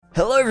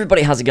Hello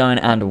everybody, how's it going?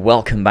 And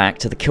welcome back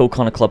to the Kill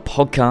Connor Club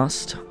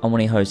podcast. I'm one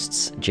of your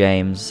hosts,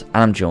 James, and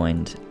I'm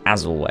joined,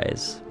 as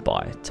always,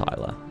 by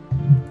Tyler.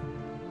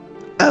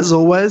 As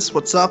always,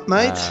 what's up,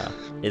 mate?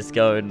 It's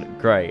going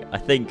great. I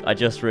think I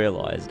just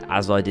realised,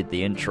 as I did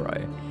the intro,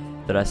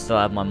 that I still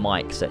have my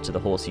mic set to the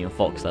Horsey and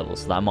Fox level,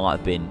 so that might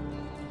have been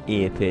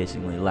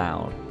ear-piercingly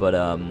loud, but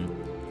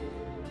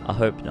I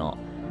hope not.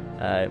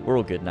 We're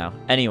all good now.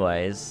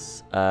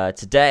 Anyways,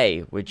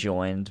 today we're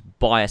joined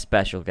by a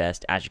special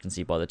guest, as you can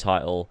see by the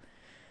title,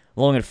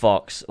 Long and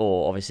Fox,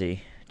 or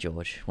obviously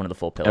George, one of the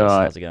four pillars. All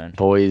right, how's it going?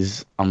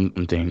 Boys, I'm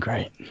doing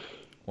great.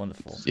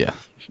 Wonderful. Yeah.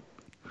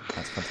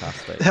 That's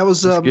fantastic. How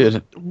was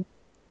Good.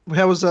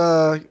 How was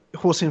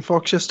Horsey and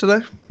Fox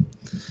yesterday?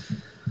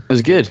 It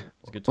was good. It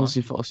was a good time.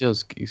 Honestly,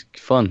 it was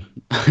fun.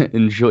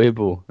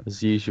 Enjoyable,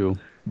 as usual.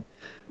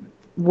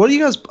 What are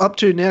you guys up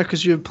to now?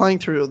 Because you're playing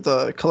through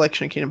the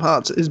collection of Kingdom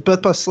Hearts. Is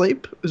Birth by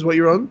Sleep is what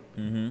you're on?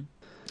 Mm-hmm.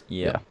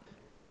 Yeah.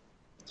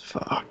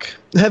 Fuck.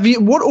 Have you?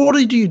 What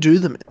order do you do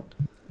them in?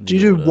 Do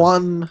you do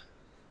one,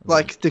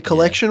 like the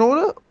collection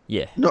order?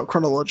 Yeah. Not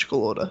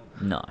chronological order.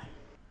 No.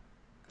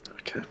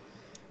 Okay.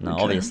 No,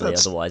 Okay, obviously,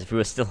 that's- otherwise, if we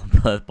were still on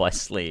Birth by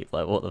Sleep,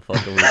 like, what the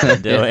fuck are we been Yeah,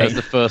 doing? that's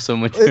the first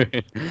one we're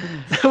doing.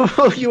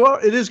 Well, you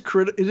are. It is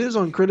It is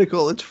on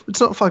critical. It's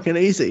not fucking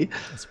easy.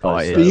 I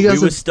suppose yeah. so. But you guys We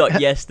were have- stuck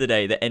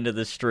yesterday, the end of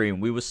the stream.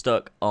 We were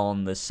stuck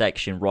on the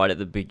section right at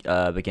the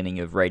beginning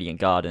of Radiant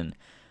Garden.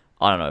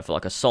 I don't know, for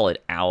like a solid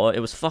hour.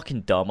 It was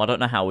fucking dumb. I don't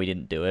know how we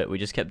didn't do it. We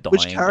just kept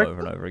Which dying character? over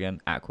and over again.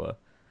 Aqua.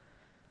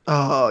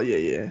 Oh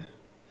yeah.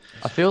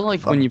 I feel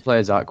like when you play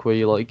as Aqua,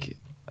 you're like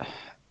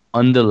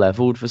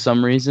under-leveled for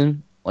some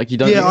reason. Like you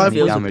don't Yeah, get I any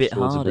feels a damage bit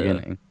towards harder. the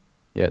beginning.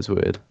 Yeah, it's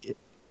weird. It's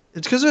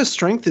because her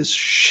strength is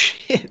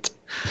shit.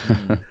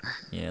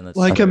 Yeah, that's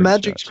Like true, her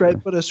magic's that's great,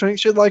 true. but her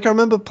strength shit. Like I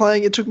remember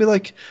playing. It took me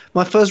like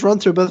my first run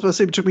through Birth by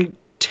Sleep. It took me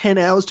 10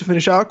 hours to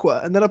finish Aqua,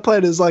 and then I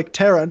played as like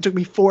Terra, and it took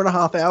me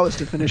 4.5 hours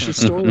to finish the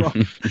story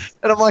run.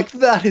 And I'm like,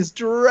 that is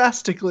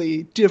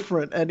drastically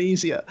different and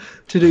easier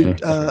to do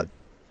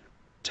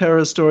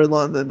Terra's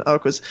storyline than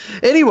Aqua's.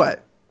 Anyway,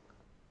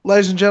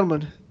 ladies and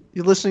gentlemen,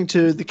 you're listening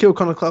to the Kill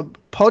Connor Club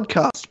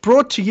podcast,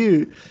 brought to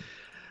you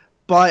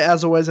by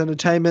As Always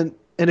Entertainment.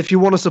 And if you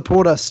want to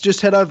support us, just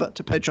head over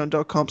to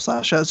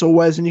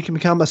patreon.com/asalways and you can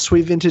become a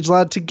sweet vintage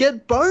lad to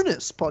get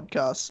bonus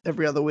podcasts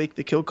every other week.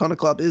 The Kill Connor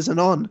Club isn't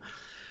on.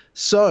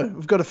 So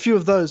we've got a few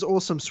of those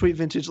awesome sweet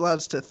vintage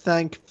lads to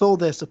thank for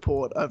their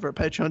support over at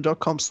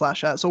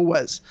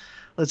patreon.com/asalways.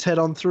 Let's head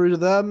on through to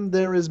them.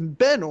 There is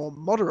Ben or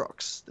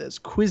Moderox. There's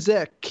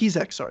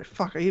Kizek, sorry.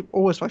 Fuck, I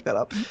always fuck that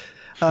up.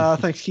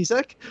 Thanks,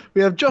 Kizek.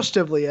 We have Josh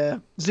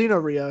Devlier, Zeno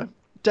Rio,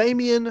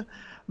 Damien,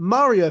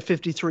 Mario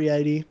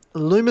 5380,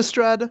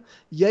 Lumistrad,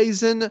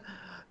 Yazen,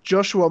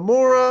 Joshua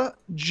Mora,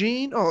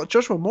 Gene. Oh,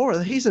 Joshua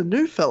Mora, he's a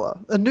new fella,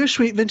 a new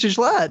sweet vintage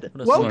lad.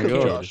 What a Welcome, sweet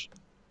kid. Josh.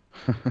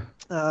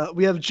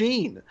 We have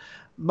Gene,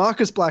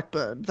 Marcus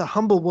Blackburn, The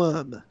Humble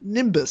Worm,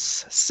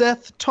 Nimbus,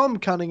 Seth, Tom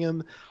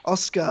Cunningham,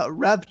 Oscar,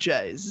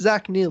 Ravj,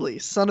 Zach Neely,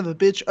 Son of a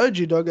Bitch,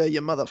 OG Dogger,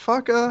 you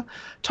motherfucker,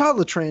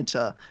 Tyler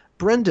Tranter,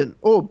 Brendan,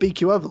 or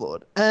BQ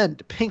Overlord,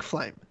 and Pink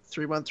Flame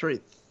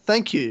 313.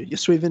 Thank you, you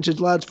sweet vintage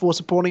lads, for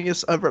supporting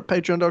us over at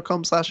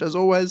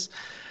patreon.com/asalways.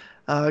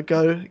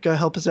 Go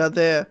help us out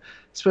there.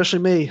 Especially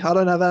me. I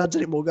don't have ads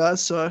anymore,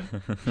 guys, so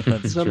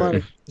That's there's no true.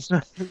 money.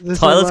 There's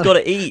Tyler's no got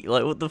money. to eat.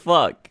 Like, what the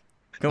fuck?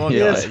 Come on,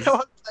 Yeah, guys. that's how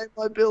I pay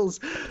my bills.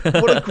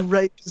 What a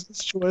great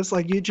business choice.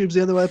 Like, YouTube's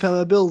the only way I pay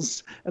my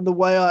bills. And the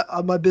way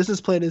my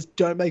business plan is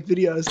don't make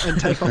videos and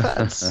take off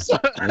ads.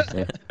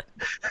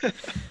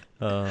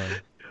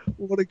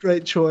 What a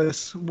great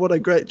choice. What a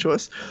great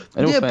choice.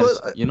 In all Yeah, fairness,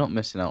 but you're not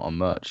missing out on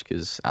much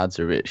because ads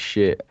are a bit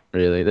shit,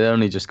 really. They're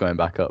only just going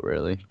back up,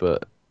 really,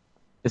 but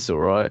it's all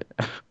right.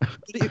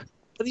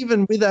 but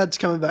even with ads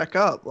coming back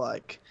up,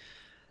 like,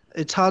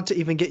 it's hard to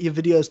even get your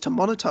videos to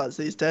monetize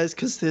these days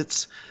because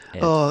it's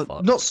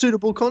fucked. not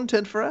suitable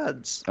content for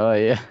ads. Oh,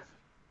 yeah.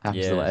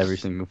 Happens to Yeah. like every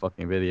single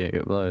fucking video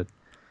you upload.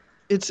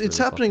 It's really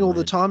happening fucking all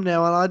the weird. time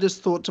now, and I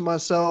just thought to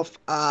myself,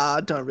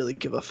 I don't really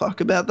give a fuck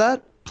about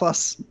that.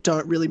 Plus,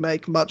 don't really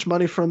make much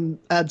money from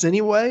ads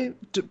anyway.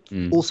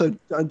 Also,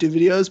 don't do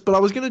videos. But I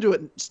was going to do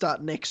it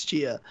start next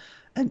year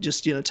and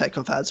just, take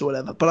off ads or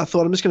whatever. But I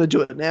thought I'm just going to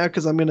do it now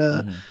because I'm going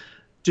to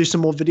do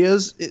some more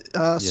videos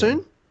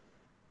soon.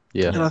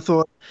 Yeah. And I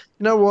thought,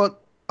 you know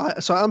what?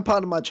 So I'm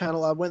part of my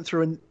channel. I went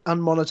through and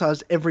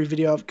unmonetized every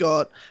video I've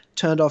got,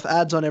 turned off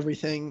ads on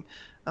everything.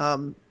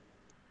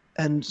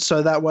 And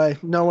so that way,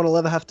 no one will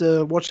ever have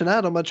to watch an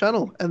ad on my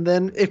channel. And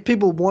then if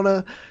people want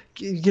to,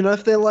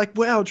 if they're like,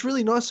 wow, it's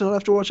really nice to not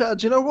have to watch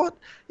ads, you know what?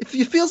 If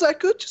it feels that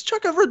good, just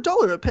chuck over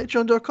 $1 at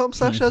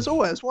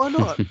patreon.com/asalways. Why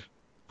not?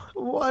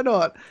 Why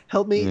not?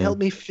 Help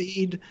me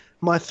feed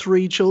my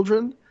 3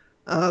 children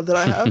that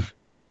I have.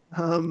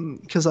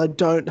 Because I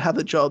don't have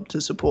a job to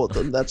support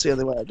them. That's the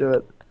only way I do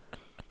it.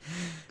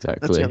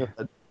 That's the Exactly. only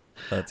way.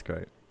 That's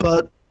great.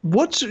 But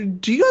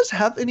do you guys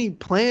have any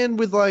plan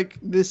with like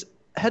this?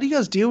 How do you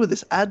guys deal with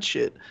this ad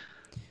shit?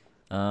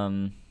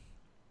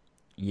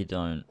 You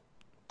don't.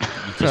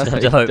 You just have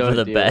to hope for Don't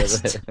the deal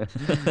with best.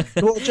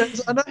 it. Well,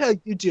 James, I know how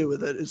you deal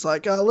with it. It's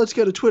like, let's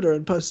go to Twitter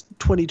and post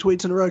 20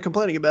 tweets in a row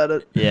complaining about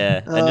it.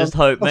 Yeah, and just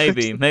hope I'll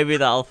fix maybe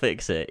that'll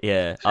fix it.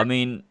 Yeah, I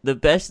mean the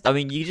best. I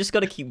mean you just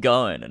got to keep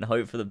going and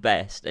hope for the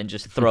best, and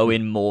just throw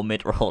in more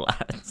mid-roll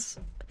ads.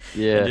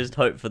 Yeah. And just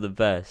hope for the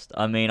best.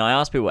 I mean, I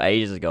asked people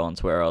ages ago on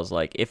Twitter. I was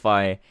like, if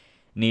I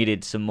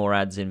needed some more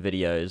ads in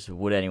videos,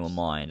 would anyone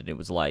mind? And it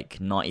was like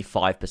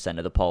 95%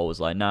 of the poll was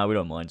like, no, we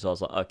don't mind. So I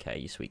was like, okay,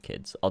 you sweet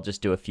kids, I'll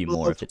just do a few Well,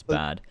 more if it's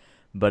bad.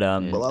 But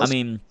Well, I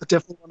mean,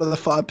 definitely one of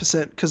the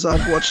 5% because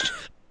I've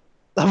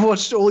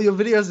watched all your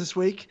videos this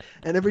week,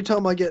 and every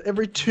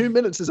 2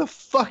 minutes there's a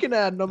fucking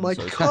ad, and I'm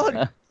like, so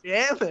God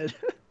damn it.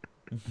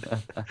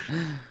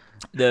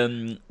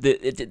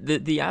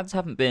 the ads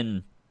haven't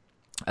been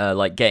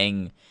like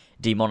getting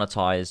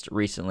demonetized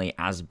recently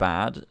as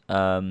bad,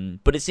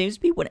 but it seems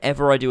to be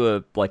whenever I do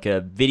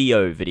a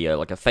video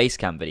like a face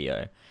cam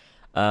video,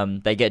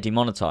 they get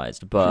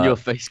demonetized. But Your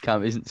face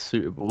cam isn't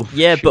suitable. for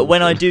yeah, but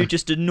when I children. do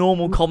just a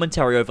normal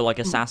commentary over like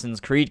Assassin's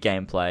Creed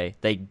gameplay,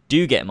 they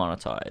do get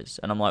monetized,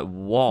 and I'm like,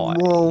 why?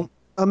 Well,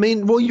 I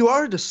mean, you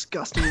are a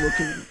disgusting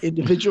looking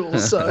individual,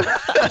 so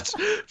that's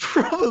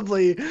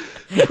probably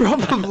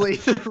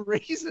the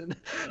reason.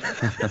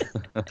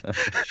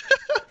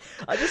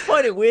 I just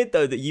find it weird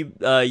though that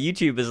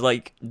YouTube is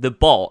like the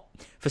bot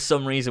for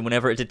some reason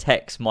whenever it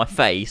detects my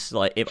face.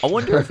 Like, I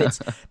wonder if it's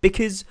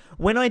because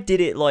when I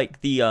did it like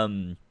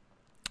when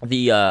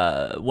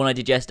I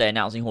did yesterday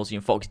announcing Horsey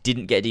and Fox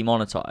didn't get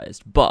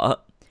demonetized,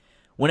 but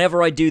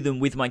whenever I do them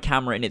with my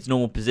camera in its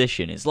normal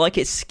position, it's like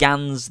it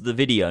scans the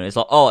video and it's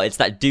like, oh, it's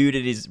that dude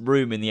in his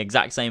room in the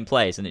exact same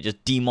place, and it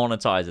just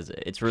demonetizes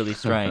it. It's really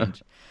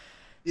strange.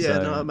 Yeah,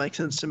 So- no, it makes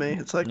sense to me.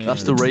 It's like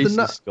That's the it's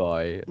racist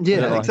guy. I Yeah,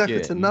 don't like exactly. it.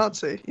 It's a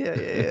Nazi.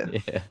 Yeah.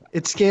 Yeah.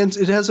 It scans.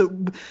 It has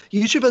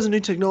YouTube has a new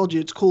technology.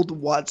 It's called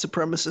white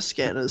supremacist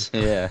scanners.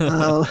 Yeah.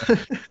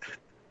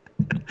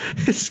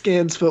 It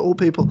scans for all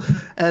people,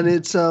 and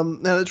it's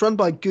run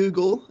by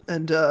Google,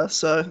 and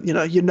so That's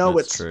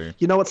it's true.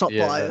 it's not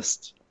Yeah.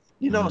 biased.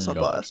 It's not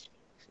God. biased.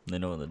 They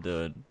know what they're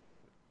doing.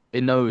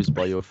 It knows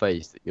by your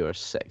face that you're a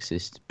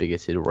sexist,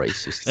 bigoted,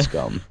 racist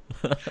scum.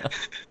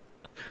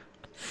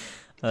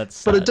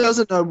 That's But it sad.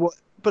 doesn't know what.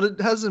 But it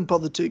hasn't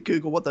bothered to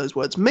Google what those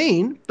words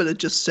mean. But it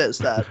just says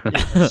that.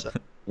 So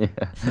Yeah.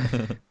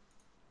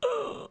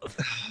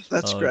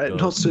 that's Oh, great. God.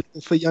 Not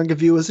suitable for younger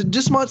viewers. It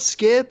just might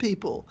scare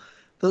people.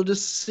 They'll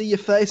just see your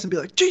face and be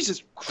like,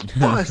 Jesus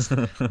Christ.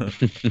 Yeah,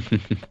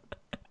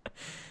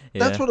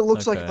 That's what it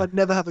looks like if okay. I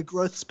never have a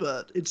growth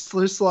spurt. It's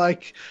just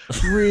like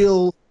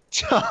real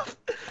tough.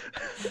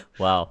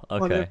 Wow.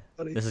 on Okay.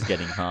 everybody. This is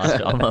getting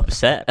hard. I'm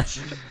upset.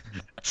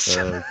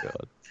 Oh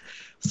god.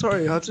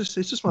 Sorry, it's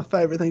just my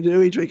favorite thing to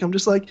do each week. I'm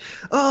just like,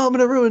 oh, I'm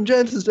gonna ruin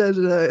James's day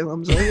today, and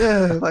I'm just like,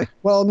 yeah, like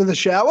while I'm in the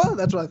shower,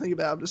 that's what I think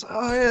about. I'm just like,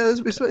 oh yeah, this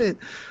would be sweet.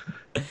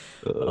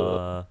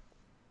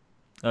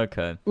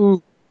 Okay.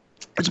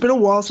 It's been a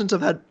while since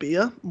I've had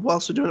beer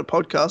whilst we're doing a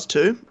podcast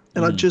too,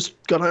 and I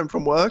just got home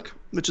from work,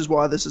 which is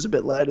why this is a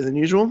bit later than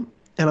usual.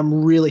 And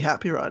I'm really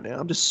happy right now.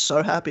 I'm just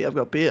so happy I've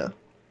got beer.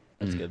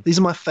 That's good. These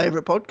are my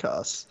favorite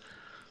podcasts.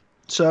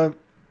 So,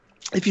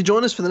 if you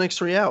join us for the next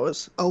 3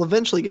 hours, I'll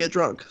eventually get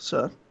drunk.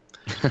 So,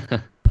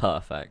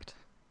 Perfect.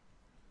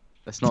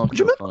 Let's not Do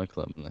you go on a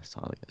club unless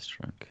Tyler gets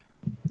drunk.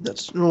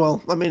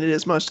 I mean, it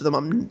is most of them.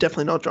 I'm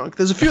definitely not drunk.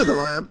 There's a few of them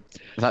I am.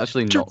 It's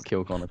actually not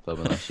Kill Connor Club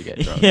unless you get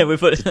drunk. Yeah,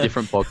 we've It's a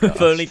different podcast.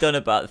 We've only done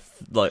about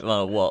like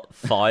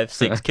 5,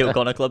 6 Kill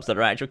Connor clubs that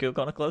are actual Kill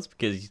Connor clubs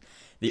because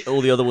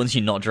all the other ones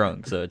you're not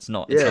drunk, so it's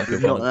not. It's Yeah, not Kill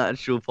It's not Connor. an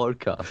actual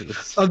podcast.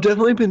 It's I've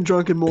definitely been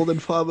drunk in more than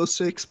 5 or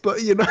 6, but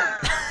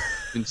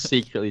been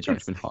secretly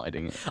drunk, been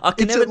hiding it. I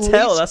can It's never at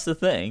tell. least- That's the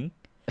thing.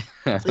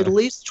 at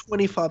least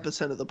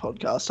 25% of the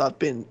podcast I've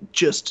been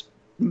just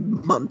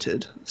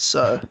munted.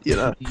 So,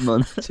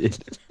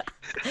 Munted.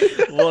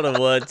 What a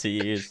word to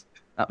use.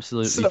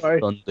 Absolutely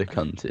Sorry.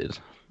 thundercunted.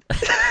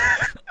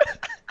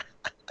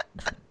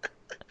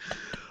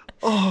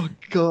 Oh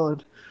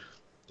god.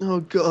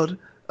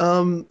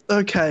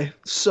 Okay.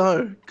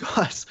 So,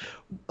 guys,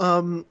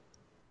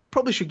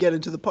 probably should get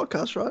into the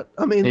podcast, right?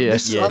 I mean, Yeah.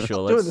 Yeah, I sure, love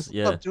doing let's- this.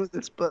 yeah. I love doing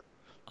this, but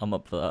I'm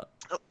up for that.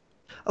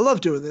 I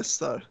love doing this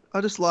though.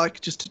 I just like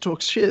to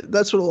talk shit.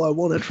 That's what all I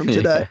wanted from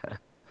today.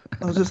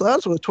 I just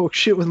want to talk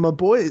shit with my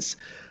boys.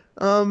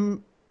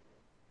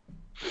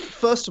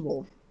 First of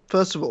all,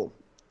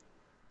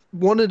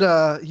 wanted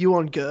you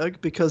on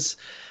Gerg because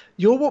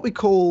you're what we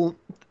call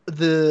of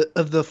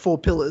the 4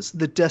 pillars,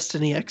 the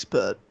Destiny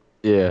expert.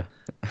 Yeah.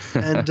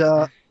 And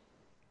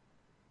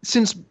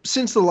since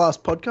the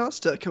last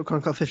podcast, Kill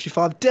Conquer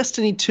 55,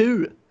 Destiny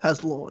 2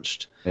 has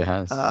launched. It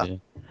has. Yeah.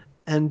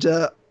 And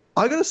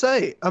I gotta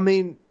say, I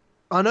mean,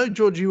 I know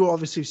George, you were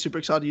obviously super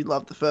excited. You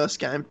loved the first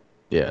game.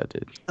 Yeah, I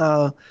did.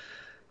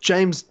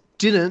 James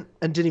didn't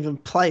even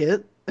play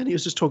it, and he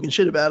was just talking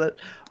shit about it.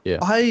 Yeah.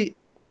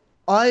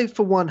 I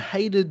for one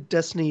hated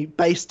Destiny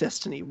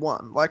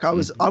 1. Like I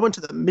went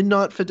to the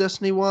midnight for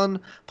Destiny 1,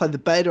 played the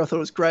beta, I thought it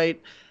was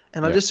great,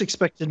 and I just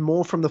expected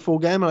more from the full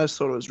game, and I just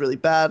thought it was really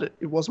bad.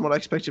 It wasn't what I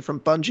expected from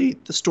Bungie.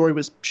 The story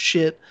was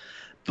shit,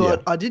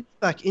 but I did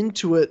back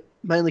into it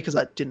mainly because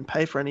I didn't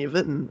pay for any of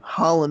it, and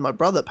Harlan, my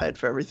brother, paid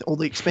for everything, all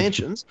the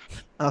expansions,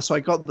 so I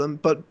got them.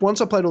 But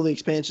once I played all the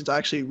expansions, I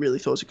actually really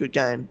thought it was a good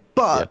game.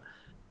 But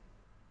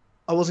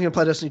I wasn't going to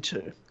play Destiny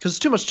 2 because it's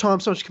too much time,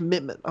 so much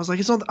commitment. I was like,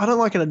 I don't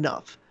like it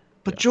enough.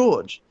 But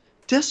George,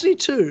 Destiny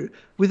 2,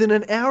 within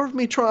an hour of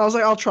me trying, I was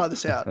like, I'll try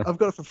this out. I've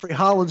got it for free.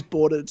 Harlan's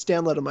bought it. It's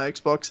downloaded on my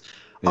Xbox.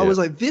 I was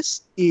like,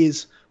 this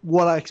is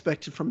what I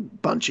expected from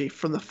Bungie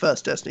from the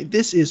first Destiny.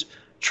 This is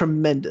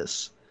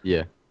tremendous.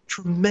 Yeah.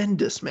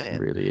 Tremendous, man.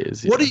 It really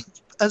is. What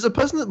as a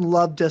person that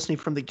loved Destiny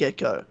from the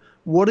get-go,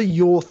 what are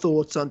your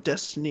thoughts on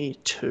Destiny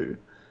 2?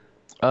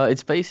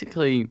 It's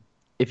basically,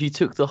 if you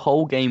took the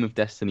whole game of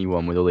Destiny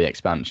 1 with all the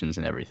expansions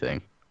and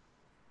everything,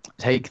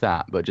 take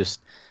that, but just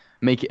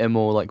make it a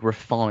more like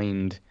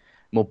refined,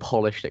 more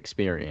polished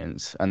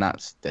experience, and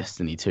that's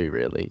Destiny 2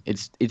 really.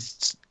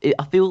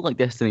 I feel like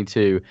Destiny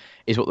 2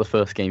 is what the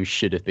first game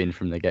should have been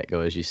from the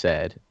get-go, as you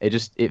said.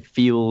 It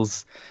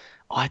feels,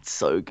 it's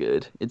so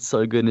good. It's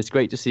so good, and it's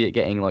great to see it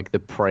getting like the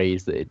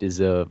praise that it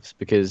deserves,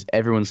 because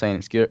everyone's saying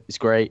it's good, it's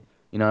great.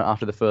 You know,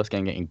 after the first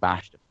game getting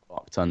bashed a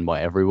fuck ton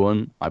by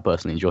everyone, I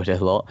personally enjoyed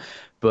it a lot.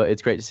 But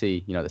it's great to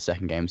see, you know, the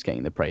second game's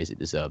getting the praise it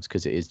deserves,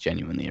 because it is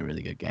genuinely a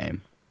really good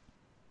game.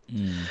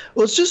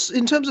 Well, it's just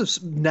in terms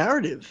of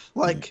narrative,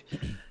 like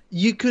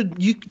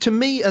to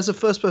me as a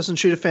first-person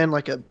shooter fan,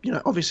 like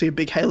obviously a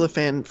big Halo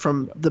fan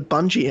from the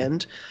Bungie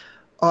end,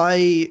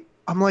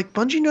 I'm like,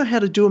 Bungie know how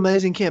to do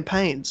amazing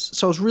campaigns.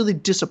 So I was really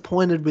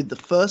disappointed with the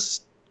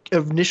first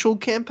initial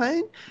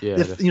campaign.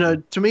 Yeah,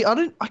 to me,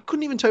 I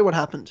couldn't even tell you what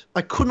happened.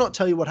 I could not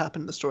tell you what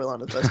happened in the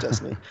storyline of the first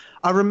Destiny.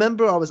 I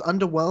remember I was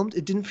underwhelmed.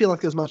 It didn't feel like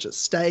there was much at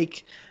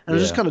stake, and it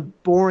was just kind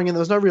of boring, and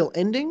there was no real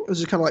ending. It was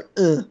just kind of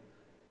like,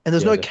 and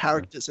there's no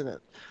characters in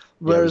it.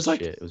 Whereas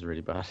it was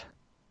really bad.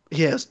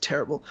 Yeah, it was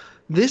terrible.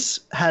 This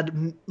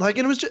had like,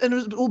 and it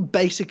was all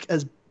basic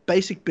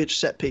bitch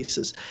set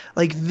pieces.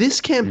 Like this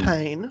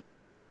campaign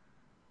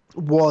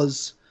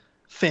was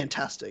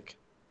fantastic.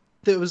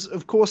 There was,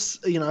 of course,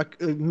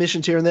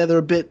 missions here and there. They're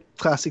a bit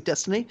classic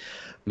Destiny,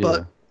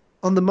 but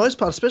on the most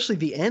part, especially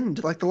the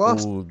end, like the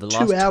last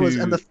 2 hours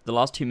and the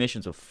last two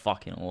missions were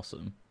fucking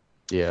awesome.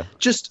 Yeah.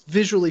 Just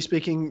visually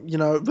speaking,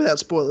 without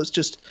spoilers,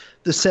 just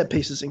the set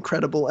piece is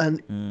incredible.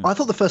 And I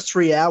thought the first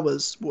 3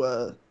 hours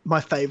were my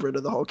favorite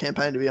of the whole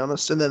campaign, to be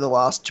honest. And then the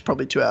last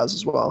probably 2 hours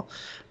as well.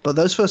 But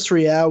those first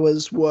 3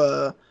 hours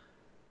were,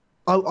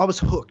 I was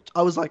hooked.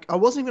 I was like, I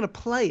wasn't going to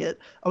play it.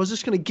 I was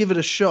just going to give it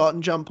a shot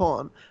and jump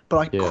on. But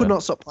I could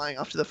not stop playing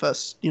after the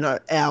first,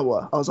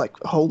 hour. I was like,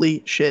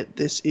 holy shit,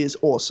 this is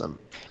awesome.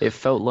 It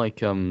felt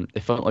like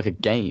a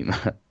game.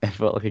 It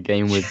felt like a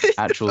game with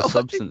actual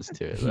substance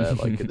to it there,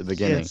 like at the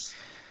beginning. Yes.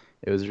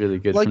 It was really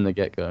good from the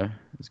get-go.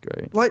 It was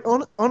great. Like,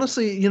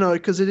 honestly,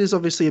 because it is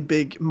obviously a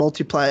big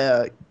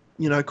multiplayer,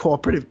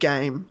 cooperative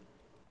game.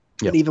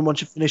 Yep. And even once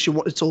you finish it,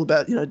 it's all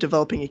about,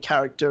 developing your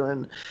character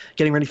and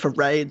getting ready for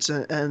raids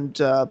and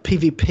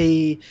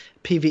PvP,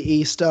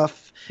 PvE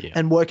stuff,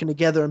 and working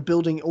together and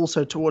building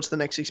also towards the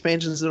next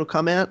expansions that'll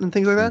come out and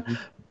things like that.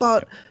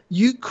 But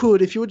you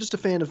could, if you were just a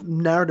fan of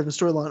narrative and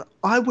storyline,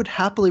 I would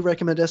happily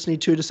recommend Destiny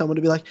 2 to someone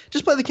to be like,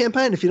 just play the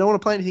campaign. If you don't want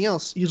to play anything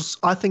else,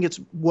 I think it's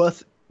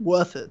worth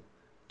it.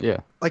 Yeah.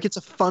 Like, it's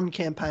a fun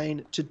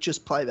campaign to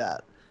just play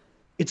that.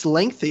 It's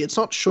lengthy. It's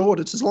not short.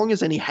 It's as long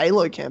as any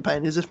Halo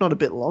campaign is, if not a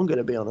bit longer,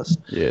 to be honest.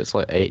 Yeah, it's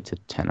like 8 to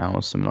 10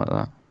 hours, something like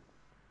that.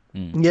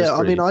 Yeah,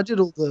 I mean, I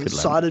did all the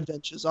side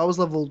adventures. I was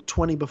level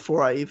 20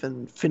 before I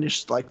even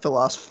finished, like, the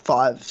last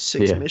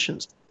 5-6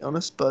 missions, to be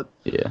honest. But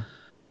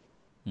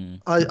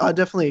I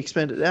definitely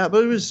expanded it out.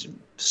 But it was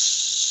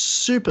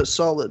super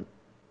solid.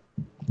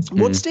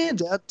 What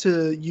stands out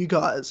to you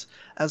guys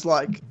as,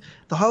 like,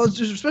 the highlights,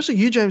 especially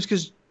you, James,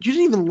 because you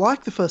didn't even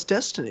like the first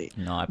Destiny.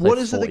 No, I played What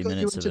is it 40 that got you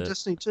minutes into of it.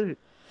 Destiny 2?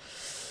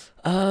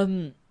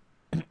 I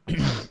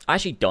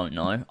actually don't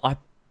know.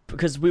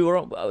 Because we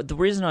were the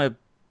reason I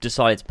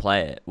decided to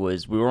play it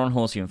was we were on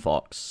Horsey and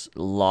Fox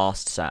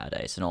last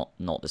Saturday, so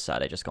not this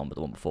Saturday, just gone, but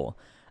the one before.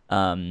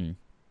 And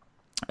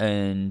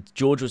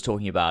George was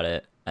talking about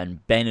it,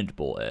 and Ben had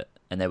bought it,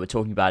 and they were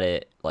talking about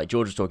it. Like,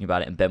 George was talking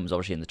about it, and Ben was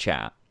obviously in the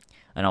chat,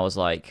 and I was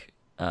like,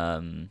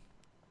 I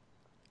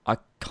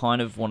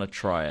kind of want to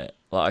try it.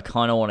 Like, I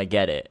kind of want to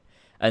get it.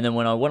 And then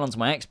when I went onto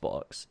my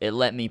Xbox, it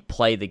let me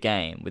play the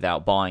game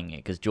without buying it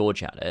because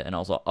George had it, and I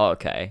was like, oh,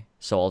 okay,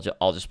 so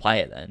I'll just play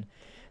it then.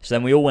 So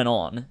then we all went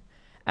on,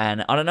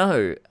 and I don't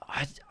know,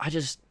 I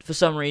just, for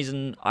some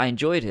reason, I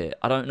enjoyed it.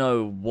 I don't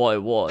know what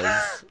it was.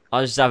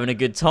 I was just having a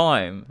good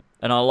time,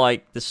 and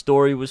the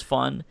story was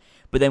fun.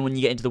 But then when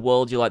you get into the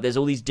world, you're like, there's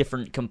all these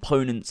different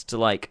components to,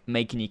 like,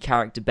 making your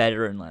character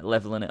better and, like,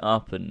 leveling it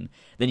up, and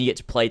then you get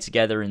to play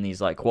together in these,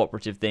 like,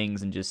 cooperative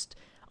things, and just,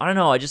 I don't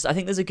know, I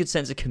think there's a good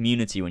sense of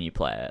community when you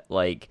play it.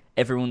 Like,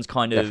 everyone's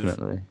kind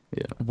of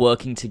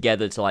working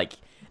together to, like,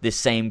 this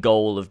same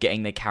goal of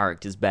getting their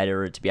characters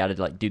better, to be able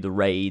to, like, do the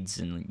raids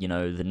and, the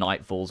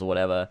Nightfalls or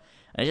whatever.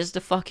 And it's just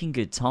a fucking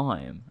good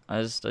time.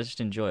 I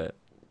just enjoy it.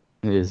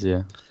 It is,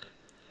 yeah.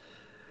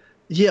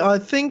 Yeah, I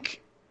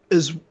think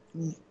is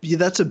yeah,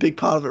 that's a big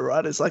part of it,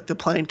 right? It's like the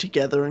playing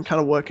together and kind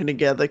of working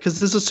together because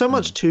there's so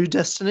much to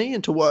Destiny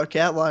and to work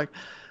out.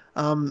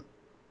 Um,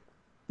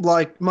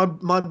 like my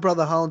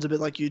brother Harlan's a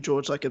bit like you,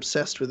 George, like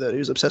obsessed with it. He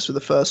was obsessed with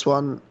the first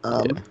one,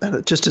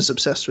 and just as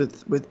obsessed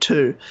with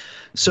two.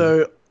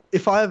 So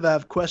if I ever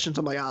have questions,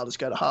 I'm like, I'll just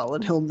go to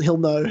Harlan. He'll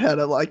know how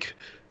to like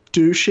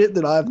do shit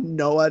that I have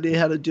no idea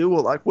how to do,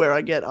 or like where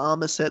I get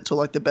armor sets, or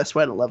like the best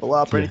way to level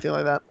up, or anything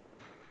like that.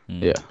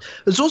 Yeah.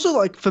 It's also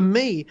like for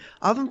me,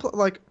 I haven't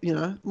like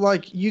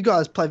like you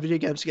guys play video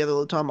games together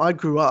all the time. I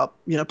grew up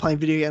playing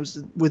video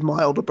games with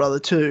my older brother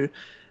too.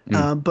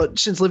 But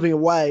since living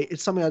away,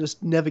 it's something I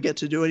just never get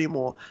to do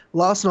anymore.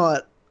 Last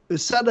night, it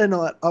was Saturday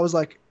night, I was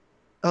like,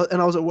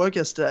 and I was at work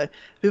yesterday.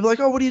 People were like,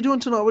 oh, what are you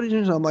doing tonight? What are you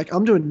doing tonight? I'm like,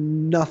 I'm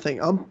doing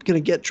nothing. I'm going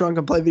to get drunk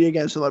and play video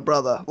games with my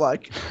brother.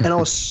 Like, and I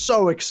was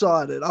so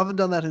excited. I haven't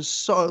done that in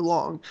so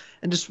long.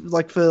 And just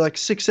like for like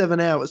 6-7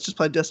 hours, just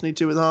played Destiny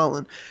 2 with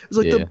Harlan. It was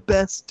like the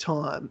best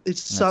time.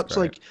 It's such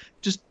like,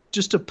 just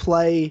to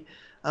play,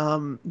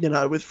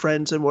 with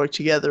friends and work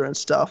together and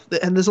stuff.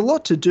 And there's a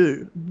lot to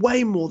do,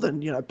 way more than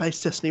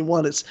base Destiny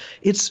 1.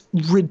 It's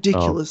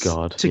ridiculous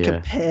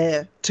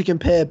to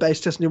compare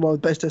base Destiny 1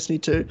 with base Destiny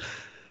 2.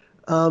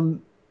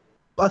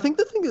 I think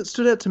the thing that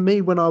stood out to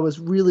me when I was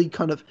really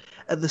kind of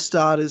at the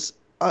start is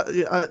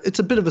it's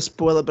a bit of a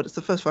spoiler, but it's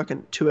the first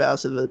fucking 2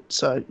 hours of it,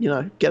 so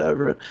get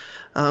over it.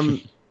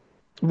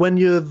 When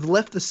you've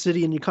left the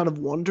city and you're kind of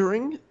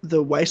wandering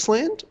the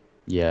wasteland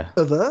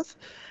of Earth,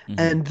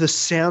 and the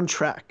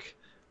soundtrack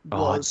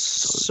was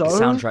so the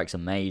soundtrack's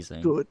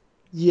amazing. Good.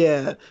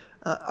 Yeah.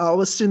 I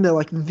was sitting there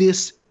like,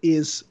 this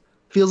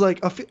feels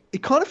like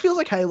it kind of feels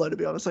like Halo, to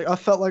be honest. Like I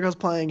felt like I was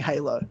playing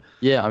Halo.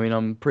 Yeah, I mean,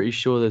 I'm pretty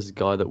sure there's a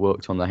guy that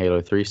worked on the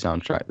Halo 3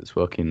 soundtrack that's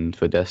working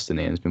for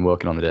Destiny and has been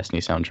working on the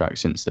Destiny soundtrack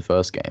since the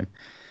first game.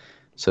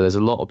 So there's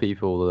a lot of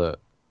people that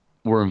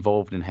were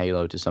involved in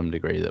Halo to some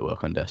degree that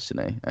work on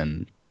Destiny,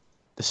 and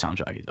the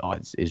soundtrack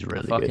is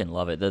really good. I fucking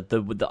love it.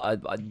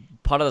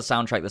 Part of the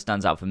soundtrack that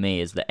stands out for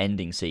me is the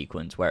ending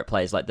sequence where it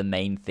plays like the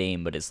main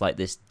theme, but it's like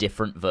this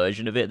different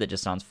version of it that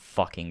just sounds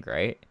fucking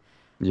great.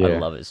 Yeah. I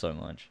love it so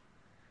much.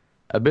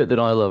 A bit that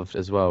I loved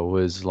as well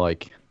was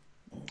like,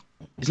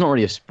 it's not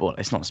really a spoiler.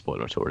 It's not a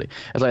spoiler at all, really.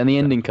 It's like in the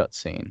ending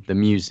cutscene, the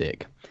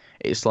music,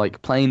 it's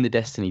like playing the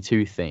Destiny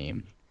 2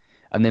 theme,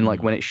 and then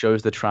like when it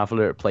shows the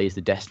Traveler, it plays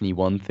the Destiny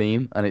 1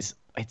 theme, and it's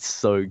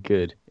so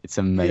good. It's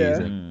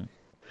amazing.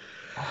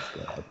 Oh,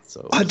 God,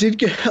 so I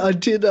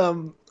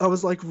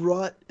was like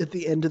right at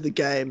the end of the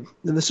game,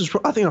 and this was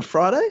I think on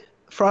Friday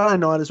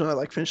night is when I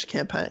like finished the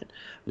campaign.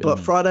 But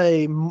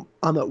Friday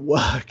I'm at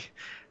work,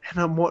 and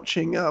I'm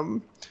watching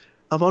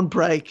I'm on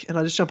break, and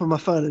I just jump on my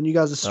phone, and you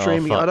guys are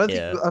streaming. I don't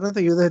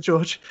think you're there,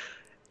 George.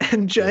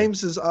 And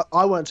James is.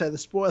 I won't say the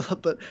spoiler,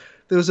 but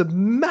there was a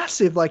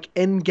massive like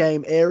end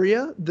game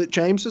area that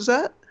James was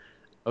at,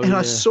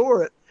 I saw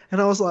it,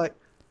 and I was like,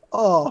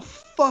 "Oh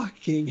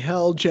fucking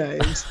hell,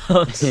 James!"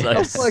 I'm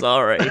so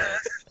sorry.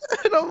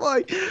 And I'm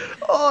like,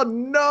 "Oh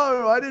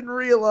no, I didn't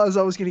realize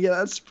I was going to get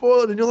that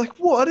spoiled." And you're like,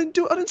 "What? I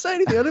didn't say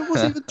anything.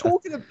 wasn't even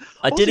talking."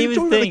 I didn't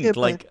even think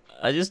like.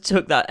 I just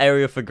took that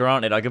area for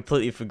granted. I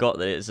completely forgot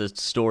that it's a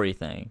story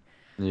thing.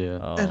 Yeah.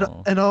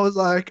 Oh. And I was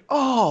like,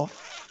 oh,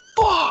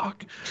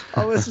 fuck.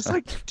 I was just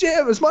like,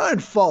 damn, it's my own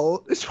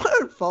fault. It's my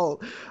own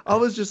fault. I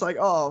was just like,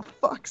 oh,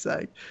 fuck's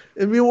sake.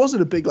 I mean, it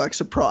wasn't a big, like,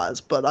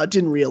 surprise, but I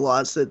didn't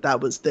realize that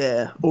was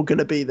there or going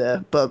to be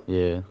there. But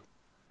yeah.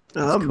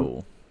 That's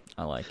cool.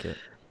 I like it.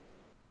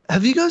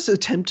 Have you guys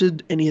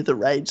attempted any of the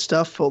raid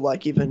stuff or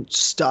like even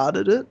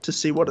started it to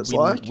see what it's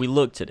like? We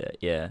looked at it,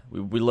 yeah.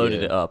 We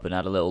loaded it up and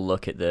had a little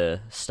look at the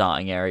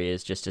starting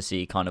areas just to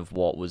see kind of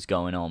what was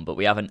going on. But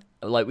we haven't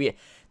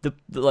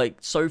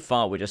so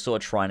far we're just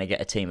sort of trying to get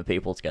a team of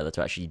people together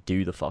to actually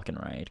do the fucking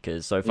raid,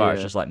 because so far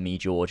it's just like me,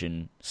 George,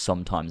 and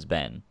sometimes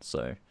Ben.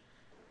 So.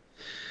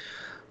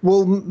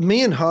 Well,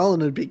 me and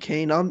Harlan would be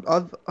keen.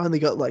 I've only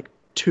got like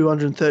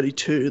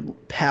 232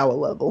 power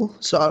level,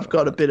 so I've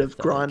got a bit of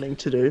grinding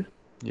to do.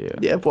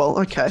 Yeah. Well,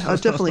 okay. I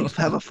definitely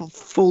have a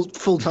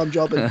full-time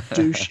job and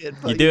do shit.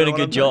 You're doing a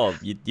good job.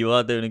 You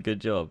are doing a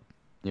good job.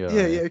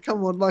 Yeah.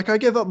 Come on. Like I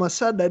gave up my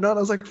Saturday night. I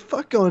was like,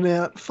 fuck going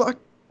out. Fuck,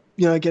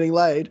 getting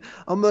laid.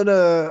 I'm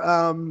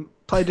gonna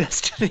play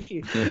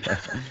Destiny.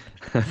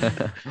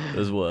 It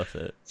was worth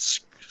it.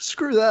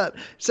 Screw that.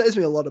 It saves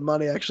me a lot of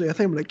money. Actually, I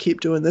think I'm gonna keep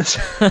doing this.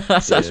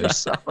 It saves me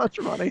so much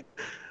money.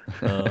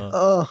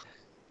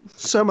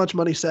 So much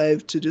money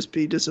saved to just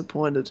be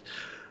disappointed.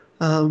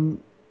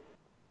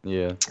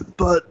 Yeah.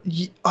 But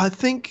I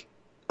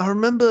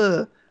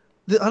remember,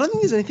 I don't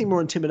think there's anything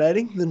more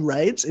intimidating than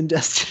raids in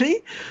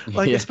Destiny.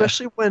 Like,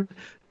 especially when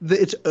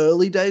it's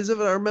early days of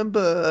it. I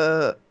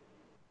remember,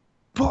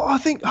 but I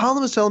think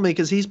Harlan was telling me,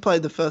 because he's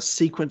played the first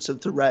sequence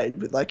of the raid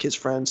with like his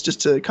friends just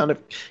to kind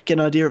of get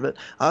an idea of it.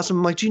 I asked him,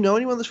 I'm like, do you know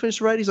anyone that's finished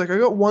the raid? He's like, I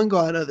got one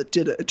guy I know that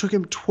did it. It took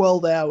him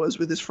 12 hours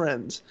with his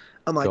friends.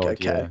 I'm like,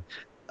 okay.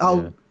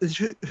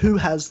 Who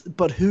has the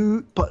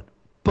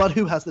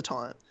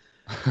time?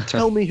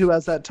 Tell me who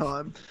has that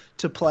time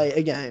to play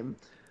a game.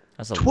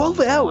 That's a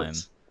 12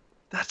 hours.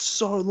 That's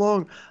so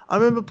long. I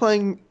remember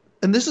playing,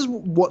 and this is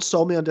what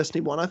sold me on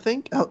Destiny 1, I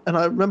think. And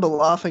I remember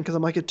laughing because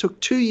I'm like, it took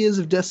 2 years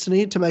of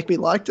Destiny to make me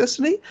like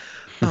Destiny.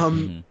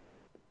 Mhm.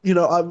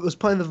 I was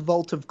playing the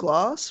Vault of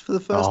Glass for the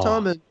first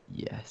time, and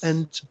Yes.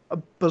 I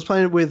was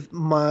playing it with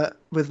my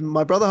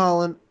brother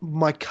Harlan,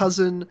 my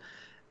cousin,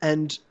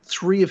 and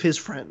 3 of his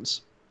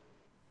friends.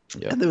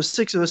 Yeah. And there was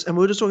 6 of us, and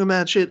we were just talking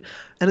mad shit.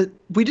 And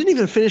we didn't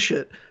even finish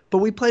it, but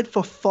we played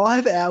for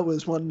 5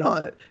 hours one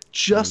night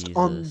just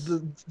on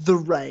Jesus. the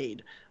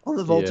raid on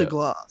the Vault Yeah. of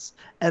Glass.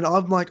 And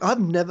I'm like, I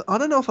don't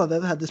know if I've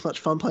ever had this much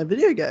fun playing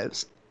video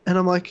games. And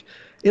I'm like,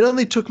 it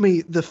only took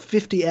me the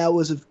 50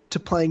 hours to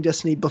playing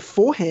Destiny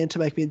beforehand to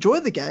make me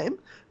enjoy the game.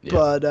 Yeah.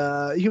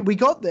 But we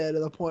got there to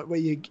the point where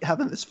you're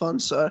having this fun.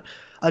 So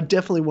I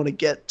definitely want to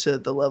get to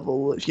the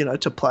level,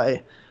 to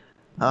play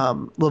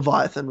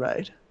Leviathan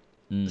raid.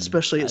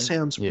 Especially, it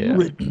sounds Yeah.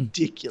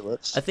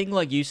 ridiculous. I think,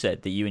 like you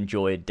said, that you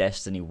enjoyed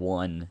Destiny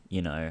 1,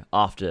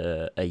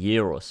 after a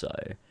year or so.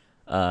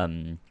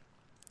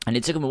 And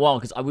it took him a while,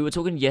 because we were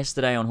talking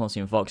yesterday on Horsey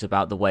and Fox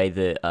about the way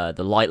that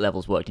the light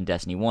levels worked in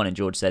Destiny 1, and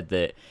George said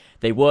that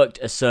they worked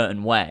a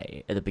certain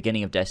way at the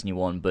beginning of Destiny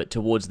 1, but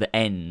towards the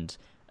end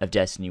of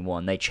Destiny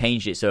 1, they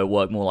changed it so it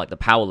worked more like the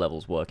power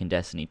levels work in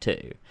Destiny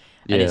 2.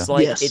 And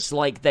Yeah. it's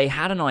like they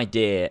had an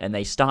idea and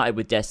they started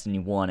with Destiny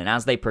 1, and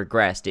as they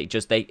progressed, it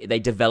just they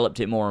developed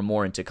it more and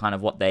more into kind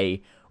of what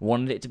they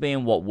wanted it to be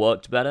and what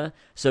worked better.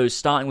 So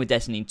starting with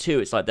Destiny 2,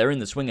 it's like they're in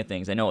the swing of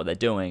things, they know what they're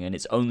doing, and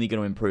it's only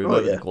going to improve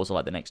over the course of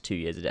like the next 2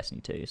 years of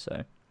Destiny 2.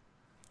 So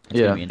it's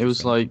gonna be It was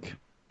interesting. like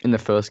in the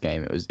first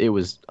game, it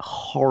was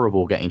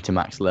horrible getting to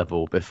max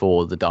level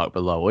before the Dark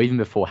Below, or even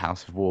before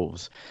House of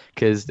Wolves,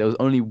 because there was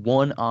only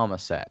one armor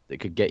set that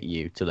could get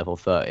you to level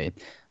 30,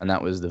 and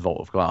that was the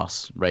Vault of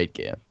Glass raid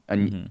gear.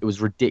 And it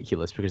was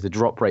ridiculous because the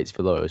drop rates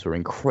for those were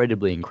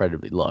incredibly,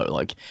 incredibly low.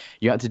 Like,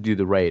 you had to do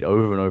the raid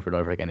over and over and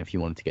over again if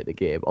you wanted to get the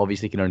gear. But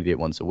obviously, you can only do it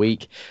once a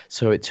week,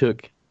 so it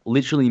took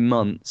literally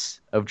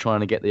months of trying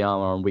to get the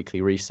armor on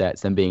weekly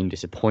resets, then being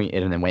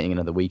disappointed, and then waiting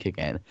another week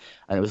again.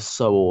 And it was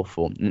so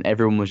awful. And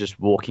everyone was just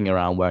walking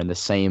around wearing the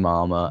same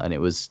armor, and it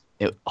wasn't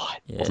good.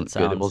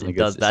 It wasn't a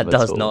good That system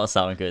does at all. not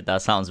sound good.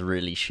 That sounds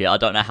really shit. I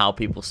don't know how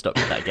people stuck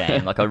with that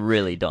game. Like, I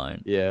really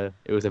don't. Yeah,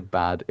 it was a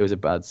bad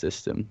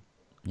system.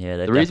 Yeah,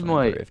 they The reason definitely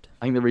why improved.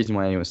 I think the reason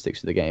why anyone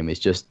sticks with the game is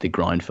just the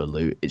grind for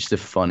loot. It's the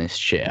funnest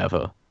shit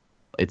ever.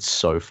 It's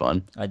so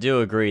fun. I do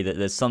agree that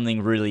there's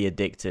something really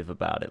addictive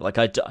about it. Like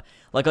I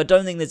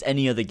don't think there's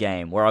any other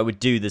game where I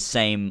would do the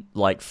same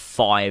like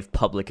 5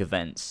 public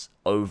events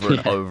over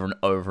and over and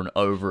over and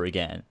over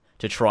again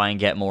to try and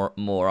get more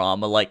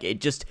armor. Like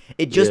it just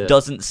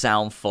doesn't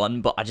sound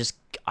fun, but I just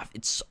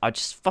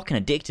fucking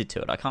addicted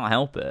to it. I can't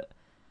help it.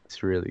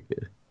 It's really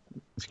good.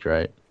 It's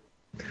great.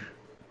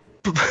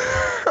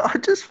 I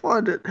just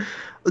find it.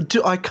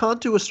 I can't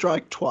do a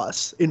strike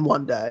twice in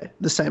one day.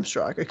 The same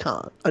strike, I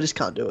can't. I just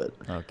can't do it.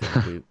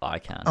 Okay, I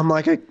can. I'm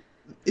like,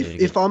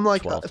 if I'm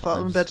like, 12 if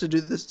I'm times. about to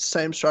do the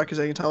same strike a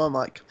second time, I'm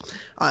like,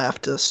 I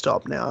have to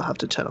stop now. I have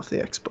to turn off the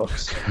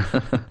Xbox.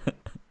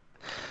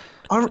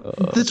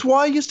 That's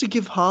why I used to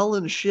give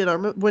Harlan shit. I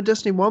remember when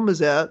Destiny 1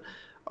 was out,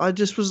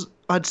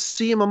 I'd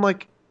see him, I'm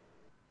like,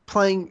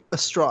 playing a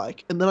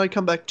strike, and then I'd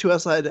come back 2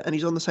 hours later and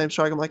he's on the same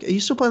strike. I'm like, are you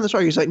still playing the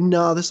strike? He's like,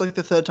 no, this is like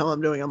the 3rd time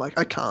I'm doing it. I'm like,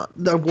 I can't.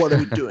 No, what are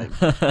we doing?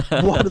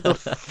 What the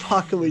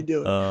fuck are we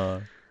doing?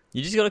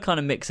 You just got to kind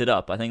of mix it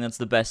up. I think that's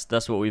the best.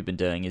 That's what we've been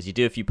doing. Is you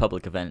do a few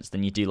public events,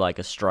 then you do like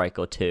a strike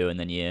or 2, and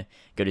then you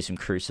go do some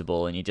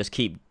Crucible, and you just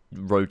keep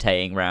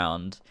rotating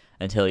round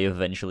until you've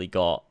eventually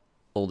got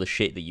all the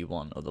shit that you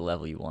want or the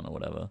level you want or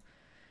whatever.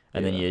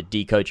 And then you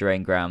decode your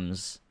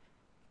engrams,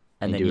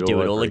 and then you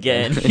do it all over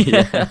again.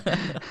 Yeah.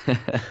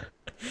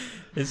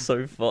 It's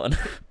so fun.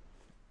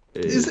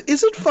 Is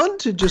it fun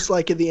to just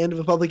like at the end of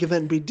a public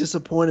event be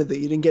disappointed that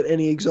you didn't get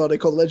any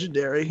exotic or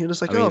legendary? You're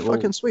just like,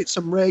 fucking sweet,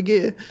 some rare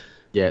gear.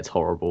 Yeah, it's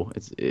horrible.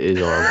 It is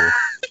horrible.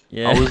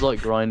 Yeah. I was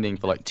like grinding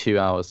for like 2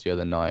 hours the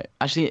other night.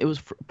 Actually, it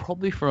was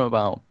probably from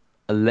about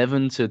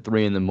 11 to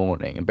 3 in the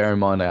morning. And bear in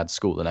mind, I had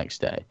school the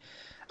next day.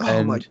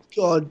 Oh my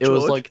god, It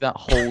was George. like that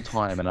whole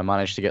time, and I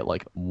managed to get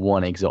like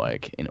 1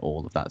 exotic in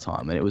all of that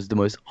time, and it was the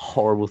most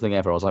horrible thing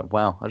ever. I was like,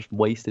 wow, I just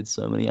wasted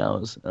so many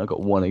hours, and I got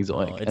 1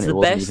 exotic. It's and it the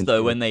wasn't best even though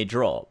good. when they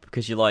drop,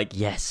 because you're like,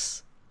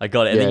 yes, I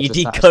got it, and Yeah, then you it's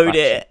a decode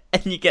satisfaction. it,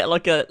 and you get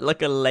like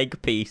a leg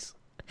piece,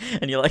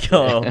 and you're like,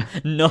 oh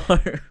no.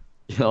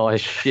 Oh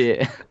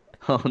shit!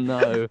 Oh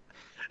no!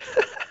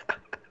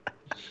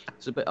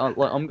 So, but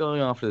like, I'm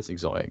going after this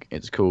exotic.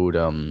 It's called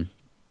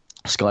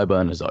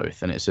Skyburner's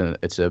Oath, and it's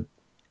a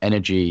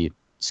energy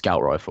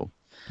scout rifle.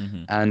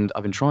 And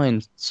I've been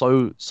trying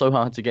so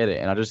hard to get it,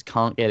 and I just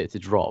can't get it to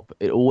drop.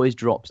 It always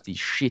drops these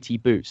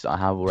shitty boots that I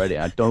have already.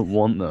 I don't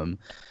want them.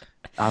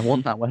 I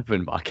want that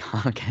weapon, but I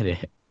can't get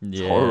it.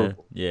 It's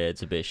horrible. Yeah,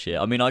 it's a bit shit.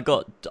 I mean, I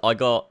got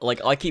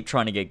like I keep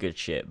trying to get good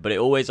shit, but it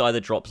always either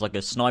drops like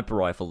a sniper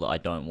rifle that I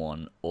don't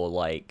want, or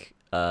like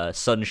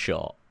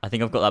Sunshot. I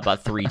think I've got that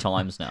about 3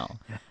 times now.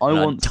 I and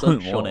want I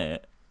don't Sunshot. want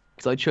it.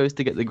 Because I chose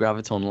to get the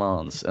Graviton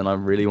Lance, and I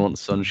really want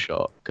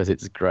Sunshot because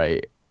it's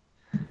great.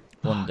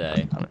 One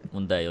day.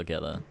 One day you'll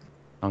get there.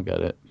 I'll get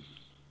it.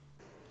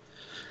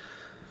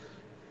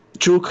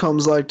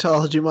 Jewelcom's like,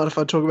 Tyler, do you mind if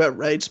I talk about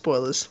raid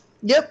spoilers?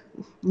 Yep.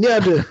 Yeah, I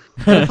do.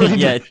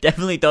 Yeah,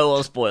 definitely don't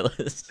want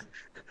spoilers.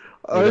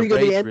 I only got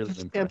the raid's end really of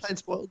the impressive. campaign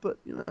spoiled, but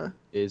you know.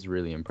 It is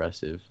really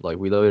impressive. Like,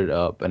 we loaded it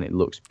up and it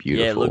looks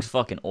beautiful. Yeah, it looks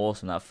fucking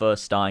awesome. That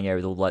first starting area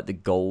with all like the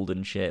gold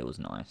and shit was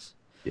nice.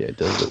 Yeah, it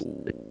does.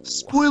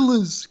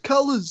 Spoilers,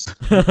 colors.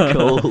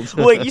 Gold.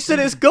 Wait, you said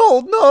it's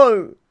gold?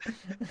 No.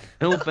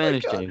 In all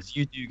fairness, God. James,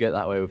 you do get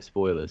that way with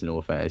spoilers. In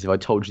all fairness, if I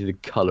told you the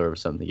color of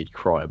something, you'd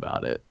cry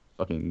about it.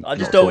 Fucking. I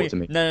just not don't. talk to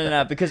me.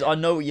 No, because I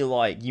know what you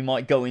like. You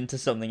might go into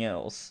something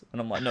else,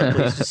 and I'm like, no,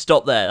 please just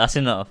stop there. That's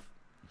enough.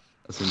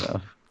 That's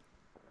enough.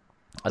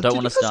 I don't Did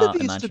want to you guys start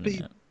ever used to imagining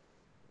be it.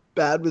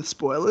 Bad with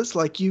spoilers?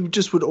 Like, you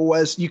just would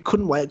always, you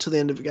couldn't wait till the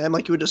end of a game.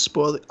 Like, you would just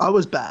spoil it. I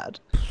was bad.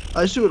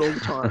 I used to do it all the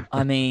time.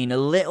 I mean, a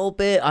little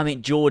bit. I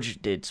mean, George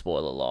did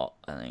spoil a lot.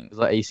 I think. It's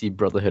like AC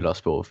Brotherhood I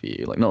spoil for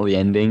you. Like, not the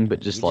ending,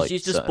 but just You like.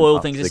 used to certain spoil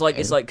parts things. of It's the like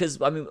game. because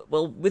I mean,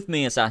 well, with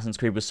me, Assassin's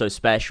Creed was so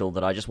special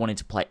that I just wanted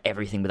to play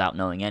everything without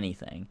knowing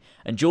anything.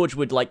 And George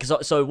would like,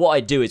 so what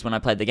I do is when I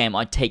played the game,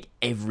 I'd take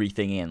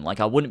everything in. Like,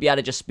 I wouldn't be able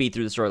to just speed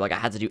through the story. Like, I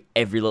had to do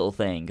every little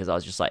thing because I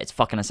was just like, it's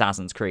fucking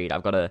Assassin's Creed.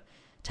 I've got to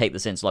take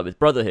this in. So like with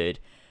Brotherhood,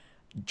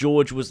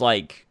 George was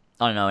like,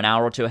 I don't know, an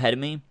hour or two ahead of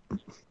me.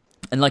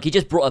 And like he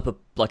just brought up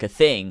a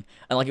thing,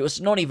 and like it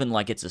was not even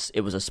like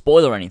it was a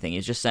spoiler or anything.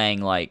 He's just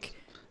saying like,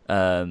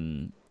 I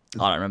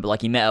don't remember,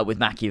 like he met up with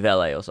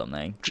Machiavelli or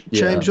something.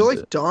 Yeah, James, you're that's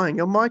like it. dying.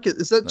 Your mic,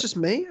 is that just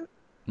me?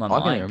 My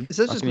I can hear mic. him. Is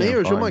that I just can hear me, him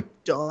or is your fine.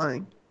 mic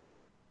dying?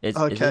 Is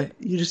Okay, it?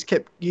 you just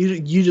kept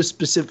you just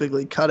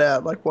specifically cut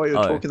out like while you were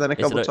Oh, talking then a is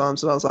it couple o- of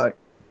times, and I was like,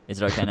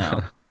 Is it okay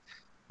now?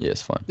 Yeah,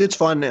 it's fine. it's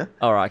fine now.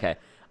 All right,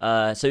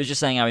 okay. So he was just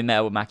saying how he met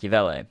up with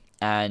Machiavelli,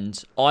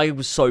 and I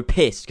was so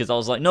pissed because I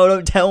was like, no,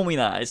 don't tell me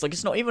that. It's like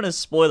it's not even a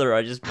spoiler.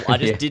 I just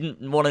Yeah.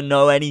 didn't want to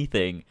know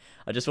anything.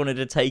 I just wanted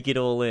to take it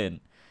all in.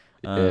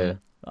 Yeah.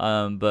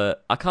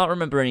 But I can't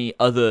remember any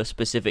other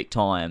specific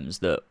times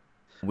that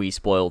we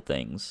spoiled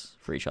things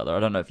for each other. I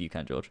don't know if you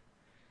can, George.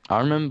 I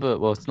remember,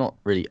 well, it's not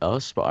really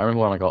us, but I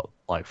remember when I got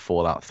like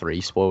Fallout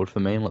 3 spoiled for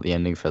me, like the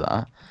ending for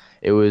that.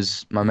 It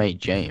was my mate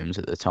James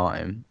at the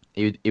time.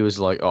 He was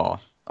like, oh,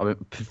 I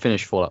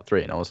finished Fallout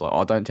 3, and I was like,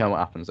 oh, don't tell me what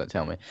happens, don't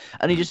tell me.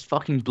 And he just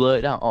fucking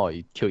blurted out, oh,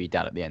 you kill your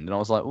dad at the end. And I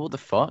was like, what the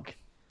fuck?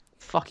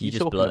 Fuck are You you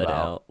just talking blurted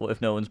about? out. What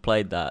if no one's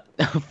played that?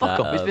 Fuck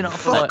off, it's been out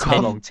for that like,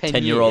 how long? 10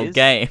 10-year-old years?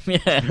 game. It's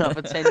been Yeah. out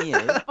for 10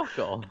 years? Fuck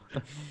off.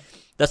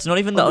 That's not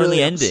even the I'm only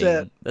really ending.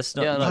 upset. That's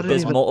not. Yeah, no, I didn't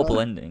there's even multiple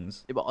know.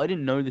 endings. Yeah, but I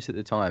didn't know this at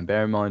the time.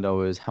 Bear in mind, I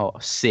was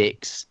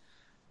 6.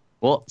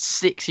 What?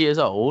 6 years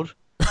old?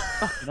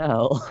 Fucking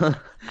hell.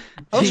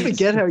 I just Jeez.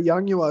 forget how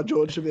young you are,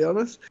 George. To be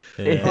honest.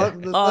 Yeah.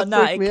 That Oh no,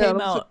 freaked it me came out.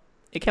 I'm out.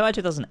 It came out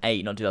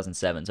 2008, not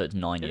 2007, so it's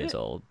 9 Did years it?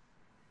 old.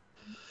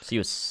 So you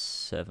were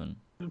 7.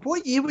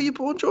 What year were you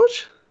born,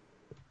 George?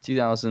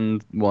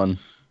 2001.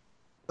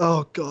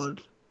 Oh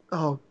God.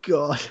 Oh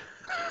God.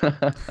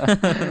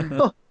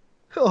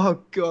 Oh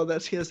God,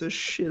 that scares the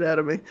shit out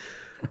of me.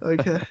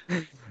 Okay.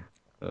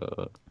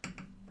 Uh,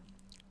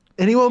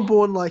 Anyone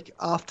born like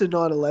after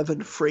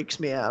 9/11 freaks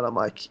me out. I'm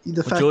like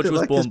the fact George that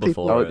was like born there's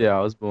people. before. oh, yeah, I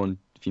was born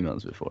a few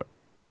months before it.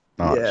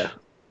 March. Yeah.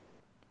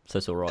 So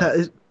it's alright. That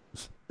is,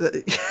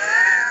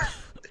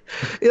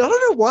 I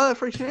don't know why that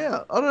freaks me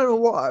out. I don't know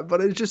why, but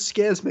it just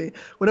scares me.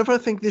 Whenever I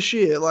think this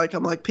year, like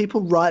I'm like,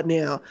 people right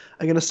now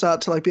are gonna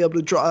start to like be able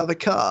to drive a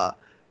car,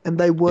 and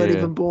they weren't Yeah.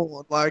 even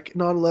born. Like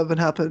 9/11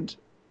 happened,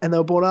 and they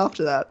were born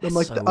after that. I'm That's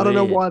like, so I don't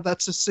know weird. why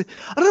that's I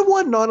don't know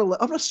why 9/11.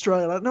 I'm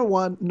Australian. I don't know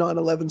why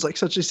 9/11's like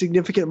such a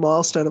significant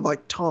milestone of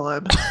like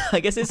time. I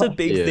guess it's a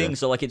big Yeah. thing,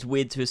 so like it's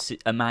weird to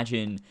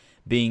imagine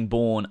being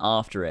born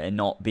after it and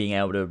not being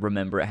able to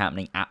remember it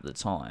happening at the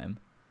time.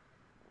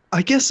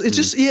 I guess it's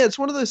just it's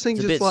one of those things.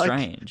 It's a bit like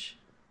strange.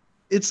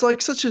 it's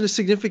like such a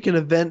significant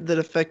event that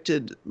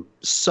affected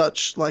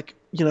such like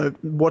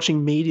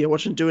watching media,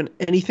 doing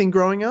anything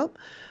growing up,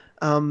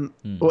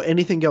 or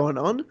anything going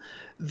on,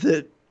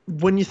 that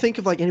when you think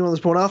of like anyone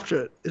that's born after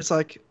it, it's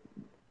like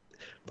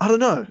I don't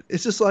know.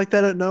 It's just like they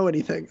don't know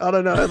anything. I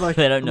don't know. Like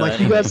They don't know like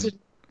you guys. anything.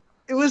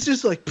 It was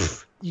just like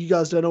pfft, you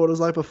guys don't know what it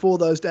was like before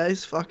those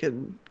days.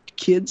 Fucking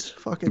kids.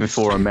 Fucking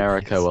Before stupid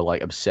America kids. were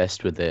like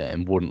obsessed with it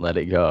and wouldn't let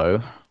it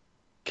go.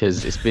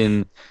 Because it's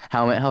been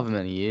however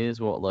many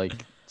years? What, like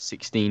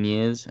 16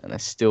 years? And they're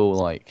still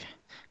like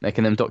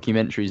making them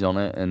documentaries on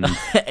it. And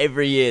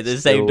Every year, the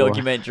same Still-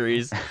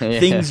 documentaries, Yeah.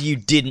 things you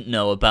didn't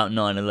know about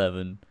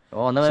 9/11.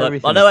 oh, I know So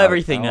everything. I know about it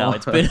everything now.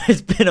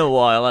 It's been a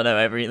while. I know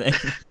everything.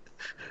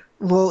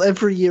 Well,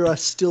 every year I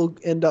still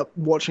end up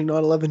watching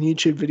 9/11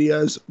 YouTube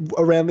videos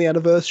around the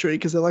anniversary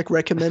because they're like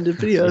recommended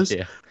videos.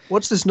 Yeah.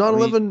 What's this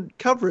 9/11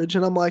 coverage?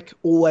 And I'm like,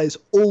 always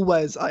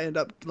I end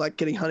up like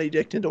getting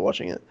honey-dicked into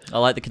watching it. I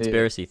like the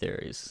conspiracy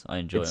theories. I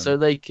enjoy It's them. so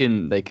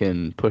they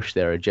can push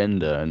their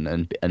agenda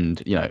and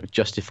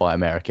justify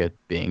America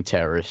being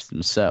terrorists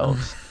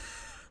themselves.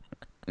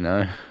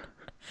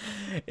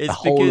 It's the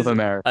whole of because-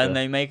 America. and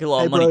they make a lot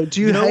Hey, of money. bro,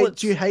 do you hate?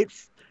 what's- Do you hate?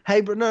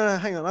 Hey, bro, no,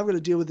 hang on. I've got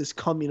to deal with this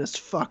communist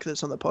fuck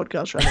that's on the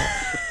podcast right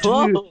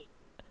now.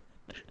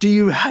 Do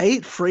you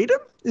hate freedom?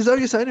 Is that what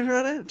you're saying to me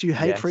right now? Do you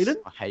hate Yes, freedom?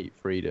 I hate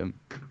freedom.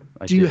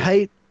 Do you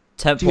hate?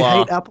 Do you Templar.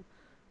 hate apple?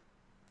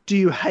 Do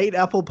you hate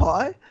apple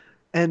pie?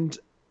 And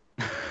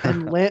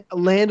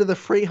land of the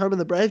free, home of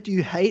the brave. Do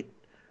you hate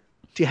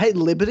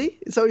liberty?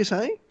 Is that what you're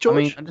saying, George? I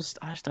mean, I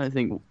just don't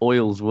think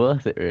oil's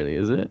worth it, really,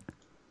 is it?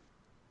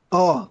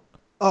 Oh,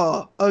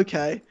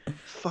 okay.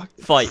 Fuck.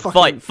 Fight,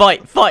 fucking- fight,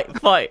 fight, fight,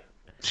 fight.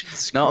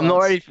 Jesus No, I'm not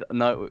Christ. ready.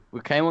 No, we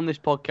came on this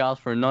podcast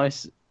for a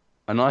nice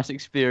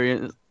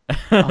experience.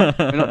 We're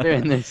not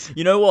doing this.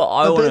 You know what?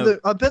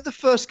 I bet the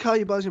first car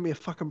you buy is gonna be a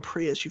fucking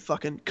Prius. You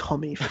fucking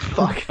commie.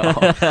 Fuck.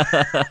 I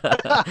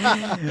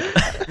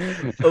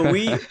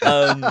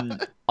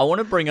want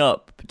to bring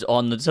up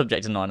on the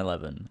subject of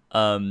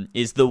 9/11.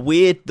 Is the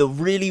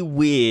really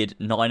weird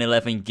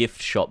 9/11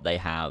 gift shop they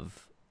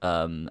have at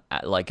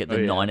the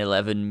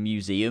 9/11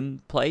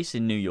 museum place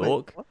in New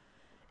York. what?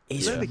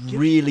 It's Is that a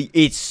gift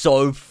it's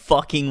so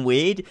fucking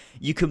weird.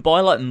 You can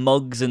buy like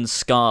mugs and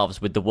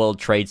scarves with the World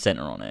Trade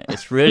Center on it.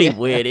 It's really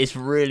weird. It's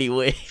really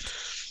weird.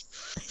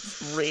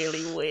 It's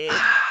really weird.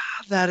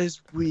 That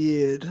is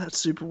weird. That's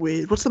super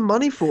weird. What's the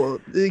money for?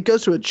 It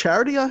goes to a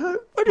charity, I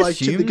hope. I'd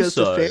assume typically goes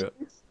to so.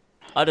 families?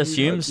 I'd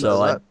assume Know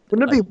so. that.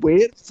 Wouldn't it be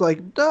weird? It's like,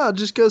 nah, it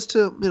just goes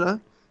to,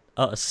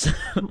 Us. It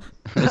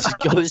just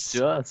goes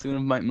to us. We're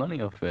gonna make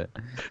money off it.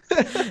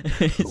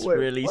 It's Wait,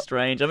 really what?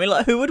 strange. I mean,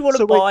 like, who would want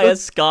to So wait, buy a what-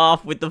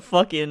 scarf with the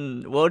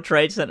fucking World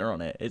Trade Center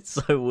on it? It's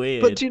so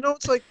weird. But do you know,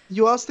 it's like,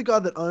 you ask the guy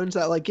that owns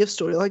that, like, gift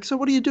store, you're like, so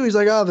what do you do? He's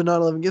like, I have a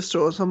 9/11 gift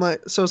store. So I'm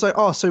like, so it's like,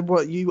 oh, so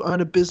what, you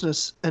own a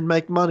business and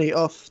make money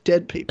off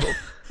dead people?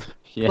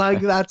 Yeah.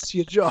 Like, that's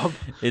your job.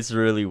 It's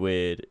really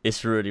weird.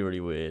 It's really,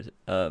 really weird.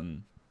 I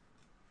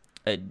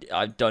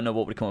don't know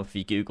what would come up if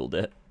you Googled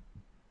it.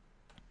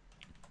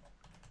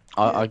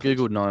 I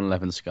googled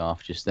 9/11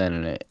 scarf just then,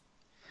 and it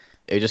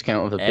just came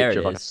up with a There picture it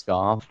of like a is.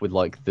 scarf with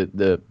like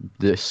the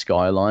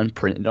skyline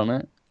printed on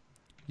it.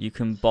 You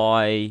can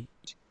buy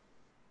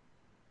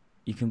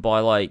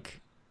like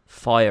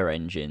fire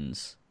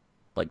engines,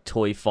 like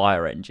toy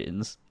fire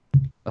engines.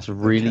 That's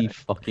really Okay.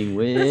 fucking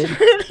weird.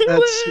 Really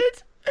That's-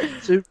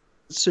 weird.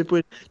 Super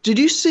weird. Did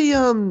you see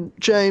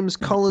James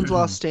Collins'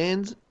 Last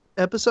Stand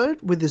episode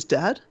with his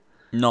dad?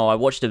 No, I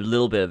watched a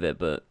little bit of it,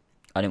 but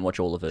I didn't watch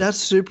all of it. That's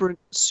super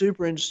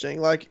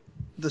interesting. Like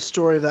the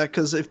story of that,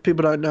 because if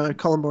people don't know,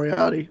 Colin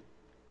Moriarty,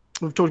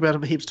 we've talked about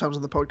him heaps of times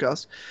on the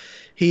podcast.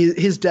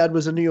 His dad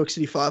was a New York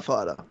City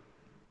firefighter,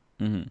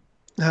 hmm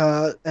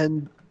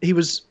and he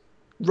was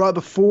right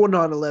before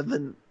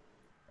 9/11.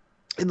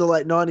 In the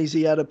late 90s,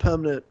 he had a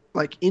permanent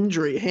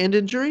hand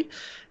injury,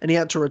 and he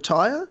had to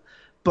retire.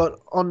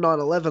 But on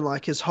 9/11,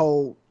 like his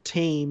whole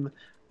team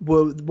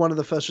were one of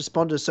the first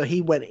responders, so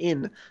he went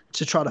in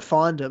to try to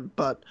find him.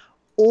 But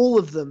all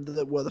of them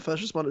that were the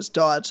first responders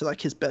died, so like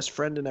his best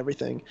friend and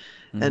everything.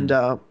 And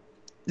the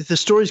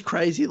story's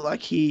crazy.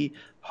 Like he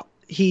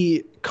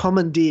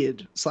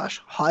commandeered /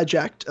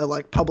 hijacked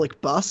a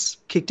public bus,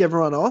 kicked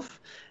everyone off,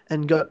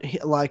 and got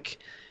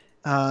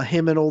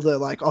him and all the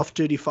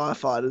off-duty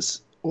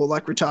firefighters or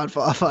retired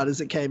firefighters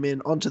that came in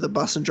onto the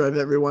bus and drove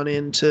everyone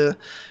got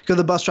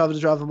the bus driver to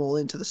drive them all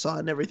into the side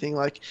and everything.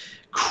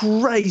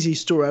 Crazy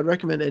story. I'd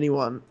recommend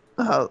anyone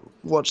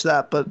watch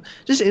that. But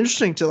just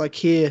interesting to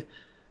hear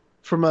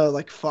from a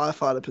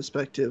firefighter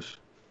perspective,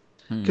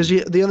 because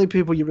the only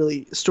people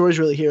stories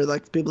really hear are the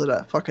people that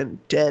are fucking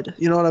dead.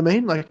 You know what I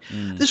mean?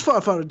 This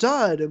firefighter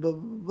died and blah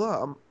blah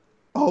blah.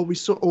 Oh, we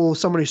saw, or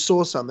someone who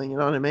saw something. You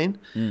know what I mean?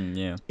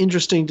 Yeah.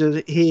 Interesting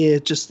to hear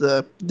just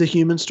the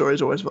human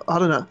stories always. I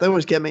don't know. They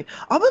always get me.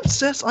 I'm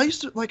obsessed. I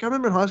used to I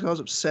remember in high school I was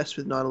obsessed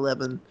with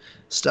 9/11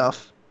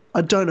 stuff.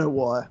 I don't know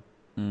why.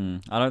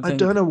 I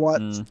don't know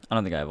what. I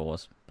don't think I ever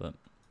was, but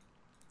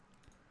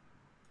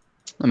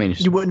I mean,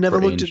 it's You would never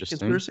pretty looked at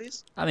interesting.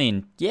 conspiracies? I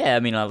mean, yeah. I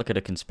mean, I look at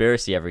a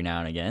conspiracy every now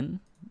and again,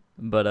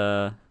 but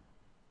I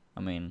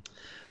mean,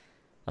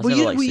 I was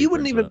Well, never, you super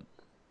wouldn't into even- it.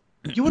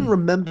 You wouldn't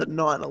remember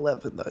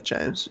 9/11 though,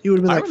 James. You would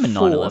have been I like remember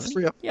 4 or 9/11.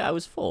 3 or Yeah, I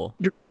was 4.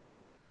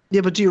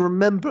 Yeah, but do you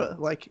remember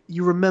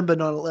you remember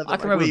 9/11? I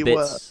can where remember you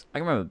bits. I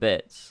can remember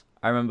bits.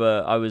 I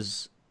remember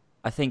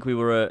I think we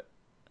were at.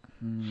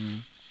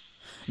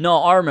 No,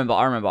 I remember.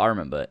 I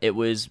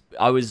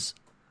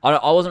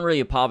wasn't really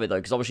a part of it though,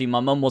 because obviously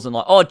my mum wasn't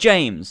like, "Oh,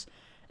 James,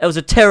 it was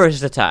a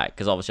terrorist attack,"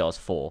 because obviously I was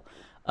 4.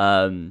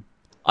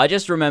 I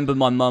just remember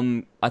my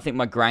mum. I think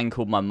my gran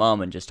called my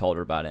mum and just told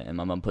her about it, and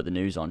my mum put the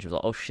news on. She was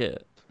like, "Oh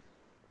shit."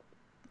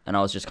 And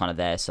I was just kind of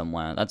there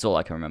somewhere. That's all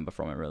I can remember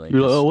from it, really.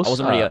 You're like, 'cause "Oh, what's I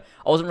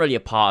wasn't really a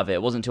part of it.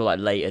 It wasn't until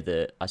later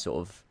that I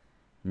sort of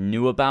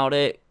knew about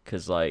it,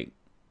 because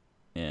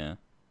yeah,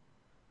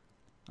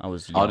 I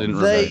was young. I didn't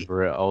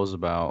remember it. I was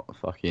about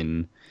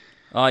fucking.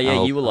 Oh yeah,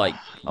 Oh, you were I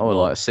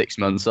was 6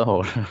 months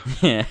old.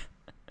 yeah.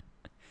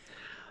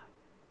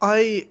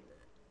 I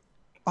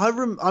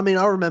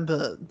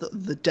remember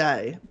the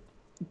day,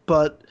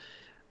 but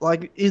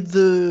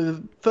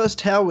the first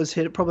tower was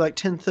hit at probably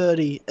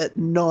 10:30 at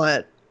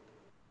night,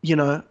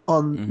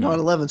 on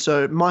 9/11.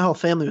 So my whole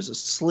family was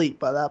asleep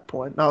by that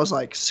point. I was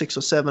 6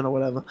 or 7 or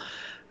whatever.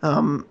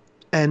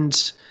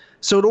 And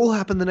so it all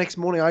happened the next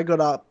morning. I got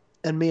up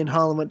and me and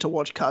Harlan went to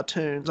watch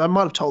cartoons. I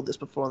might have told this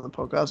before on the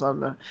podcast. I don't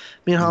know.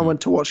 Me and Harlan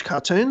went to watch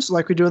cartoons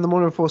like we do in the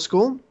morning before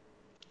school,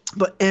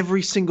 but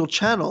every single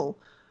channel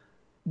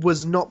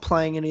was not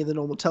playing any of the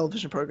normal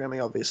television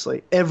programming.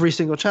 Obviously, every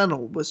single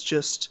channel was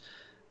just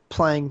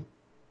playing,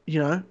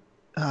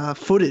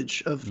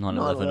 footage of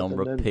 9/11 on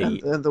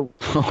repeat. And the,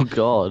 Oh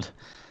God.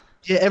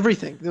 yeah,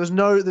 everything. There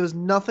was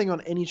nothing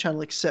on any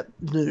channel except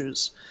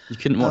news. You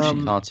couldn't watch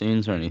any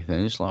cartoons or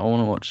anything. Just like I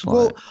want to watch like.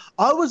 Well,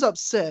 I was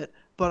upset,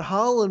 but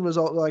Harlan was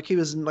like he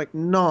was like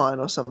 9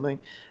 or something,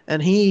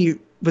 and he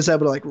was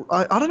able to like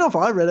I don't know if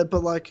I read it,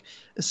 but like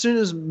as soon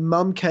as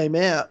Mum came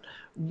out,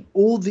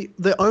 all the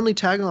only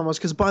tagline was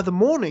because by the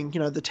morning,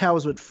 the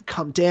towers would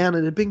come down,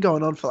 and it had been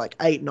going on for like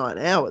 8-9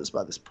 hours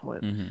by this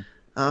point,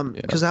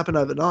 because it happened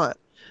overnight,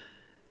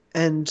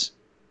 and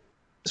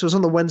so it was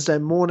on the Wednesday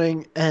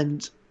morning,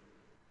 and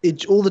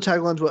all the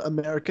taglines were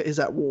 "America is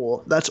at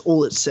war." That's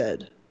all it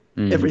said.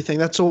 Everything.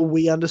 That's all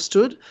we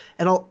understood.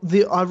 And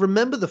I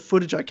remember the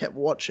footage I kept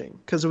watching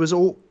because it was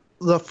all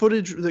the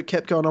footage that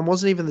kept going on.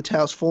 Wasn't even the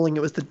towers falling. It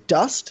was the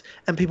dust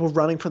and people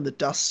running from the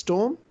dust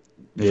storm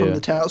from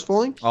the towers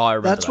falling. Oh, I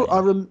remember That's that,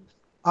 what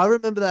I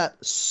remember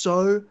that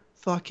so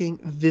fucking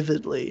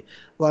vividly.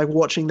 Like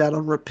watching that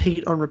on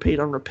repeat, on repeat,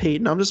 on repeat.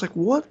 And I'm just like,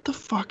 what the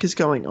fuck is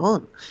going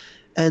on?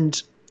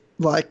 And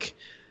like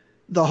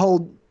the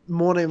whole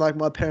morning, like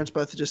my parents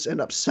both just end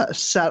up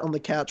sat on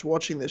the couch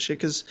watching this shit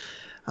because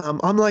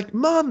I'm like,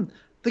 Mum,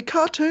 the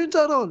cartoons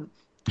aren't on.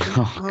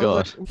 Oh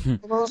God. And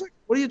I was like,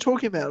 what are you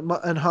talking about?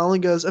 And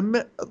Harlan goes,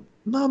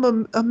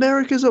 Mum,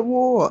 America's at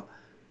war.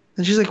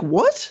 And she's like,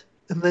 what?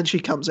 And then she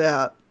comes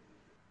out.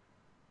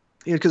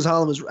 Because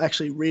Harlan was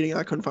actually reading.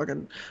 I couldn't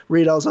fucking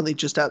read. I was only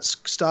just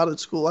started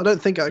school. I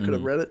don't think I could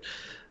have read it.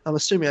 I'm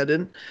assuming I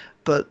didn't.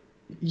 But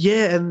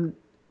yeah, and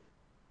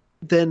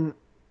then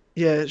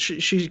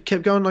she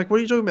kept going like, what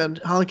are you talking about? And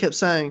Harlan kept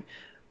saying,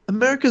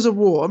 America's at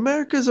war.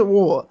 America's at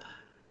war.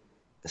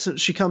 So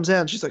she comes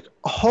out and she's like,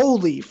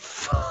 holy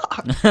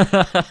fuck.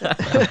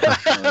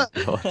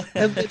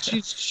 And then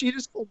she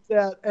just comes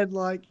out and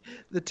like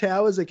the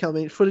towers are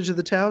coming, footage of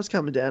the towers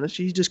coming down, and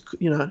she just,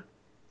 and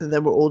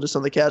then we're all just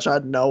on the couch. I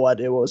had no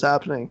idea what was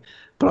happening,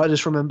 but I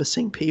just remember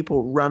seeing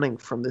people running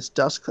from this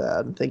dust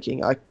cloud and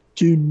thinking, I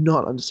do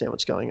not understand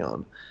what's going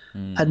on.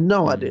 Had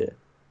no idea.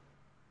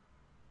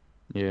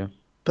 Yeah.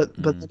 But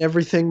then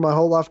everything, my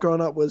whole life growing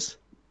up was,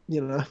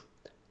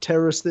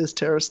 terrorist this,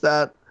 terrorist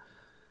that.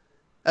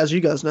 As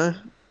you guys know.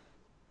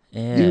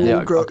 You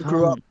all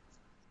grew up.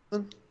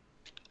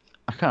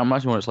 I can't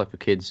imagine what it's like for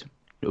kids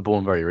who were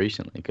born very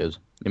recently, because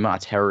the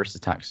amount of terrorist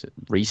attacks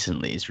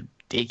recently is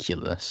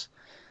ridiculous.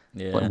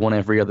 Yeah. Like one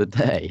every other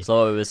day.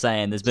 So I was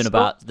saying, there's been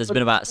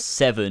about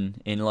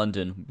 7 in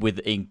London with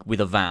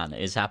a van.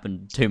 It's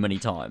happened too many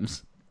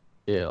times.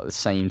 Yeah, like the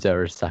same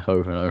terrorist attack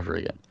over and over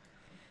again.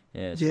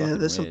 Yeah,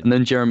 there's weird. And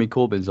then Jeremy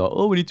Corbyn's like,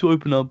 oh, we need to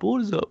open our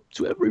borders up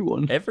to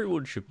everyone.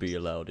 Everyone should be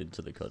allowed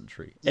into the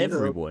country. Yeah,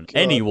 Everyone. God.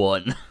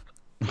 Anyone.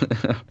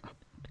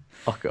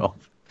 Fuck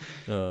off.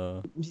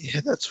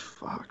 Yeah, that's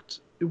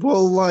fucked.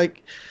 Well,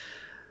 like,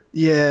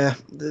 yeah,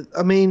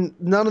 I mean,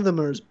 none of them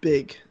are as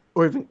big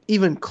or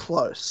even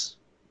close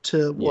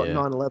to what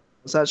 9/11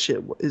 was. That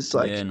shit is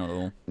like, yeah, not at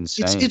all.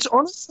 Insane. it's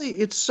honestly,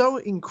 it's so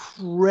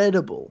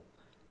incredible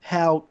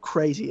how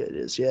crazy it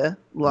is. Yeah,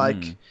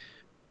 like,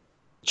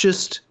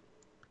 just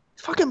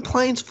fucking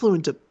planes flew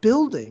into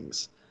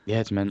buildings. Yeah,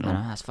 it's mental.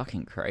 That's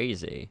fucking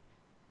crazy.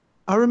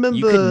 I remember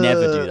You could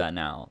never do that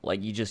now.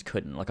 Like, you just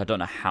couldn't. Like, I don't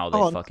know how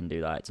they fucking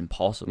do that. It's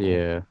impossible.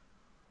 Yeah.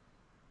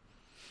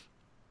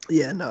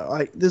 Yeah,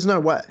 no, there's no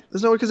way.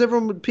 There's no way because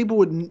people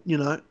would,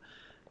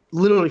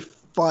 literally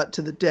fight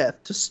to the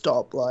death to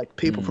stop like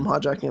people from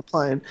hijacking a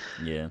plane.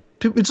 Yeah.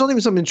 It's not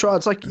even something to try.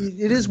 It's like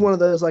it is one of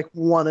those like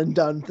one and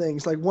done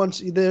things. Like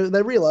once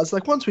they realize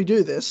like once we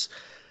do this,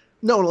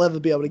 no one will ever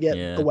be able to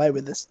get away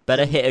with this.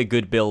 Better hit a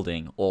good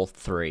building, all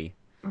 3.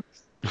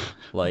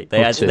 Like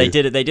they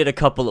did a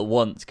couple at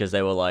once because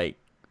they were like,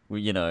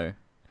 They're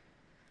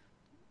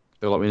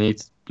like, we need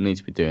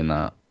to be doing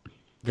that.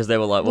 Because they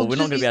were like, well, we're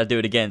not going to be able to do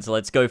it again, so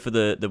let's go for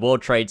the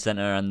World Trade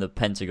Center and the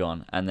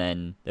Pentagon, and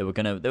then they were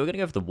gonna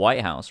go for the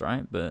White House,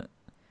 right? But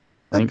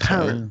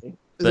Apparently,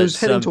 it was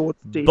heading towards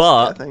DC,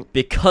 but I think.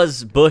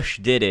 because Bush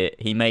did it,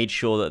 he made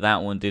sure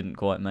that one didn't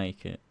quite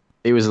make it.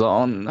 It was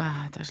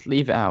like, just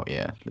leave it out,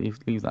 yeah.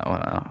 Leave that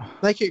one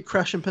out. Make it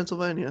crash in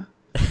Pennsylvania.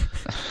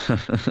 God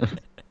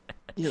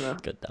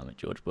damn it,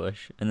 George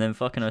Bush. And then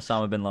fucking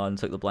Osama bin Laden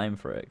took the blame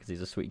for it because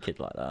he's a sweet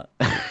kid like that.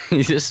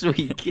 He's a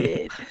sweet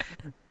kid.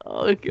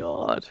 Oh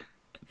God.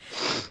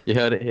 You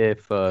heard it here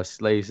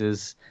first.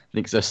 Lasers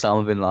thinks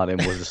Osama bin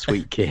Laden was a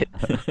sweet kid.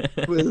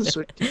 With a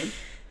sweet kid.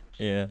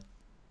 Yeah.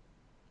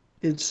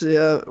 It's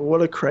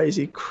what a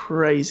crazy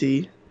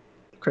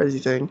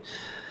thing.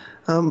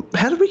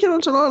 How did we get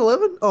onto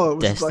 9/11? Oh, it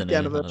was Destiny, like the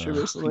anniversary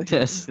recently.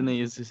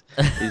 Destiny is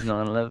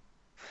 9/11.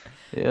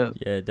 Yeah.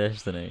 Yeah,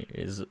 Destiny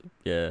is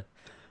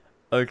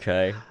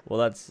Okay. Well,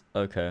 that's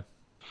okay.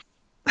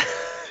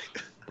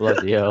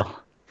 Bloody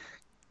hell.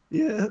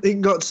 Yeah,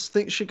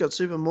 she got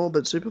super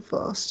morbid super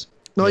fast.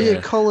 Oh yeah,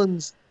 Yeah.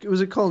 Colin's. Was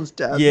it Colin's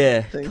dad?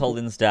 Yeah, thing?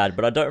 Colin's dad,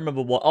 but I don't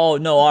remember what. Oh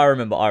no, I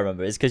remember.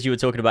 It's because you were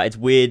talking about. It's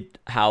weird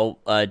how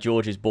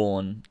George is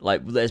born.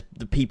 Like, there's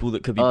the people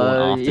that could be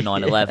born after yeah.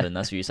 9/11.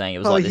 That's what you're saying. It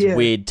was Oh, like this yeah.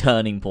 weird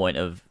turning point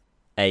of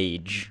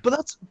age.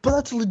 But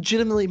that's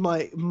legitimately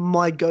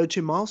my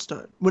go-to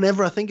milestone.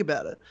 Whenever I think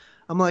about it,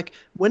 I'm like,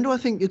 when do I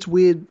think it's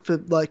weird for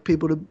like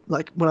people to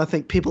like when I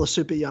think people are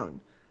super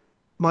young?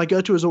 My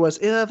go-to is always,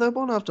 yeah, they're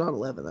born after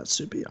 9/11. That's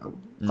super young.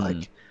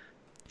 Like,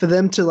 for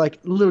them to like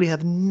literally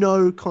have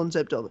no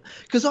concept of it,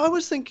 because I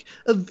always think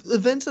of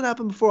events that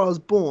happened before I was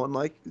born,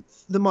 like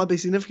that might be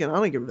significant. I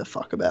don't give a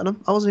fuck about them.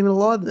 I wasn't even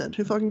alive then.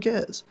 Who fucking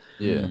cares?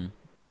 Yeah.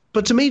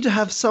 But to me, to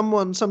have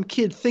some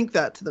kid think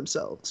that to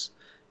themselves,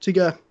 to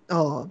go,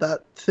 oh,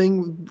 that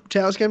thing,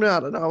 towers came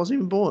down and I wasn't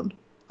even born.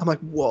 I'm like,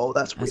 whoa,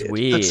 that's weird. That's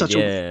weird. That's such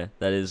Yeah,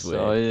 that is weird.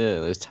 So yeah,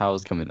 those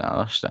towers coming down.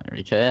 I just don't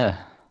really care.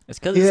 It's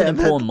because it's Yeah, an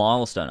man. important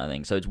milestone, I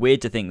think. So it's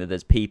weird to think that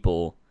there's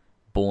people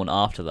born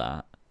after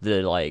that that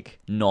are like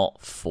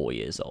not 4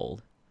 years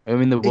old. I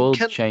mean, the world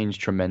can- changed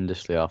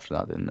tremendously after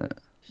that, didn't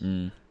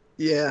it?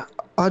 Yeah.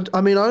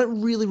 I mean, I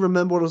don't really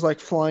remember what it was like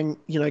flying,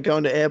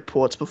 going to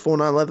airports before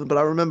 9/11, but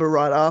I remember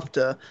right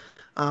after,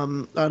 I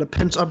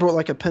had I brought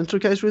like a pencil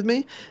case with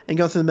me and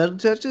going through the metal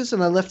detectors,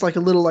 and I left like a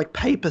little like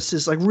paper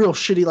scissors, like real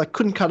shitty, like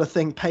couldn't cut a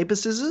thing, paper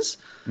scissors.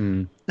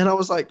 And I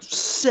was like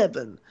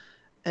 7,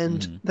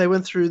 and they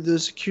went through the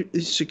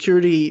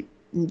security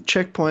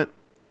checkpoint,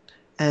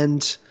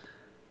 and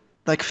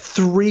like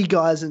 3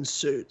 guys in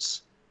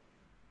suits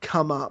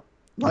come up,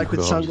 like with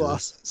God.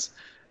 sunglasses,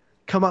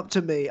 come up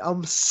to me.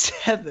 I'm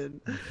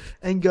 7,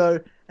 and go,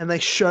 and they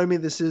show me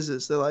the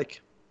scissors. They're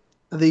like,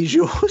 "Are these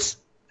yours?"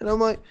 And I'm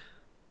like,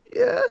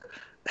 "Yeah."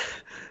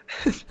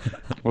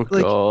 Oh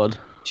Like- God.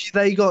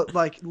 They got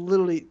like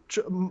literally.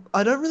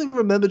 I don't really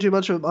remember too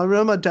much of it. I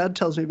remember my dad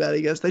tells me about it.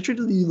 He goes, "They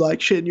treated you like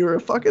shit, and you were a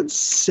fucking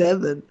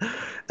 7,"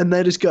 and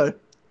they just go,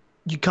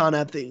 "You can't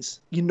have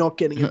these. You're not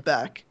getting it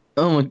back."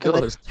 Oh my And they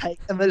God. just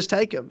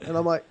take them, and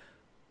I'm like,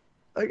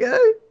 "Okay."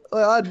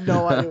 Like, I had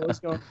no idea what was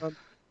going on.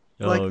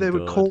 Like Oh, they were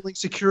God. calling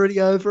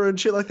security over and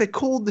shit. Like they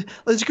called. Like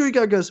the security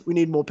guard goes, "We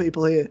need more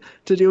people here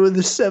to deal with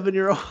this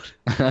 7-year-old."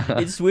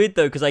 It's weird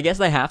though, because I guess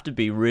they have to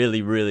be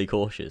really, really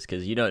cautious,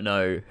 because you don't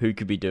know who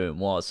could be doing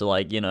what. So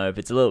like, if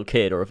it's a little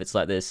kid or if it's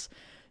like this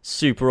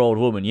super old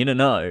woman, you don't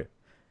know.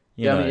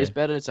 Yeah, I mean, it's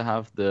better to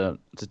have to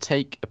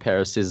take a pair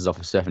of scissors off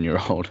a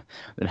 7-year-old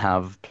than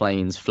have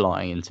planes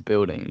flying into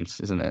buildings,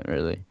 isn't it?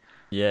 Really?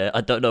 Yeah,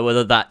 I don't know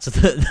whether that's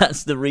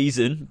that's the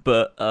reason,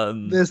 but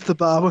There's the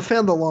bar. We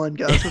found the line,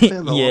 guys. We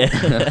found the line. yeah,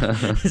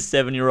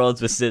 7-year-olds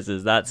with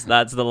scissors. That's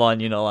the line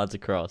you're not allowed to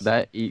cross.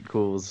 That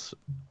equals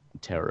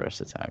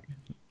terrorist attack.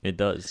 It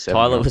does.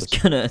 7-year-olds.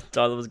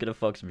 Tyler was gonna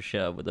fuck some shit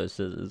up with those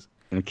scissors.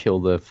 And kill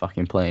the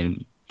fucking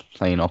plane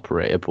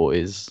operator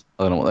boys.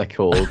 I don't know what they're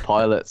called.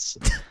 Pilots.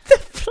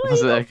 That's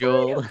what they're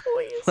called.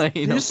 Plane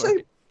Did you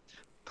say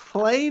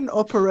plane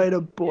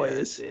operator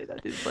boys? Yeah,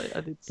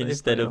 I did say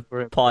Instead plane of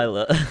operator.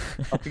 pilot.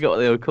 I forgot what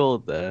they were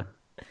called there.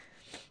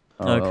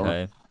 Oh, well.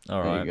 Okay.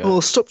 All There you right. go.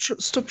 Well, stop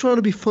trying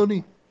to be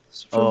funny.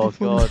 Stop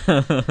trying Oh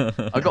to be funny.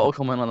 God. I got a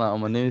comment like that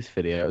on my news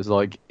video. It was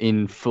like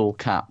in full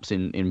caps,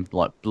 in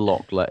like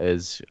block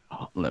letters,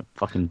 like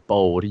fucking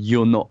bold.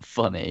 You're not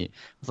funny.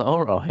 I was like,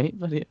 all right,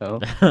 bloody hell.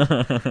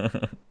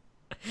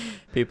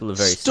 People are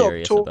very Stop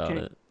serious talking. about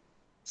it.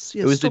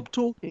 Yeah, It was stop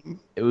talking.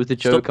 It was the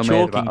joke Stop I made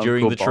talking about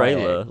during Uncle the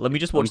trailer. Bayek. Let me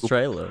just watch the Uncle-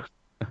 trailer.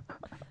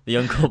 The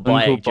Uncle Uncle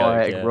Bayek joke.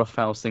 Bayek Yeah.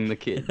 roughhousing the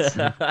kids.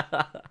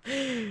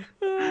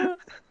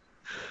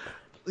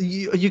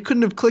 You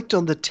couldn't have clicked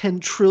on the 10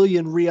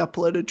 trillion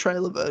re-uploaded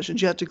trailer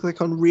versions. You had to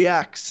click on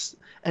reacts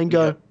and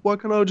go, Yeah. why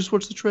can't I just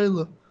watch the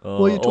trailer? Why are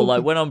you Or like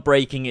talking? when I'm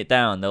breaking it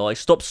down, they're like,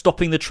 "Stop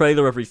stopping the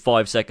trailer every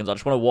 5 seconds. I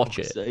just want to watch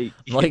it." Sake.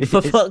 I'm like,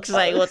 for fuck's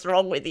sake, what's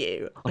wrong with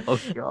you? Oh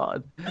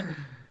God.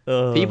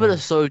 Oh, People are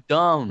so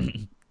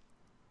dumb.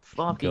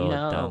 Fucking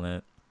God hell. damn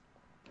it.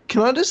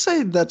 Can I just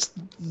say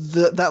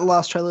that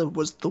last trailer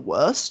was the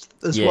worst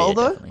as Yeah, well, yeah,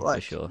 though? definitely,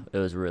 for sure. It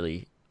was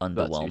really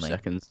About 2 underwhelming.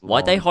 seconds.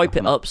 Why'd they long. hype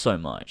it up so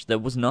much? There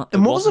was not.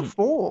 And what was it wasn't-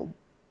 for?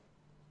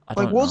 I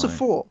Like, don't what was it know.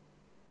 for?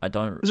 I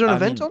don't. Was there an I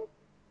event mean,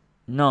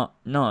 on?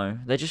 No.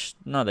 They just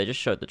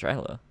showed the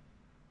trailer.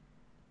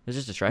 It was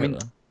just a trailer. mean,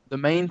 The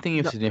main thing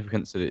of No.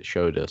 significance that it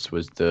showed us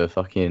was the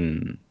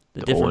fucking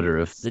the order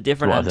of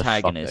different whatever the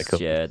fuck they're antagonists.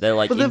 called. Yeah, they're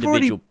like But they've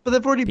individual.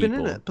 already been in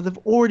people. it. But they've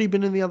already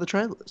been in the other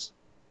trailers.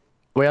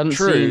 We hadn't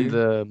True. seen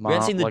the We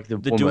hadn't seen the- like the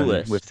the woman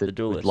duelist, with the with,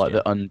 duelist, like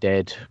yeah. the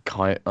undead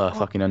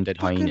fucking undead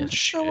Fucking hyenas. and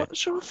show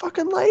shit. it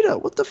fucking later.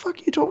 What the fuck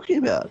are you talking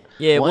about?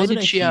 Yeah, Why wasn't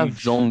did a she have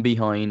huge- zombie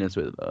hyenas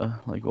with her?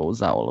 Like, what was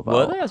that all about?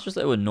 Were they? It's just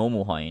they were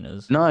normal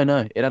hyenas. No, it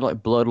had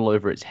like blood all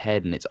over its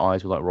head, and its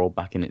eyes were like rolled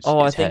back in its.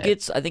 Oh, its head.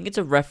 I think it's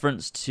a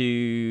reference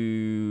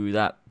to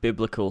that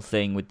biblical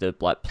thing with the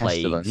like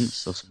Pestilence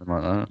plagues. or something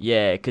like that.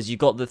 Yeah, because you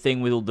got the thing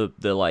with all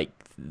the like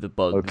the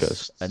bugs,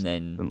 Locusts. and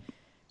then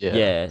Yeah.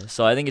 yeah.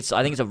 So I think it's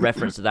a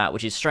reference to that,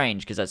 which is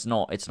strange because it's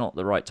not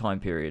the right time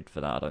period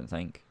for that. I don't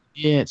think.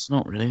 Yeah, it's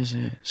not really, is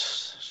it?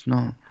 It's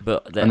not.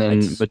 But And then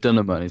it's-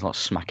 McDonough is like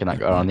smacking that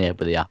guy around the head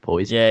with the apple.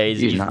 yeah,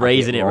 he's using that a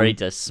raising bit it wrong. ready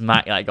to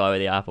smack that guy with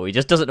the apple. He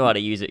just doesn't know how to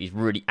use it. He's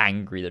really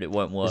angry that it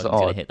won't work. It's He's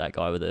gonna odd. hit that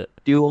guy with it.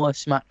 Do I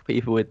smack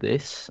people with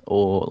this,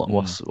 or like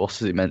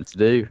what's it meant to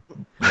do?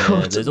 Yeah,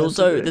 What's it meant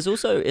to do? there's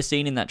also a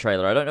scene in that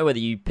trailer. I don't know whether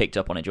you picked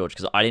up on it, George,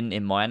 because I didn't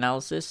in my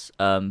analysis.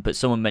 But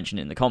someone mentioned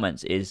it in the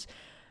comments. Is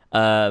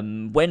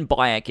when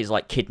Bayek is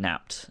like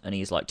kidnapped and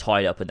he's like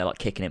tied up and they're like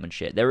kicking him and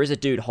shit. There is a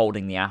dude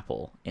holding the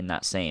apple in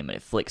that scene, and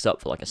it flicks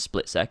up for like a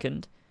split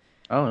second.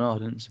 Oh no, I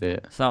didn't see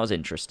it. So that was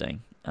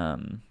interesting.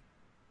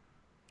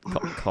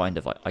 Kind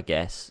of, I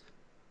guess.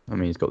 I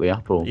mean, he's got the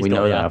apple. He's we got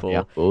know the they have apple. the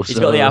apple. He's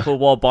got the apple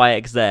while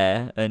Bayek's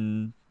there,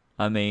 and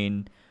I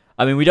mean,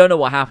 we don't know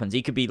what happens.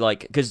 He could be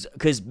like,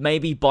 because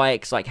maybe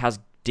Bayek's like has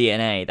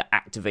DNA that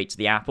activates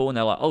the apple, and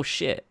they're like, oh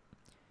shit,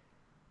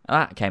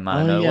 that came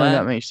out of Oh nowhere. yeah,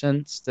 that makes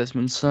sense.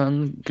 Desmond's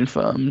son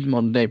confirmed,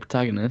 modern day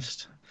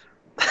protagonist.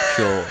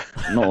 Sure,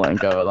 not letting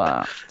go of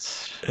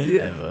that.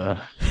 Yeah.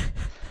 Ever.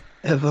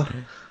 Ever.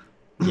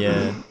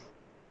 Yeah.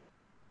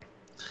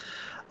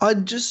 I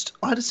just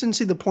didn't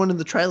see the point of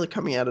the trailer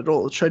coming out at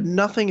all. It showed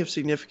nothing of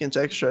significance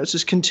extra. It's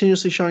just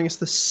continuously showing us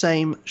the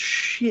same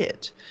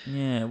shit.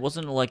 Yeah, it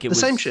wasn't like it The was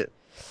same shit.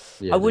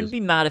 Yeah, I wouldn't be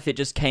mad if it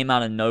just came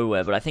out of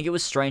nowhere, but I think it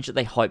was strange that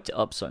they hyped it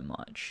up so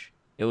much.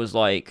 It was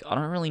like, I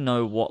don't really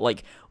know what,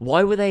 like,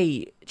 why were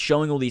they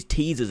showing all these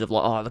teasers of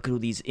like, oh, look at all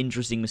these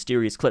interesting,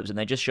 mysterious clips, and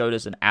they just showed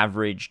us an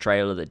average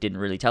trailer that didn't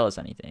really tell us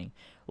anything.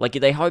 Like,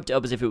 they hyped it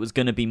up as if it was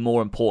going to be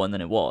more important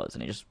than it was,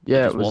 and it just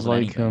it was wasn't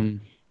like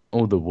anything.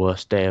 oh, the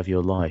worst day of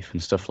your life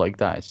and stuff like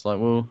that. It's like,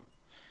 well,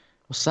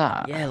 what's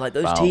that? Yeah, like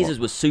those about? teasers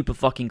were super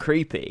fucking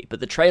creepy, but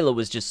the trailer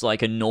was just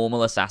like a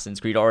normal Assassin's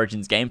Creed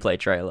Origins gameplay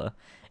trailer.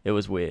 It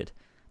was weird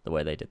the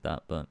way they did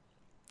that, but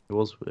It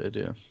was weird,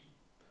 yeah.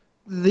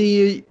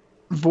 The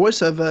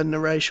voiceover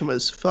narration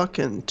was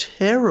fucking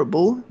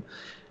terrible.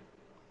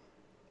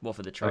 what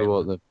for the Oh, trailer?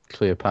 what, the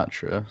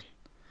Cleopatra?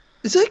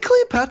 Is that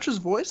Cleopatra's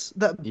voice?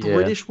 That Yeah.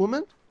 British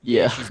woman?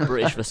 Yeah. She's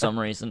British for some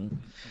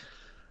reason.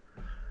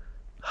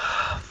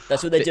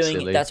 That's what they're Bit doing.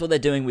 silly. That's what they're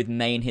doing with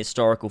main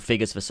historical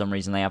figures. For some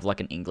reason, they have like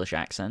an English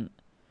accent.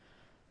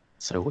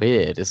 So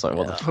weird. It's like,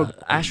 what the fuck?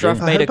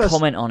 Ashraf I made a hope I s-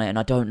 comment on it, and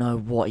I don't know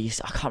what I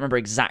can't remember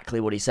exactly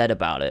what he said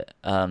about it.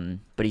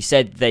 But he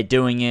said they're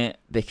doing it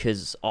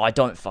because I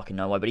don't fucking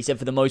know why. But he said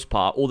for the most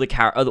part, all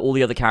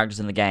the other characters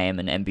in the game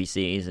and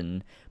NPCs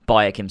and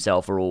Bayek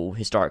himself are all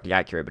historically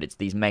accurate. But it's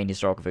these main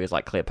historical figures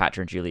like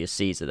Cleopatra and Julius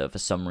Caesar that for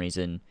some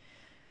reason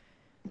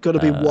Got to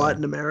be white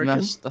and American.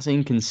 That's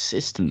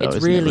inconsistent, though. it's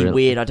isn't it, really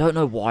weird. I don't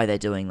know why they're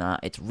doing that.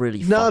 It's really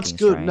No, fucking it's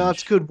good. strange. No,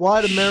 it's good.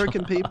 White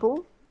American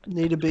people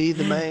need to be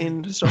the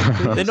main historical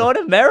figures. They're not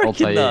I'll American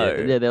tell you,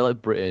 though. yeah, they're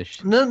like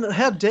British. No, no,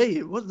 how dare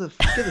you? What the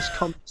get this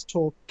communist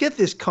talk? Get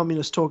this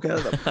communist talk out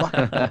of the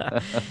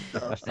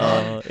fucking.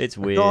 Oh, it's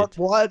weird. Not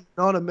white,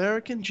 not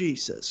American.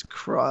 Jesus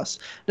Christ!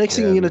 Next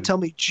thing Yeah, you're gonna man. tell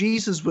me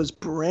Jesus was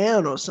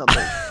brown or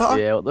something? Fuck.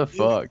 Yeah, what the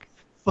fuck?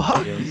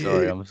 Fuck Yeah,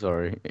 you. I'm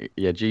sorry.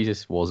 Yeah,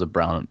 Jesus was a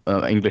brown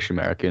English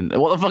American.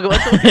 What the fuck am I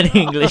talking An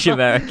English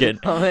American.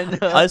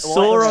 I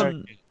saw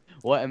on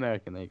White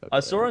American. There you go. I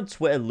saw on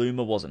Twitter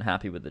Luma wasn't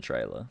happy with the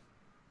trailer.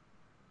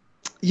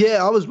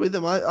 Yeah, I was with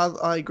him.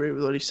 I agree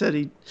with what he said.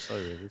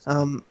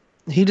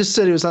 He just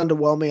said he was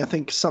underwhelming. I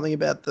think something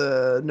about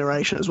the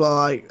narration as well.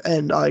 I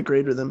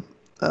agreed with him.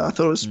 I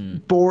thought it was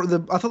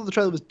I thought the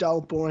trailer was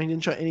dull, boring.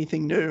 Didn't show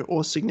anything new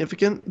or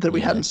significant that we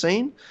Yeah. hadn't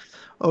seen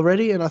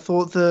already. And I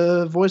thought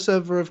the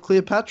voiceover of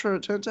Cleopatra,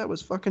 it turns out,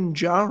 was fucking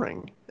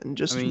jarring and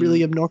just I mean-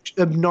 really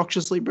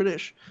obnoxiously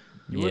British.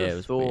 You Yeah, would it have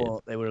was thought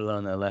weird. they would have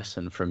learned their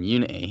lesson from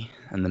Unity,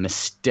 and the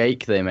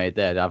mistake they made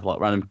there to have like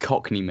random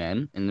Cockney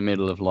men in the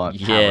middle of like.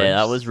 Yeah, Paris.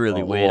 that was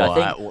really Like, weird. I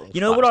alright, think what the you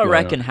know what fuck's I going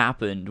reckon on?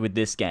 happened with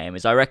this game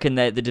is I reckon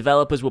that the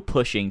developers were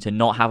pushing to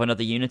not have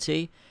another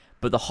Unity,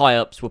 but the high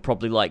ups were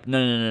probably like,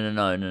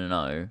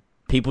 no.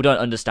 People don't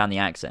understand the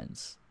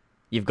accents.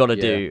 You've got to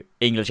do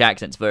English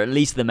accents for at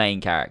least the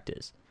main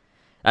characters.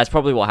 That's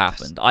probably what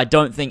happened. I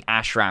don't think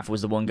Ashraf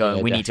was the one going,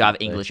 Yeah, we need to have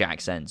definitely. English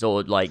accents,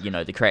 or like,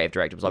 the creative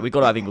director was like, we've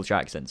got to have English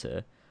accents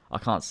here. I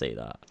can't see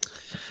that.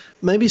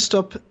 Maybe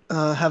stop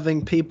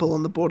having people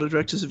on the board of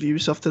directors of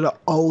Ubisoft that are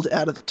old,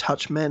 out of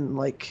touch men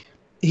like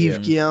Yves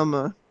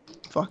Guillemot.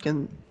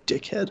 Fucking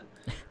dickhead.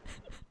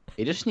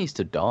 He just needs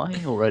to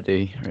die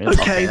already. Really.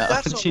 Okay, that-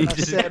 that's not what I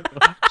Jesus said.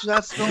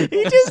 That's not.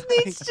 He just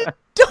needs to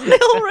die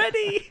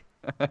already.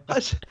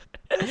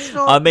 That's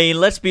not. I mean,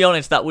 let's be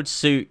honest, that would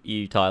suit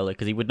you, Tyler,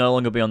 because he would no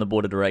longer be on the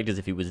board of directors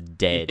if he was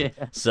dead.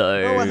 Yeah.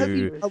 So No,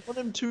 I want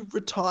him to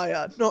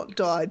retire, not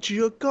die.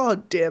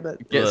 God damn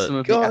it. Get Look, some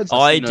of God. the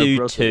I Assassino do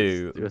brothers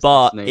too, to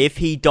but assassinate. if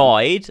he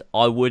died,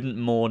 I wouldn't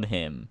mourn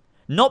him.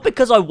 Not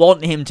because I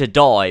want him to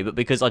die, but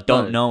because I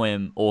don't know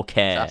him or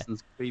care.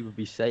 Assassin's Creed would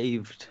be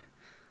saved.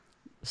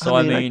 So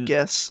I mean, I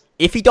guess.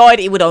 if he died,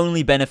 it would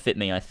only benefit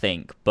me, I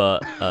think.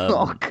 But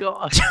Oh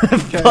god.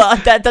 but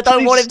I don't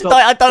Please want him to stop.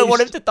 die. I don't Please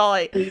want him to die.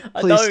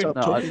 I Please don't. stop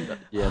No, talking.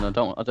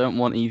 I don't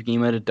want Yves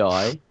Guillemot to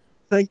die.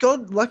 Thank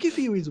God. Lucky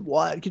for you, he's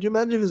white. Could you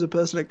imagine if he was a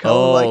person of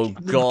color? Oh,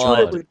 like, the God.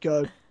 jaw would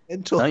go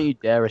mental. Don't you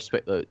dare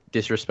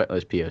disrespect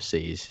those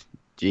POCs.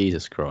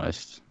 Jesus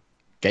Christ.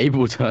 Gabe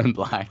will turn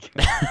black.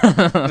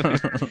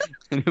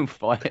 And he'll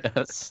fight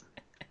us.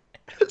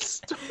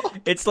 Stop.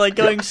 It's like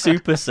going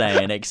Super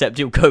Saiyan, except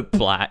you'll go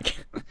black.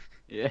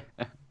 Yeah.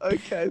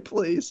 Okay,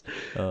 please.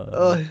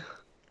 Uh,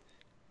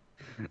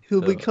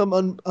 He'll become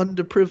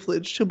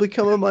underprivileged. He'll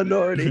become a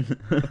minority.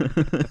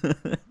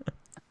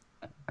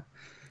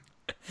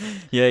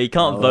 yeah, he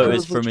can't Oh. vote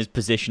us from his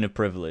position of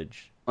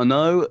privilege. I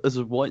know, as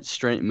a white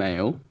straight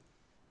male,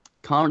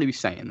 can't really be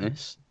saying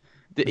this.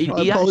 That he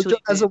I apologize. actually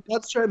As a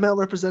white straight male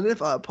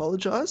representative, I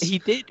apologize. he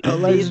did,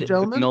 ladies did and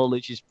gentlemen.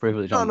 acknowledge his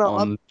privilege on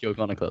I'm-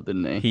 Kilgana Club,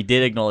 didn't he? He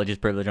did acknowledge his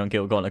privilege on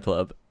Kill Corner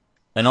Club,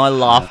 and I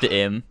laughed at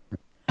him.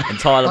 And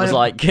Tyler was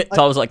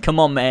like, "Come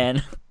on,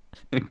 man."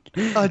 I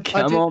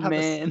Come did on, have a-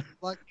 man.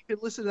 Like, you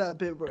can listen to that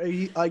bit where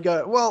I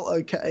go, well,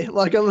 okay.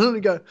 Like, I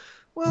literally go,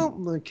 well,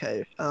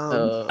 okay.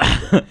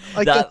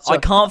 I get I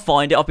can't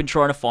find it. I've been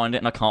trying to find it,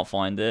 and I can't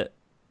find it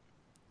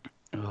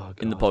Oh,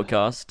 in the God.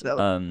 podcast. That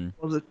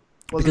was it.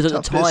 Because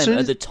at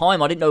the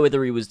time, I didn't know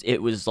whether it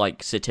was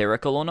like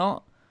satirical or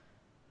not.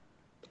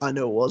 I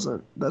know it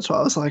wasn't. That's why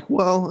I was like,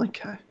 well,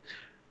 okay.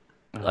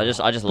 I just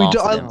We laughed do-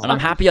 at I- him, and I'm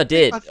happy I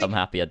did. I think- I'm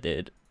happy I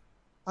did.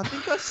 I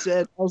think I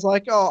said, I was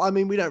like, oh, I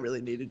mean, we don't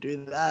really need to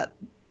do that.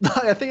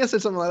 I think I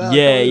said something like that. I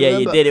Yeah, can't yeah, you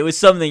remember. did. It was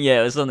something.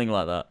 Yeah, it was something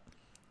like that.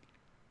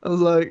 I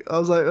was like,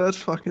 that's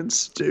fucking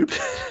stupid.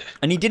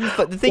 And he didn't.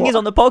 But the thing is,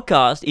 on the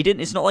podcast, he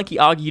didn't. It's not like he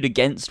argued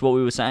against what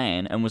we were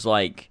saying and was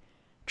like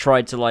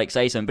tried to like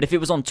say something. But if it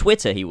was on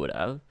Twitter, he would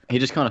have. He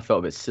just kind of felt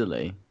a bit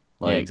silly.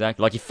 Yeah,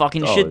 exactly. Like you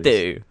fucking oh, should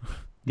do.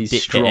 These Dickhead.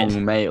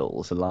 strong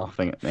males are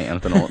laughing at me, and I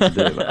don't know what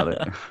to do about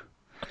it.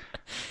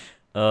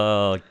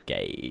 Oh,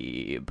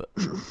 Gabe.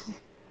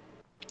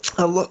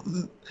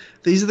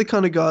 These are the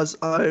kind of guys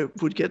I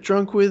would get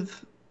drunk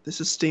with. This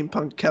is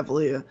Steampunk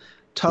Cavalier.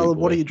 Tyler, Sweet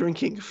what boy. are you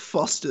drinking?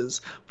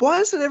 Fosters. Why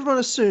is it everyone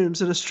assumes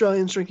that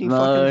Australians drinking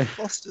No. fucking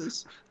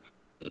Fosters?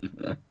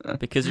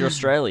 Because you're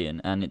Australian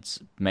and it's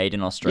made in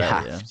You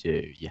Australia. have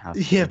to. You have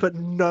to. Yeah, but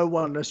no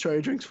one in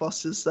Australia drinks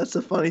Fosters. That's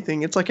the funny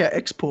thing. It's like our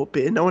export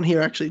beer. No one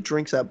here actually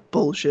drinks that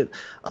bullshit.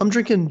 I'm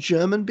drinking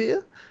German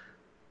beer,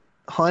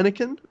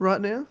 Heineken, right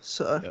now.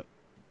 So, Yep.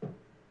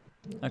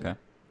 Okay.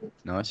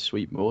 Nice,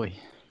 sweet boy.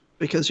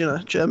 because,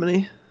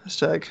 Germany,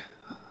 hashtag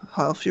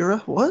Heil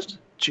Führer. What?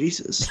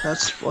 Jesus,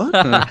 that's what?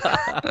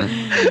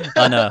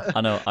 I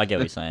know. I get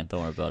what you're saying.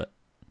 Don't worry about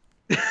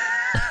it.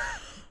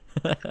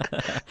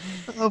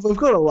 Oh, we've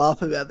got to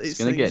laugh about these It's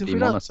gonna things. get If we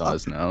don't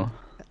demonetized now.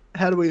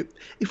 How do we?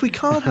 If we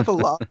can't have a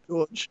laugh,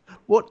 George,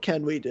 what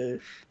can we do?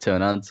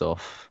 Turn ads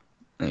off.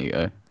 There you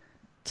go.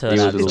 Turn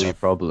Deal out with all to- your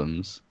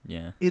problems.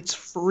 yeah. It's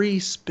free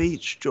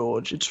speech,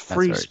 George. It's That's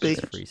free very speech.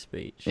 true. Free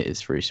speech. It is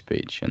free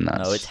speech, and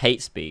that's No, it's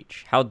hate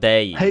speech. How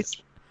dare you? Hey,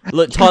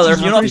 Look, Tyler,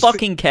 if you're not Free spe-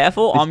 fucking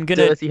careful, It's I'm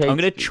gonna dirty hate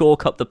speech.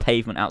 chalk up the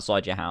pavement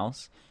outside your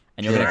house,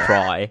 and you're gonna Yeah.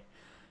 cry.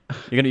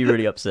 You're gonna be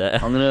really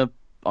upset. I'm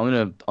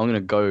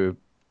gonna go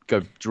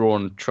draw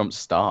on Trump's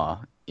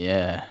star.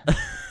 Yeah.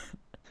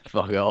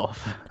 Fuck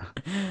off.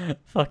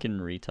 Fucking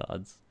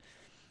retards.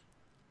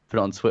 Put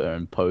it on Twitter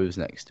and pose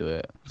next to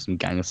it. Some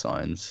gang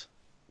signs.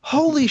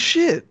 holy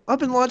shit! I've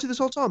been lied to this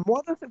whole time.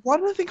 Why did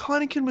I think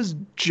Heineken was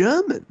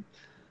German?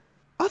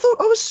 I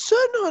was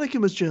certain Heineken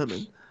was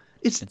German.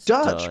 It's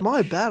Dutch. Dutch.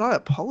 My bad. I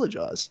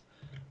apologize.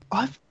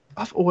 I've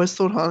always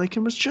thought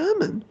Heineken was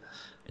German.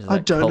 Is I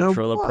that don't know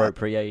cultural why.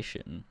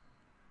 appropriation?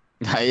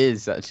 That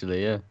is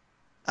actually, yeah.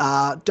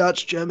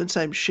 Dutch, German,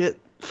 same shit.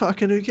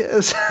 Fucking who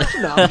cares?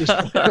 No, I'm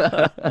just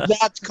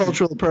that's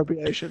cultural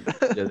appropriation.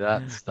 Yeah,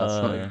 that's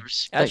not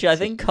Actually, I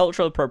think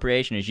cultural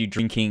appropriation is you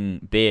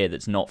drinking beer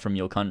that's not from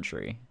your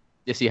country.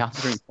 Yes, you have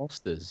to drink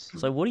Fosters.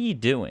 So what are you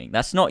doing?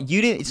 That's not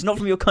you. Didn't. It's not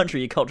from your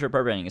country. You're culture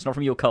appropriating. It's not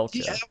from your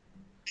culture.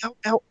 Yeah.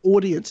 Our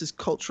audience is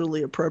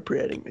culturally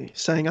appropriating me,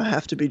 saying I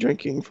have to be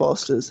drinking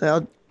Fosters.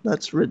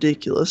 That's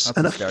ridiculous That's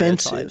and a stereotype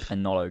offensive.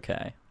 and not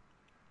okay.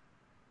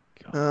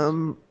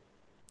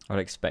 I'd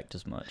expect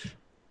as much.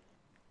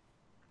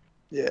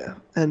 Yeah,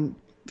 and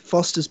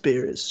Foster's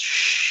beer is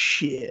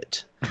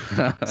shit.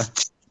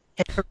 It's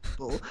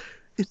terrible.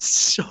 It's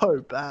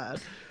so bad.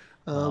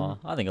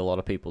 I think a lot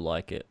of people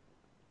like it.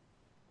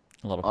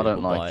 A lot of I people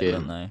don't buy like it, it.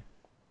 don't they?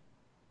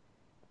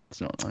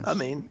 It's not nice. I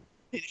mean,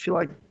 if you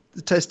like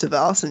the taste of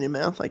arse in your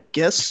mouth, I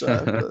guess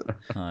so.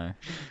 But No.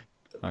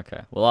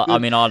 Okay. Well, I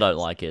mean, I don't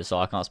like it, so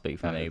I can't speak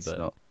for No, me. it's But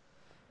not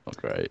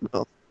great.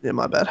 well, yeah,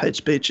 my bad. Hate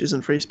speech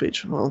isn't free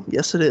speech. Well,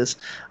 yes, it is.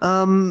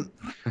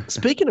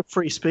 Speaking of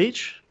free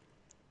speech,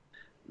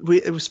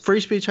 it was free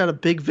speech had a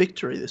big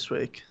victory this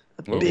week.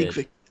 A It big did.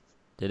 victory.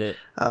 did it?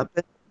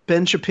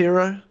 Ben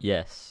Shapiro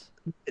Yes.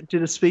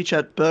 did a speech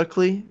at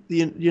Berkeley,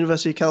 the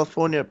University of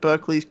California at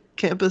Berkeley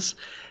campus.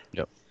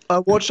 Yep. I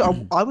watched.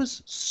 I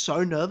was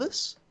so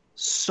nervous,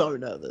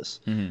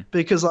 Mhm.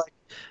 because like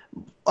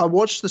I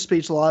watched the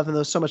speech live and there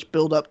was so much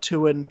build up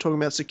to it and talking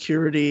about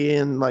security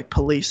and like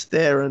police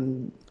there,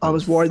 and I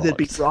was worried there'd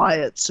be fucked.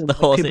 riots and The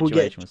whole people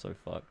situation get. was so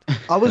fucked.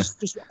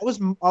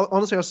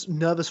 Honestly, I was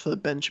nervous for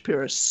Ben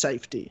Shapiro's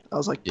safety. I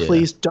was like, Yeah.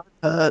 please don't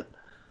hurt.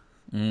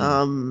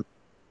 Mm.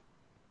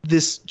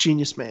 this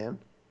genius man.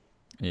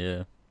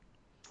 Yeah.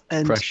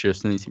 And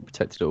Precious and needs to be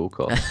protected at all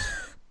costs.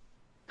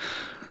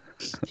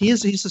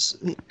 he's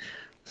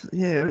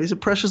a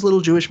precious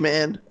little Jewish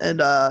man,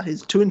 and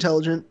he's too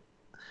intelligent.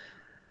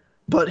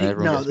 But And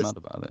everyone gets mad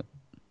about it.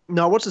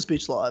 no, I watched the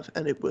speech live,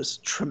 and it was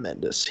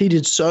tremendous. He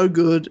did so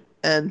good,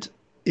 and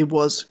it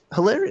was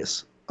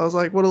hilarious. I was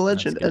like, what a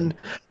legend. good. And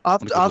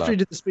after he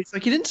did the speech,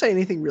 like, he didn't say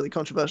anything really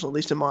controversial, at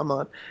least in my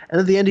mind. And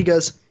at the end, he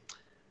goes,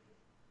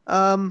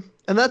 and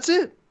that's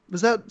it.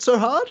 Was that so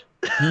hard?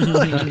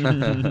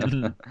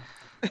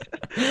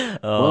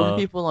 What are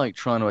people like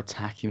trying to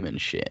attack him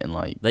and shit and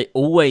like They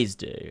always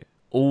do.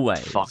 Always.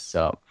 fucked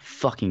up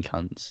fucking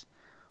cunts?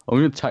 I'm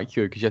gonna attack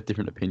you because you have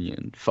different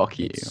opinion. Fuck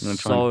you. I'm gonna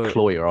try and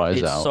claw your eyes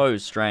it's out. so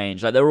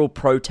strange. Like, they're all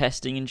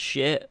protesting and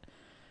shit.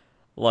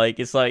 Like,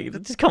 it's like,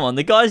 just come on,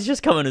 the guy's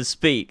just coming to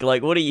speak.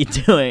 Like, what are you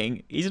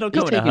doing? He's not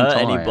He's coming to taking hurt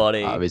time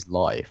anybody. out of his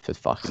life to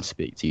fucking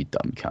speak to you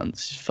dumb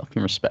cunts. Just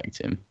fucking respect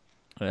him.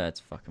 Yeah, it's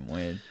fucking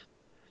weird.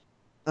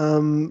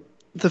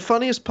 The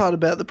funniest part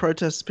about the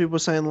protests, people were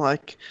saying,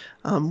 like,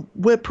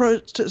 we're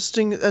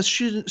protesting as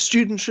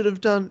students should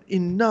have done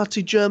in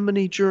Nazi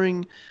Germany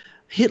during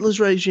Hitler's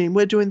regime.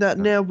 We're doing that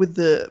now with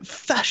the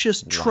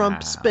fascist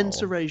Trump Wow.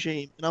 Spencer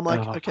regime. And I'm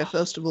like, okay,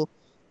 first of all,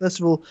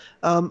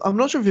 I'm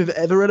not sure if you've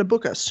ever read a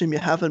book. I assume you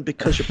haven't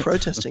because you're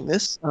protesting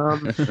this.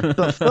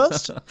 But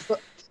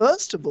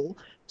first of all,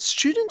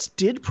 students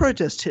did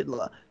protest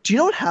Hitler. Do you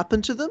know what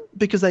happened to them?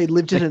 Because they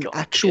lived in They an got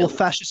actual killed.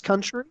 fascist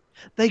country.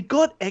 They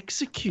got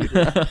executed.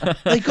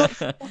 They got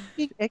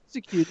fucking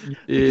executed.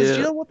 Because Yeah.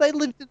 you know what? They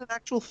lived in an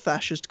actual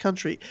fascist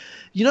country.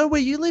 You know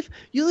where you live?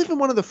 You live in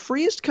one of the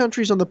freest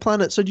countries on the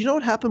planet. So do you know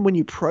what happened when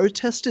you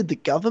protested the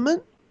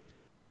government?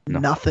 No.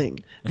 Nothing.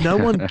 No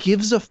one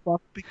gives a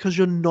fuck because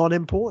you're not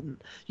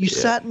important. You Yeah.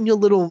 sat in your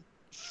little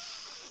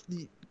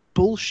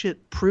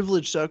bullshit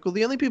privilege circle.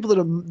 The only people that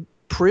are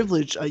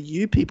privileged are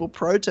you people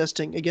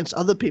protesting against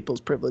other people's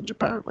privilege,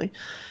 apparently.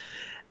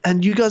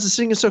 And you guys are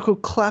sitting in a circle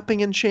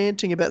clapping and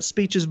chanting about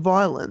speech is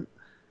violent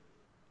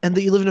and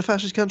that you live in a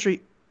fascist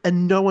country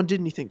and no one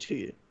did anything to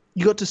you.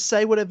 You got to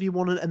say whatever you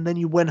wanted and then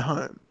you went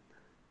home.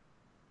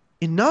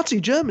 In Nazi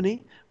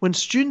Germany, when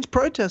students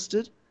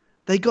protested,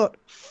 they got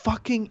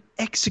fucking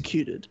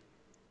executed.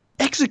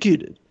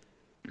 Executed.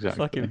 Exactly.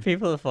 Fucking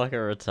people are fucking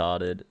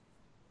retarded.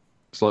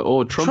 It's like,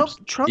 oh, Trump's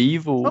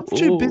evil. Trump's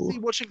too Oh. busy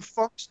watching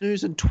Fox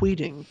News and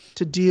tweeting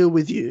to deal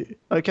with you,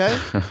 okay?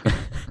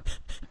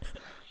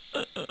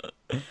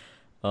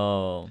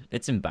 Oh,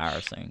 it's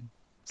embarrassing.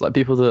 It's like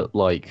people that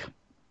like,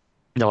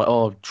 they're like,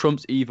 oh,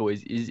 Trump's evil.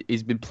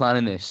 He's been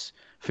planning this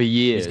for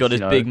years. He's got his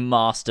you know? big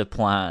master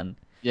plan.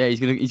 Yeah, he's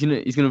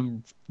gonna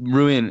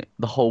ruin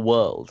the whole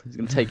world. He's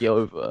gonna take it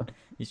over.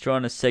 He's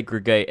trying to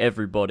segregate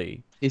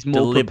everybody. He's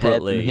more prepared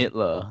Deliberately. than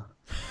Hitler.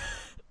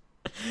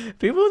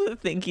 People that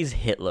think he's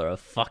Hitler are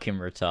fucking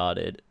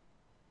retarded.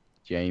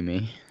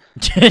 Jamie.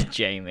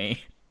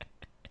 Jamie.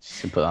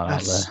 Just gonna put that out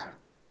That's- there.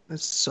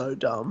 It's so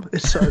dumb.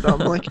 It's so dumb.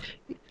 Like,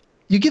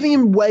 you're giving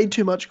him way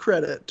too much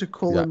credit to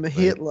call him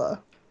Exactly. Hitler.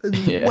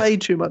 Yeah. Way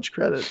too much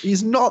credit.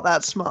 He's not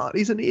that smart.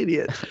 He's an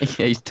idiot.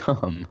 Yeah, he's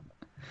dumb.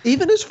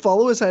 Even his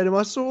followers hate him.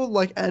 I saw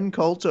like Ann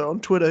Coulter on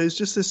Twitter, who's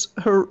just this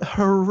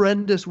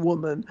horrendous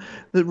woman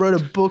that wrote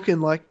a book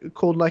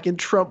called In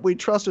Trump We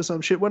Trust or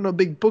some shit. Went on a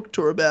big book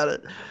tour about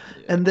it,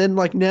 and then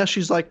like now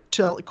she's like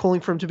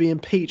calling for him to be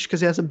impeached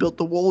because he hasn't built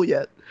the wall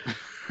yet.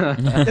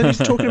 And he's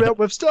talking about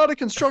we've started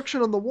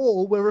construction on the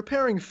wall, we're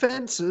repairing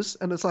fences,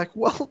 and it's like,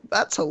 well,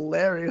 that's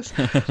hilarious.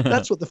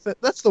 That's what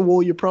that's the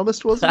wall you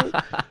promised, wasn't it?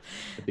 The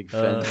big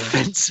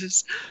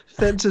fence.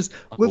 Fences.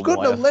 Like We've a got an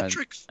wire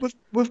electric.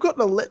 We've got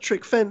an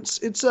electric fence.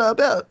 It's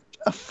about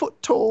a foot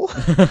tall.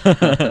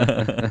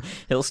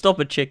 He'll stop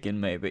a chicken,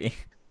 maybe.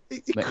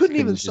 It couldn't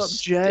even Mexicans stop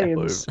just step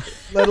James,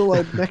 let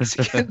alone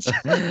Mexicans.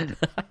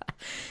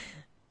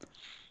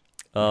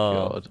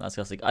 Oh, God. that's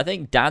classic. I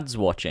think Dad's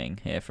watching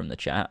here from the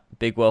chat.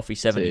 Big Wealthy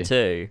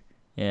 72.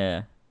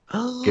 Yeah.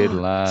 Good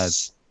lad.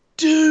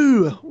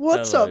 Stu,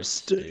 what's Hello, up,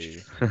 Stu?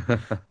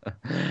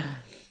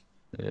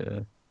 Yeah.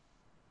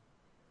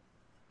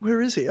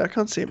 Where is he? I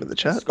can't see him in the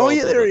chat. Scroll Oh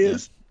yeah, up there he bit,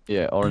 is.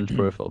 Yeah, orange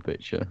profile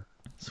picture.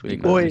 Sweet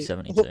Big man. boy. Oi,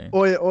 72.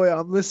 oi,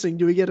 I'm listening.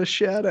 Do we get a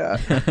shout out?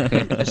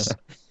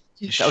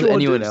 You If sure that was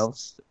anyone do.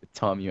 else,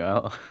 time you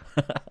out.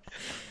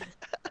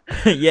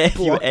 Yeah, if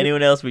you were Block it.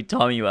 anyone else, we'd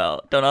time you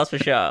out. Don't ask for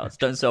shoutouts.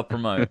 Don't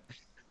self-promote.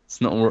 It's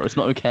not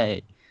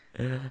okay.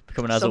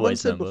 Become an As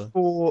Always member.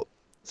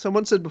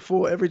 Someone said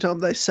before, every time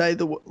they say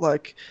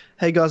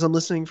hey guys, I'm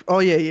listening. Oh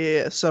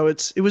yeah. So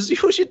it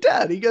was your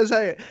dad. He goes,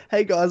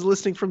 hey guys,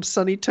 listening from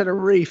sunny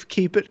Tenerife.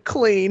 Keep it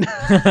clean.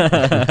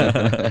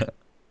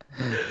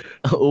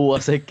 Oh, I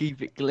said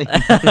keep it clean.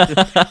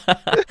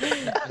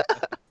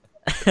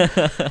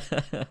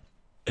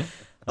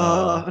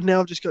 Now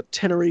I've just got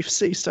Tenerife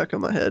Sea stuck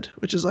in my head,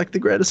 which is like the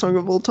greatest song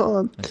of all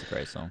time. That's a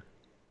great song.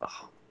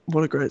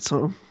 What a great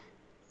song.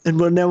 And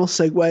now we'll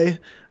segue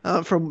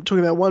from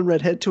talking about one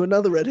redhead to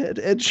another redhead.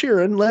 Ed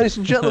Sheeran, ladies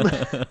and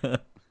gentlemen.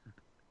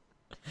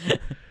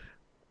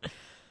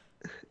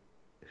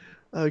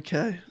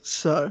 Okay,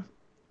 so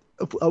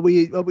Are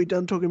we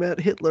done talking about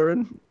Hitler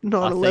and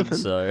 9/11? I think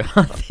so.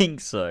 I think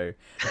so.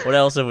 What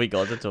else have we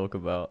got to talk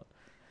about?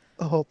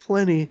 Oh,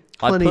 plenty.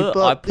 I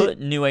But put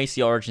new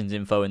AC Origins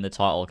info in the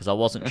title because I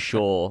wasn't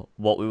sure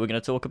what we were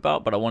going to talk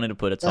about, but I wanted to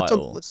put a that's on the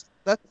title. list.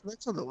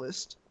 That's on the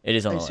list. It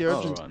is on the AC list.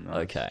 Origins. Oh, right, nice.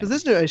 Okay. Because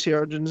there's no AC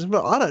Origins,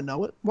 but I don't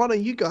know it. Why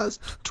don't you guys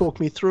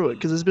talk me through it?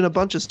 Because there's been a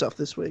bunch of stuff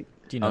this week.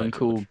 Do you know?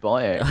 Uncle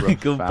Bayek.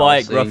 Uncle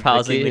Bayek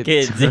roughhousing the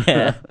kids.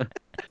 Yeah.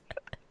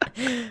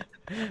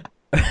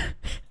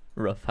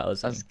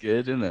 Roughhousing. That's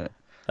good, isn't it?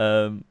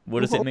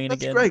 What does it mean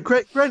That's again?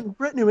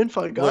 great new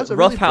info, guys.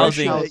 Well, I really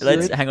roughhousing. appreciate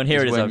Let's you. hang on. Here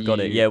is it is. when I've got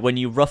it. you- Yeah, when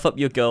you rough up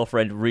your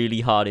girlfriend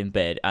really hard in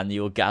bed, and the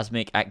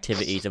orgasmic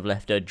activities have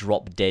left her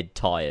drop dead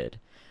tired.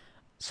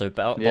 So Yeah.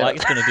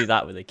 Bayek's gonna do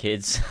that with the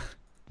kids.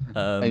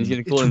 And he's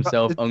gonna call it's-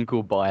 himself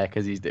Uncle Bayek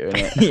as he's doing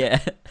it. Yeah.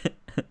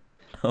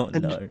 Oh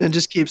and, no. and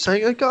just keep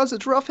saying, "Oh, guys,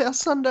 it's Rough House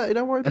Sunday.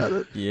 Don't worry about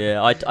it."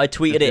 Yeah, I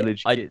tweeted it.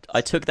 village I kids.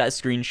 took that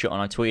screenshot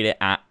and I tweeted it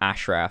at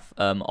Ashraf.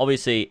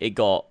 Obviously it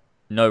got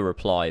no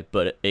reply,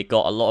 but it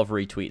got a lot of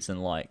retweets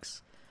and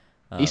likes.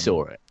 He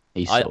saw it.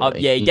 He saw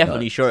it. Yeah, he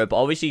definitely knows. saw it, but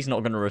obviously he's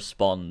not going to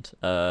respond.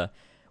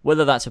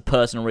 Whether that's for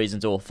personal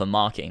reasons or for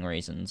marketing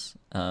reasons.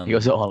 He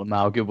goes, "Oh,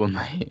 Mal, good one,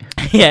 mate."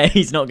 Yeah,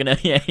 he's not gonna.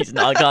 Yeah, he's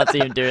not. I can't see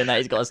him doing that.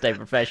 He's got to stay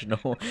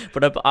professional.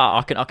 But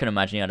I can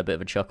imagine he had a bit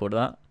of a chuckle to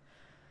that.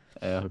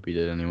 Yeah, I hope he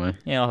did anyway.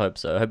 Yeah, I hope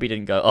so. I hope he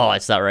didn't go, "Oh,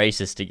 it's that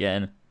racist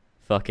again."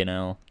 Fucking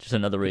hell. Just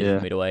another reason Yeah.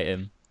 for me to hate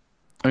him.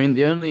 I mean,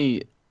 the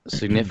only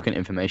significant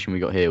information we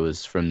got here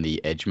was from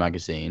the Edge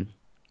magazine,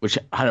 which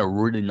had a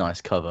really nice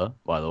cover,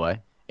 by the way.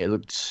 It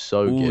looked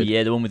so Oh good.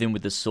 yeah, the one with him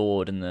with the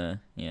sword and the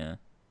yeah.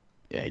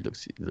 Yeah, it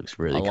looks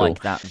really I cool.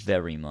 like that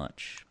very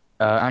much.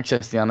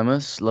 Access the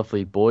Animus,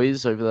 lovely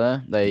boys over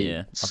there. They Yeah,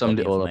 I've got summed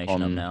the it all up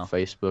information up on now.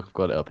 Facebook. I've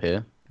got it up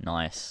here.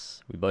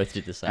 Nice. We both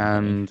did the same. thing.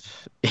 And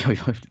yeah, we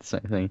both did the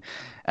same thing.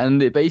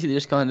 And it basically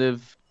just kind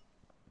of,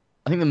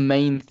 I think the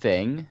main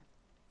thing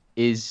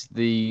is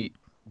the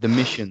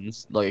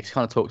missions. Like it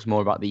kind of talks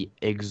more about the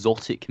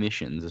exotic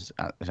missions,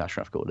 as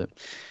Ashraf called it.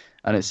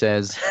 And it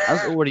says, as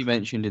already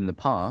mentioned in the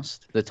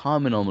past, the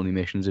time anomaly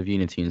missions of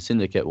Unity and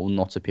Syndicate will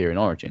not appear in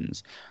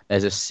Origins.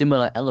 There's a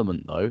similar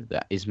element, though,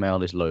 that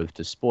Ismail is loath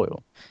to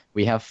spoil.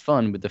 We have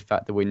fun with the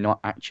fact that we're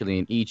not actually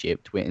in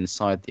Egypt, we're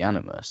inside the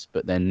Animus,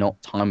 but they're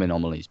not time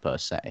anomalies per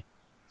se.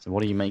 So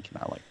what are you making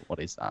that? Like,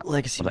 what is that?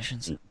 Legacy What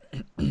missions.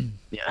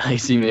 Yeah,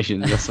 legacy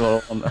missions, that's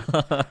what I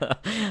want.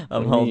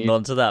 I'm holding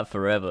on to that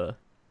forever.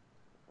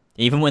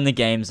 Even when the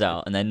game's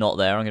out and they're not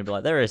there, I'm gonna be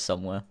like, there is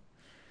somewhere.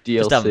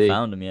 Just haven't DLC.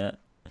 found them yet.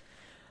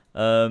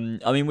 I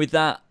mean, with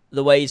that,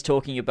 the way he's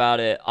talking about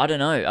it, I don't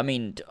know. I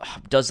mean,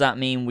 does that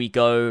mean we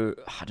go?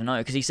 I don't know,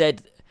 because he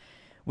said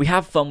we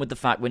have fun with the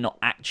fact we're not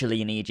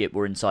actually in Egypt,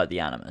 we're inside the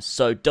Animus.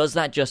 So does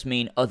that just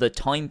mean other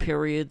time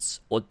periods,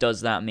 or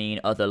does that mean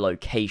other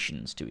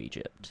locations to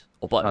Egypt,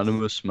 or both?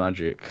 Animus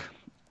magic.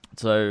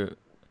 So,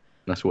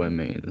 That's what it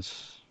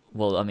means.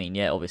 well, I mean,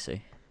 yeah,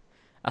 obviously.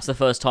 That's the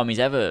first time he's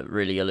ever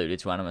really alluded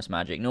to Animus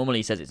magic. Normally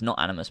he says it's not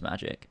Animus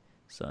magic,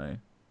 so...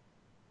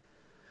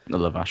 I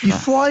love You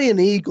Ashraf. fly an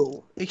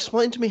eagle.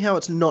 Explain to me how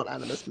it's not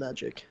Animus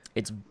magic.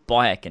 It's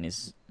Bayek and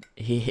his...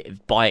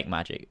 Bayek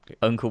magic.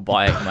 Uncle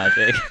Bayek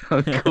magic.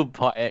 Uncle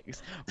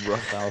Bayek's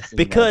roughhousing.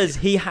 Because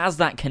he has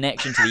that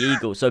connection to the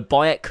eagle, so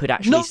Bayek could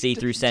actually No, see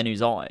through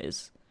Senu's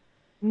eyes.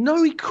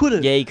 No, he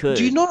couldn't. Yeah, he could.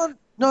 Do you not?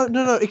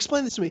 No.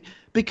 Explain this to me.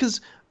 Because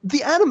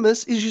the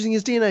Animus is using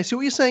his DNA. So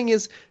what you're saying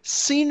is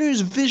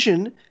Sinu's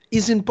vision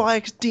is in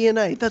Bayek's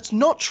DNA. That's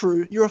not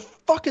true. You're a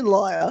fucking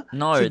liar.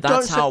 No, So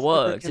that's don't how it say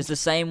works. again. It's the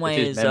same Which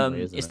way is as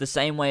memory, isn't it's it? the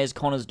same way as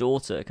Connor's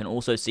daughter can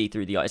also see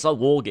through the eye. It's like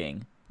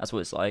warging. That's what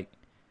it's like.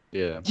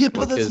 Yeah. Yeah,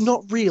 but that's because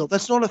not real.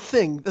 That's not a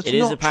thing. That's It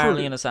is not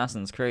apparently true. in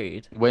Assassin's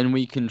Creed. when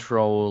we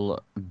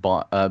control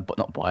but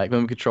not Bayek,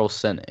 when we control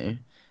Senu,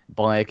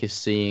 Bayek is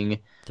seeing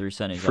Through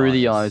Senu's through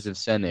the eyes of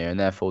Senu, and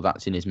therefore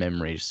that's in his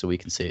memories, so we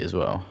can see it as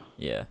well.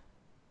 Yeah.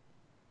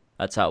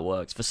 That's how it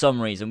works. For some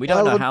reason, we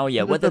don't know how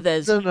yet. Whether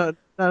there's no.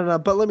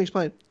 But let me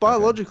explain.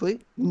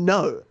 Biologically,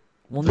 no.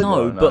 well, but-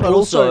 no, no, but no.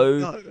 also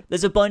no.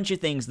 there's a bunch of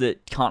things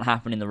that can't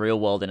happen in the real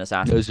world in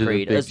Assassin's There's a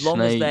Creed. big As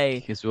long as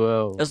snake as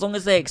well.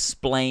 they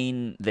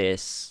explain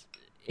this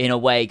in a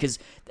way, because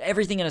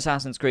everything in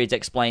Assassin's Creed is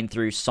explained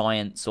through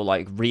science or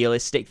like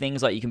realistic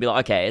things. Like you can be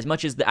like, okay, as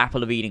much as the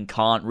Apple of Eden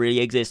can't really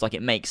exist, like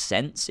it makes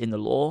sense in the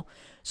lore.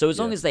 So as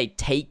long Yeah. as they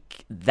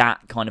take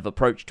that kind of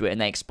approach to it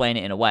and they explain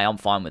it in a way, I'm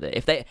fine with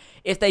it.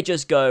 If they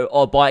just go,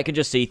 oh, Bayek can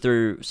just see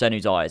through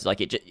Senu's eyes,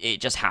 like it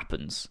just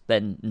happens,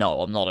 then no,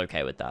 I'm not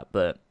okay with that.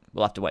 But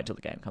we'll have to wait till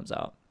the game comes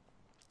out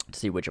to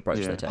see which approach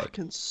Yeah. they take.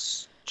 Fucking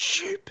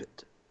stupid.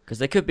 Because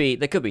there could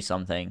be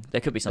something. There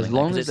could be something. As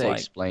long there, 'cause as it's they like,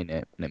 explain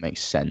it and it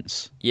makes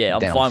sense. yeah, I'm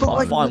down fine. for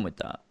I'm it. fine with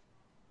that.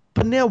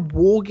 But now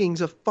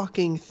warging's a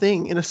fucking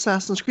thing in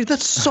Assassin's Creed.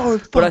 That's so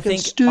fucking But I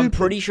think stupid. I'm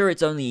pretty sure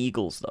it's only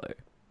eagles though.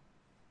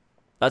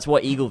 That's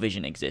why Eagle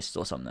Vision exists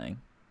or something.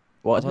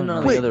 Well, I don't don't know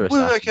know. the Wait, other wait,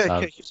 assassins okay,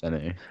 have okay.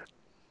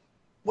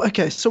 Senu.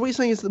 Okay, so what you're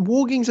saying is that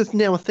warging's is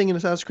now a thing in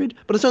Assassin's Creed,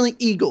 but it's only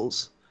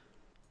eagles.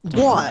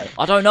 Why?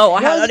 I don't know.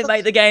 I Why is only that-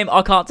 made the game.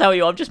 I can't tell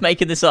you. I'm just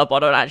making this up. I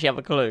don't actually have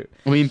a clue.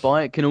 I mean,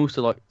 Bayek can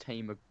also like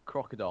tame a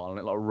crocodile and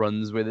it like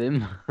runs with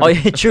him. Oh,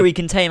 yeah, true. He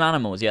can tame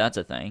animals. Yeah, that's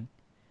a thing.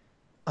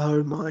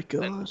 Oh my And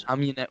god.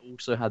 Amunet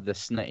also had the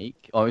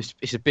snake. Oh, it's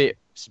a bit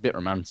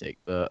romantic,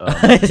 but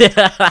It's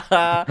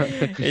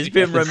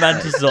been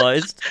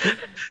romanticized.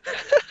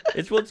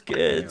 It's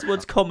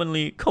what's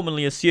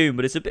commonly assumed,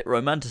 but it's a bit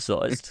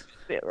romanticized.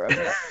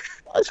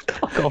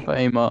 Fuck off,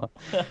 Amar.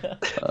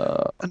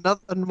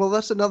 Well,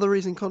 that's another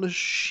reason Connor's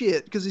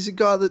shit, because he's a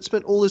guy that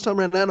spent all his time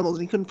around animals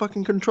and he couldn't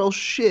fucking control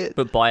shit.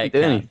 But Bayek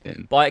do can.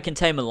 anything. Bayek can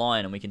tame a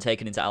lion, and we can take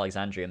it into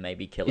Alexandria and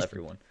maybe kill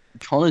everyone.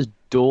 Connor's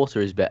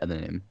daughter is better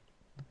than him.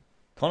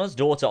 Connor's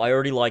daughter, I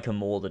already like her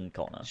more than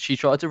Connor. She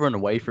tried to run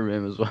away from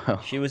him as well.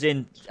 She was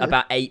in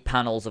about 8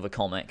 panels of a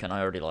comic, and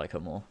I already like her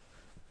more.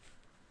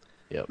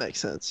 Makes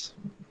sense.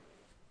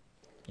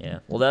 Yeah.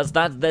 Well, there's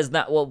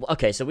that. Well,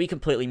 okay. So we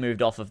completely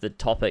moved off of the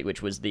topic,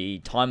 which was the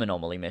time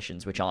anomaly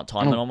missions, which aren't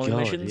time anomaly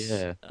missions.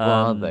 Yeah. What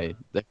are they?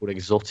 They're called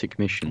exotic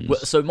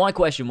missions. So my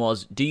question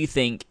was, do you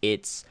think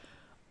it's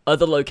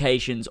other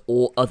locations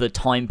or other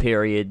time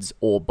periods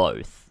or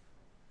both?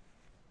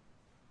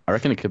 I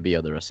reckon it could be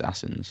other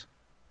assassins.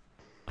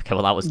 Okay.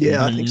 Well, that was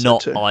I think so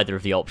not too. either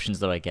of the options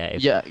that I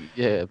gave. Yeah,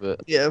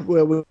 but Yeah,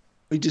 well,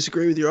 we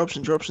disagree with your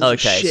options. Your options are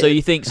Okay. shit. So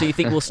you think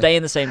we'll stay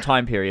in the same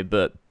time period,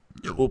 but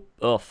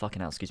oh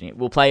fucking hell, excuse me.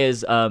 We'll play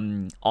as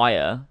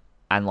Aya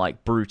and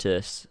like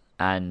Brutus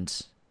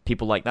and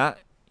people like that.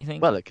 You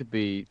think? well, it could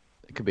be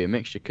a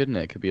mixture, couldn't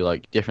it? It could be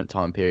like different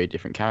time period,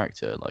 different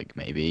character. Like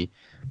maybe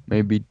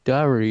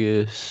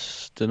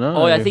Darius. Dunno.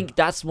 Oh, I think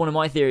that's one of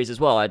my theories as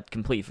well. I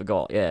completely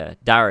forgot. Yeah,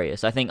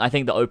 Darius. I think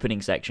the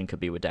opening section could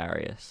be with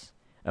Darius,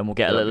 and we'll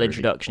get a That'd little be really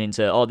introduction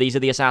into these are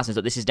the assassins.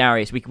 This is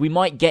Darius. We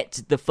might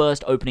get the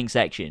first opening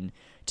section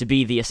to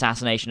be the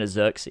assassination of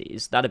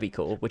Xerxes. That'd be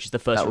cool. Which is the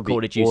first That would be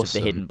recorded use of the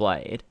awesome. hidden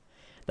blade.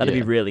 That'd be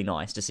Yeah. really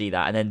nice to see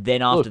that. And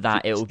then after Look,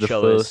 that, it's it'll the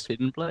show first us.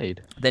 hidden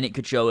blade. Then it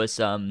could show us.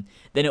 Then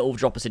it will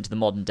drop us into the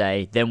modern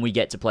day. Then we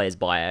get to play as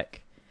Bayek.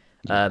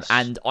 Yes.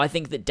 And I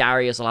think that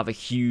Darius will have a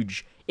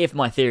huge. If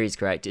my theory is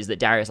correct, is that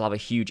Darius will have a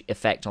huge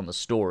effect on the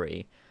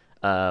story.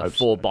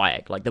 For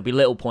Bayek, like there'll be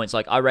little points.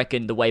 Like I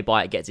reckon the way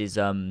Bayek gets his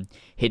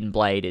hidden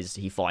blade is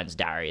he finds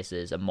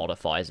Darius's and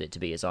modifies it to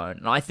be his own.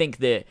 And I think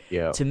that,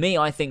 to me,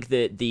 I think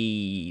that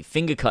the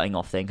finger cutting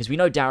off thing, because we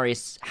know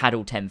Darius had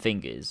all 10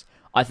 fingers.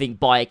 I think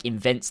Bayek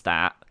invents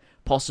that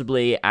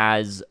possibly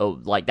as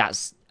like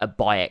that's a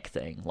Bayek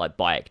thing, like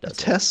Bayek does.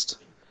 Test.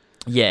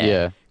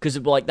 Yeah, because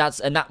like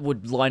that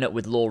would line up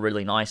with lore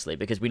really nicely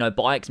because we know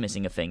Bayek's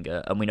missing a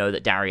finger and we know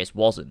that Darius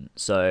wasn't.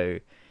 So.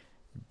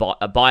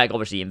 Bayek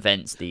obviously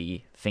invents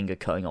the finger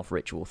cutting off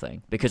ritual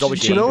thing because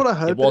obviously Do you know what I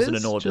hope it wasn't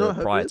is? an Do you know order what I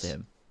hope prior it to is?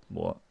 him.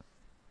 What?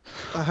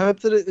 I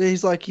hope that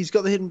he's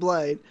got the hidden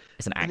blade,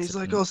 It's an and accident. he's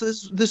like, oh, so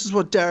this is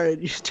what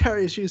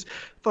Darius used.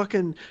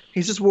 Fucking,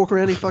 he's just walking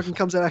around. He fucking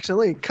comes out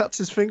accidentally and cuts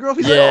his finger off.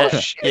 He's yeah, like, oh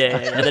shit. yeah,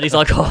 and then he's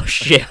like, "Oh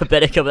shit, I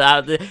better come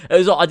out."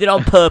 I did it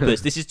on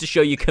purpose. This is to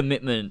show you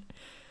commitment.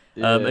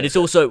 And it's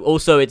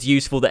also it's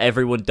useful that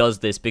everyone does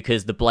this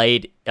because the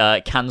blade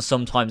can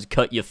sometimes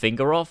cut your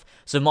finger off,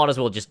 so might as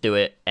well just do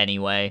it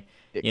anyway.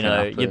 It You can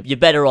know, happen. you're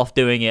better off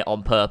doing it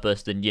on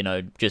purpose than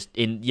just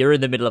you're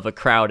in the middle of a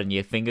crowd and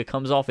your finger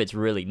comes off. It's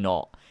really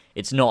not.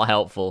 It's not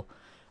helpful.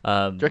 Do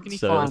you reckon he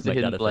so finds let's the make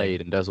that hidden a thing.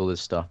 blade and does all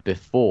this stuff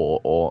before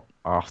or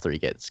after he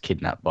gets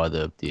kidnapped by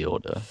the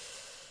Order?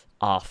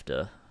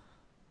 After.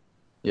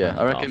 Yeah,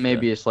 I reckon after.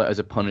 maybe it's like as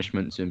a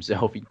punishment to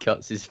himself, he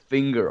cuts his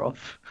finger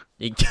off.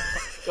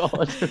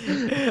 God.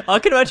 I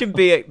can imagine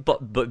being, but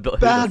who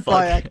Bad the fuck?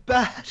 Bayek,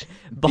 bad.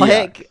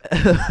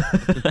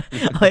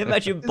 Bayek. I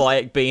imagine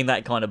Bayek being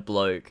that kind of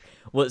bloke.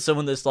 What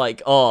someone that's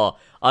like, oh,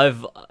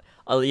 I've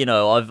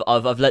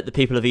let the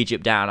people of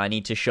Egypt down. I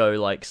need to show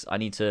I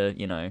need to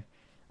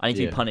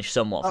be Yeah. punished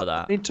somewhat for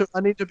that. I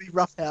need to be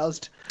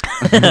roughhoused.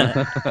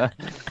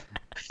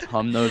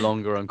 I'm no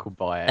longer Uncle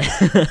Bayek.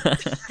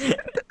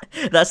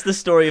 That's the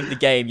story of the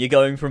game. You're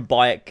going from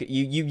Bayek.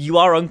 You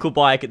are Uncle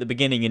Bayek at the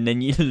beginning, and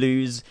then you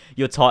lose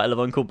your title of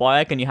Uncle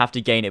Bayek, and you have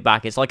to gain it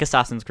back. It's like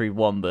Assassin's Creed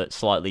 1, but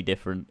slightly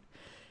different.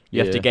 You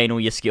have to Yeah. gain all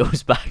your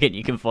skills back, and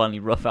you can finally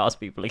roughhouse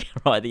people again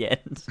right at the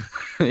end.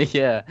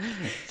 Yeah,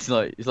 it's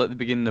like the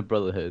beginning of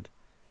Brotherhood.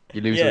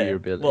 You lose all Yeah, your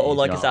abilities. well, or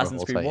like you know,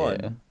 Assassin's I'll Creed say,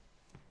 1.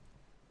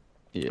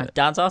 Yeah.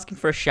 Dan's asking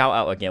for a shout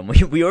out again.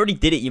 We already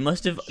did it. You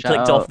must have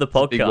clicked off the Shout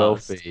out to Big podcast.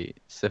 Wealthy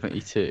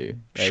 72.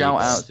 There you Shout go.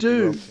 out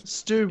to Big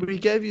Stu, we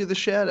gave you the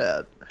shout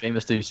out. Wealthy. Gamer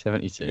Stu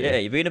 72. Yeah,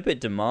 you're being a bit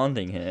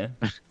demanding here.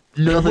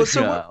 Another What's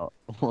the- shout out.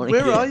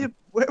 Where are you?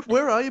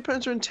 Where are your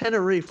parents? Are in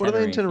Tenerife. What are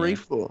they in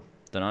Tenerife, Tenerife for?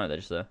 Don't know. They're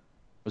just there.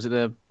 Was it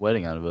their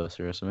wedding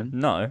anniversary or something?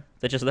 No,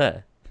 they're just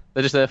there.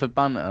 They're just there for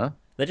banter.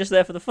 They're just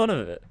there for the fun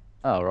of it.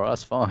 Oh, right,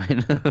 that's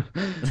fine.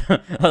 Oh,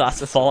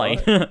 that's fine.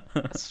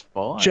 That's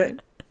fine.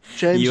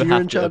 James, You you're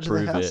have in to charge of the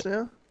approve house it.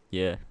 now.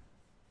 Yeah,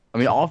 I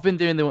mean, I've been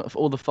doing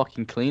all the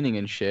fucking cleaning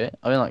and shit.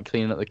 I've been like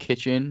cleaning up the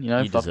kitchen, you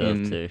deserve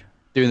fucking to.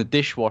 doing the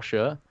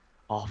dishwasher.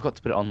 Oh, I forgot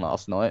to put it on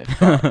last night.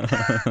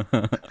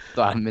 I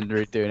haven't been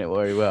really doing it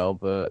very well,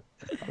 but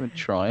I've been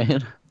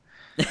trying.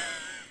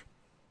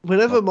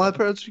 Whenever my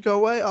parents would go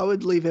away, I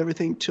would leave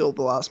everything till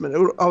the last minute.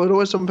 I would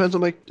always tell my parents,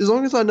 I'm like, as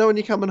long as I know when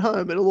you're coming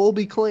home, it'll all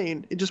be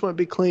clean. It just won't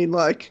be clean,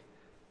 like,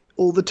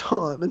 all the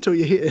time until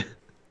you're here.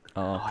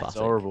 Oh, It's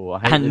classic. horrible. I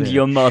hate And living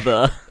your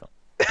mother.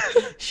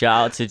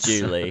 Shout out to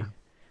Julie.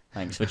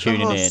 Thanks for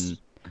tuning Oh, in.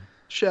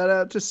 Shout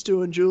out to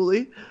Stu and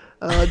Julie.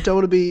 Don't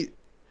want to be.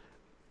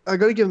 I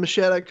got to give them a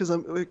shout out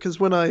because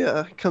when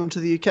I come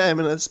to the UK, I'm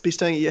gonna be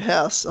staying at your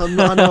house. I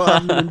know I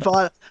haven't been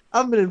invited. I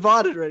haven't been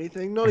invited or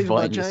anything, not even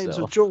by Invite James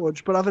yourself. or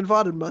George, but I've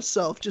invited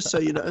myself, just so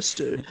you know,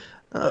 Stu.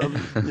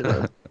 You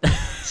know.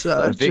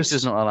 So Victor's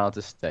just, not allowed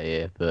to stay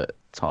here, but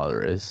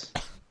Tyler is.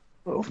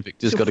 well,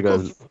 Victor's got to go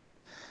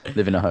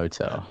live in a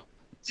hotel.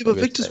 yeah, but We'll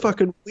Victor's stay.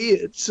 fucking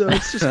weird, so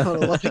it's just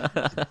kind of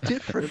like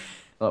different.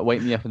 Like,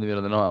 wake me up in the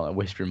middle of the night, like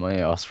whisper in my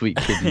ear, "Oh, sweet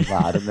kid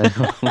lad," and then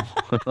I was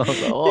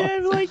like, "Oh." Yeah,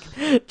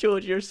 like,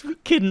 George, you're a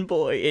sweet kitten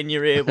boy in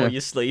your ear while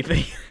you're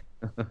sleeping.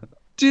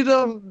 Did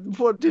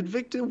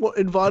Victor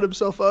invite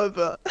himself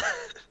over?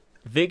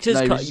 Victor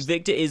No, he was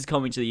just- is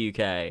coming to the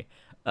UK,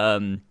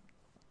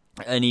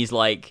 and he's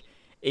like,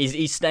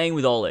 he's staying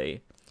with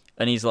Ollie,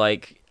 and he's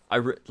like,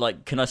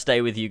 can I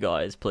stay with you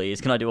guys, please?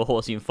 Can I do a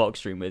Horsey and Fox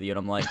stream with you? And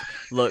I'm like,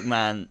 look,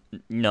 man,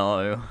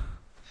 no.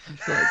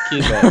 It's like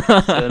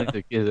Kizek, turning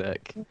to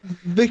Kizek.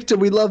 Victor,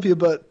 we love you,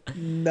 but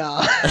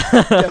nah.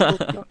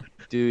 Definitely not.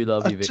 Do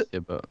love you, I t-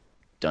 Victor, but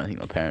don't think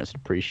my parents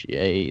would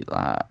appreciate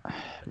that.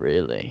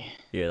 Really.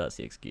 Yeah, that's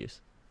the excuse.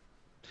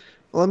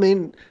 Well, I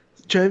mean,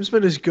 James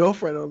met his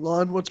girlfriend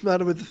online. What's the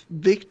matter with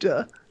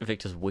Victor?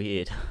 Victor's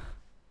weird.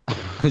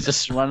 He's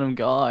just a random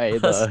guy, I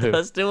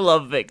though. still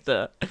love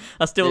Victor.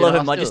 I still Yeah, love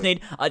I him. still-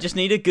 I just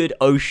need a good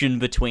ocean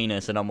between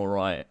us, and I'm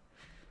alright.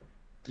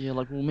 Yeah,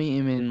 like we'll meet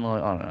him in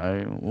like I don't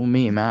know. We'll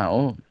meet him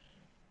out.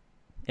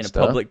 In a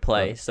Stuff, public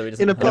place, so he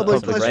doesn't In a hurt public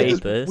us and place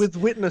rape us. with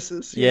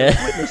witnesses. Yeah.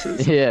 with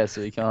witnesses. Yeah,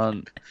 so he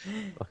can't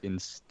fucking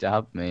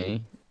stab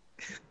me.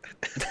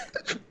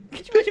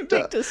 Could you imagine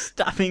Victor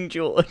stabbing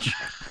George?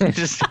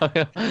 Just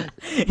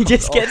He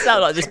just gets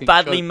out like this fucking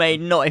badly God.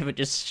 made knife and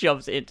just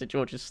shoves it into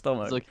George's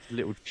stomach. It's like a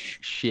little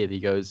shit.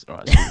 He goes,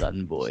 "Alright, shoot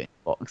that boy."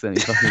 Box, and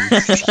he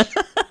fucking.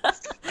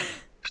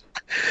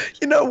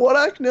 You know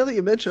what? Now that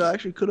you mention, I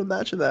actually could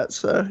imagine that.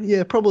 So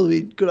yeah, probably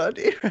a good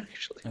idea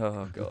actually.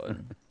 Oh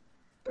god.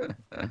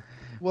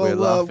 Well, We're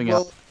laughing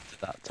well,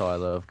 at that,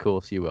 Tyler. Of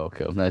course, you're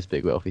welcome. There's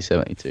Big Wealthy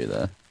 72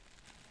 there.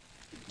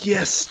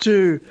 yes,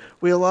 Stu.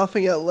 We are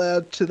laughing out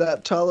loud to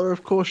that, Tyler.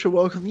 Of course, you're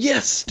welcome.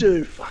 Yes,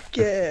 Stu. Fuck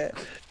yeah,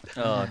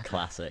 Oh,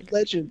 classic.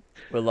 legend.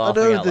 We're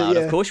laughing know out that, loud.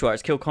 yeah. Of course you are.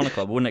 It's Kill Connor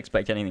Club. Wouldn't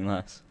expect anything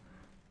less.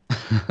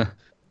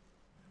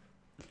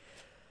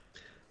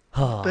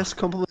 Best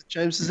compliment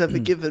James has ever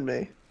given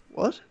me.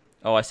 What?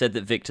 Oh, I said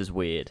that Victor's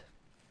weird.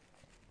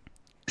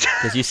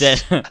 Because you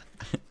said.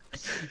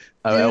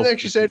 Oh, You didn't Elf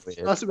actually is say weird.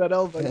 to us about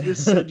Elva. You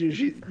just said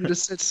you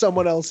just said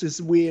someone else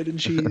is weird,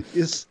 and she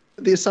is.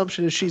 The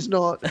assumption is she's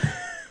not.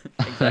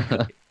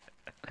 Exactly.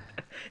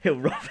 He'll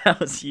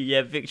roughhouse you.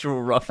 Yeah, Victor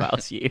will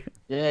roughhouse you.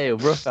 Yeah, he'll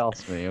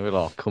roughhouse me. He'll be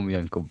like, "Call me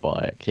Uncle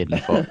Bayek, Hidden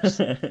Fox."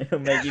 He'll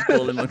make you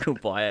call him Uncle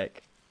Bayek.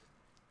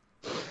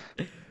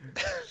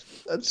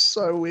 That's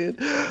so weird.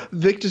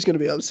 Victor's gonna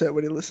be upset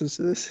when he listens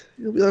to this.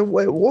 He'll be like,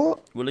 "Wait, what?"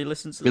 Will he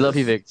listen to We this? love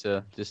you,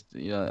 Victor. Just I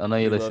know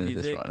you're We listening love to you,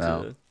 this right now.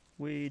 Victor.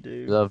 We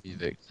do. We love you,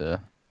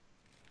 Victor.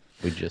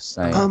 We're just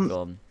saying. Oh, Um,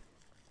 God.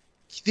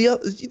 The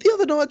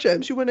other night,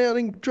 James, you went out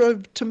and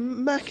drove to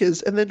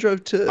Macca's and then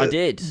drove to I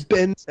did.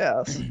 Ben's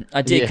house.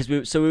 I did Yeah.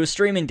 because we were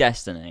streaming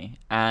Destiny,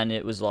 and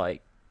it was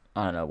like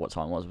I don't know what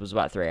time it was. It was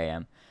about 3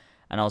 a.m.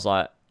 and I was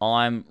like,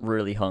 I'm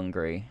really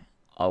hungry.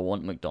 I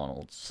want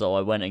McDonald's, so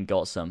I went and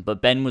got some.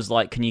 But Ben was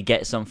like, "Can you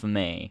get some for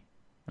me?"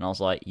 And I was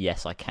like,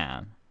 "Yes, I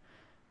can."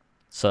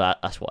 So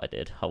that's what I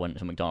did. I went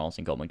to McDonald's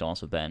and got McDonald's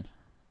for Ben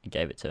and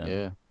gave it to him.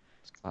 Yeah,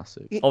 it's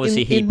classic.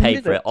 Obviously, he in paid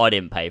for it. minutes. I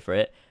didn't pay for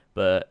it,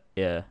 but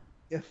yeah.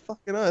 Yeah,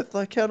 fucking oath.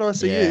 Like, how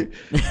nice Yeah. are you?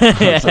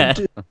 yeah.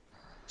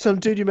 Some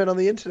dude you met on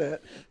the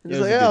internet. And It he's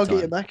was like, a "Yeah, good I'll get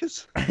you time.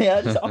 Macca's."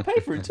 Yeah, I'll pay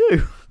for it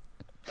too.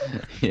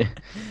 Yeah.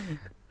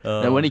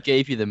 And when he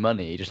gave you the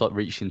money, he just like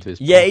reached into his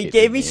Yeah, pocket. he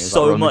gave me didn't he? He was,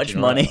 so like, much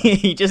rummaging money. around.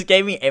 He just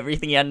gave me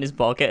everything he had in his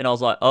pocket, and I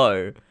was like,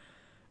 "Oh,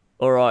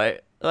 all right,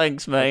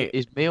 thanks, mate."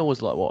 His meal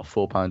was like what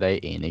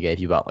 £4.80, and he gave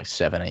you about like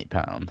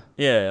 £7-8.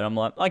 Yeah, and I'm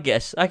like, I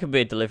guess that could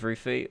be a delivery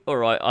fee. All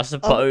right, I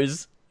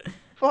suppose.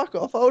 Fuck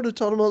off. I would have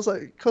told him, I was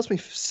like, it cost me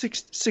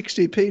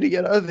 60p to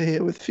get over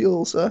here with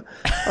fuel, so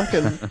I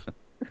can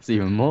It's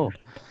even more.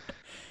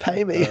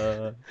 pay me.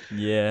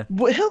 Yeah,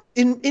 How,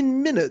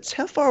 in minutes,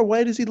 how far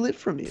away does he live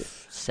from you?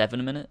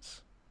 7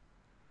 minutes.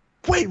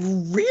 Wait,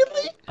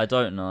 really? I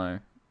don't know.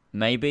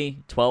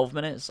 Maybe 12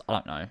 minutes. I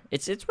don't know.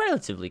 It's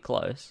relatively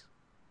close.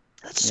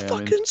 That's Yeah, I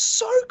mean- fucking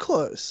so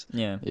close.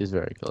 Yeah, It is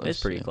very close. it's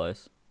pretty yeah.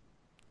 close.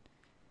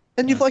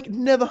 And you've like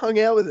never hung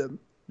out with him.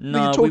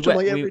 No, you talk to him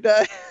like every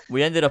day.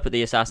 we ended up at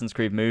the Assassin's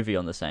Creed movie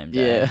on the same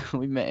day. Yeah,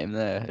 we met him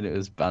there, and it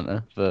was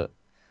banter. But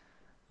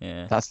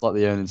Yeah. that's like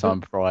the only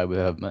time prior we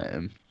have met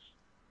him.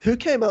 Who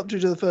came up to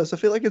you the first? I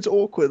feel like it's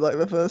awkward, like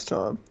the first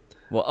time.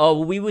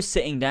 Well, we were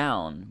sitting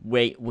down,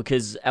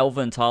 because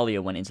Elva and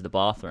Talia went into the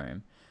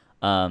bathroom,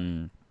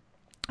 and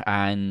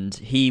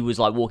he was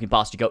like walking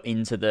past to go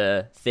into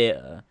the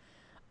theater.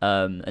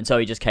 And so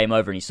he just came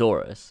over and he saw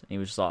us. And he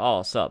was just like, "Oh,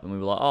 what's up?" And we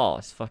were like, "Oh,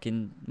 it's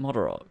fucking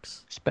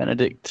Modorox." It's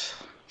Benedict,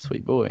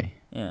 sweet boy.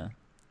 Yeah.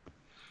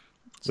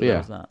 So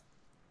yeah. That was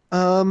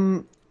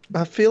that.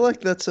 I feel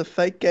like that's a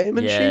fake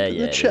gamer sheep in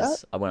the it chat.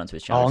 is. I went onto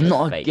his channel. Oh, it's a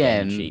not fake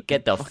again. gaming sheet.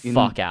 Get the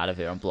fuck out of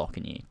here! I'm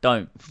blocking you.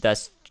 Don't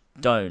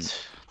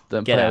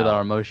Don't Get play with out.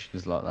 our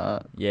emotions like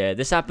that. Yeah,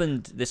 this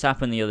happened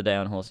the other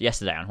day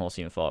yesterday on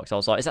Horsey and Fox. I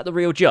was like, "Is that the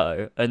real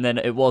Joe?" And then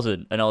it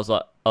wasn't, and I was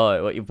like,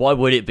 "Oh, why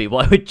would it be?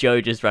 Why would Joe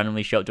just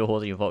randomly show up to a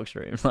Horsey and Fox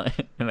room? Like,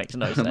 it makes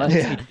no sense." That's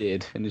Yeah. what he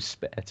did in his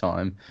spare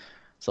time.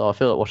 So I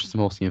feel like watching some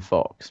Horsey and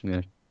Fox. I'm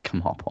gonna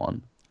come hop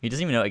on. He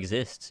doesn't even know it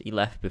exists. He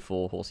left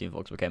before Horsey and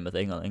Fox became a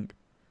thing, I think.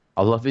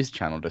 I love his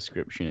channel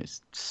description.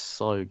 It's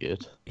so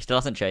good. He still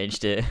hasn't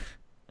changed it.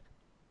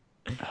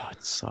 Oh,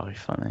 it's so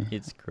funny.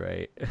 It's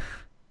great.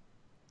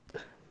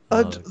 I,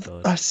 Oh,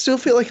 God. I still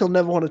feel like he'll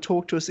never want to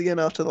talk to us again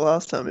after the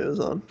last time he was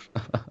on.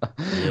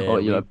 Yeah, Oh,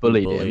 you we like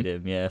bullied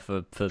him, yeah,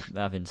 for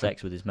having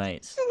sex with his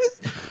mates.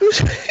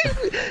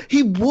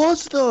 He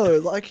was though,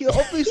 like he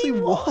obviously He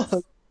was.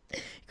 was. He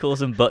calls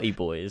them butty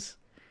boys.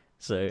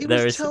 So He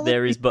there was is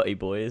telling me- butty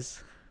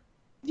boys.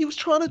 He was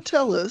trying to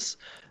tell us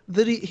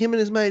that him and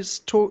his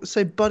mates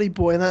say buddy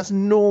boy, and that's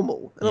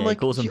normal. And Yeah, I'm like, he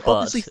calls them "You're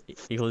butts. obviously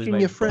He calls his f***ing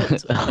mates your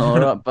friends." butts. All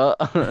right, but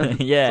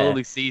Yeah. it's all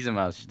the season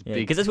match. Yeah,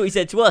 because that's what he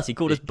said to us. He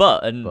called us big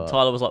butt, and butt.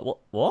 Tyler was like, "What?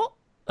 What?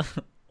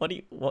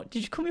 What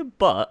did you call me a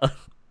butt?"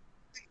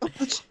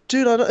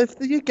 Dude, if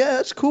you're gay,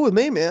 that's cool with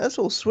me, man. That's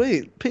all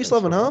sweet. Peace,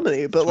 love, and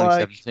harmony. But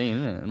like, 2017,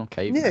 isn't it? Not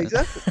cave. yeah,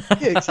 exactly.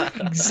 Yeah,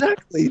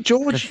 exactly.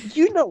 George,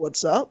 you know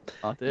what's up.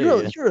 I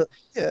do. You're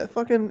a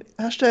fucking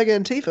hashtag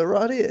Antifa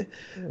right here.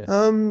 Yeah.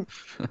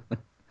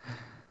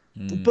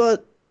 Mm.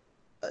 But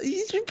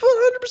you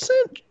put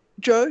 100%,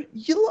 Joe.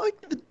 You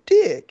like the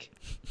dick.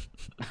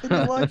 And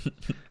you're like,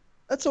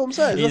 that's all I'm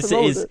saying. There's nothing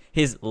wrong with it.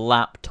 His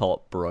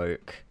laptop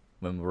broke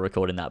when we were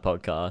recording that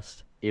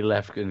podcast. He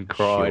left and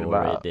cried Sure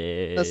about it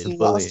did. That's the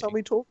bullying. last time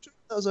we talked to him.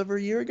 That was over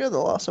a year ago. The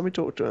last time we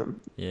talked to him.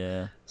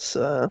 Yeah.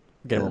 So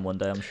Get him yeah. on one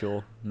day, I'm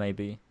sure.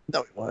 Maybe.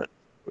 No, we won't.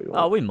 We Oh,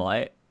 won't. we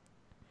might.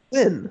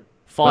 When?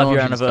 5-year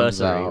Origins comes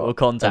anniversary. out, We'll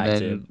contact and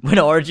then- him when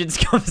Origins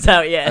comes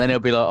out. Yeah. And then he'll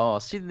be like, "Oh,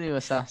 see the new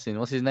assassin.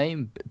 What's his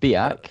name?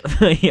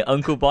 Biak. Yeah,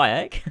 Uncle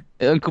Bayek.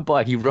 Uncle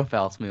Biak. He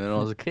roughhoused me when I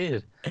was a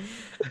kid."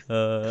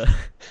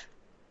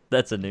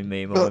 That's a new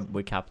meme. and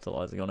we're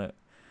capitalizing on it.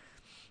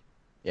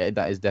 Yeah,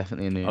 that is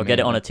definitely a new. I'll get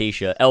it on a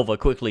t-shirt. Elva,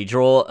 quickly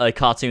draw a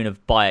cartoon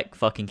of Bayek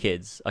fucking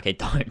kids. Okay,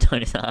 don't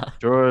do that.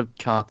 Draw a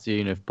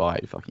cartoon of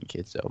Biak fucking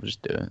kids. I'll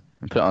just do it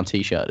and put it on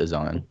t-shirt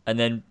design. And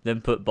then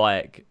put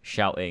Bayek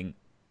shouting,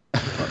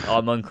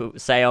 I'm Uncle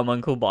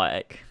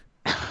Bayek.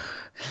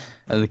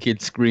 And the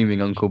kid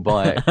screaming Uncle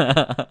Biak.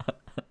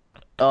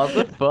 Oh,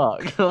 what the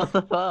fuck? What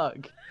the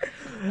fuck?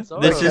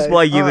 This is Okay,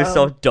 why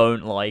Ubisoft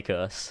don't like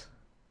us.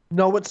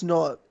 No, it's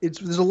not.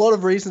 There's a lot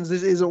of reasons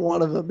this isn't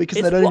one of them because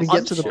It's they don't one- even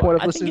I'm get to the sure- point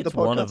of I listening think to it's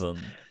the podcast. one of them.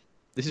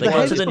 This is They why got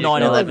I to the just-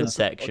 9/11 9/11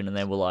 section and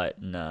they were like,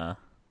 nah,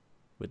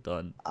 we're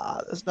done.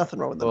 There's nothing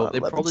wrong with the Well, they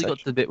 9/11 probably got to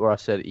section. the bit where I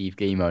said Eve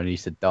Gemo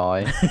needs to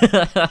die.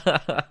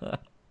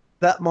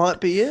 That might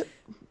be it.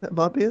 That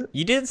might be it.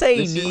 You didn't say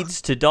he This is-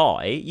 needs to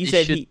die. You He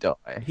said should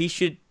die he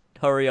should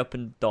hurry up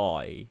and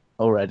die.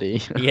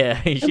 already. Yeah,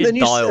 he should And then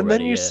die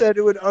already. you yeah. said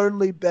it would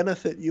only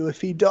benefit you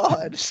if he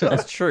died. So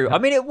That's true. I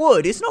mean, it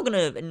would. It's not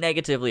going to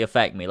negatively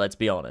affect me, let's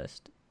be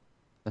honest.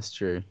 That's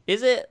true.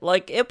 Is it?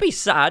 Like, it'd be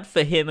sad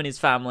for him and his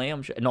family.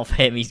 I'm sure. Not for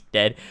him, he's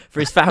dead. For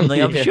his family,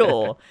 I'm Yeah.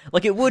 sure.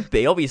 Like, it would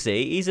be,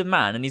 obviously. He's a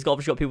man and he's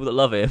obviously got people that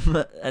love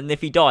him. And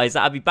if he dies,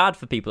 that'd be bad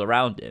for people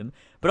around him.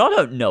 But I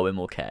don't know him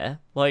or care.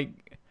 Like,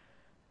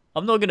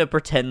 I'm not going to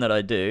pretend that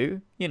I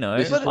do. You know,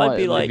 This is I'd why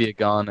be like. Olivia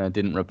Garner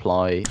didn't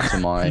reply to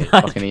my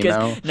Nah, fucking because,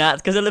 email. Nah,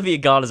 it's because Olivia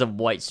Garner's a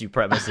white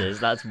supremacist.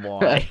 That's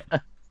why.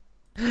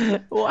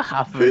 What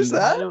happened? Who's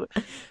that?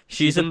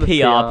 She's a in the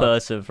PR PR.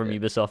 person from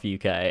Ubisoft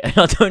UK, and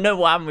I don't know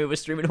what happened. We were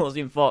streaming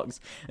Horsey and Fox,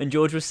 and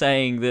George was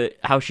saying that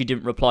how she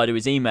didn't reply to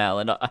his email,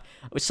 and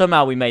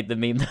somehow we made the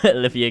meme that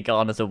Olivia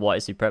Garner's a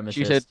white supremacist.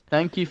 She said,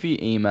 "Thank you for your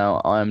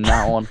email. I am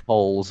now on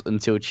polls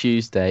until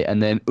Tuesday,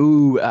 and then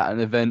at an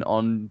event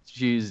on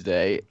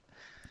Tuesday."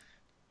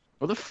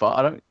 What the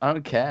fuck? I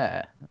don't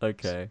care.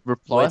 "Okay."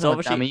 Reply Well, it's to my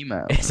obviously- damn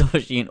email. It's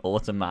obviously an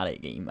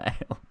automatic email.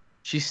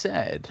 She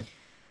said,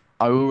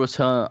 "I will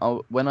return.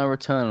 When I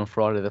return on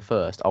Friday the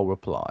 1st, I'll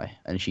reply."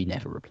 And she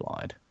never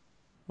replied.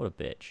 What a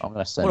bitch! I'm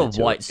gonna send What it a to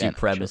her white again,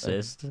 actually.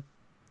 supremacist!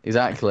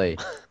 Exactly.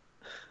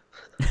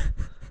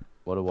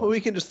 What a well, white. we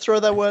can just throw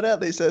that word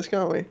out these days,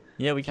 can't we?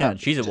 Yeah, we can.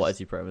 She's a white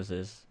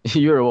supremacist.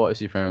 You're a white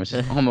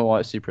supremacist. I'm a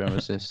white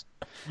supremacist.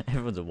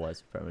 Everyone's a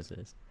white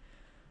supremacist.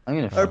 I'm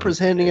gonna. Oprah's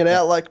handing it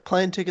out like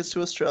plane tickets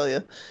to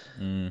Australia.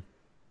 Mm.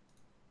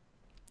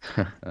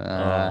 Uh,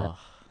 Oh.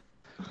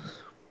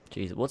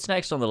 Jesus, what's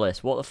next on the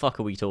list? What the fuck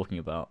are we talking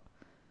about?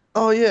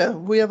 Oh yeah,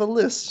 we have a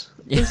list.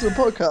 This is a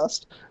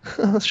podcast.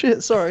 Oh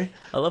shit, sorry.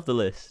 I love the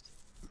list.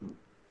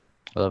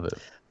 I love it.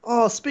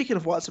 Oh, speaking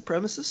of white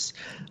supremacists,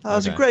 it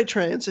was a Okay. great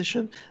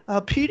transition.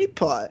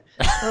 PewDiePie.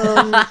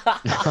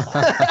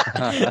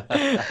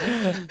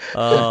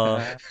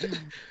 Oh,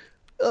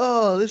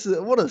 Oh,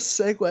 what a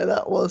segue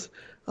that was.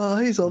 Oh,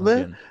 he's on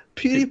there. good.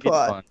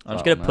 PewDiePie. I'm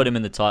just gonna put him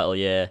in the title.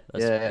 Yeah,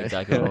 that's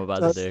exactly what I'm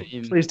about to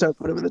do. Please don't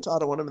put him in the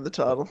title. I want him in the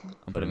title.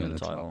 I'm putting him in the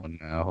title.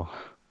 now.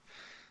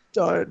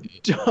 Don't.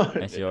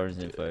 SC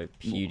Origins info,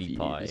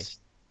 PewDiePie, Views.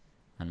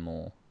 and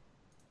more.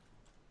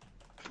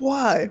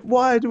 Why?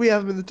 Why do we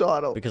have him in the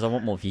title? Because I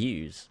want more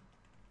views.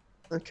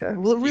 Okay.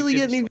 Will it really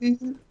get any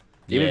views?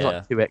 Even Yeah.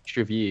 like 2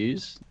 extra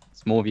views,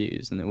 it's more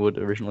views than it would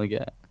originally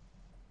get.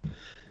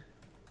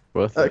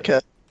 Worth it. Okay.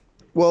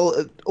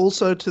 Well,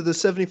 also to the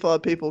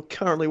 75 people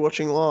currently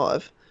watching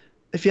live,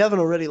 if you haven't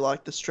already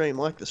liked the stream,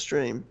 like the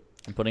stream.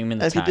 I'm putting him in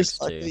the And if you tags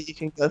dislike too. it, you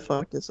can go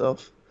fuck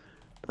yourself.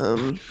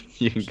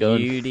 You can go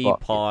and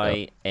fuck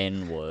PewDiePie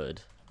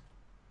N-word.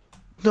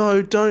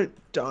 No, don't.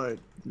 No.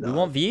 We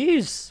want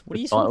views. What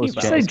are you talking Title's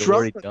about? Say changed, it's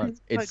already drop it. done.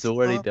 It's It's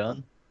already like,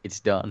 done. It's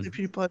done. The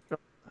PewDiePie drop.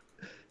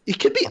 It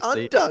can be I'll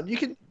see it. undone. You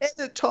can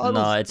edit titles.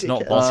 No, it's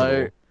not dickhead. possible.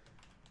 No.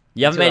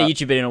 You haven't It's made a alright.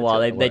 YouTube video in a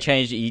while. It's They alright.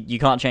 changed it. You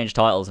can't change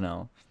titles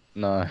now.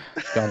 No,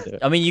 can't do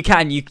I mean, you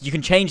can. You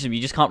can change them. You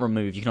just can't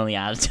remove. You can only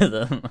add to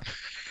them.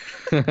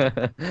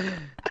 it.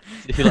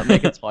 If you like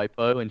make a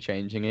typo and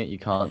changing it, you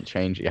can't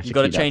change it. You have You've to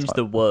got to keep that change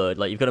the typo. word.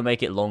 Like you've got to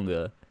make it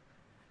longer.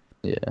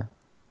 Yeah.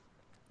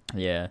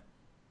 Yeah.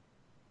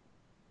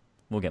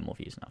 We'll get more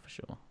views now for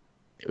sure.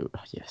 Ooh,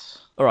 yes.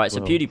 All right. So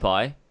Well.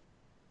 PewDiePie.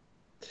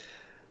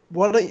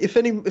 Why don't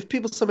if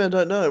people somehow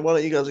don't know, why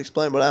don't you guys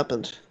explain what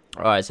happened?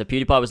 All right. So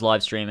PewDiePie was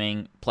live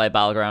streaming. Play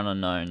Battleground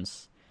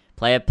Unknowns.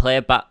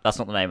 That's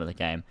not the name of the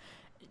game.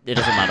 It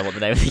doesn't matter what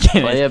the name of the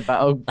game is. Player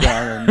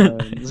Battleground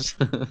Unknowns.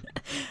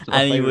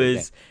 And he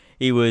was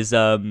there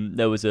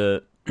was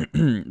a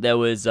there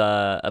was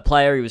a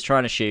player he was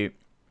trying to shoot,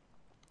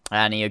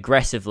 and he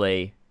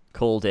aggressively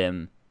called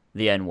him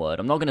the N-word.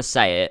 I'm not going to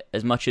say it,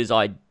 as much as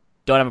I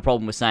don't have a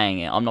problem with saying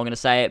it. I'm not going to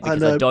say it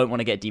because I know. don't want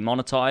to get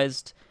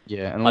demonetized.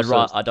 Yeah, and I'd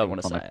also it's I don't Kill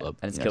want to say Connor it, Club.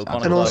 and it's Yes, Kill Connor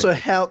And Club. also,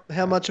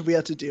 how much have we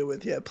had to deal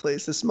with? Yeah,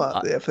 please, this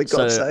month. Yeah, for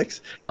God's so-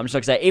 sakes. I'm just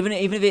going to say,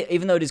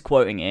 even though it is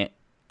quoting it,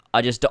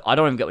 I don't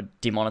even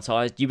get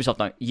demonetized.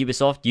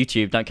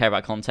 YouTube don't care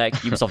about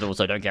context. Ubisoft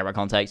also don't care about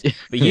context.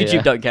 But YouTube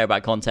Yeah. don't care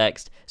about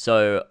context.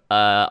 So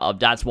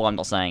that's why I'm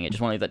not saying it.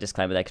 Just want to leave that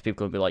disclaimer there because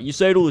people will be like, you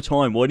say it all the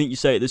time. Why didn't you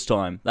say it this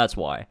time? That's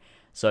why.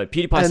 So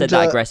PewDiePie And, said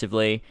that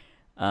aggressively.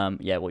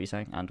 Yeah, what are you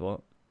saying? And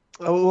what?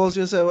 I was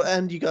going to say,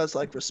 and you guys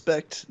like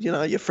respect,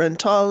 your friend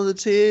Tyler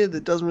that's here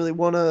that doesn't really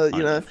want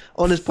to,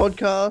 on his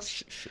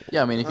podcast.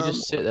 Yeah, I mean, if you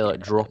just sit there like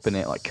dropping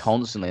it like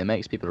constantly, it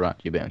makes people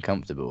actually a bit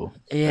uncomfortable.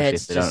 Yeah, especially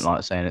it's if they don't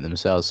like saying it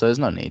themselves. So there's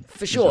no need.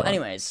 For It's sure. alright.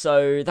 Anyways,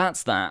 so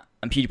that's that.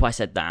 And PewDiePie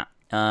said that.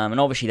 And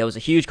obviously there was a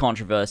huge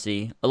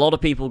controversy. A lot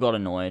of people got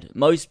annoyed.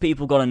 Most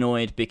people got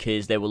annoyed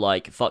because they were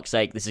like, fuck's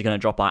sake, this is going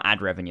to drop our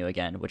ad revenue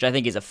again, which I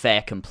think is a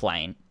fair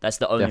complaint. That's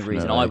the only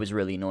reason I Definitely. was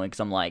really annoyed, because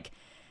I'm like,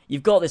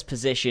 you've got this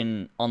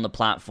position on the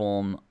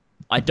platform.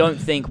 I don't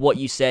think what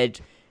you said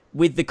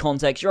with the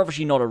context, you're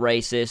obviously not a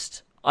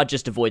racist. I'd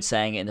just avoid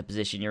saying it in the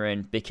position you're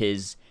in,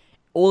 because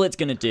all it's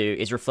going to do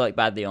is reflect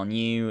badly on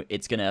you.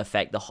 It's going to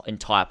affect the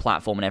entire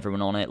platform and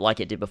everyone on it, like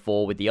it did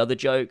before with the other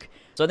joke.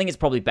 So I think it's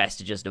probably best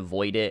to just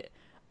avoid it.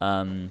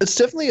 It's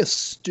definitely a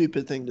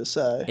stupid thing to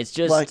say. It's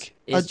just, like,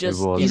 it's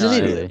just, It was, he's you know,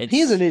 an idiot. it's-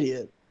 He's an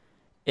idiot.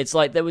 It's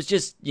like there was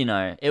just,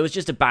 it was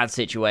just a bad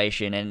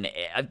situation, and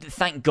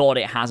thank God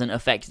it hasn't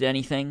affected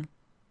anything.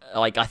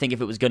 Like, I think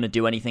if it was going to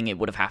do anything, it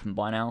would have happened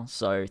by now.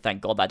 So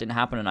thank God that didn't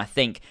happen. And I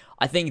think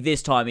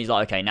this time he's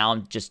like, okay,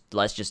 now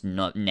let's just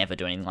never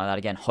do anything like that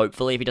again.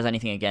 Hopefully, if he does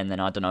anything again, then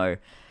I don't know.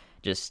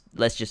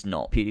 Let's just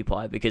not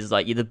PewDiePie, because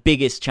like you're the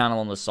biggest channel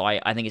on the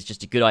site. I think it's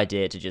just a good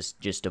idea to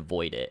just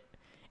avoid it.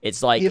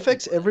 It's like He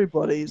affects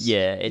everybody's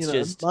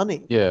just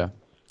money. Yeah.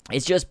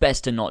 it's just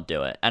best to not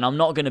do it. And I'm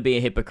not going to be a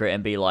hypocrite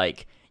and be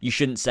like, you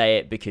shouldn't say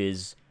it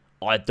because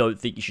I don't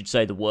think you should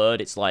say the word.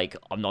 It's like,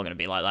 I'm not going to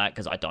be like that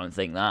because I don't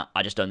think that.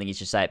 I just don't think he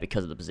should say it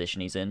because of the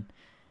position he's in.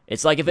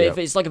 It's like if a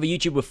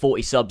YouTuber with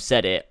 40 subs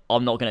said it,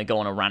 I'm not going to go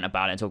on a rant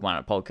about it and talk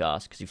about it on a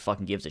podcast because who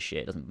fucking gives a shit.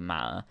 It doesn't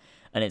matter.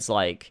 And it's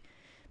like,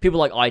 people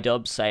like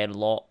iDubbbz say it a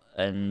lot,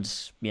 and,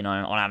 I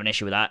don't have an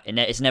issue with that.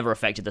 It's never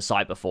affected the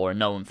site before, and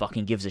no one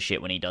fucking gives a shit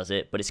when he does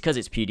it. But it's because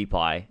it's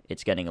PewDiePie,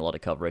 it's getting a lot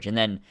of coverage. And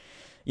then,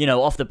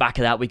 off the back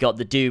of that, we got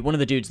one of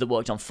the dudes that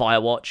worked on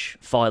Firewatch,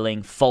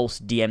 filing false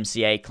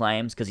DMCA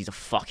claims because he's a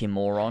fucking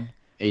moron.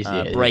 He's the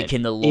idiot.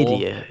 Breaking the law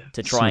Idiot.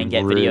 to try and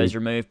get So rude. videos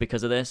removed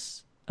because of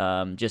this.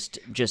 Just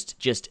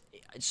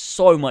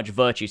so much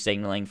virtue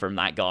signaling from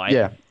that guy.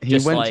 Yeah, he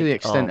Just went like, to the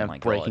extent oh of my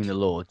breaking God. the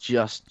law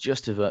just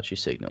to virtue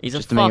signal. He's a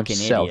just to make fucking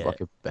himself idiot.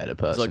 like a better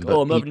It's person. like, but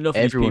I'm having enough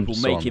of these everyone people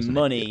saw him as making an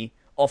money idiot.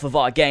 off of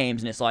our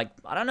games, and it's like,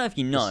 I don't know if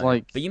you know,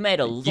 like, but you made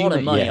a you lot of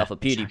know- money yeah, off of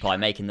PewDiePie exactly.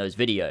 making those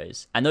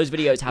videos, and those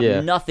videos have Yeah.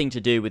 nothing to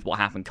do with what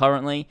happened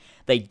currently.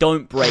 They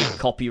don't break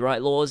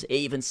copyright laws. It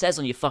even says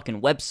on your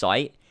fucking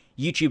website,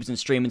 YouTubers and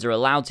streamers are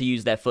allowed to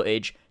use their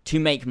footage to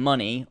make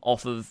money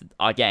off of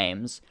our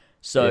games.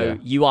 So Yeah.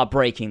 you are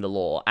breaking the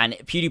law, and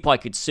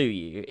PewDiePie could sue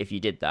you if you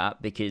did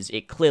that because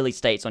it clearly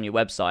states on your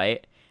website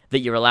that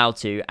you're allowed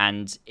to,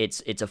 and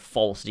it's a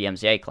false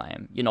DMCA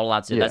claim. You're not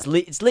allowed to. Yeah.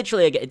 It's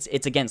literally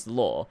it's against the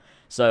law.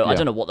 So I Yeah.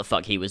 don't know what the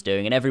fuck he was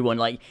doing, and everyone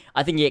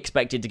I think he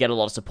expected to get a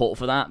lot of support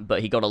for that,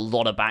 but he got a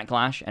lot of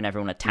backlash, and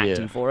everyone attacked Yeah.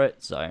 him for it.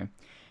 So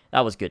that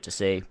was good to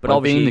see. But Like,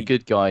 obviously, being the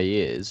good guy he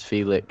is,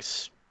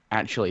 Felix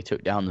actually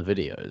took down the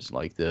videos,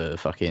 like the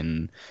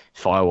fucking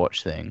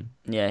Firewatch thing.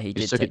 yeah, he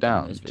Just did took it take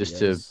down down those just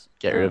to videos.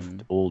 get rid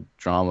of all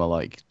drama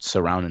like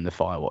surrounding the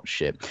Firewatch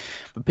shit.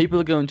 But people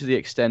are going to the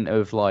extent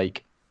of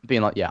like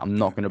being like, yeah, I'm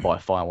not going to buy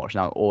Firewatch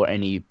now or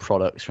any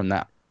products from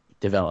that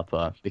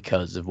developer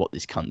because of what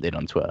this cunt did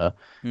on Twitter.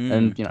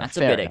 And you know, That's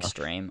a fair bit enough.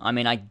 extreme. I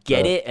mean, I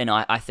get it, and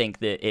I think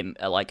that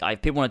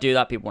if people want to do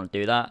that, people want to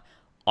do that.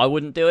 I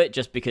wouldn't do it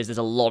just because there's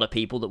a lot of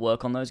people that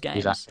work on those games.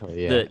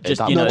 Exactly. Yeah. That just,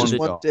 That you know, Not one just the,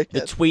 one guy. the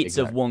dickhead. tweets of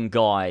Exactly. one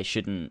guy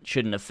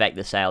shouldn't affect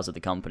the sales of the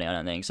company. I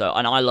don't think so.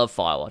 And I love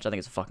Firewatch. I think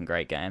it's a fucking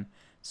great game.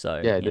 So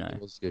Yeah, you it know,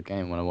 was a good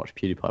game when I watched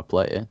PewDiePie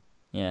play it.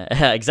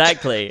 yeah,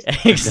 exactly,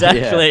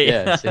 exactly.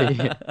 Yeah,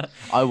 see?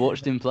 I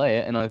watched him play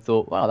it and I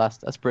thought, wow,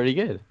 that's pretty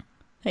good.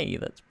 Hey,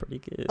 that's pretty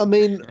good. I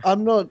mean, I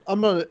don't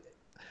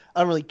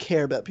really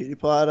care about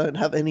PewDiePie. I don't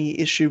have any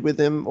issue with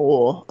him,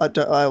 or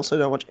I also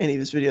don't watch any of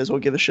his videos or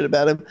give a shit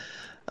about him.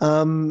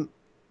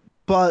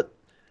 But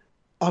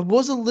I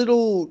was a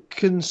little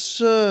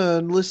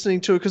concerned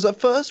listening to it because at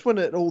first, when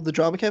all the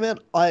drama came out,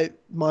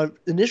 my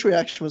initial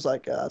reaction was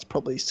like, it's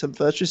probably some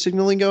virtue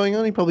signaling going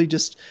on. He probably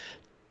just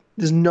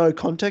there's no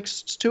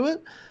context to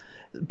it.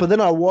 But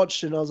then I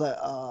watched it and I was like,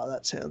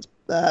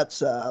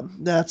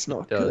 that's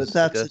not good. It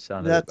That's does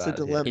sound a bit that's a bad,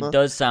 yeah. dilemma. It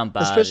does sound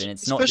bad, Especially, and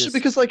it's not especially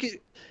just because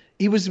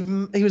he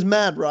was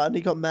mad, right? And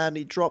he got mad and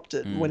he dropped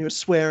it when he was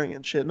swearing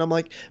and shit. And I'm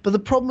like, but the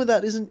problem with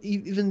that isn't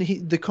even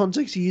the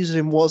context he used it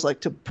in was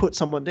like to put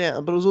someone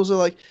down, but it was also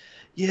like,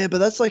 yeah, but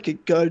that's like a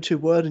go-to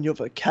word in your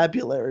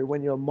vocabulary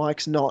when your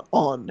mic's not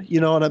on.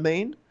 You know what I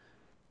mean?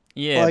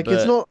 yeah, Like but...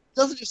 it's not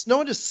doesn't just no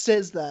one just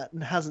says that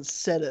and hasn't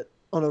said it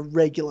on a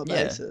regular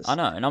Yeah, basis. I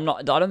know, and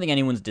I don't think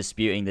anyone's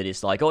disputing that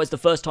it's like, oh, it's the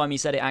first time he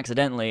said it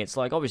accidentally. It's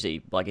like,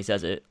 obviously, like he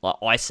says it, like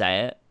I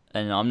say it,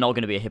 and I'm not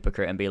going to be a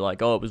hypocrite and be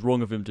like, oh, it was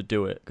wrong of him to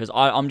do it, because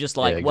I'm just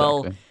like, Yeah, well,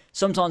 exactly.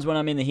 sometimes when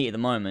I'm in the heat of the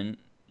moment,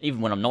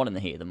 even when I'm not in the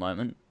heat of the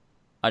moment,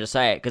 I just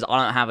say it because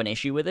I don't have an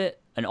issue with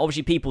it, and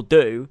obviously people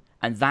do,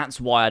 and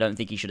that's why I don't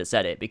think he should have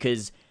said it,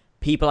 because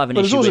people have an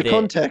But there's issue also with it.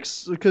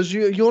 context because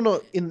you're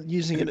not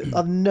using it.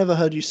 I've never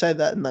heard you say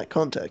that in that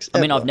context.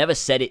 I mean, ever. I've never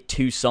said it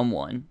to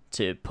someone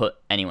to put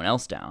anyone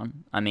else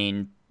down. I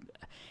mean,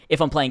 if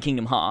I'm playing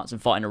Kingdom Hearts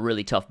and fighting a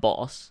really tough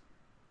boss,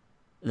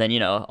 then, you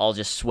know, I'll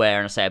just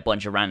swear and say a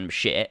bunch of random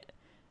shit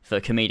for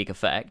comedic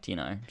effect, you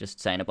know, just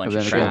saying a bunch But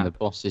of then again, crap. the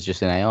boss is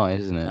just an AI,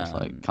 isn't it? It's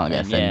like, can't get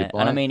And offended yeah, by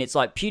and I it. mean, it's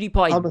like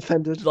PewDiePie. I'm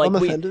offended. like,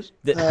 I'm we- offended.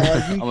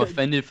 I'm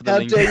offended for the How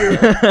link. dare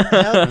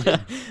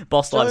you?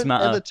 Boss lives Don't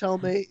ever matter. tell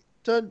me.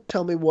 Don't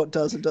tell me what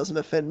does and doesn't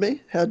offend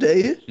me. How dare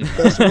you?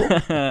 First of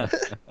all.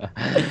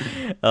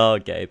 Oh,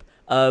 Gabe.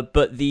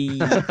 But the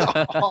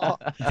Oh,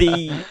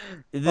 thi-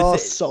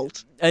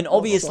 salt. and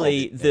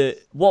obviously sorry.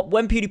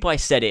 when PewDiePie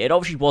said it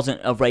obviously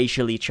wasn't a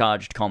racially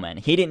charged comment.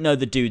 He didn't know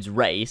the dude's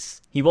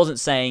race. He wasn't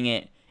saying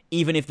it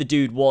even if the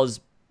dude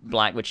was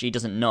black, which he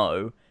doesn't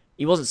know.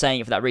 He wasn't saying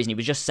it for that reason. He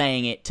was just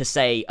saying it to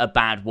say a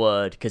bad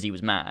word because he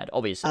was mad.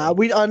 Obviously,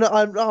 We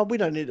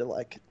don't need to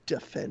like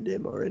defend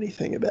him or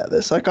anything about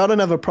this. Like I don't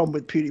have a problem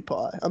with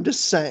PewDiePie. I'm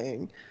just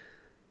saying,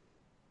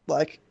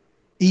 like,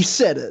 he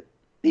said it.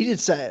 He did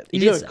say it. he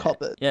He's did gonna say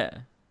cop it. Yeah,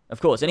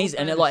 of course. And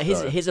Well, like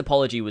so. his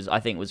apology was, I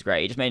think, was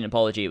great. He just made an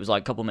apology. It was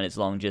like a couple minutes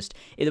long. Just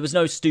there was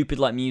no stupid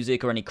like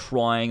music or any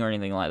crying or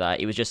anything like that.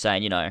 He was just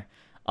saying, you know,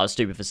 I was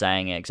stupid for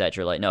saying it,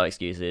 etc. Like no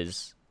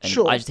excuses. And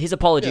Sure. his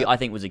apology, Yeah. I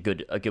think, was a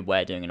good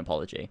way of doing an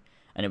apology.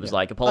 And it was Yeah.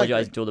 like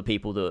apologizing to all the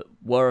people that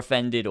were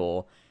offended,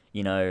 or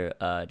you know,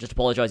 just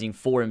apologizing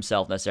for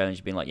himself necessarily, and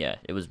just being like, yeah,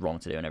 it was wrong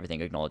to do and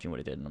everything, acknowledging what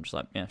he did. And I'm just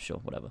like, yeah, sure,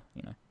 whatever,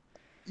 you know.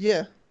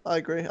 Yeah, I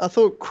agree. I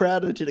thought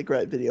Crowder did a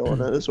great video on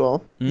it as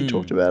well. He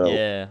talked about it.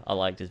 Yeah, I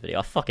liked his video.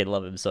 I fucking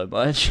love him so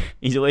much.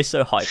 He's always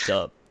so hyped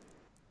up.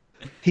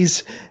 He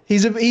is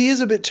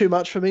a bit too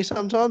much for me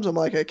sometimes. I'm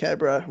like, okay,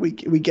 bro, we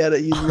get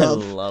it. You I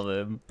love love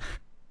him.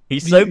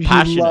 He's so you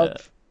passionate.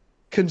 love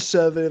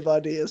conservative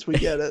ideas. We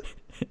get it.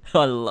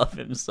 I love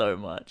him so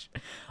much.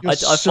 You're I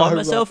so find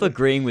myself lovely.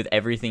 agreeing with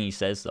everything he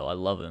says, though. I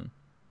love him.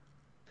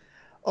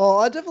 Oh,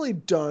 I definitely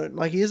don't.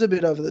 Like, he is a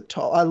bit over the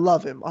top. I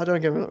love him. I don't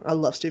get me wrong. I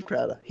love Steve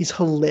Crowder. He's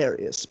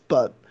hilarious,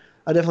 but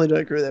I definitely don't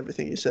agree with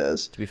everything he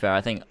says. To be fair,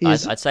 I think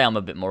He's- I'd say I'm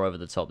a bit more over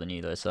the top than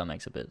you, though. So that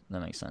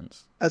makes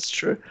sense. That's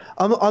true.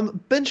 I'm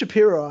Ben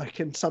Shapiro. I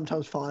can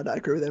sometimes find I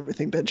agree with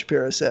everything Ben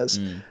Shapiro says.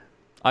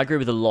 I agree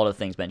with a lot of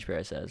things Ben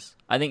Shapiro says.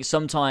 I think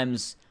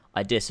sometimes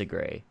I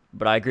disagree,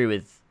 but I agree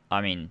with,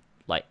 I mean,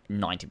 like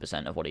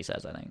 90% of what he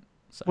says. I think.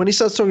 So. When he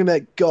starts talking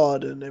about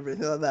God and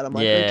everything like that, I'm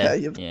like, yeah, okay,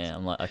 you've yeah.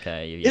 I'm like,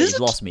 okay, It is you've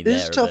lost me it there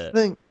is a a tough bit.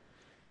 thing.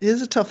 It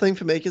is a tough thing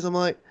for me because I'm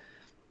like,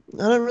 I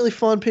don't really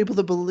find people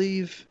that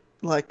believe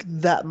like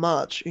that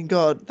much in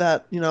God.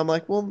 That I'm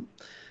like, well,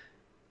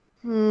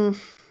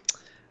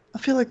 I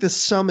feel like there's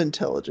some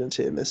intelligence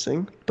here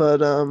missing, but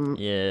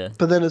Yeah.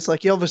 but then it's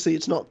like obviously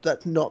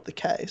that's not the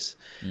case.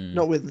 Mm.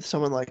 Not with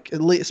someone like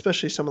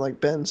especially someone like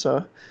Ben.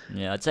 So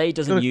Yeah, I'd say he Got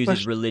doesn't a use his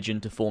question.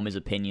 religion to form his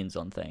opinions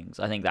on things.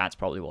 I think that's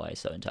probably why he's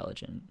so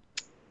intelligent.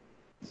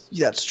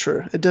 yeah, that's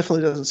true. It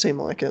definitely doesn't seem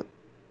like it.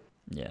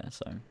 Yeah,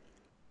 so.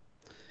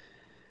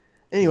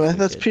 Anyway, Yes, we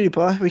that's could.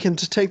 PewDiePie. We can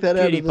just take that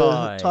out of the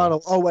PewDiePie.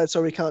 title. Oh wait,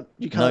 sorry, we can't.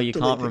 You can't. No, you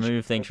delete can't pictures.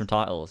 remove things from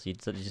titles. You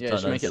just Yeah, don't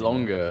just make it know.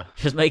 longer.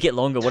 Just make it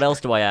longer. What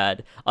else do I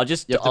add? I'll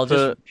just. You have I'll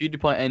to just.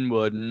 put PewDiePie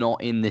N-word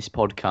not in this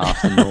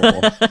podcast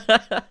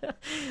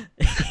anymore.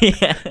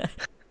 Yeah.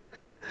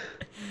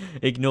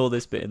 Ignore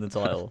this bit in the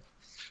title.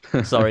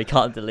 Sorry,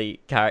 can't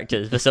delete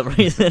characters for some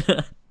reason.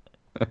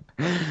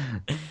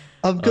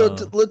 I've got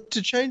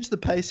to change the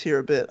pace here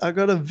a bit. I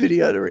got a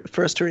video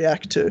for us to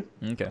react to.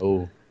 Okay.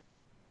 Oh.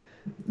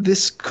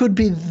 This could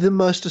be the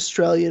most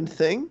Australian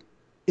thing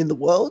in the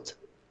world,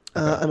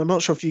 and I'm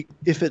not sure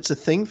if it's a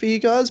thing for you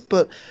guys.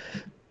 But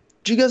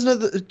do you guys have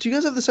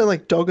the saying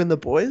like "dog and the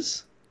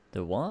boys"?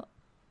 The what?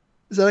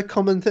 Is that a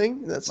common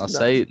thing? I'll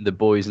say the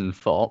boys and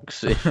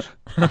Fox. If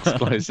that's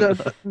close No,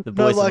 enough. The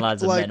boys like- and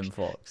lads like- of Men and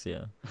Fox.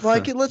 Yeah.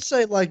 like let's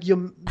say like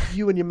you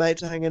and your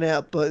mates are hanging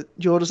out, but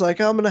you're just like,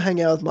 I'm gonna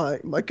hang out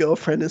with my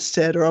girlfriend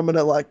instead, or I'm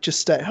gonna like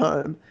just stay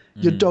home.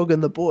 You're dogging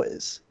the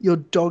boys. You're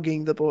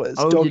dogging the boys.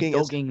 Oh, dogging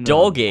you're is dogging them.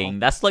 Dogging.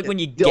 That's like when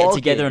you get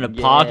together in a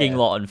Dogging, parking yeah.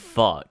 lot and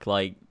fuck.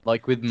 Like.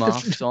 Like with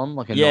masks on,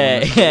 like Yeah,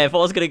 anonymous. yeah. If I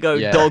was gonna go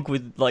Yeah. dog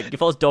with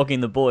if I was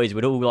dogging the boys,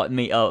 we'd all like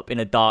meet up in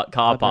a dark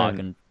car I park don't-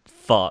 and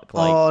fuck.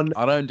 Like, oh, no.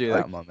 I don't do that,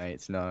 Like- with my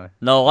mates. No.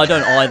 no, I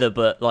don't either.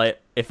 But like,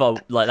 if I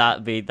like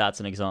that's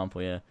an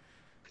example. Yeah.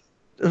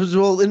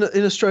 Well, in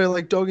Australia,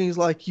 like dogging is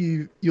like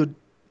you're.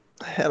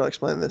 How do I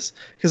explain this?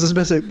 Because I was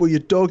about to say, well, you're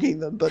dogging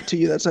them, but to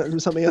you that's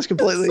something else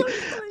completely.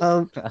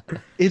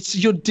 It's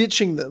you're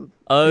ditching them.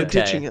 You're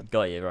ditching Okay. it.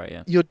 Got you right.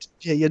 Yeah.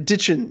 You're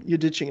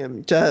ditching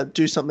them to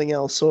do something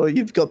else, or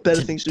you've got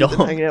better things to do than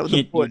Dog. hanging out with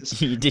the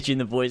boys. You're ditching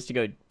the boys to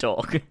go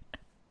dog.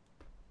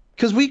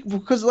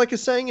 Because like a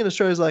saying in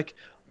Australia is like,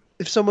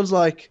 if someone's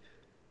like,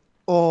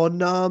 oh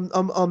no,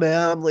 I'm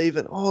out, I'm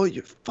leaving. Oh,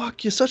 you're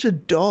such a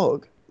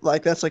dog.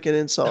 Like that's like an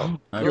insult.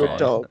 You're Okay. a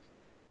dog.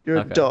 You're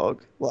Okay. a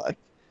dog. Like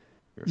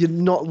you're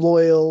not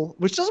loyal,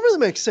 which doesn't really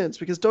make sense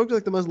because dogs are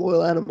like the most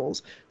loyal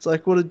animals. It's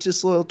like what a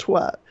disloyal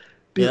twat.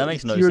 Yeah, that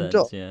makes no You're a sense.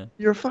 dog. Yeah.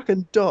 You're a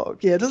fucking dog.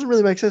 Yeah, it doesn't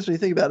really make sense when you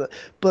think about it.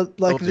 But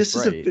like Dogs are this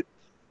is great.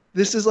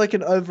 this is like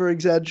an over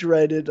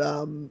exaggerated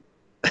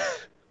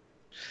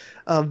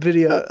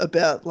video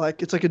about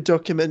like it's like a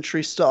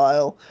documentary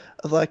style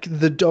of like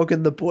the dog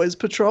and the boys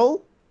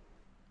patrol.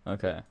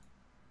 Okay.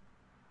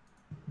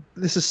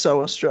 This is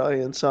so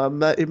Australian, so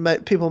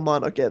people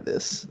might not get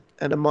this,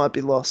 and it might be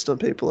lost on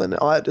people. And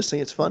I just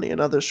think it's funny, and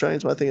other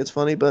Australians might think it's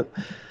funny, but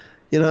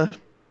you know,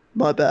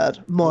 my bad,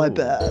 my Ooh.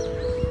 bad.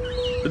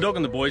 The dog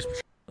and the boys.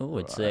 Oh,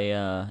 it's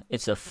a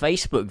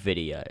Facebook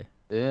video.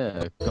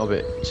 Yeah, got a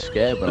bit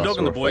scared when The I dog saw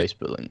and a the boy.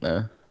 Facebook link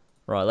there.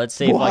 Right. Let's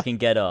see if I What? can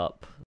get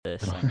up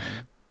this.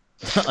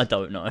 I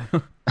don't know.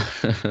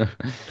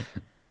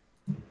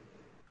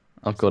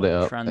 I've got it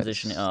up.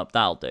 Transition it up.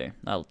 That'll do.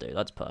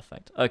 That's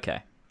perfect.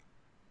 Okay.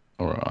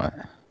 Alright.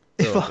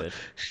 If Real I- good.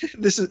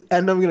 This is,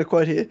 and I'm going to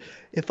quote here: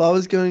 if I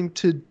was going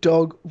to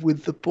dog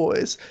with the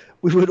boys,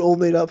 we would all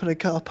meet up in a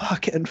car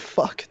park and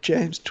fuck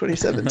James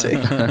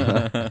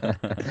 2017.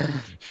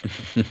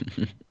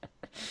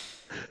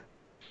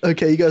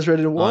 Okay, you guys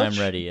ready to watch? I'm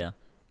ready. Yeah.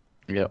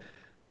 Yep.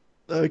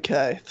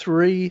 Okay,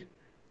 3,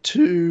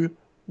 2,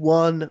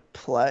 1,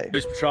 play.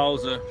 Police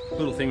patrol's a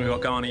little thing we've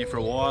got going here for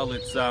a while.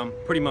 It's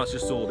pretty much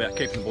just all about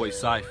keeping the boys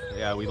safe.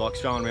 Yeah, we like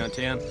showing around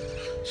town,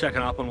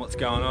 checking up on what's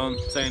going on,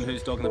 seeing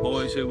who's dogging the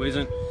boys, who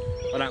isn't.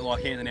 I don't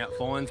like handing out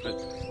fines, but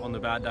on the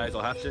bad days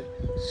I'll have to.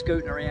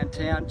 Scooting around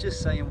town,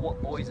 just seeing what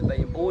boys are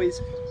being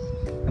boys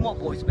and what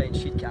boys are being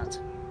shit cunts.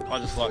 I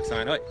just like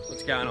saying, hey,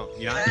 what's going on?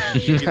 You know,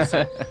 and you give us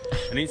an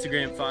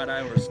Instagram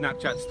photo or a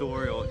Snapchat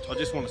story, or I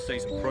just want to see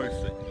some proof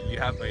that you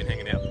have been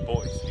hanging out with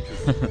boys.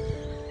 Because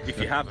if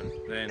you haven't,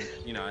 then,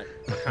 you know,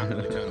 I can't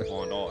really turn a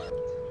blind eye.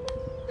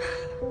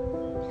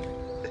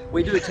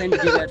 We do tend to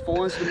give out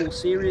fines for the more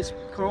serious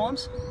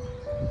crimes.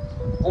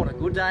 On a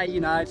good day, you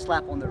know,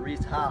 slap on the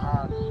wrist, ha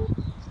ha,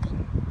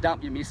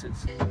 dump your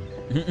missus.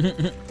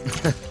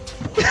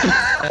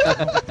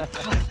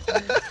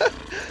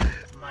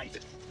 Mate,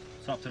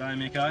 what's up today,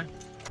 Miko?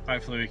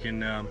 Hopefully we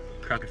can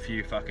crack a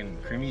few fucking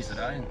crimmies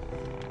today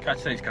and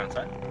catch these cunts,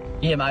 eh?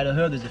 Yeah, mate, I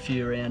heard there's a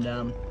few around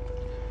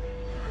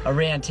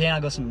around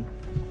town.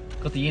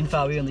 Got the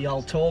info here on the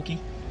old talkie.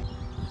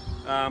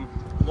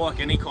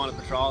 Like any kind of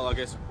patrol, I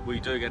guess we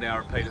do get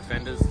our repeat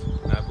offenders,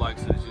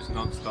 blokes that are just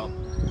non-stop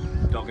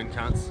dogging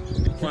cunts.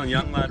 One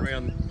young lad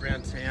around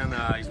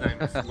town, his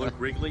name is Luke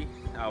Wrigley.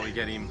 We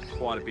get him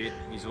quite a bit.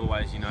 He's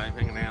always, you know,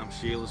 hanging around with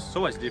Sheila's. It's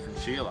always a different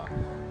Sheila,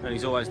 and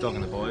he's always dogging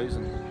the boys.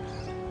 And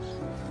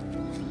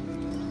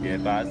yeah,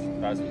 Baz,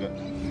 we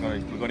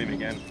got him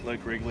again.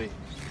 Luke Wrigley,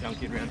 young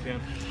kid around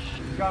town.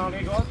 What's going on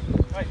here, guys?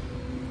 Hey.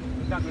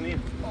 cutting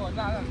in. Oh,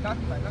 no,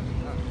 nothing, mate,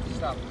 nothing.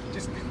 No.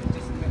 Just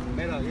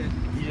met her, yeah.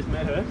 You just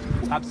met her?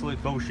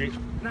 Absolute bullshit.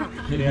 No.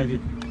 Get out of here.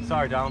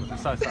 Sorry, darling. I'm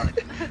so sorry.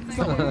 It's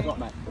not what you got,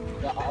 mate.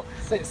 Yeah, I'll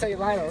see you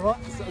later,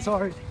 alright?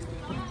 Sorry.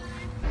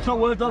 It's not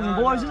worth dogs and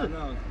boys, is it?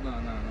 No.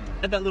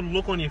 Had that little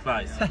look on your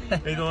face.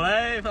 You thought,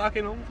 hey,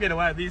 fucking, I'll get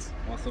away with this.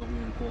 I thought we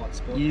were in a quiet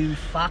spot. You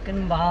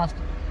fucking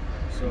bastard.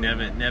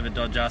 Never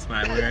dodge us,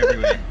 mate. We're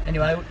everywhere.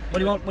 Anyway, what do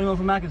you want? What do you want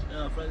from Macca's?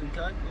 Frozen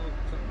Coke?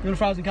 You want a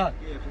frozen Coke?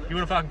 Yeah, please. You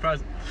want a fucking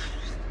frozen?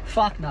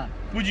 Fuck no.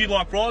 Would you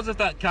like fries if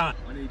that can't?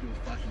 I need to do a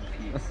fucking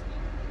piss.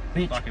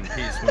 Bitch. Fucking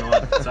piss when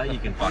I say you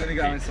can I'm fucking gonna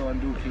go piss. inside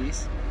and do a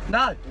piss.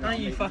 No. Don't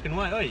you fucking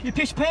wait, oi. You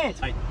piss your pants.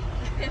 Hey,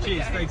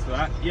 cheers, thanks for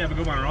that. You have a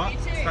good one, alright?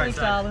 Stay Thanks,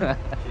 safe. darling.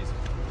 Cheers.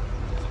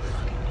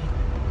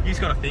 You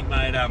just gotta think,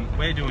 mate,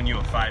 we're doing you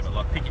a favour,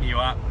 like picking you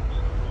up,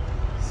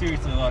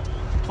 seriously, like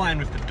playing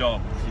with the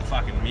dog with your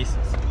fucking missus.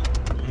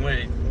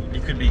 And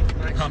you could be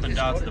pumping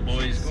darts at the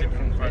boys. I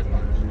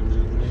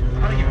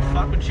don't give a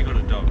fuck when she got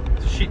a dog.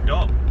 It's a shit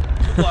dog.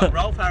 It's like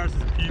Rolf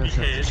Harris's pubic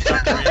hair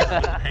stuck around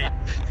his head.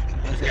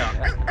 Just going.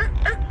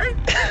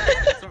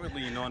 It's not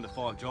really a 9 to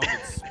 5 job,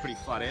 it's pretty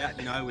flat out,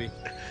 you know, we're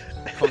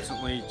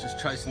constantly just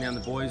chasing down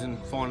the boys and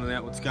finding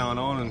out what's going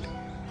on and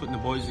putting the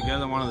boys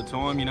together one at a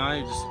time, you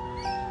know, just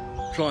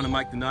trying to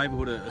make the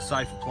neighbourhood a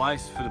safer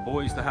place for the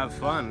boys to have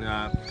fun,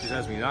 because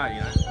as we know, you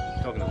know,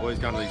 talking to the boys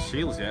going to these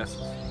Sheila's house,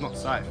 it's not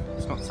safe,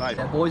 it's not safe.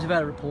 The boys have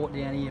had a report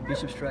down here at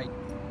Bishop Street.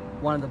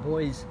 One of the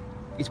boys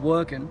is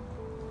working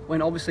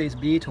when obviously it's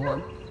beer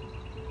time.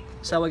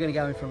 So we're going to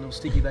go in for a little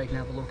sticky beak and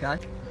have a look, eh?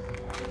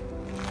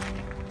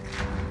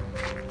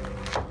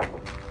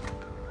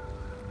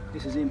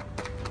 This is him.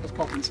 Let's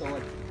pop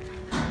inside.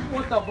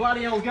 What the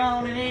bloody hell's going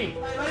on in here?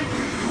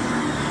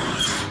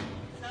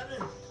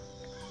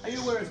 Are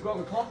you wearing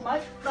grog o'clock,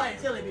 mate? Mate,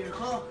 it's only beer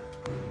o'clock.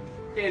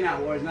 Yeah,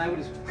 no worries, mate.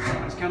 We'll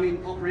just come in,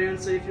 pop around,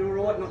 see if you're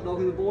alright, not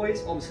dogging the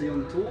boys, obviously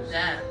on the tools.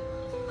 Nah.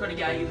 Gotta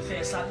go give the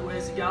fair sucker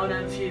where's to go and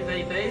have a few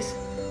VBs.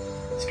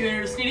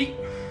 Schooner to Snitty.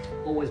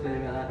 Always been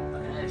about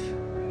that. Yes.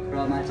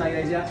 Right, mate, take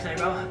it easy. Say,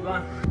 bro,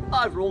 run.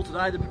 Overall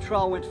today, the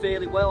patrol went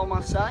fairly well, I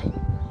must say.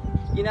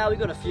 You know, we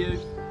got a few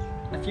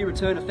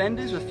return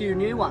offenders, a few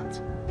new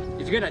ones.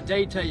 If you're going to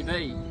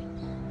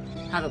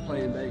DTB, have a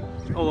plan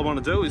B. All I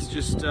want to do is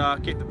just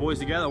keep the boys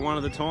together one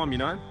at a time, you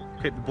know.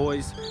 Keep the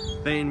boys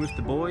being with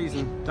the boys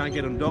and don't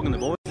get them dogging the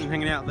boys and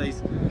hanging out with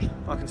these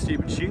fucking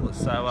stupid Sheilas.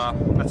 So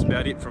that's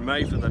about it from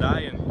me for the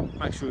day, and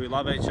make sure we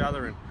love each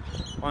other, and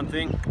one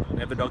thing,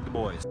 never dog the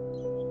boys.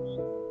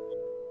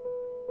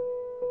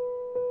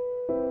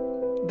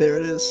 There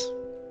it is.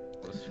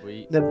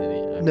 Sweet.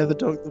 Never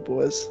dog the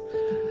boys.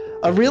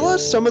 I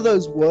realised some of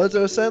those words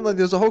I was saying, like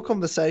there's a whole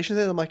conversation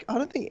there. I'm like, I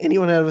don't think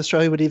anyone out of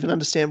Australia would even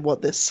understand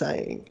what they're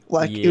saying.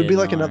 Like it would be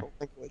like another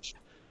language.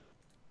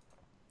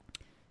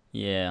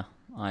 Yeah,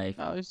 I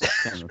was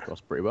came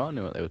across pretty well. I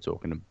knew what they were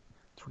talking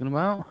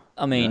about.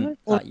 I mean,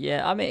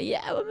 Yeah.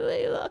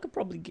 I could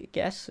probably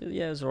guess.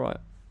 Yeah, it was alright.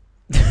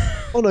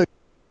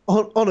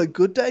 On a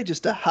good day,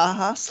 just a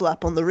ha-ha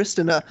slap on the wrist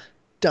and a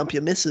dump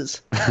your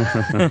missus.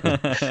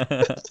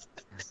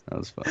 That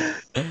was fun.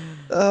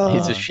 Oh,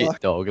 He's a shit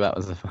dog. That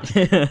was the fun.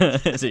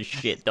 It's a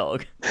shit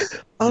dog.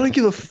 I don't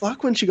give a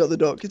fuck when she got the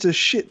dog. It's a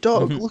shit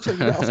dog. Looks like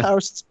Ralph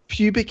Harris's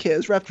pubic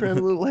hairs wrapped around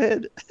a little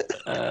head.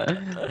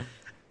 That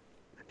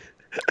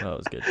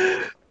was good.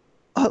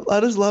 I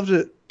just loved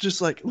it. Just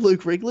like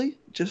Luke Wrigley,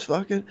 just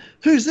fucking,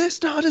 who's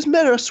this? No, I just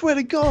met her. I swear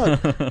to God.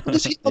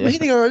 I'm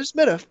hitting her. I just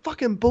met her.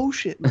 Fucking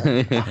bullshit,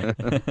 man.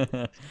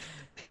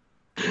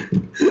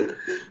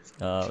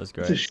 Oh, it was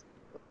great.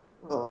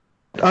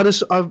 I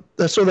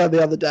saw that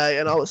the other day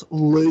and I was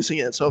losing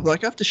it. So I'm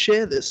like, I have to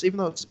share this, even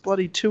though it's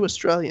bloody too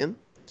Australian.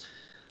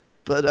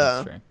 But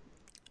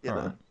you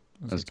know,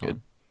 That's good.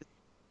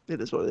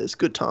 It is what it is.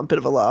 Good time, bit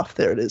of a laugh.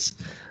 There it is.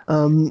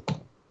 The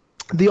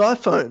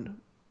iPhone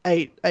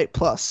 8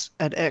 Plus,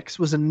 and X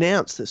was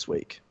announced this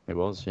week. It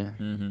was, yeah.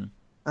 Mm-hmm.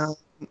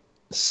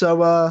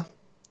 So,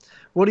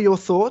 what are your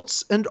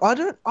thoughts? And I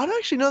don't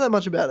actually know that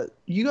much about it.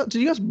 Did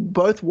you guys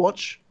both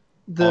watch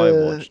the? I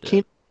watched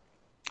it.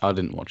 I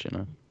didn't watch it,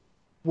 no.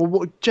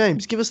 Well,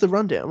 James, give us the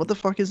rundown. What the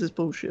fuck is this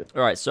bullshit?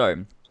 All right,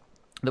 so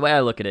the way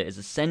I look at it is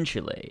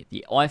essentially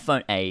the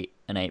iPhone 8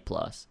 and 8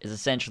 Plus is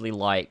essentially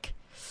like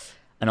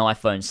an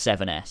iPhone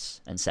 7S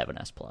and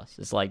 7S Plus.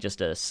 It's like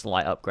just a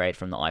slight upgrade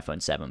from the iPhone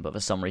 7, but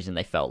for some reason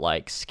they felt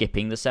like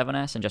skipping the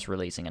 7S and just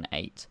releasing an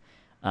 8,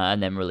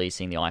 and then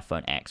releasing the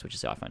iPhone X, which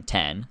is the iPhone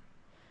 10,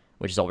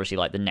 which is obviously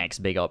like the next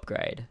big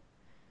upgrade,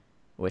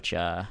 which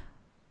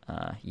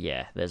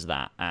yeah, there's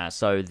that.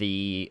 So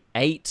the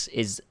 8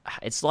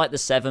 it's like the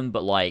 7,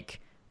 but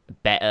like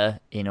better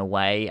in a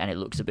way, and it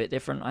looks a bit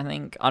different. I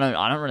think I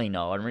don't really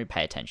know. I don't really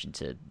pay attention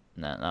to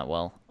that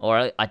well,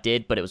 or I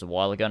did, but it was a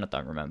while ago, and I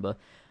don't remember.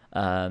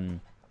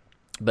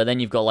 But then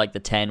you've got like the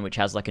 10, which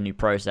has like a new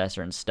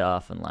processor and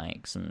stuff, and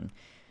like some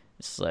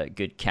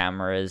good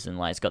cameras, and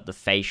like it's got the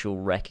facial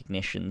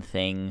recognition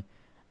thing,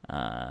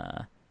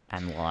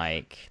 and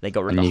like they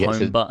got rid of the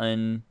home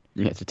button.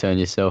 You get to turn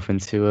yourself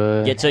into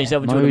a turn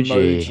yourself into an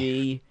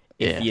emoji.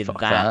 If Yeah, you're fuck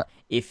that,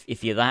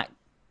 if you're that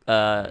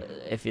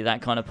if you're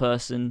that kind of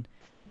person.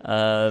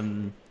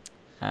 And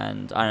I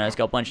don't know, it's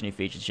got a bunch of new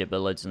features and shit, but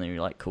loads of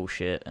new like cool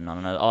shit. And I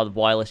don't know, the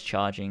wireless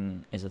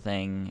charging is a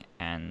thing,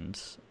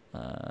 and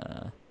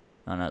I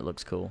don't know, it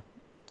looks cool.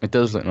 It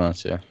does look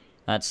nice, yeah.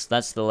 That's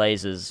the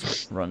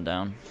lasers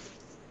rundown.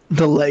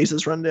 The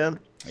lasers rundown.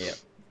 Yeah.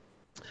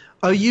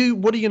 What are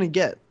you gonna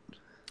get?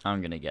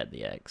 I'm gonna get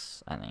the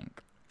X, I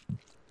think.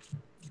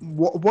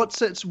 What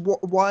sets?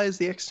 Why is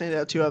the X stand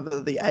out to you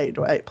over the 8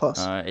 or 8 Plus?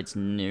 It's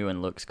new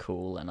and looks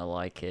cool, and I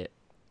like it.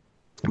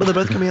 But they're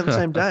both coming out the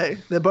same day.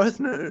 They're both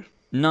new.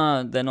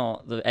 No, they're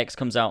not. The X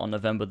comes out on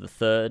November the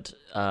 3rd,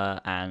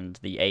 and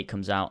the 8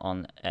 comes out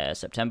on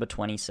September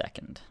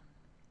 22nd.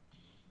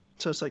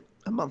 So it's like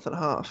a month and a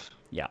half.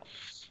 Yeah.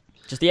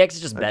 Just the X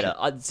is just better.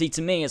 See,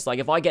 to me, it's like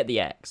if I get the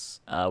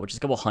X, which is a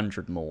couple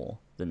hundred more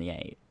than the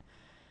 8,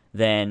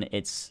 then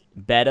it's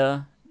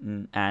better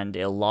and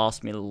it'll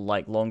last me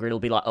like longer. It'll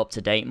be like up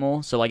to date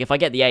more. So like if I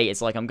get the 8,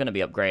 it's like I'm gonna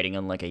be upgrading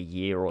in like a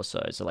year or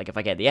so. So like if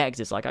I get the X,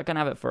 it's like I can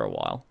have it for a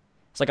while.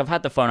 It's like I've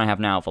had the phone I have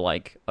now for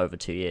like over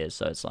 2 years.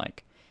 So it's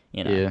like,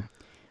 you know, Yeah.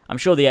 I'm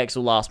sure the X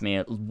will last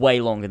me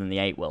way longer than the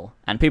 8 will.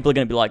 And people are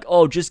gonna be like,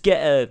 oh, just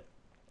get a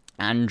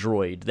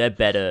Android. They're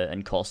better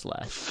and cost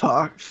less.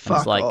 Fuck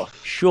It's like,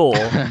 off. sure,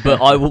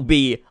 but I will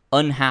be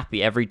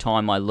unhappy every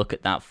time I look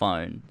at that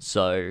phone.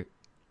 So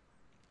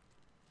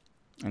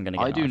I'm gonna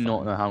get. I do an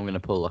not iPhone. know how I'm gonna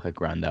pull like a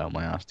grand out of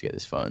my ass to get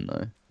this phone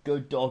though. Go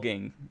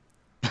dogging.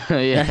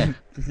 Yeah.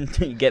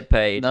 You get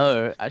paid.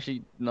 No,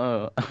 actually,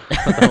 no.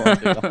 I don't want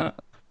to do that.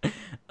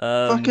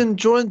 Fucking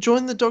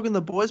join the Dog and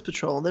the Boys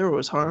Patrol. They're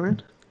always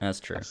hiring. That's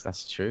true.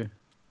 That's true.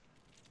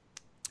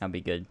 That'd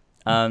be good.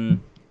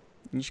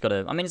 You just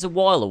gotta. I mean, it's a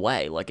while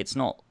away. Like, it's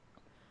not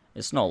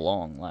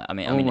long. Like, I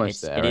mean, Almost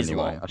it's, there it is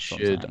anyway. long. I that's what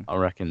I'm should. saying. I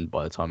reckon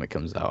by the time it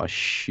comes out, I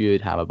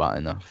should have about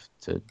enough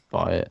to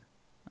buy it.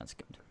 That's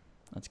good.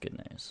 That's good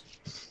news.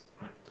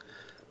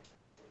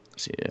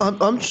 So, yeah.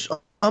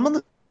 I'm on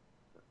the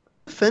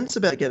fence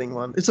about getting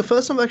one. It's the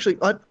first time actually.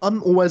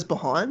 I'm always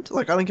behind.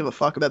 Like I don't give a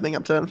fuck about being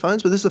up to date on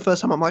phones, but this is the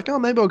first time I'm like, oh,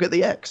 maybe I'll get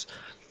the X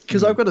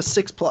because I've got a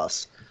 6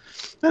 Plus,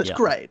 and it's Yeah.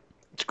 great.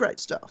 It's great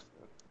stuff.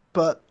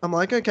 But I'm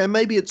like, okay,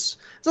 maybe there's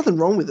nothing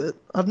wrong with it.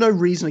 I've no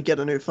reason to get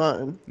a new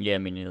phone. Yeah,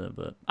 me neither.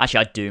 But actually,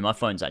 I do. My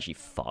phone's actually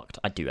fucked.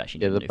 I do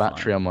actually. Yeah, need a the new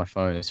battery phone. on my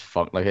phone is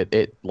fucked. Like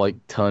it like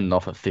turned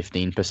off at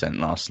 15%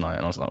 last night,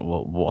 and I was like,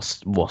 well,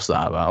 what's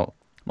that about?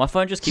 My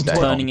phone just keeps Stay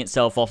on. turning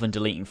itself off and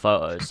deleting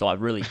photos, so I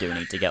really do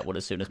need to get one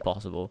as soon as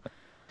possible.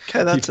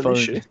 Okay, that's Your an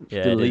phone issue. Yeah,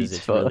 it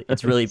is. deletes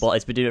It's really photos.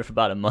 it's been doing it for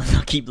about a month.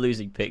 I keep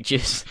losing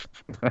pictures.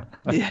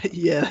 Yeah.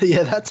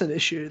 That's an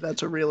issue.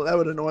 That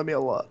would annoy me a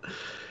lot.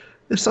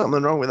 There's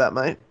something wrong with that,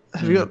 mate.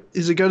 Have you got?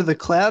 Is it go to the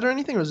cloud or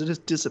anything, or does it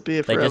just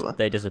disappear forever?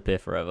 They disappear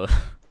forever.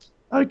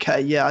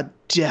 Okay, yeah, I'd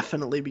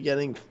definitely be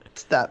getting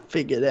that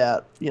figured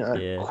out,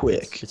 Yeah,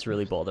 quick. It's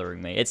really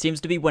bothering me. It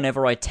seems to be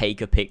whenever I take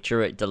a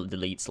picture, it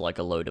deletes like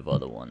a load of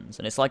other ones,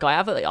 and it's like I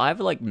have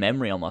like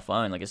memory on my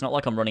phone. Like it's not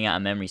like I'm running out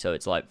of memory, so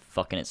it's like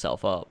fucking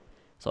itself up.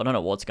 So I don't know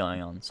what's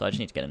going on. So I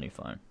just need to get a new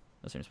phone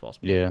as soon as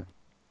possible. Yeah.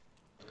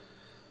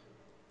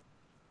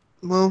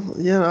 Well,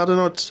 yeah, I don't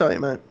know what to tell you,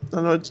 mate. I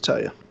don't know what to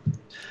tell you.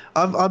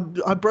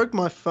 I broke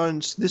my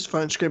this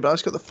phone screen, but I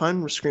just got the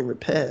phone screen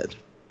repaired.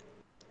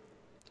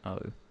 Oh,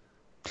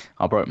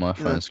 I broke my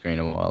phone screen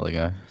a while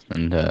ago,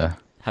 and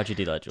how'd you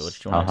do that, George?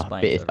 Do you want to I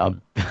explain?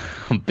 bit,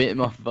 I bit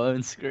my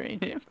phone screen.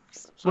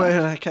 Wait,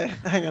 okay,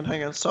 hang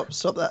on, stop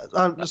that.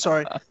 I'm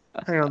sorry,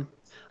 hang on.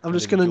 I'm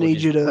just gonna need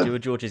you do to. a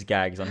George's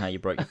gags on how you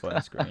broke your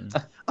phone screen.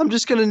 I'm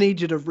just gonna need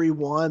you to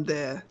rewind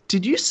there.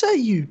 Did you say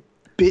you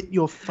bit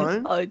your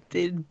phone? I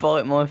did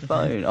bite my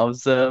phone. I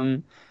was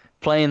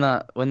playing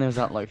that when there was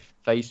that like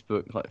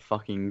Facebook like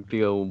fucking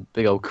big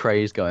old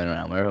craze going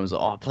around where everyone was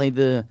like, oh, I played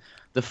the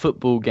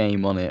football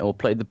game on it or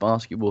played the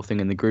basketball thing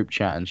in the group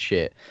chat and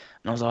shit.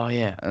 And I was like, oh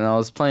yeah, and I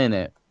was playing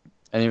it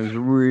and it was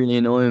really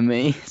annoying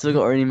me, so I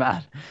got really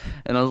mad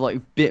and I was like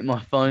bit my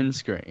phone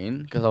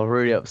screen because I was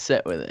really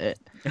upset with it,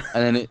 and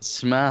then it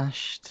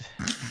smashed.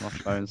 My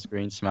phone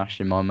screen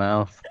smashed in my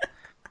mouth.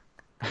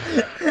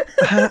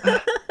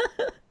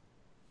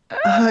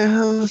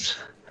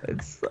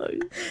 It's so.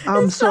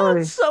 I'm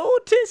sorry, So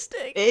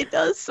autistic. It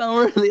does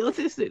sound really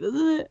autistic,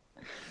 doesn't it?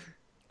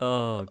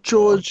 Oh, God.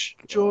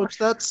 George.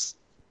 That's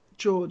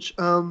George.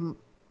 I'm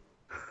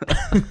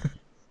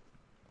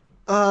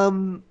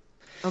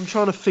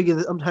trying to figure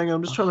that. Hang on.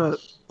 I'm just trying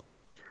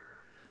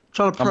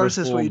to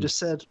process what you reformed. just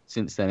said.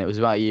 Since then, it was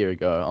about a year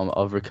ago.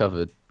 I've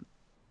recovered,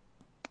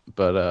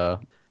 but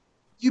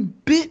You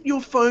bit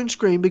your phone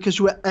screen because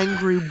you were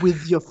angry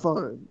with your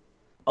phone.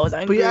 I was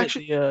angry you at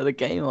actually- the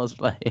game I was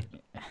playing.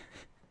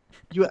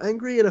 You were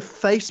angry at a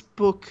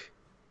Facebook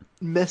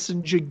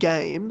Messenger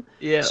game,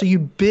 Yeah. so you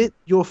bit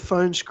your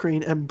phone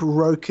screen and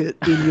broke it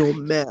in your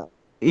mouth.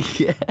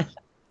 Yeah.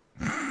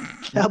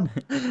 How,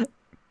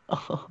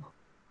 Oh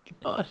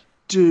God.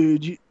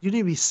 dude, you need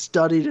to be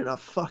studied in a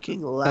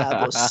fucking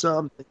lab or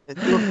something.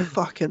 You're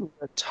fucking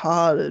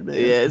retarded, man.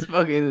 Yeah, it's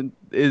fucking.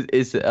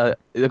 I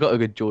got a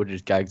good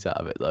George's gags out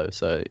of it though.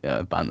 So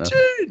yeah, banter.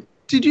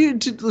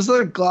 Dude, was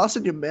there a glass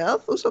in your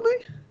mouth or something?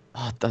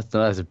 Oh,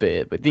 that's a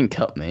bit, but it didn't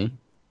cut me.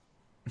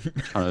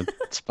 Trying to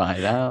spat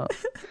it out.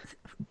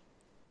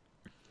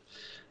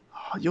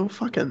 Oh, you're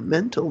fucking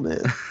mental,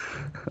 man.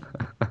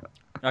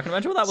 I can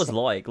imagine what that was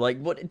like. Like,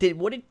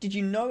 did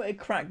you know it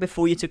cracked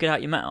before you took it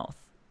out your mouth?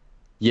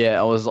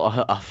 Yeah,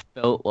 I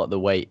felt like the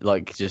weight,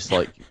 like just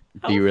like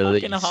How be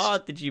released. fucking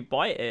hard did you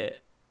bite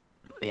it?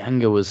 The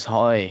anger was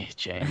high,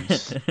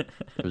 James.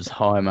 It was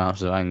high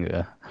amounts of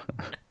anger.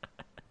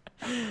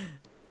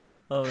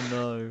 Oh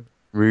no.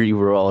 Really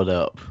riled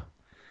up.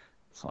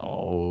 It's like,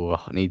 oh,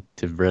 I need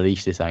to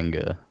release this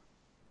anger.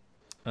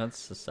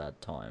 That's a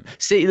sad time.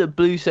 See that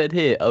Blue said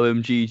here,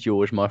 OMG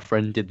George, my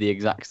friend did the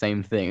exact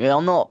same thing.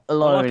 I'm not I'm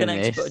alone like in an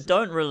this. expert.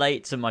 Don't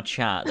relate to my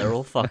chat. They're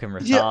all fucking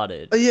Yeah.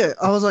 retarded. Yeah,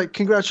 I was like,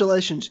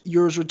 congratulations,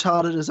 you're as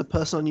retarded as a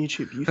person on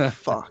YouTube. You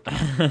fuck.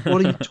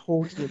 What are you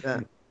talking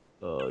about?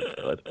 Oh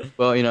god.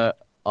 Well, you know,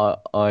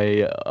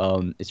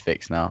 it's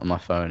fixed now. My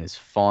phone is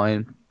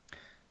fine.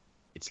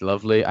 It's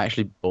lovely. I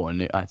actually bought a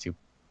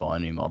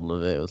new model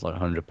of it. It was like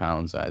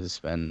 £100 I had to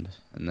spend,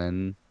 and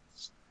then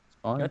it's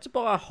fine. You had to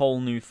buy a whole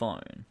new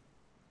phone.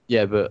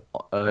 Yeah, but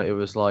it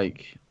was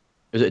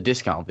at a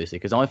discount obviously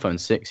because iPhone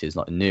 6s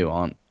like new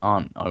aren't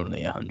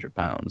only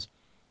 £100.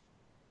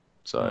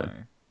 So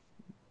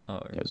Oh.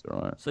 it was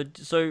alright.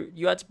 So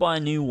you had to buy a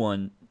new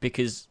one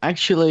because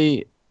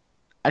Actually,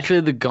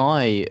 the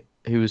guy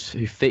who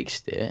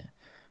fixed it,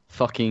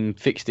 fucking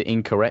fixed it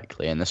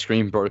incorrectly, and the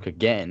screen broke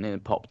again, and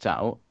it popped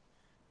out.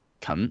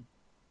 Cunt.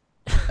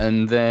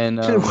 And then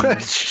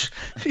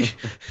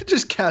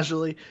Just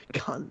casually,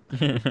 cunt.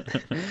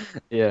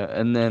 yeah,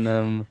 and then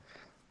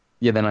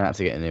then I had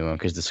to get a new one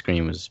because the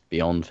screen was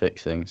beyond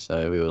fixing.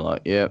 So we were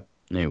like, yep,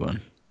 new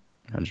one,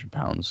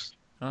 £100.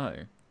 Oh.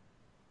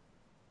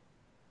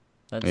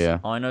 That's, Yeah.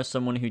 I know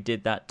someone who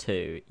did that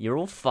too. You're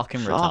all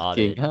fucking Fucking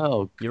retarded.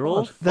 hell! You're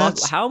all God.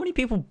 That's- How many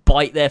people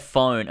bite their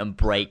phone and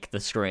break the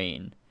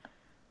screen?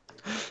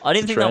 I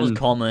didn't It's a think that was trend.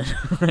 common.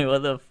 Like,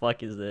 what the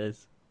fuck is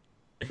this?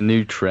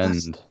 New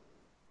trend.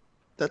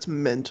 That's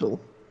mental.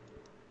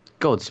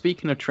 God,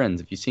 speaking of trends,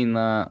 have you seen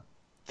that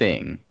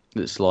thing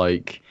that's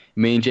like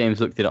me and James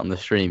looked at it on the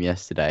stream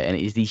yesterday, and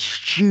it is the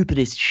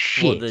stupidest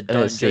shit What, the I've don't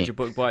ever judge seen. a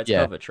book by its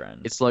Yeah. cover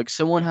trend? It's like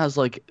someone has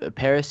like a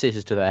pair of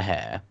scissors to their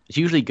hair. It's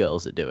usually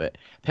girls that do it.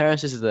 Pair of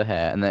scissors to their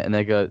hair, and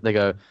they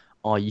go,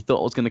 oh, you thought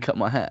I was gonna cut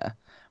my hair?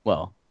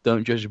 Well,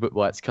 don't judge a book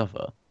by its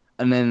cover.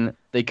 And then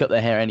they cut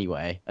their hair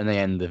anyway, and they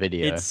end the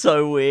video. It's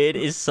so weird.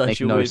 It's such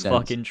Makes a no weird sense.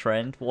 fucking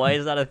trend. Why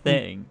is that a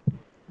thing?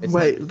 It's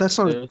Wait, like that's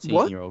not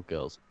what? 13-year-old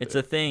girls. It's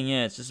a thing,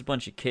 yeah. It's just a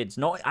bunch of kids.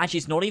 Not actually,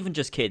 it's not even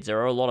just kids. There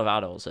are a lot of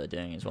adults that are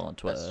doing it as well on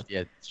Twitter.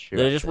 Yeah, it's true.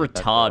 They're just actually.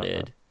 That's what I retarded.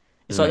 thought.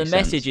 It's Doesn't like the make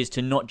message sense. is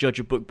to not judge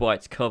a book by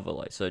its cover,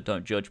 like so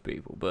don't judge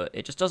people. But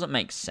it just doesn't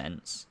make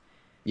sense.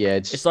 Yeah,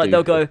 it's It's like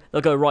stupid.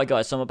 they'll go right,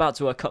 guys. So I'm about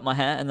to cut my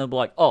hair, and they'll be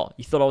like, oh,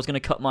 you thought I was gonna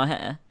cut my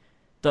hair?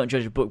 Don't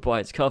judge a book by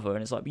its cover.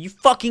 And it's like, you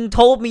fucking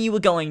told me you were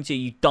going to,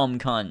 you dumb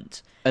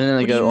cunt. And then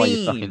they What do go, you oh, you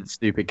mean? fucking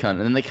stupid cunt.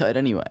 And then they cut it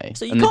anyway.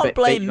 So you And they can't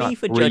blame like, me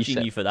for judging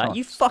reset you for that.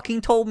 You cunts.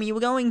 fucking told me you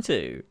were going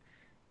to.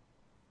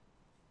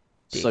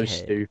 So Dickhead.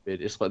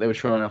 stupid. It's like they were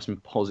trying to have some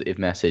positive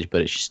message,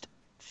 but it's just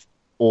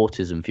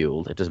autism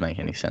fueled. It doesn't make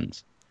any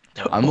sense.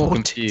 I'm more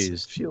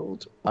confused.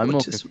 Fueled. I'm more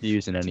Autism.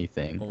 confused than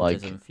anything. Like,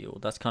 Autism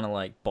fueled. That's kind of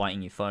like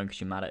biting your phone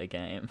because you're mad at a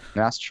game.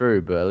 that's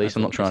true, but at least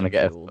I'm not trying to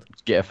autism-fueled.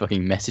 get a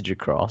fucking message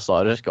across.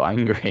 I just got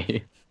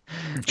angry.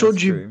 George,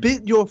 That's you true.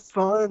 bit your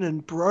phone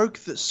and broke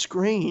the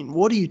screen.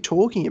 What are you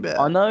talking about?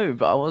 I know,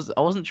 but I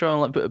wasn't trying to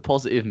like put a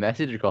positive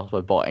message across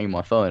by biting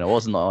my phone. I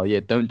wasn't like, oh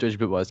yeah, don't judge a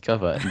book by its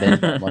cover, and then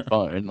bite my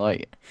phone.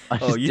 Like, I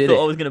just Oh, you did thought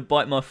it. I was gonna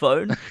bite my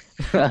phone?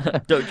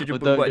 Don't judge a Well,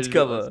 book by its judge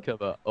a book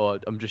cover. Oh,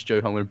 I'm just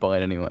joking. I'm gonna buy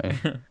it anyway.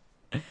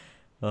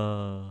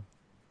 Oh,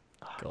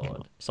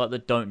 God. It's like the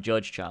don't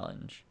judge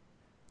challenge.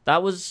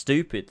 That was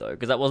stupid, though,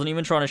 because that wasn't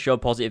even trying to show a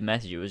positive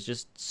message. It was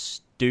just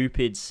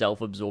stupid,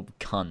 self-absorbed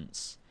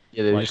cunts.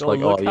 Yeah, they were Like, just oh, like,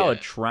 look oh how yeah,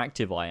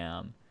 attractive I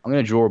am. I'm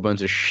gonna draw a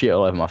bunch of shit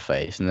all over my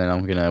face, and then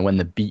I'm gonna, when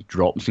the beat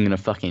drops, I'm gonna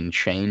fucking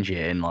change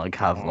it and like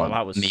have Oh, like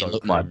that was me so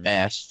look my cringe.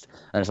 best.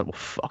 And it's like, well,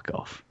 fuck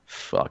off,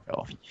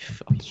 you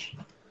fucking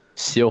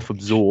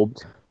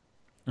self-absorbed.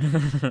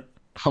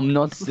 I'm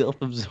not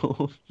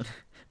self-absorbed.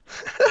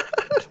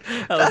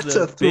 That was That's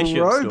the a Bishop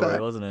story, throwback.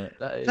 wasn't it?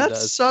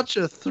 That's such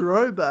a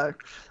throwback.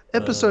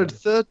 Episode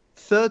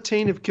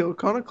 13 of Kill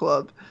Connor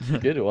Club. a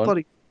good one.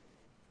 Bloody.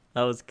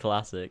 That was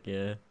classic,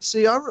 yeah.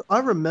 See, I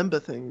remember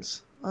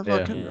things. I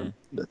fucking Yeah.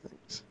 remember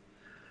things.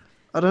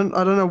 I don't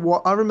know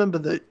what. I remember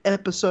the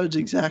episodes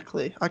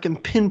exactly. I can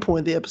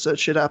pinpoint the episode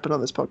shit happened on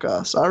this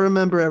podcast. I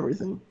remember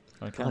everything.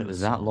 God, it was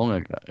that long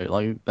ago.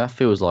 Like that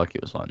feels like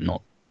it was like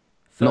not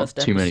First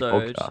too many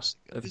episode podcasts.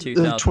 of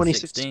 2016.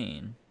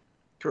 2016.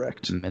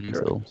 Correct.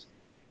 Mental. Correct.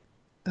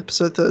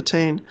 Episode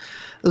 13.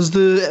 It was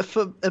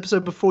the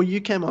episode before you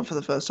came on for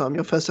the first time.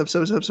 Your first episode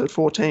was episode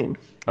 14.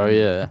 Oh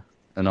yeah,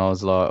 and I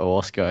was like, oh,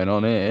 what's going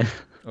on here?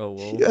 Oh,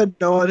 well. You had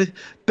no idea.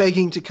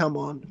 Begging to come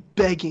on.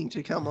 Then you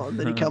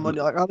come on.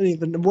 You're like, I don't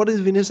even. What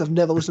even is? I've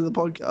never listened to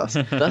the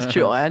podcast. That's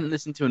true. I hadn't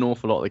listened to an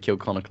awful lot of the Kill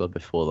Connor Club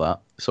before that,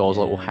 so I was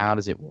like, well, Yeah. how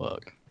does it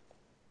work?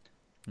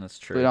 That's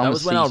true. But I'm That a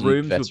was when our seasoned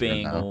rooms were veteran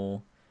being now.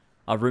 all.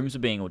 Our rooms were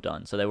being all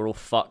done, so they were all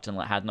fucked and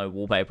like had no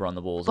wallpaper on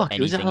the walls Fuck, or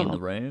it was anything in out- the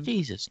room.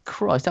 Jesus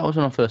Christ, that was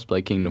when I first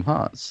played Kingdom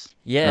Hearts.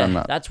 Yeah, Around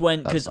that- that's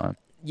when that time.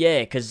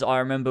 because I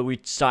remember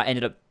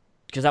ended up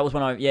because that was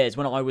when it's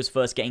when I was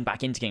first getting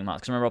back into Kingdom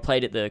Hearts. Because I remember I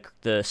played it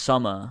the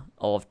summer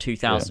of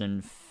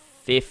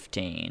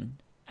 2015,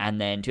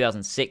 and then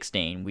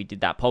 2016 we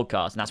did that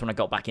podcast, and that's when I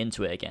got back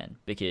into it again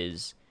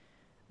because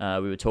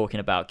we were talking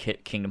about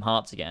Kingdom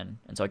Hearts again,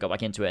 and so I got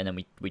back into it, and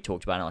then we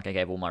talked about it. Like I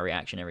gave all my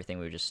reaction, and everything.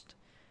 We were just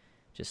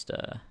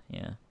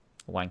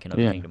wanking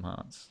over Yeah. Kingdom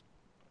Hearts.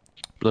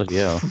 Bloody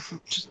hell.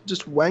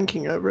 Just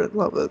wanking over it.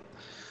 Love it.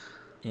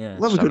 Yeah.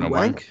 Love a Having good a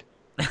wank.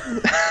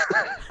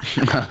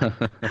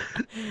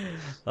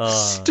 Oh,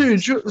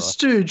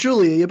 Stu,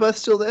 Julia, you're both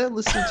still there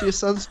listening to your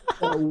sons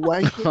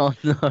wanking Oh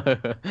no.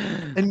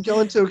 and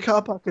going to a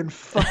car park and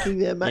fucking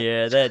their mate.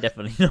 yeah, they're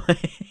definitely not.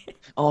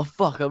 Oh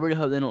fuck! I really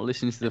hope they're not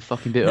listening to the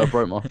fucking bit where I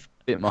broke my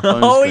my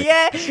phone. Oh screen.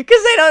 yeah,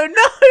 because they don't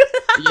know.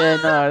 Yeah,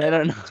 no, they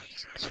don't know.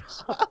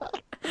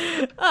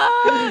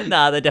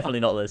 Nah, they're definitely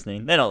not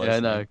listening. They're not Yeah,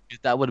 listening. no, 'cause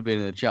that would have been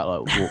in the chat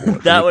like.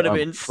 What, That would have I'd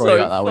been throw so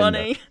it out that window.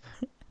 funny.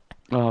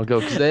 Oh god,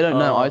 because they don't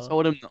know. I Oh.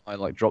 told them that I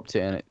like dropped it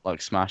and it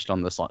like smashed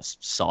on this like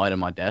side of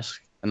my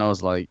desk, and I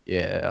was like,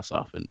 yeah, that's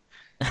happened.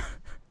 But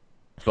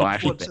I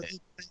actually What, so did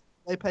it.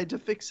 they paid to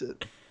fix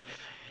it.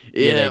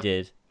 Yeah, they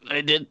did.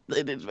 They did.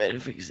 They did better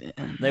fix it.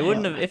 They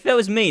wouldn't have. If it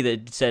was me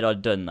that said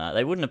I'd done that,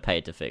 they wouldn't have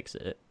paid to fix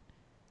it.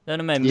 They'd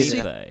have made me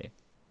Yeah. pay.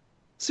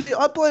 See,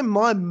 I blame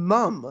my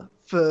mum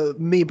for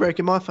me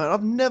breaking my phone.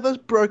 I've never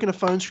broken a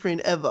phone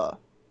screen ever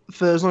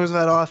for as long as I've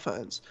had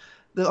iPhones.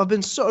 I've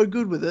been so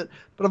good with it,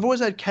 but I've always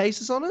had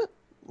cases on it,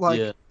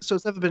 Yeah. so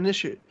it's never been an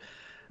issue.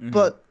 Mhm.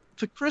 But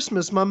for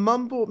Christmas, my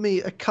mum bought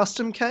me a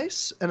custom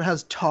case and it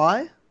has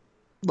Thai,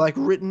 like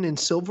written in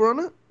silver on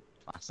it,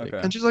 Classic.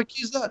 Okay. and she's like,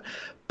 use that.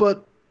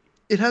 But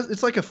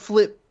it's like a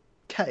flip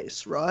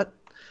case, right?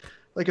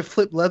 Like a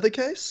flip leather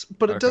case,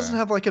 but it doesn't Okay.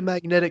 have like a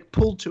magnetic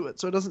pull to it,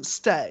 so it doesn't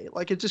stay.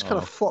 Like it just kind Oh.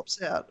 of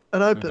flops out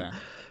and open. Okay.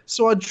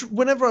 So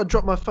whenever I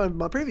drop my phone in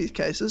my previous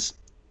cases,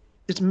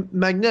 it's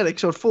magnetic,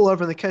 so it'd fall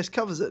over and the case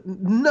covers it.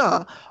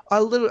 Nah,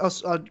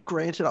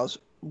 granted, I was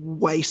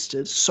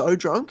wasted, so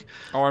drunk.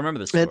 Oh, I remember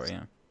the story.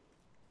 Yeah.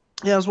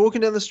 Yeah, I was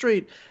walking down the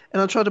street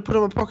and I tried to put it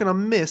in my pocket and I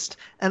missed.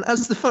 And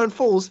as the phone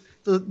falls,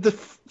 the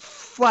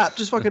flap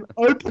just fucking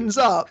opens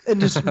up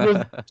and just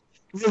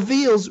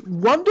reveals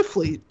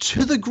wonderfully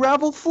to the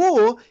gravel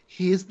floor,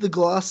 here's the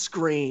glass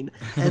screen,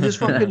 and just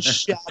fucking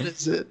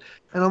shatters it.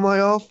 And I'm like,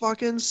 oh,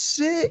 fucking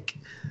sick.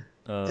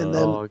 And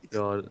then Oh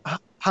god.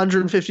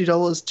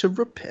 $150 to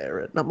repair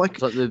it. And I'm like,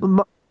 It's like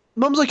the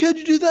Mum's like, how'd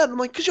you do that? And I'm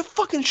like, because your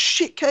fucking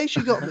shit case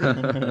you got me.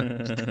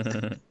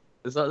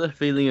 it's like the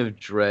feeling of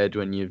dread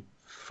when your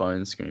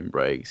phone screen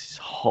breaks. It's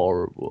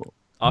horrible.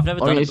 I've never I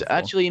done mean, it it's before.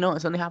 actually,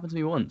 it's only happened to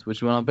me once, which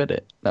is when I bit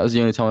it. That was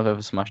the only time I've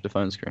ever smashed a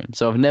phone screen.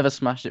 So I've never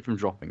smashed it from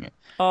dropping it.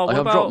 Oh, Like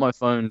what I've dropped about? my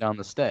phone down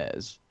the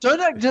stairs. Don't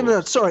act,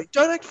 no, sorry.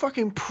 Don't act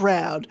fucking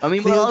proud. I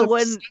mean, for but the I other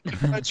went,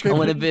 phone I screen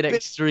went a being bit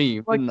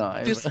extreme, like didn't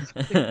I? this.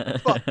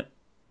 Fuck.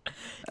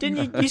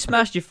 Didn't you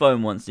smashed your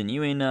phone once? Didn't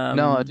you? In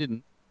No, I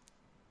didn't.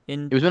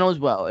 In It was when I was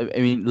I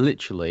mean,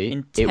 literally, in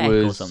it tech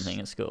was or something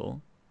at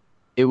school.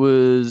 It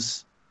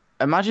was.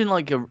 Imagine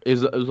like it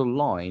was a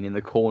line in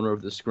the corner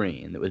of the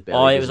screen that was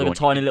barely Oh, it was like a visible and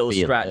tiny you little could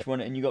feel scratch, it.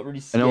 wasn't it? And you got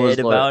really And I was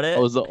scared like, about it. I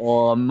was like,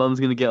 oh,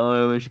 mum's gonna get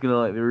home and she's gonna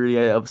like be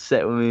really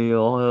upset with me.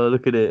 Oh,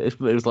 look at it. It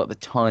was like the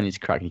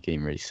tiniest crack, you couldn't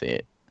even really see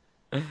it.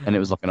 And it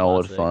was like an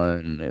old Classic.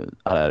 phone.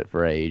 I had it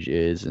for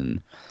ages, and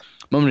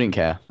mum didn't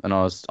care, and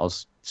I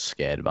was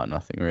scared about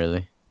nothing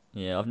really.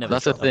 Yeah, I've never.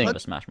 That's the I've thing. never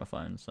smashed my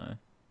phone, so.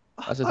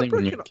 That's the I thing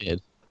when broke you're a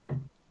kid.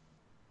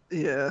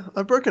 Yeah,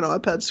 I broke an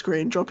iPad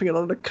screen dropping it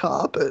on the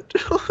carpet.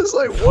 I was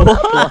like,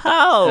 what?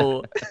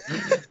 How?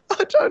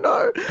 I don't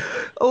know.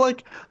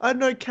 I had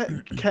no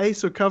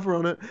case or cover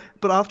on it,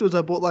 but afterwards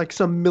I bought like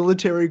some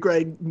military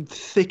grade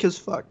thick as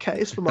fuck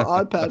case for my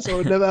iPad, so it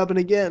would never happen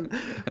again.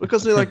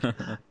 Because they're like, I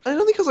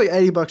don't think it was like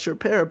 $80 to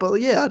repair it, but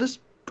yeah, I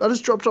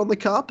just dropped it on the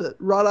carpet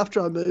right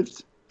after I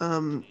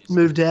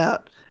moved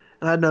out,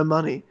 and I had no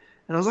money,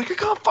 and I was like, I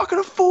can't fucking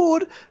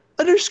afford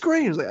a new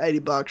screen. It was like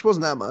 $80. It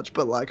wasn't that much,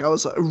 but like I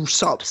was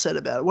so upset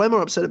about it. Way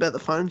more upset about the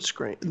phone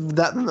screen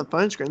than the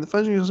phone screen. The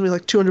phone screen cost me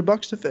like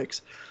 $200 to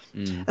fix.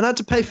 And I had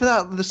to pay for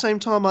that at the same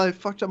time I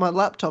fucked up my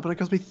laptop, and it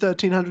cost me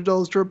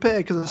 $1,300 to repair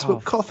because I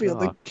spilled coffee on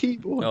the fuck.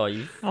 keyboard. Oh,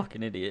 you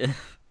fucking idiot.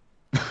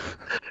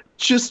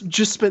 Just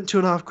spent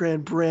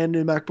 $2,500 brand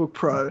new MacBook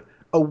Pro.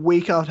 A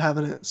week after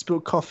having it,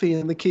 spilled coffee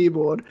in the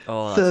keyboard.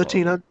 Oh, that's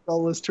horrible.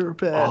 $1,300 to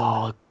repair.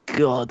 Oh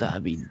god,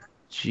 that'd be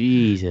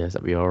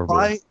horrible.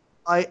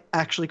 I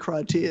actually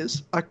cried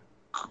tears.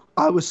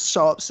 I was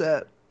so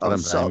upset. I I don't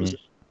was so blame you. upset.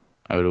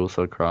 I would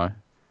also cry.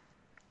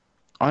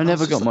 I was never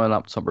just got like- my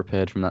laptop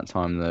repaired from that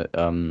time that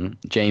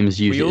James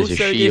used We it as a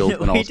also shield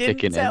didn't. when I We was didn't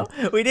kicking him.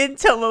 tell. We didn't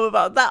tell Mum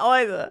about that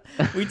either.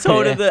 We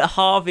told her Yeah. that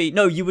Harvey.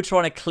 No, you were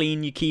trying to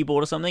clean your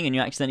keyboard or something, and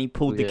you accidentally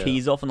pulled the Yeah.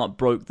 keys off and like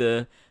broke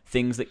the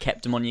things that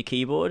kept them on your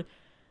keyboard.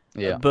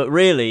 Yeah. But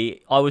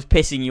really, I was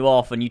pissing you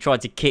off and you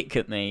tried to kick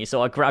at me,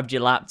 so I grabbed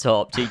your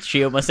laptop to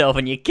shield myself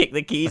and you kicked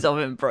the keys off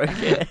it and broke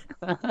it.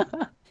 I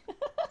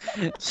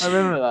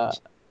remember that.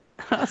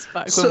 That's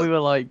back So- when we were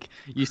like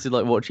used to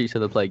like watch each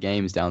other play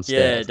games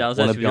downstairs. Yeah,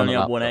 downstairs Wanna we be on only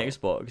the had one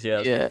laptop. Xbox.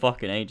 Yeah, Yeah.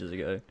 fucking ages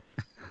ago.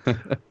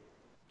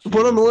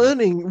 What I'm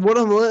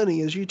learning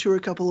is you two are a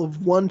couple of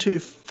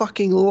 1-2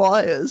 fucking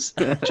liars,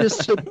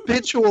 just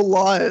habitual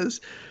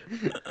liars.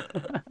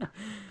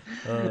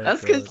 Oh,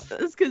 That's God.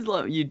 because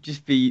like you'd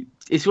just be.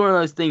 It's one of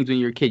those things when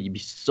you're a kid, you'd be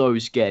so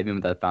scared when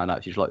they found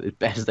out. You're just like, it's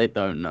best they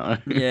don't know.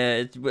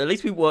 Yeah, at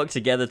least we worked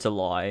together to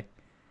lie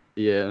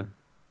Yeah.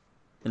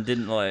 and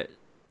didn't like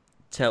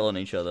tell on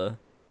each other.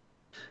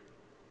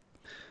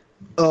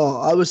 Oh,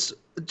 I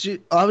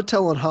would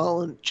tell on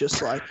Harlan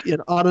just like,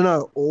 I don't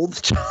know, all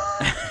the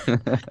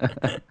time.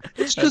 It's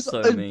That's just,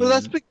 so but mean.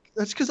 that's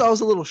because I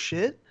was a little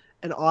shit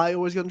and I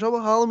always got in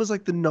trouble. Harlan was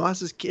like the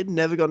nicest kid,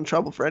 never got in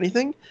trouble for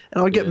anything,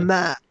 and I'd get Yeah.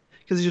 mad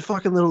because he's a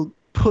fucking little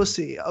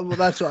pussy. Well,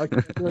 that's what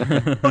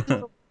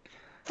I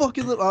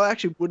fucking little. I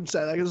actually wouldn't say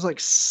that because I was like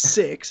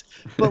 6,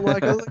 but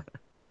like I was like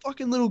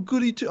fucking little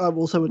goody too. I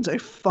also wouldn't say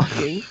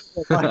fucking.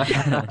 But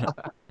like,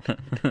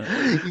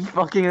 You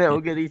fucking little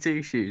goody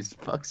two shoes.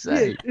 Fuck's yeah,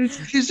 sake.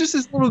 he's just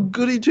this little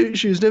goody two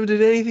shoes. Never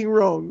did anything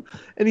wrong,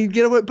 and he'd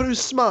get away. But he was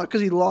smart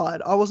because he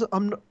lied.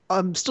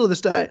 I'm still to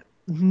this day.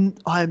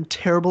 I am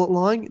terrible at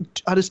lying.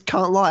 I just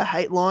can't lie. I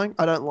hate lying.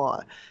 I don't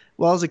lie.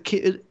 When I was a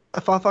kid,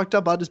 if I fucked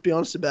up, I'd just be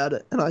honest about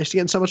it, and I used to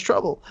get in so much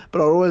trouble.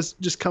 But I'd always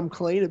just come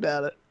clean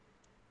about it,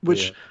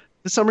 which Yeah.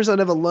 for some reason I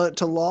never learnt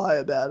to lie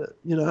about it.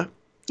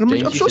 I'm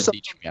James sure used to some.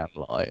 teach me how to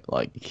lie.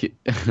 Like he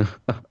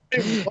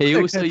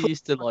also Okay,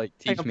 used to like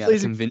hang teach on, me how to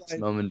please convince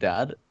explain. mum and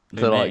dad Who,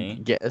 to me?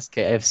 like get us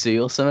KFC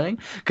or something.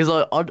 Because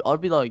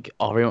I'd be like,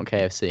 oh, we want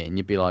KFC, and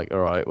you'd be like, all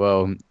right,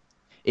 well,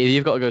 either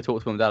you've got to go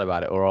talk to mum and dad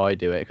about it, or I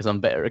do it because I'm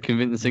better at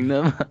convincing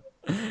them.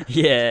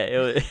 Yeah.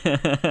 It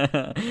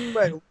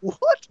Wait,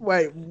 what?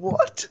 Wait,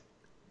 what?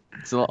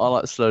 So I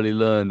like slowly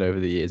learned over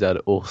the years how to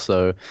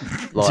also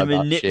lie to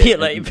about shit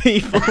manipulate and-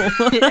 people.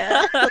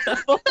 Yeah.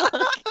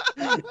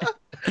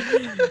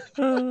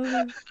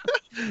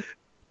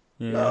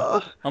 Yeah.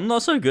 Uh, I'm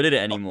not so good at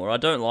it anymore. I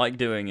don't like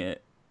doing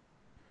it.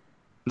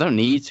 Don't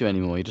need to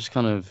anymore. You just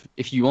kind of,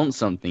 if you want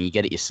something, you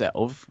get it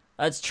yourself.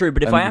 That's true,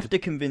 but if I And have to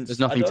convince, There's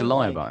nothing I to don't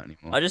lie like- about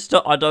anymore. I just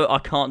I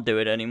can't do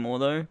it anymore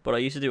though. But I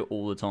used to do it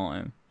all the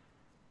time.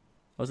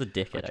 I was a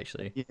dickhead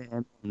actually. Yeah,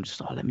 I'm just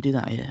like, let me do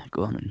that. Yeah,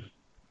 go on. And...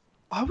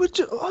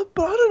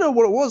 but I don't know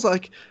what it was.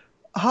 Like,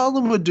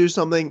 Harlan would do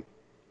something,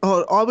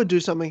 or I would do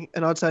something,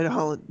 and I'd say to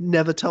Harlan,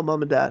 "Never tell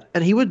mum and dad."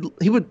 And he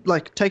would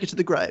like take it to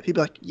the grave. He'd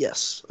be like,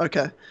 "Yes,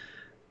 okay."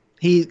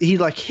 He'd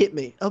like hit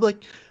me. I'd be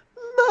like,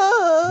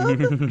 "Mom,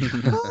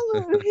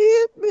 Harlan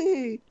hit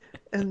me."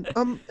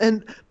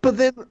 But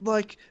then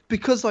like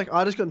because like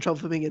I just got in trouble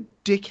for being a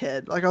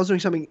dickhead. Like I was doing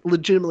something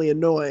legitimately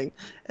annoying,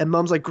 and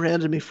mum's like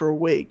grounded me for a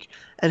week,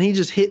 and he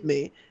just hit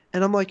me.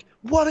 And I'm like,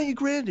 why don't you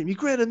ground him? You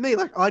grounded me.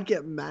 Like, I'd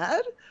get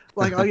mad.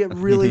 Like, I'd get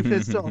really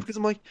pissed off because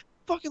I'm like,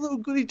 fucking little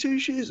goody two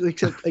shoes.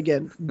 Except,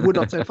 again, would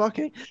not say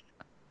fucking.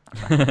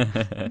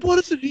 What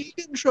does he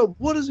get in trouble?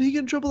 What does he get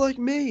in trouble like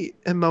me?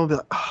 And mum would be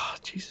like, oh,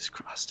 Jesus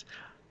Christ.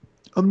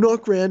 I'm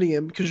not grounding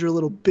him because you're a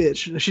little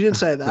bitch. And she didn't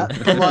say that.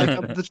 But, like,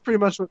 that's pretty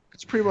much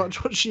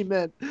what she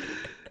meant.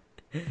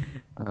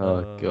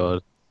 Oh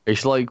god,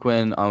 it's like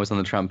when I was on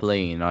the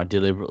trampoline. I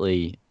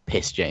deliberately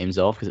pissed James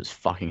off because it was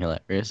fucking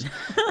hilarious,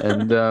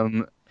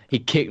 and he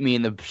kicked me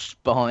in the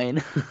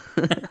spine.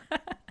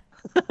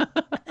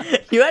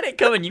 You had it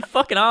coming. You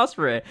fucking asked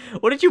for it.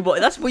 What did you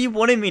want? That's what you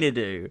wanted me to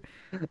do.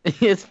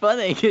 It's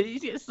funny because you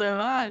get so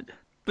mad.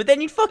 But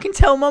then you'd fucking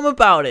tell mum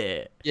about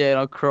it. Yeah, and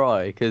I'll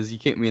cry because you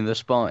kicked me in the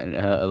spine and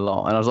it hurt a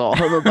lot. And I was like, I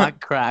heard my back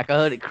crack. I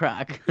heard it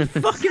crack.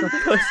 Fucking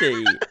pussy.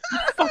 You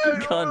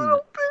fucking cunt.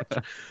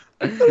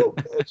 Little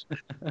bitch.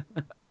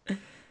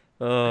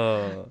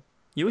 Oh.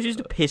 You always used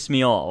to piss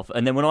me off,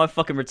 and then when I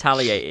fucking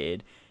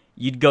retaliated,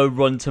 you'd go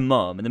run to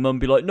mum, and then mum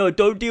would be like, no,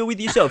 don't deal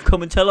with yourself,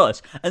 come and tell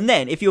us. And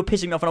then, if you were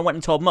pissing me off and I went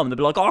and told mum, they'd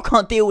be like, oh, I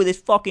can't deal with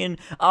this fucking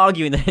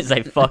arguing. They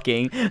say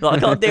fucking, like, I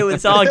can't deal with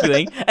this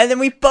arguing. And then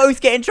we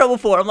both get in trouble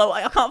for it. I'm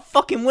like, I can't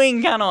fucking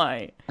win, can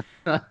I?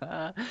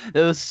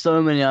 There were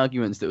so many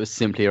arguments that was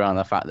simply around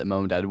the fact that mum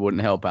and dad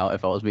wouldn't help out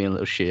if I was being a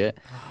little shit.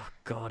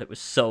 God, it was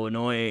so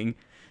annoying.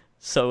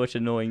 So much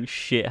annoying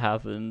shit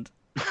happened.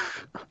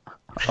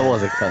 I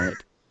was a cunt.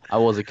 I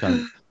was a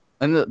cunt.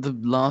 And the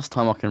last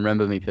time I can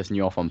remember me pissing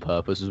you off on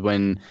purpose was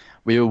when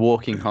we were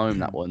walking home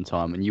that one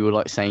time, and you were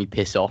like saying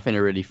piss off in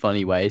a really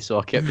funny way, so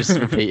I kept just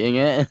repeating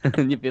it,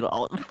 and you'd be like,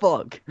 oh, what the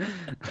fuck?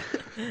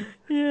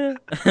 Yeah.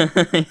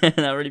 Yeah,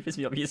 that really pissed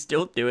me off. You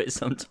still do it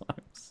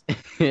sometimes.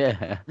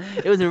 Yeah.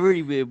 It was a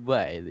really weird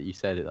way that you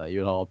said it, like, you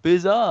were like, oh,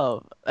 piss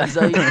off. That's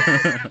how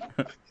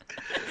you...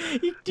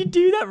 You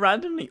do that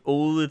randomly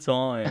all the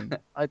time.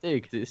 I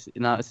do, because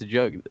it's a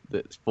joke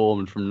that's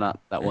formed from that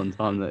one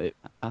time that it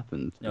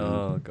happened.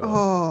 Oh, God.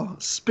 Oh,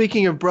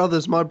 speaking of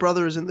brothers, my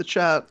brother is in the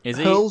chat. Is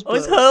he? Hurlsberg. Oh,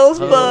 it's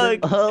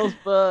Hurlsberg!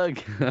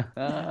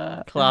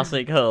 Hurlsberg!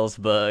 Classic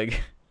Hurlsberg.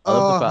 I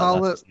love Oh, the fact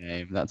Harlan. that's his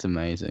name. That's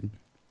amazing.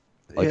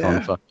 Like on Yeah.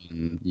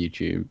 fucking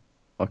YouTube.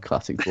 A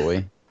classic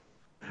boy.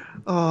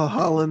 Oh,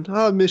 Harlan,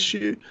 I miss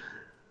you.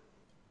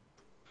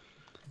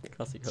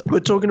 Classic. We're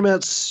talking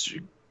about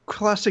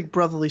classic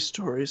brotherly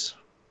stories.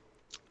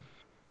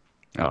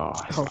 Oh,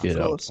 Oh, good.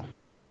 fellas.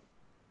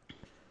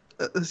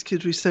 As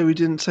kids, we say we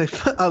didn't say.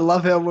 I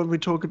love how when we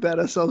talk about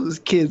ourselves as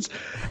kids,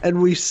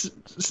 and we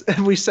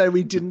say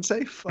we didn't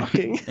say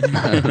fucking.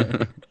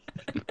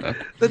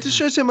 That just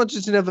shows how much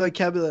it's in our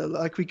vocabulary.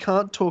 Like we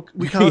can't talk.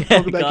 We can't Yeah,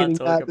 talk we about can't getting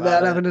talk mad about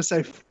without it. having to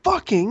say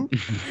fucking.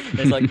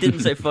 It's like didn't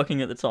say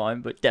fucking at the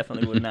time, but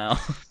definitely would now.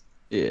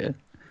 Yeah.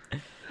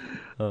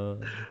 But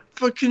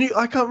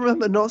I can't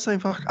remember not saying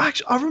fuck.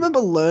 Actually, I remember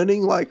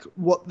learning like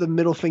what the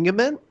middle finger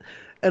meant,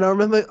 and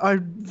I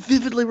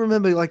vividly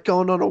remember like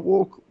going on a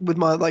walk with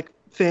my like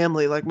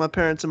family, like my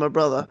parents and my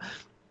brother,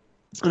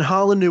 and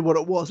Harlan knew what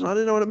it was, and I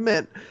didn't know what it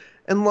meant,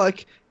 and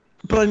like,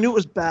 but I knew it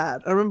was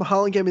bad. I remember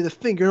Harlan gave me the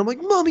finger, and I'm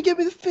like, Mom, he gave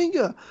me the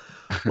finger.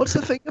 What's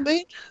the finger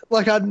mean?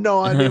 Like I had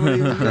no idea what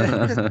he was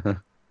meant.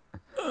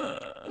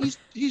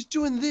 He's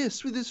doing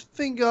this with his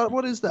finger.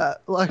 What is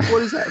that? Like,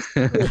 what is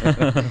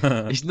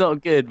that? It's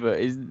not good, but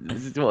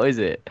what is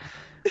it?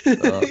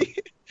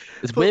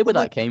 It's weird where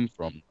that came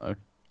from, though.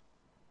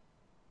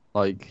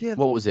 Like, Yeah.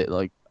 what was it?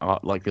 Like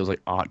there was like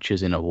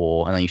archers in a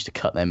war, and they used to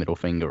cut their middle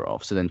finger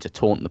off. So then to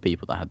taunt the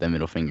people that had their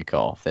middle finger cut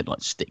off, they'd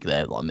like stick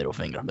their like middle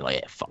finger and be like,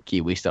 "Yeah, fuck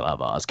you, we still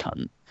have ours,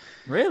 cunt."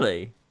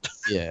 Really?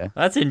 Yeah,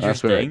 That's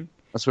interesting.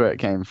 that's where it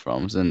came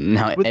from. So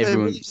now Would they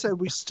everyone. really say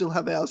we still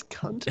have ours,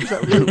 cunt? Is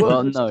that really what?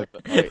 Well, no,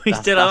 but like, We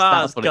still have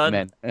ours, what it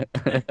meant.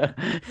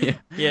 Yeah.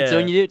 Yeah. So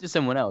when you do it to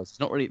someone else, it's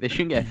not really. They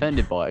shouldn't get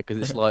offended by it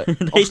because it's like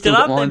They I've still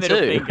got have their mine middle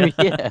too. finger.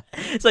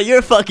 Yeah. So you're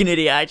a fucking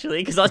idiot, actually,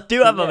 because I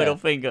do have my Yeah. middle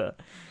finger.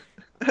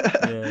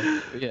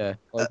 Yeah. Yeah,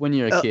 like when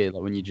you're a kid,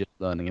 like when you're just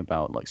learning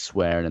about like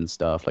swearing and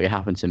stuff, like it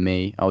happened to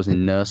me. I was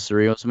in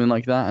nursery or something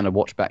like that, and I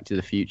watched Back to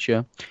the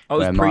Future. I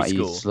was Where Marty preschool.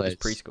 It was says-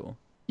 preschool.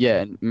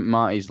 Yeah, and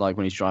Marty's like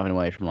when he's driving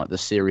away from like the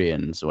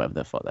Syrians or whatever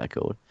the fuck they're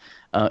called.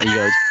 He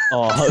goes,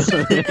 "Oh,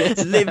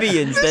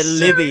 Libyans, they're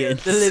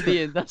Libyans. the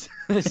Libyan." That's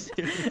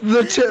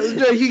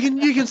No,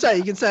 you can say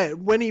it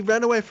when he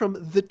ran away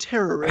from the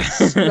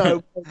terrorists.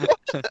 No,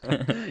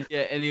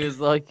 yeah, and he was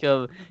like,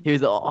 "Oh,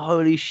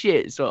 holy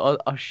shit!" So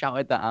I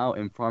shouted that out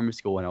in primary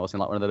school when I was in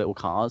like one of the little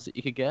cars that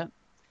you could get,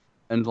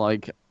 and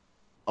like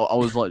I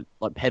was like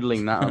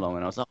pedaling that along,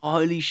 and I was like,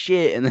 "Holy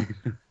shit!" And then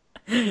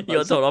You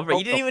got told off, but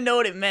you didn't even know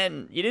what it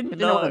meant. You I didn't didn't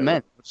know what it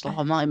meant. It's like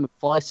Marty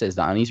McFly says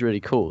that, and he's really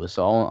cool,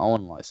 so I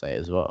want to like say it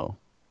as well.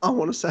 I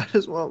want to say it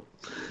as well.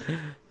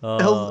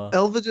 Oh.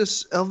 Elva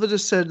just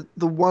said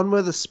the one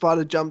where the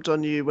spider jumped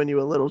on you when you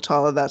were little,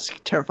 Tyler. That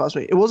terrifies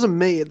me. It wasn't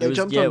me. They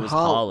jumped on it was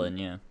Harlan. Harlan,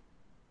 yeah.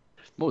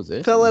 What was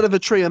it? Fell out of a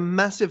tree. A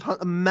massive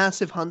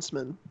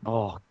huntsman.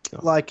 Oh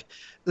god. Like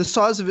the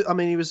size of it. I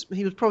mean, he was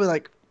probably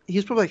like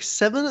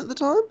 7 at the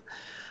time.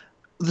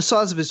 The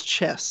size of his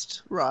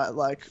chest, right?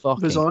 Like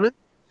was Fucking- on it.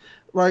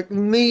 Like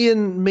me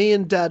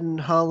and Dad and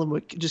Harlan were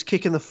just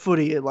kicking the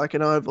footy at like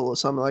an oval or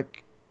something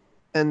like,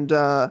 and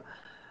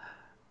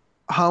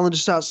Harlan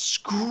just starts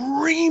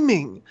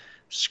screaming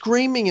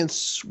and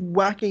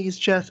whacking his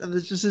chest, and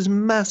there's just this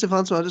massive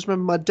huntsman. I just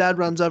remember my dad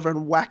runs over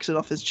and whacks it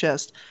off his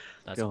chest,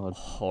 That's God.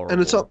 horrible. and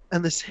it's up,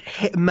 and this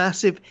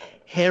massive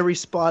hairy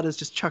spider's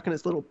just chucking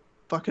its little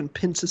fucking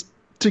pincers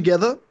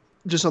together,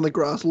 just on the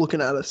grass,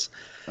 looking at us.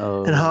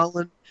 Oh.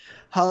 And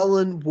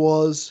Harlan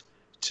was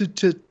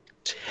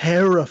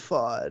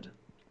terrified.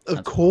 Of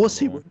That's course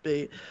he horrible. would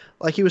be.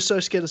 Like he was so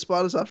scared of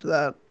spiders after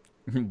that.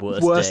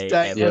 worst day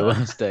day ever. Yeah,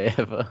 worst day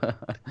ever.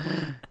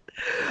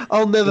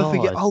 I'll never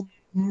forget. God. I'll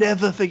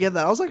never forget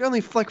that. I was like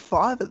only like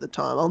 5 at the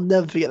time. I'll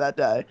never forget that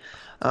day.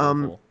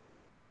 Awful.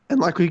 And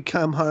like we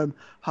come home,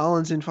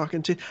 Harlan's in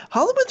fucking tears.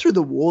 Harlan went through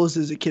the wars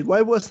as a kid,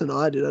 way worse than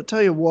I did. I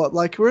tell you what,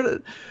 like I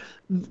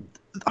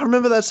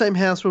remember that same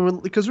house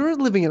because we were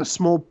living in a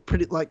small,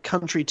 pretty like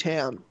country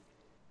town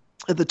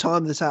at the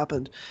time this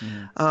happened,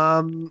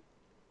 and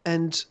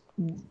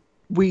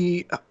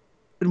we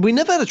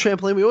never had a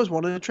trampoline. We always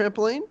wanted a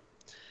trampoline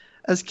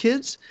as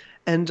kids,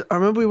 and I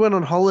remember we went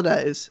on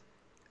holidays,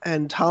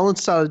 and Harlan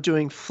started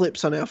doing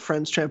flips on our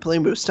friend's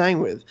trampoline we were staying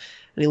with,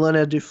 and he learned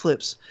how to do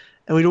flips.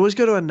 And we'd always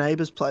go to our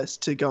neighbour's place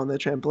to go on their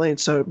trampoline.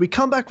 So we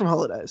come back from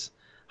holidays.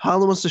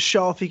 Harlan wants to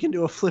show off he can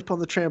do a flip on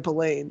the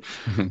trampoline.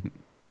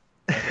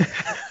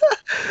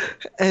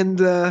 And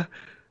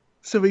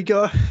so we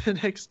go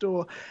next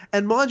door.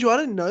 And mind you, I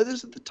didn't know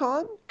this at the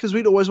time because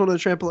we'd always wanted a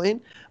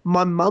trampoline.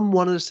 My mum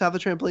wanted us to have a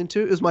trampoline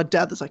too. It was my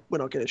dad that's like, we're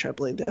not getting a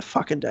trampoline. They're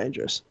fucking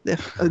dangerous.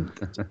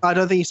 I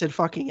don't think he said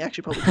fucking. He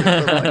actually probably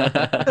did.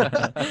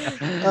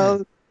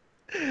 But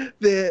like,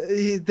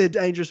 they're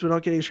dangerous. We're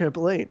not getting a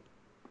trampoline.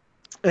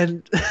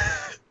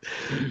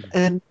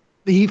 And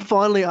he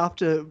finally,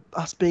 after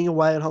us being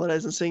away on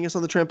holidays and seeing us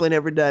on the trampoline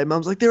every day,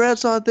 Mum's like, they're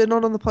outside, they're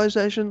not on the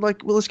PlayStation.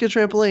 Like, well, let's get a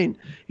trampoline.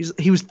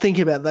 He was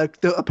thinking about that.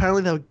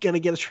 Apparently, they were going to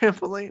get a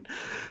trampoline.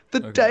 The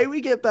day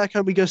we get back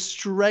home, we go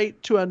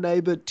straight to our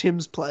neighbor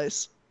Tim's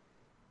place.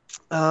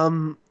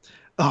 Of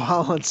Oh,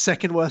 Harlan's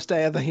second worst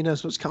day ever. He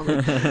knows what's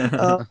coming.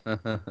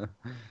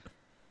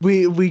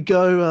 We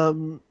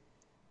go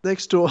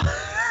next door.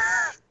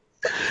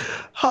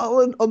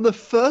 Harlan on the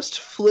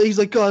first flip, he's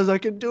like, guys, I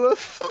can do a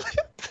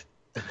flip.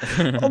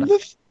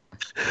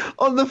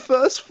 on the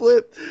first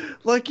flip,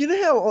 like, you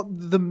know how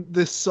on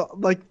this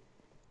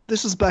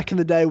was back in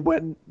the day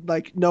when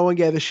like no one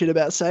gave a shit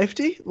about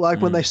safety,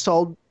 like when they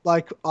sold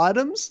like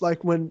items,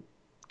 like when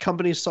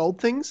companies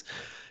sold things.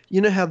 You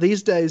know how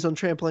these days on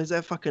trampolines they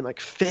have fucking like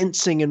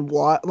fencing and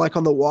like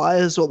on the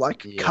wires or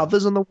like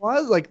covers on the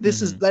wires. Like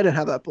this is they don't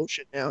have that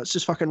bullshit now. It's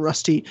just fucking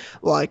rusty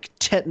like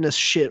tetanus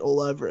shit all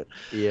over it.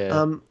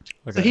 Yeah.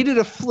 So he did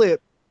a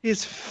flip.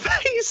 His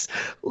face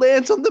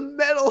lands on the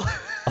metal.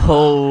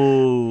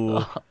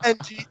 Oh. And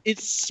it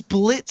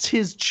splits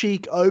his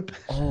cheek open.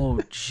 Oh,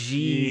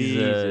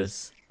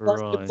 Jesus.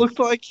 Like, it looked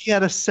like he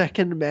had a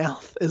second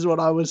mouth, is what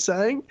I was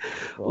saying.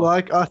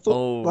 Like I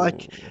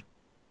thought,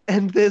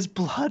 and there's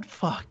blood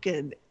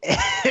fucking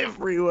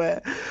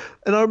everywhere.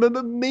 And I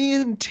remember me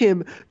and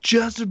Tim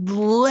just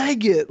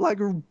leg it, like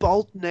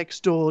bolt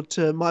next door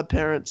to my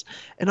parents.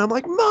 And I'm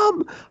like,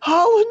 Mum,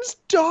 Harlan's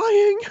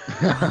dying.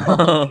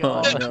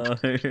 Oh, no.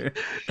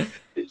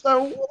 He's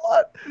like,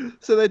 what?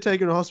 So they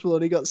take him to hospital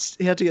and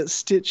he had to get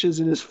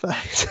stitches in his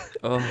face.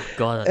 Oh,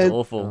 God, that's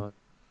awful.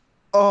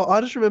 Oh,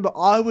 I just remember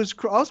I was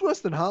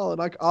worse than Harlan.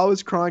 Like I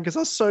was crying because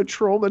I was so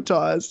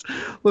traumatized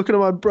looking at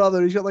my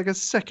brother. He's got like a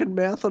second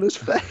mouth on his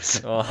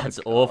face. Oh, that's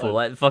awful.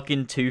 Like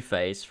fucking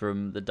Two-Face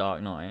from The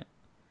Dark Knight.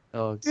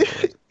 Oh,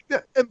 God. Yeah,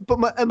 but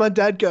my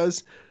dad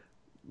goes,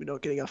 "We're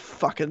not getting a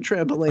fucking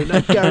trampoline. I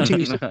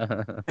guarantee you."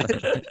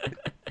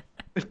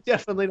 We're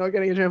definitely not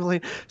getting a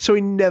trampoline. So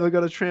we never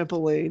got a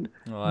trampoline.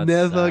 Oh,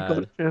 Never sad. got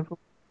a trampoline.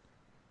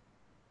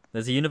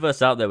 There's a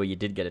universe out there where you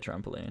did get a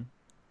trampoline.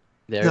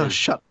 No,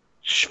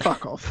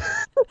 fuck off.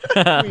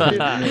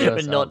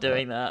 We're not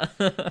doing that.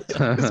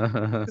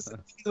 The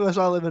universe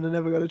I live in, I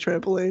never got a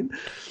trampoline.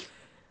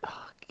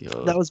 Oh,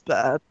 God. That was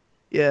bad.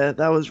 Yeah,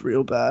 that was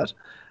real bad.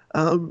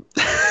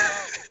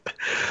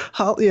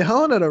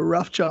 Harlan had a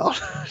rough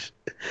childhood.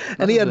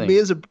 And he had me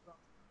as a brother.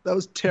 That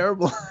was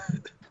terrible.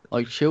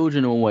 Like,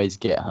 children always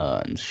get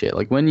hurt and shit.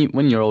 Like, when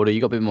you're older,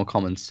 you got a bit more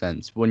common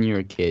sense. When you're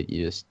a kid,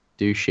 you just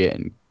do shit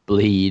and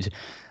bleed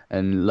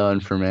and learn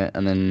from it,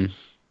 and then,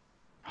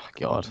 oh,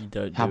 God,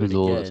 it happens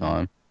all the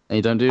time. And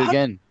you don't do it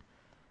again.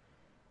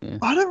 Yeah.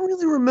 I don't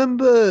really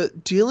remember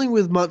dealing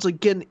with much,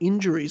 like, getting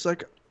injuries.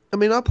 Like, I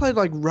mean, I played,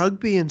 like,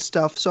 rugby and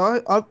stuff,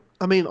 so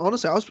I mean,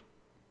 honestly,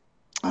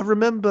 I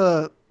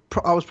remember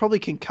I was probably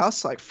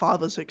concussed, like,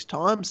 5 or 6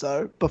 times,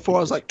 though, before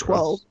I was, like,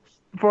 12.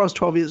 Before I was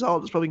 12 years old,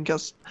 I was probably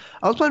concussed.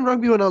 I was playing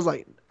rugby when I was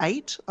like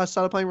 8. I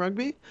started playing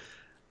rugby.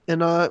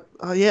 And I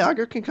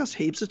got concussed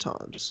heaps of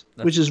times,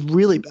 which is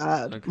really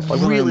bad. Okay. Like, when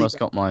I Really almost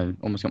got my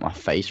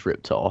face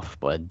ripped off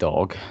by a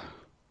dog.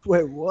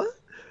 Wait, what?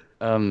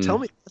 Tell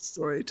me that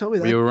story. Tell me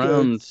that. We were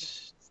around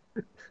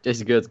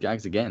Jason Girds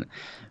gags again.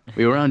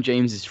 We were around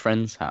James's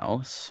friend's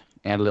house.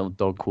 He had a little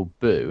dog called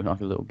Boo, like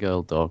a little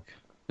girl dog,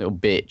 little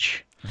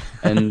bitch.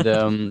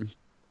 And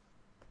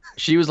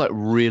she was like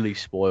really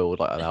spoiled,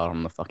 like out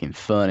on the fucking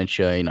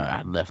furniture. You know, I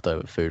had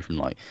leftover food from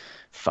like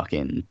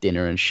fucking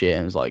dinner and shit.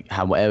 And it was like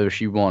had whatever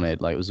she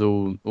wanted. Like it was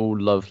all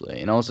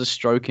lovely. And I was just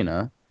stroking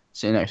her,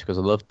 sitting next to her because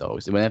I love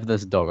dogs. And whenever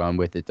there's a dog, I'm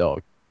with the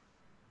dog.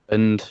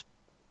 And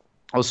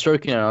I was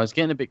stroking her. And I was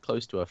getting a bit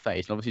close to her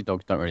face. And obviously,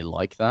 dogs don't really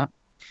like that.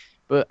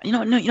 But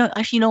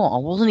actually, no, I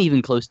wasn't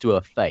even close to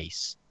her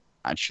face.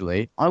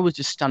 Actually, I was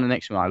just standing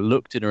next to her. I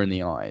looked at her in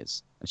the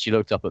eyes, and she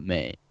looked up at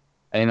me.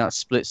 And in that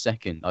split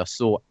second, I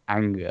saw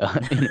anger.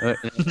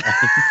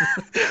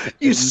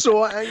 You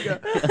saw anger.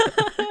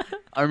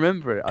 I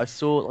remember it. I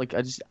saw, like,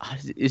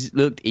 it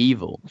looked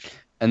evil.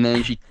 And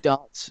then she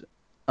darts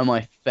at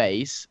my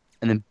face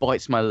and then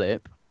bites my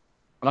lip.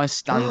 And I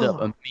stand up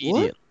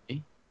immediately.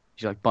 What?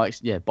 She, like,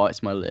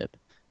 bites my lip.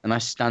 And I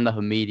stand up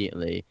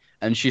immediately.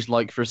 And she's,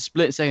 like, for a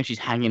split second, she's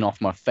hanging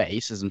off my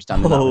face as I'm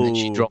standing up. And then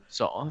she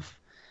drops off.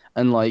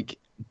 And, like,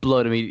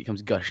 blood immediately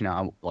comes gushing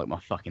out, like,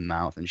 my fucking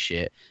mouth and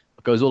shit.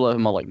 Goes all over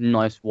my like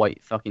nice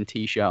white fucking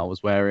t-shirt I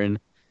was wearing,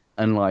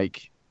 and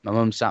like my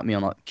mum sat me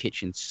on like the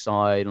kitchen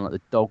side, and like the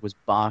dog was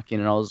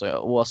barking, and I was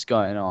like, "What's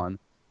going on?" It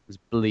was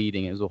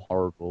bleeding. It was all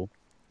horrible.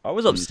 I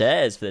was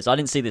upstairs for this. I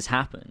didn't see this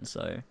happen,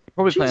 so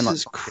Probably playing like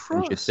Jesus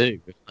Christ.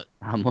 too.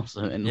 I'm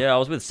also in. yeah, I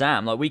was with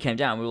Sam. Like we came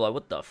down, we were like,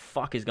 "What the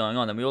fuck is going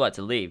on?" Then we all had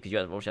to leave because you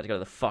obviously had to go to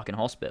the fucking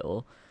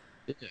hospital.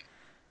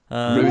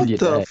 Ruined What your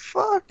the day.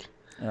 fuck?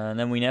 And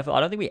then I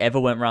don't think we ever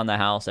went around the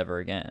house ever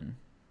again.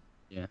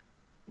 Yeah.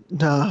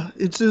 Nah,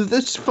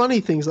 it's funny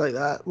things like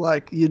that.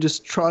 Like you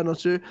just try not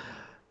to.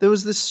 There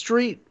was this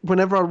street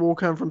whenever I'd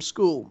walk home from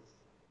school,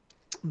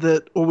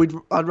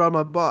 I'd ride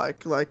my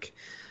bike. Like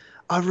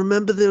I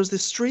remember there was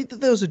this street that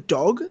there was a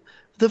dog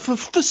that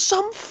for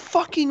some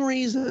fucking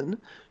reason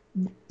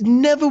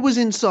never was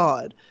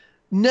inside,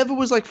 never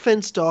was like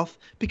fenced off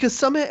because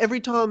somehow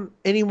every time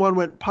anyone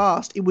went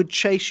past, it would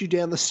chase you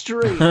down the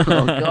street.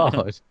 Oh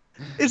God.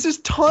 It's this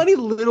tiny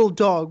little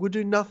dog would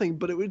do nothing,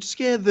 but it would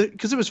scare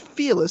because it was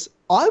fearless.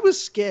 I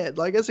was scared,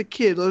 like as a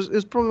kid. It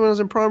was probably when I was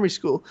in primary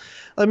school.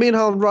 Like me and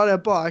Harlan ride our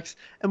bikes,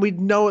 and we'd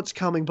know it's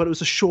coming, but it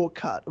was a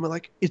shortcut. And we're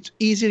like, it's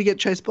easier to get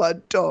chased by a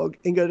dog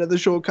and go down the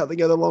shortcut than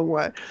go the long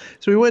way.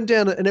 So we went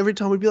down it, and every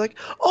time we'd be like,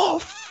 oh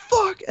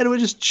fuck, and it would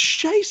just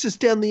chase us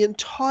down the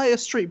entire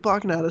street,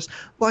 barking at us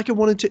like it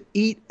wanted to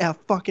eat our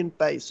fucking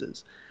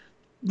faces.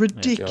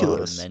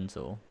 Ridiculous. God,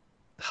 mental.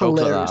 Dogs like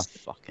that Hilarious. are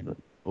fucking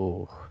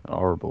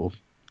horrible.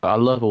 I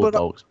love all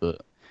dogs,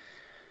 but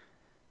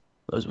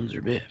those ones are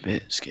a bit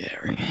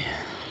scary.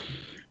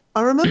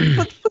 I remember,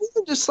 but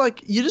even just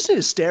like you just need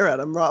to stare at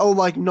them, right? Or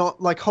like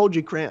not like hold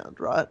your ground,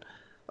 right?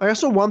 Like I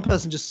saw one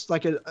person just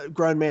like a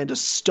grown man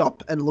just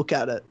stop and look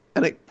at it,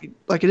 and it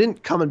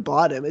didn't come and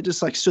bite him. It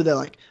just like stood there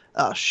like,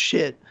 oh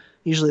shit.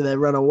 Usually they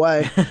run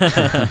away.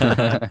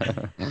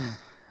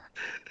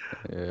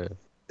 Yeah.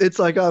 It's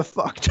like I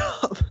fucked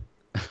up.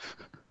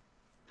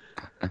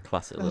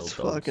 Classic little That's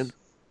dogs. fucking.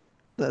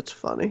 That's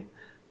funny.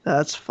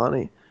 That's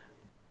funny.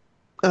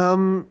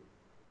 I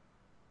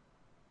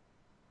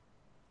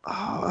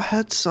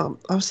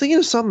was thinking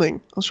of something.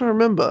 I was trying to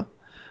remember.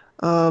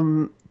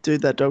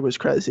 Dude, that dog was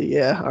crazy.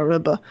 Yeah, I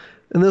remember.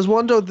 And there's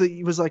one dog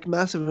that was like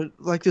massive.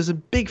 Like there's a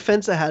big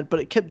fence I had, but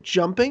it kept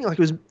jumping. Like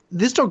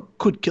this dog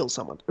could kill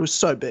someone. It was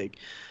so big,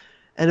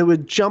 and it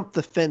would jump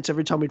the fence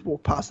every time we'd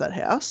walk past that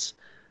house.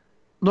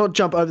 Not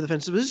jump over the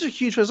fence. But this is a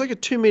huge fence, like a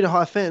 2-meter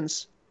high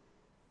fence.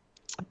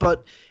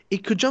 But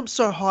it could jump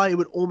so high it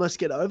would almost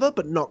get over,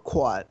 but not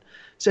quite.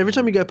 So every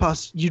time you go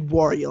past, you'd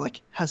worry. You're like,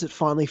 has it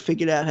finally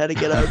figured out how to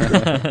get over the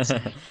fence?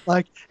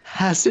 Like,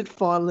 has it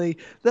finally?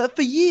 That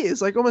for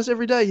years, like almost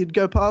every day, you'd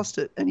go past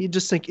it, and you'd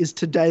just think, is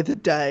today the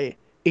day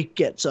it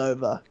gets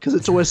over? Because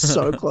it's always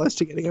so close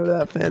to getting over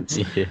that fence.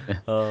 Yeah.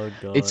 Oh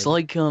god. It's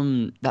like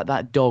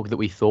that dog that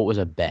we thought was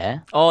a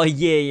bear. Oh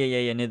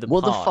yeah, near the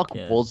What park. the fuck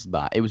yeah. was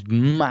that? It was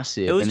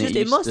massive. It was and just. It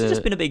used must have to-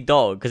 just been a big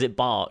dog because it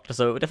barked.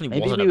 So it definitely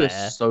Maybe wasn't we a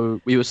were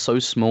bear. we were so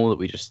small that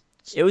we just.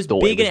 It was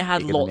thought big and was it had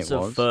bigger than lots it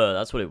of was. fur.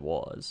 That's what it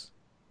was.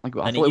 Like,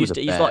 I And thought it it was used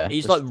a to, bear. it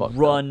used Just to fucked up.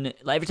 run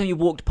like every time you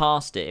walked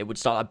past it, it would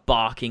start like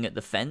barking at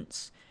the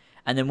fence,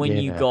 and then when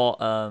you Yeah. got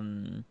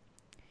around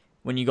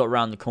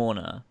the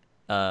corner,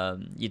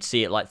 you'd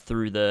see it like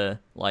through the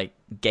like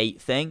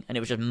gate thing, and it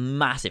was just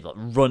massive, like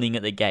running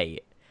at the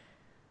gate.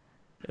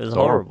 It was It's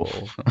horrible.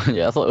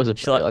 Yeah, I thought it was a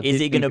She's bear. like, I is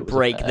did it gonna think was a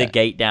break the bear.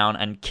 gate down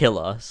and kill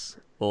us,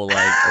 or like,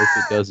 I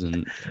hope it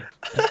doesn't.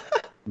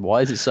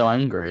 Why is it so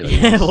angry? Like,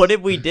 yeah, what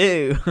did we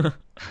do?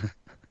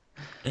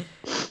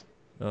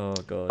 Oh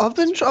god. I've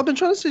been trying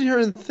to sit here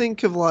and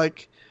think of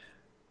like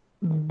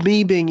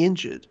me being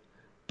injured,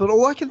 but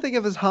all I can think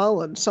of is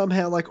Harlan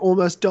somehow like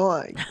almost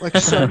dying like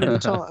so many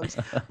times.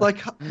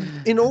 Like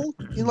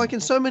in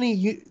so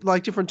many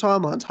like different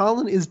timelines,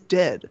 Harlan is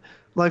dead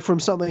like from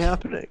something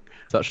happening.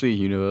 it's actually a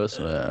universe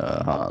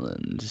where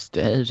Harlan's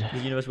dead. There's a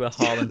universe where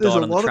Harlan There's died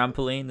a on the lot of-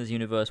 trampoline. There's a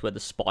universe where the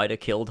spider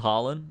killed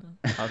Harlan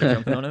after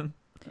jumping on him.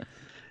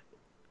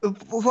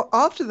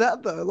 After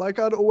that though, like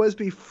I'd always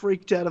be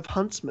freaked out of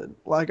Huntsman.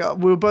 Like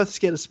we were both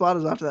scared of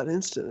spiders after that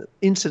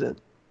incident.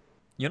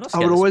 You're not I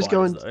scared would of always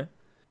go spiders, in- though.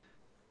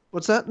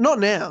 What's that? Not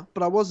now,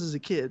 but I was as a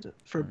kid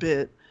for a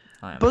bit.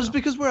 I am But it's now.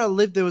 because where I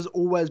lived, there was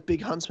always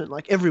big huntsmen,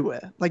 like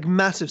everywhere, like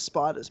massive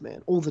spiders,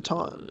 man, all the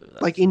time,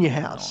 like in your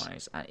house,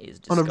 Nice. That is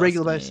on a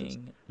regular basis,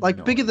 disgusting. like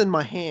No. bigger than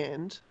my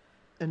hand,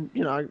 and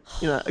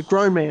a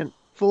grown man,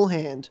 full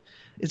hand,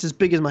 it's as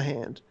big as my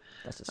hand,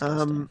 That's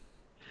disgusting.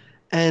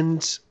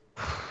 and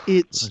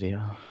it's Bloody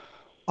hell.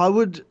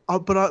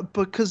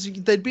 because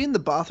they'd be in the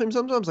bathroom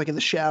sometimes, like in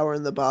the shower,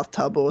 in the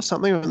bathtub, or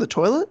something, or in the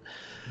toilet.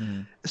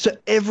 Hmm. So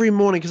every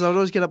morning, because I would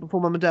always get up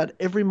before mum and dad,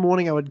 every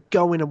morning I would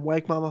go in and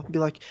wake mum up and be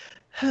like,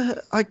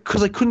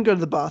 because I couldn't go to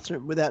the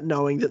bathroom without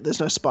knowing that there's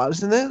no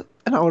spiders in there.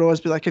 And I would always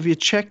be like, have you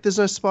checked there's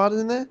no spiders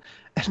in there?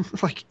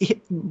 And like,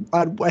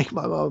 I'd wake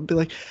my mum and be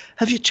like,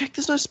 have you checked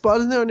there's no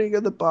spiders in there? I need to go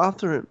to the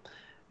bathroom.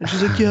 And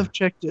she's like, yeah, I've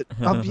checked it.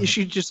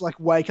 She'd just like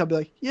wake up and be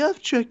like, yeah,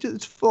 I've checked it.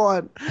 It's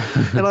fine.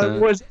 And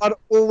I'd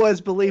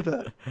always believe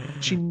her.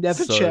 She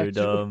never So checked.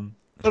 dumb.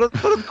 But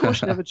of course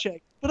she never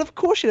checked.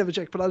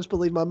 But I just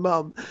believe my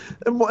mum.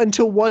 And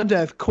until one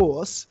day, of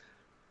course,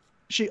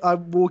 I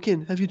walk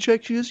in. Have you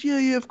checked? She goes,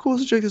 yeah, of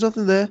course I checked. There's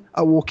nothing there.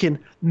 I walk in,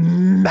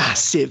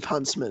 massive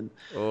huntsman,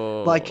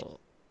 Oh. like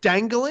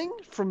dangling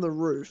from the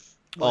roof.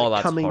 Like, Oh,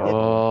 that's coming horrible.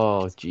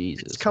 Oh,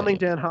 Jesus. It's coming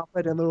mate. down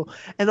halfway down the road.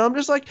 And I'm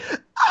just like,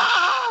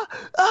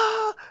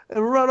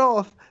 and run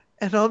off.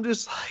 And I'm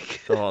just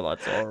like, Oh,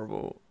 that's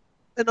horrible.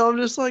 and I'm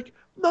just like,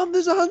 Mum,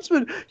 there's a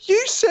huntsman.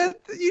 You said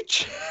that you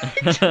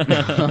checked.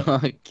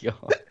 Oh,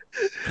 God.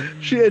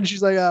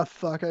 She's like, ah,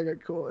 fuck, I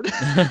got caught.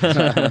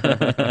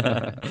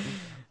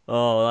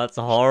 Oh, that's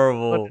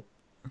horrible.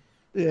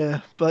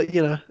 Yeah, but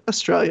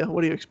Australia.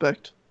 What do you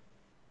expect?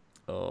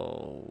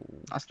 Oh.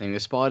 That's the thing. The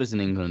spiders in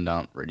England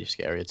aren't really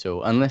scary at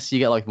all, unless you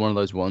get like one of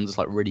those ones that's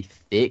like really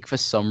thick for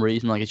some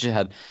reason. Like it's just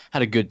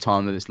had a good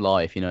time with its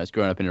life. It's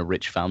grown up in a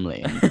rich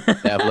family and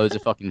they have loads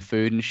of fucking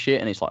food and shit,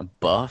 and it's like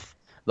buff.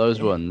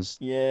 Those ones.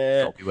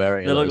 Yeah. I'll be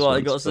wary They of look those like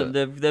they got ones, some.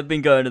 but- They've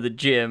been going to the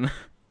gym.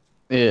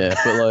 Yeah,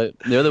 but like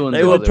the other ones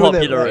They are were like, they were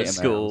popular great at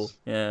school. amounts.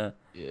 Yeah.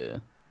 Yeah.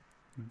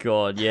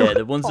 God, yeah,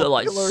 the ones that are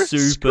like Popular at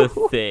super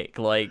school. thick,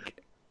 like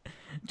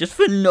just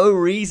for no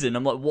reason.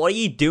 I'm like, what are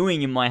you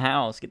doing in my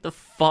house? Get the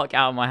fuck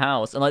out of my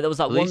house! And like there was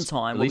that At one least,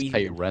 time at where least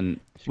pay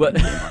rent. if Well,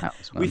 you're gonna be in my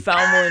house, we man.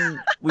 found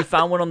one. We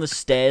found one on the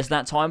stairs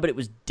that time, but it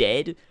was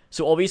dead.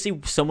 So obviously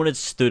someone had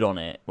stood on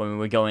it when we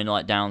were going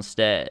like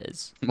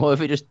downstairs. What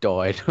if it just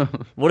died?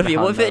 What if it?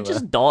 Out What of if it nowhere?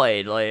 just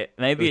died? Like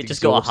maybe It it was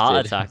just got a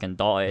heart exhausted. attack and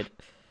died.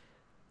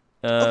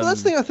 Well,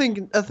 that's the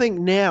thing I think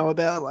now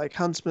about like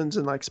huntsmans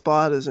and like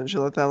spiders and shit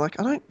like that. Like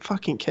I don't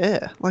fucking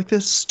care. Like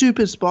there's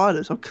stupid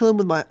spiders.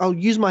 I'll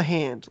use my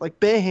hand. Like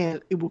bare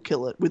hand, it will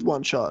kill it with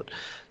one shot.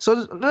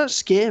 So it don't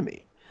scare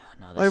me.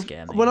 No, they Like,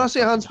 scare me. when I They're see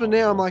a fucking huntsman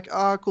now, I'm horrible.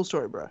 like, cool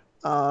story, bro.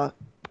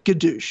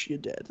 Gadoosh, you're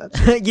dead. That's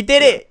it. You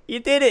did it! You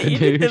did it! You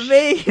did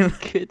the meme!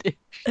 Good.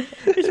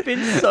 It's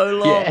been so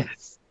long.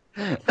 Yes.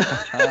 Wait,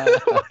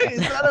 is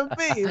that a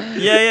meme?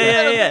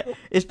 Yeah.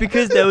 It's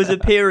because there was a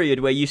period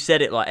where you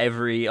said it like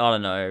every, I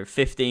don't know,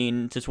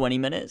 15 to 20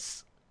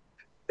 minutes.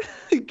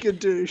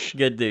 Gadoosh.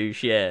 Good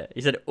douche, yeah.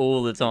 You said it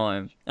all the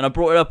time. And I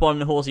brought it up on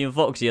Horsey and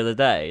Fox the other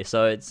day,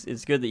 so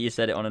it's good that you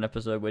said it on an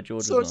episode where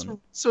George So was it's, on.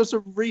 so it's a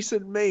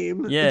recent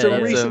meme. Yeah, it's a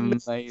that's recent meme.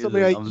 amazing.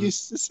 Something I I'm-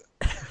 used to say.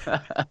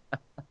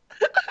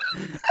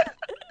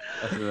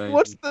 That's amazing.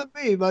 What's the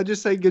meme? I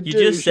just say Gadoosh. You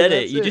just said and it.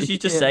 that's You just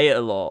used to Yeah. say it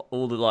a lot,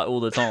 all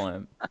the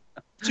time.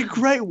 It's a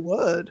great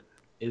word.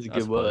 It's a I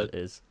good suppose word. it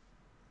is.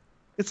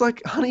 It's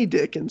like honey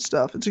dick and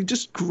stuff. It's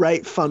just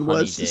great fun Honey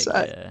words dick, to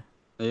say.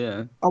 yeah.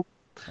 Yeah.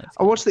 That's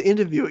I watched the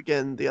interview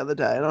again the other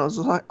day, and I was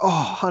like, "Oh,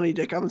 honey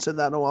dick! I haven't said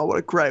that in a while. What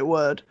a great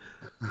word!"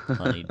 good.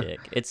 Honey dick.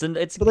 It's But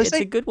they a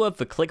say- good word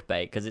for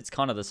clickbait because it's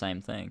kind of the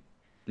same thing.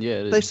 Yeah.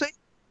 It is.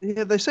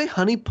 They say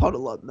honey pot a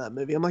lot in that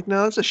movie. I'm like,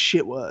 no, that's a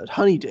shit word.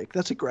 Honey dick,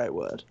 that's a great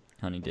word.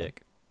 Honey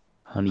dick.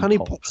 Honey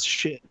pot. pot's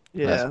shit.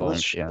 Yeah, That's that's fine,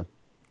 shit. yeah.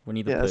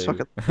 Winnie the Yeah, it's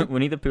Pooh.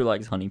 Winnie the Pooh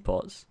likes honey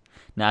pots.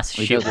 Nah, that's a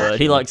He shit does word. He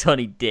actually. likes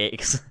honey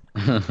dicks.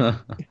 Yeah,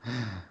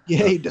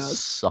 he does.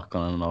 Suck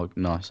on a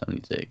nice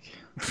honey dick.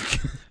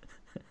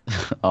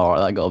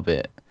 Alright, that got a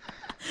bit.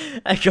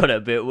 That got a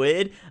bit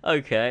weird.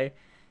 Okay.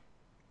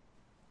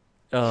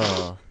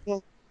 Oh,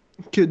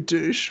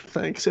 Gadoosh.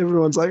 Thanks.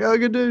 Everyone's like, oh,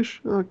 Gadoosh.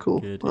 Oh, cool.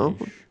 good. Well,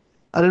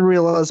 I didn't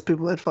realize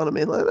people made fun of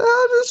me. Like,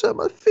 I just hurt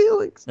my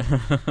feelings.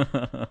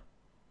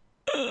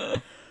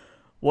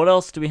 What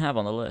else do we have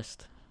on the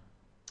list?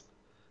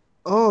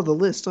 Oh, the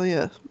list. Oh,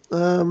 yeah.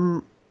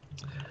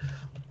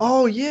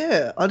 Oh,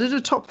 yeah. I did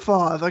a top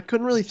 5. I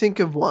couldn't really think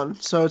of one.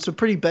 So it's a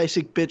pretty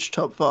basic bitch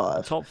top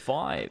 5. Top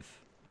 5.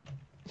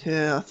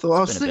 Yeah, I thought. I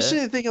was It's been a sitting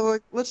there thinking,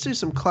 like, let's do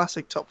some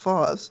classic top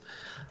 5s.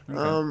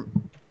 Okay.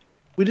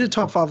 We did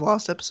top 5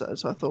 last episode,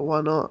 so I thought,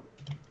 why not?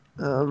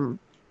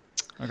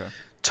 Okay.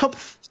 Top.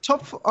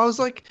 I was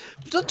like,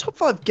 we've done top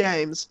 5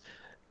 games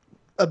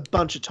a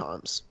bunch of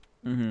times,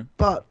 Mm-hmm.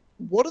 but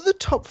what are the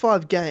top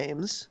 5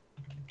 games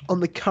on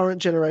the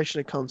current generation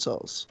of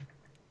consoles?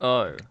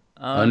 Oh.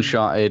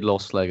 Uncharted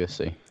Lost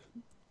Legacy.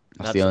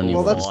 That's the only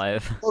Well, one.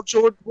 that's- 5.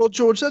 Well,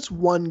 George, that's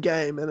one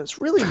game, and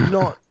it's really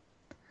not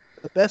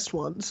the best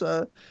one.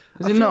 So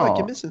Is I it feel like not?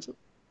 you're missing something.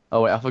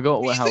 Oh wait, I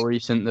forgot You how think-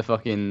 recent the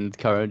fucking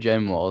current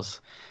gen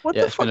was. What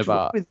Yeah, the it's been fuck's wrong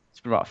about with? it's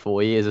been about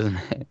 4 years, isn't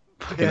it?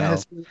 Fucking Yeah, hell.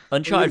 it's-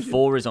 Uncharted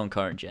 4 is on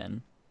current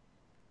gen.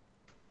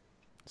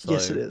 So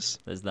yes, it is.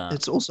 There's that.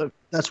 It's also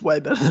that's way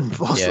better than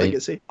Lost Yeah,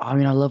 Legacy. I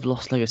mean, I love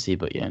Lost Legacy,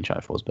 but yeah,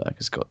 Uncharted 4's better 'cause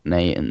it's got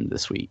Nate and the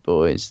sweet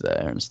boys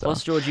there and stuff.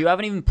 Plus, George, you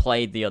haven't even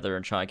played the other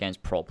Uncharted games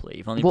properly.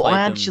 You've only What played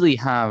I them... actually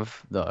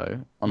have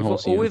though on We've,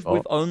 Horsey we've and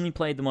Fox. only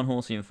played them on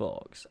Horsey and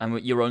Fox, and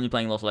you're only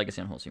playing Lost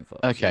Legacy on Horsey and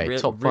Fox. Okay,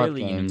 So top 5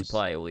 really you need to games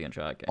play all the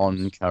Uncharted games.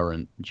 on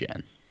current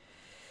gen.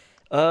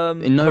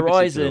 in no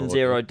Horizon particular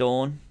Zero order.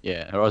 Dawn.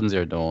 Yeah, Horizon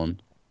Zero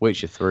Dawn,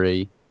 Witcher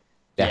 3,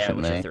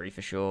 definitely. Yeah, Witcher 3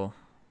 for sure.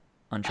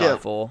 Uncharted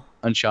Yeah. 4.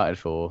 Uncharted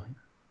 4.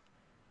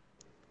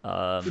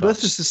 We're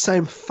both just the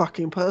same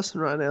fucking person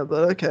right now,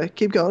 but okay,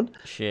 keep going.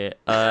 Shit.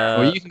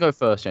 Well, you can go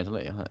first, James. I'll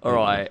let you. All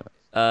right.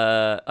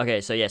 Okay,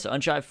 so yeah, so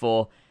Uncharted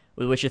 4,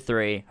 with Witcher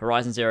 3,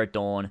 Horizon Zero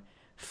Dawn,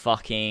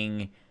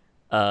 fucking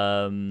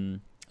what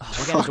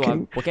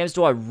games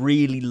do I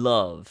really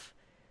love?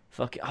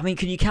 Fuck, I mean,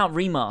 can you count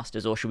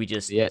remasters, or should we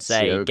just The Ezio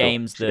say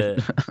games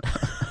that?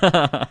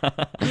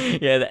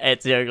 Yeah, the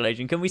Ezio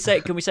collection. Can we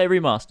say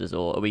remasters,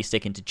 or are we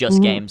sticking to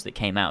just games that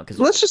came out? Because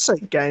Let's just say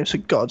games for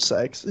God's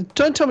sakes.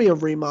 Don't tell me your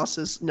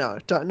remasters. No,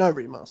 no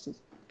remasters.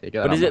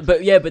 but is it?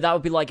 But yeah, but that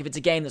would be like if it's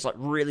a game that's like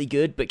really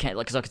good, but can't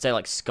like because I could say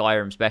like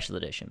Skyrim Special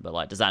Edition, but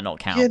like does that not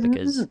count? Yeah,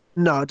 Because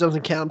no, it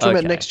doesn't count. I'm talking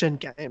Okay. about next gen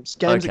games.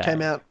 Games that Okay.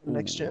 came out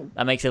next gen.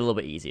 that makes it a little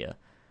bit easier.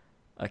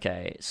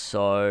 Okay,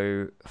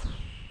 so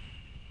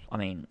I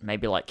mean,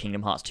 maybe like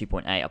Kingdom Hearts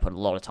 2.8. I put a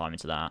lot of time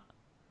into that,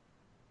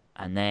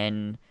 and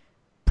then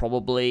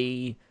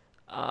probably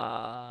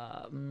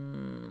oh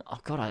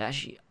god, I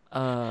actually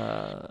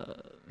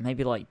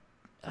maybe like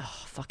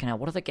fucking hell.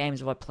 What other games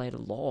have I played a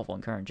lot of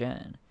on current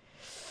gen?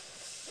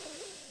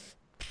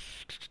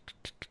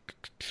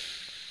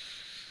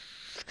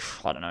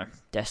 I don't know.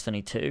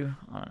 Destiny 2.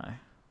 I don't know.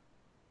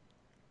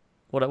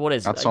 What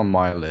is That's it? on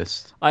my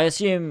list. I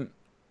assume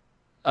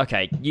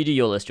Okay, you do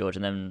your list, George,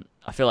 and then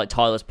I feel like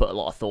Tyler's put a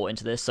lot of thought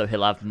into this, so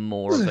he'll have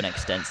more of an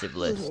extensive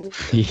list.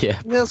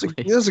 Yeah.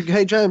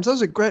 Hey James, that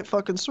was a great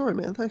fucking story,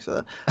 man. Thanks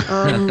for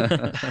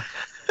that.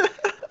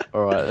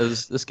 All right,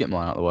 let's get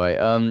mine out of the way.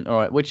 All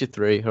right, Witcher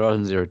 3,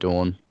 Horizon Zero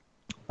Dawn,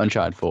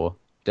 Uncharted 4,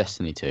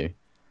 Destiny 2,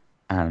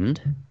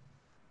 and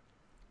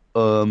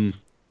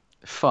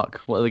fuck,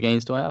 what other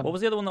games do I have? What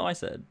was the other one that I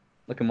said?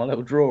 Look at my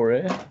little drawer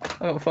here.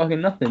 I got fucking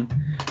nothing.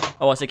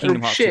 Oh, I said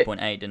Kingdom Hearts shit.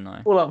 2.8, didn't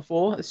I? Fallout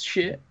 4, that's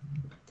shit.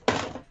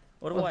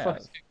 What do What I the have?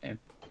 fuck's the game?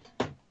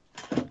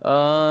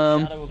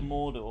 Shadow of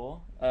Mordor,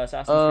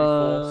 Assassin's Creed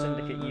 4,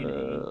 Syndicate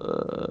Unity,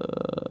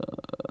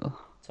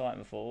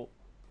 Titanfall,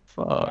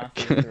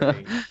 Fuck. Mafia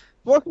 3.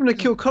 Welcome to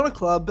Kill Connor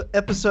Club,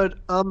 episode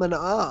and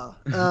R.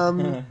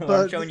 I'm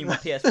But showing you my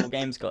PS4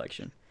 games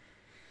collection.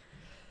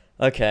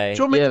 Okay. do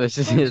you want me, Yeah, this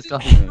is do you his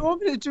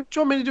want me to do you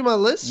want me to do my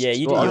list? Yeah,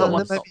 you do Well, I yours. got my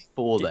And then top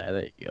 4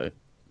 there you go.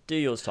 Do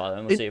yours, Tyler,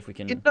 and we'll see if we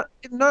can. in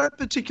no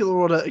particular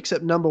order,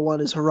 except number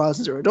one is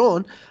Horizon Zero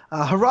Dawn.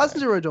 Horizon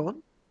Zero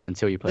Dawn,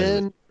 Until you play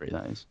Then- the Witcher 3,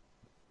 that is.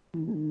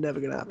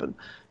 never gonna happen.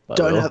 But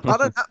Don't well. have. I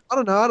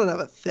don't know. I don't have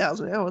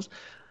 1,000 hours.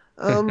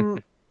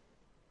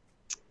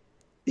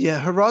 Yeah,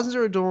 Horizon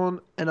Zero Dawn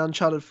and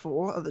Uncharted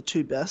 4 are the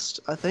two best,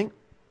 I think.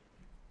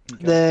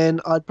 Okay. Then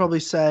I'd probably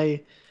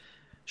say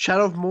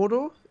Shadow of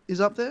Mordor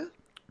is up there.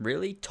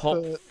 Really? Top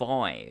Uh,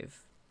 5?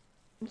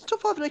 It's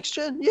top 5 next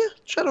gen. Yeah,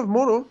 Shadow of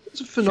Mordor.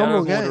 It's a Shadow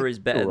phenomenal of game. Mordor is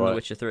better than The Alright.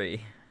 Witcher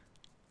 3.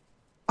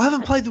 I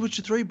haven't played The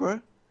Witcher 3,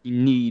 bro. You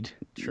need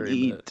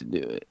True, but- to do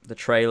it. The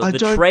trailer, I the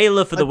don't-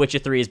 trailer for I- The Witcher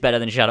 3 is better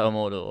than Shadow of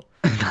Mordor.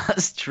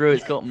 That's true,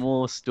 it's got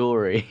more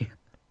story.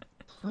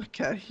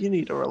 Okay, you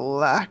need to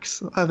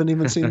relax. I haven't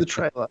even seen the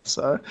trailer,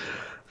 so.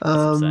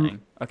 That's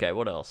insane. Okay,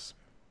 what else?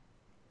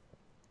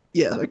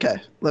 Yeah, okay.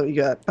 Let me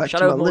go back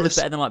Shadow to of my Mordor is list.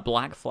 better than like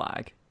Black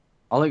Flag.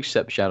 I'll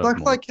accept Shadow Black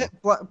of Flag,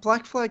 Mordor.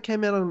 Black Flag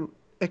came out on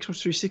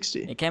Xbox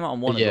 360. It came out on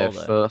one Yeah, as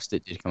well, though. first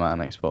it did come out on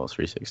Xbox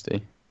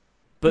 360.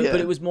 But Yeah.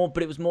 it was more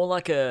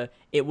like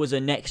it was a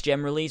next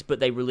gen release, but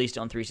they released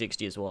it on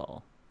 360 as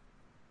well.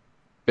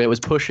 But it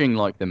was pushing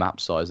like the map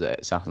size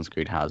that Assassin's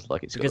Creed has,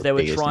 like it's got Because the they were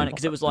biggest trying impact.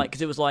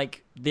 because it was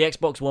like the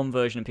Xbox One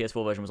version and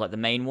PS4 version was like the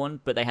main one,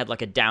 but they had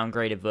like a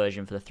downgraded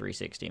version for the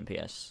 360 and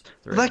PS3.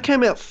 That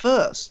came out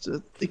first.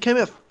 It came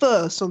out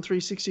first on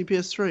 360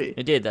 PS3.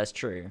 It did, that's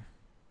true.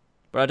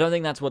 But I don't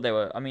think that's what they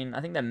were. I mean, I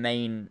think their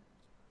main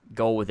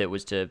goal with it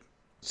was to.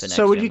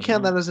 So would you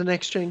count that as a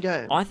next gen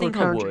game? I Or think a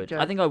I current gen would. game?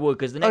 I think I would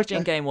because the next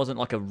gen Okay. game wasn't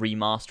like a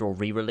remaster or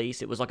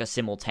re-release. It was like a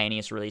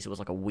simultaneous release. It was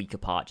like a week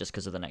apart just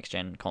because of the next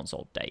gen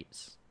console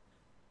dates.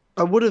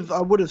 I would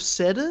have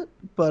said it,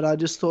 but I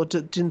just thought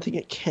didn't think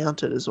it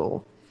counted as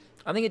all.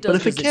 I think it But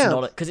does if it because it's not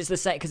counts- because it's the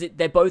same because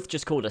they're both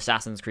just called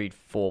Assassin's Creed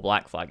 4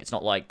 Black Flag. It's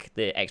not like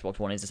the Xbox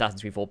One is Assassin's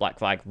Creed 4 Black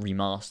Flag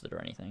remastered or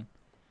anything.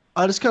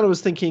 I just kind of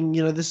was thinking,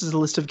 this is a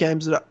list of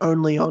games that are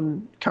only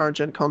on current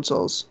gen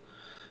consoles.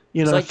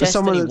 It's like for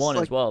someone Destiny that's 1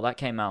 like, as well. That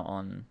came out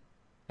on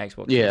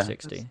Xbox Yeah.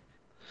 360.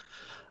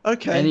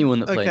 okay, Anyone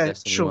that played okay,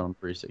 Destiny sure. 1 on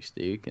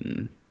 360 you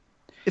can.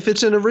 If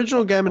it's an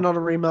original game and not a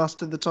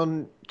remaster that's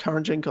on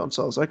current gen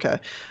consoles, okay.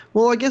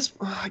 Well, I guess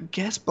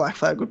Black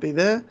Flag would be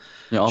there.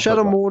 Yeah, I'll put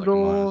Shadow Black Flag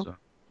on mine Mordor.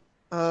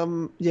 as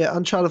well. Yeah,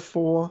 Uncharted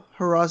 4,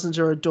 Horizon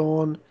Zero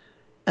Dawn,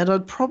 and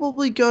I'd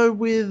probably go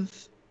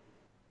with.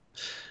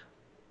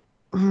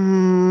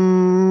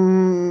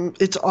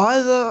 It's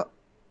either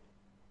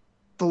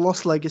The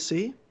Lost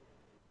Legacy,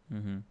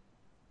 Mm-hmm.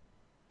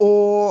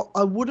 or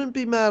I wouldn't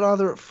be mad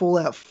either at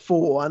Fallout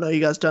 4. I know you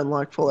guys don't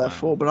like Fallout No.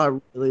 4, but I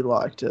really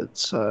liked it.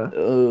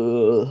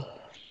 So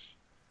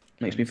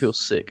Makes me feel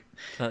sick.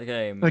 That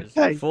game.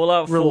 Okay,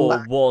 Fallout 4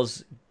 relax.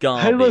 was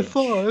garbage. Halo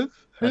 5,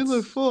 Halo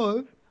That's-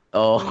 5.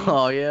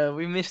 Oh yeah,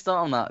 we missed out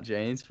on that,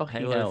 James.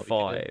 Fucking Halo hell.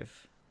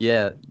 5.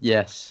 Yeah.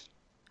 Yes.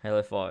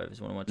 Halo 5 is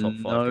one of my top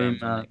 5 No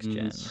games on next gen.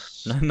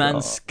 Man's No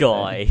Man's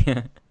Sky.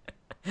 Sky.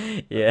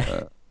 Yeah.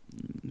 Uh,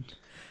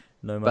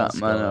 No Man's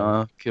Batman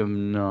Sky. Arkham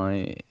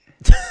Knight.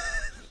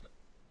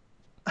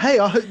 Hey,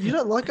 you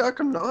don't like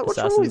Arkham Knight? What's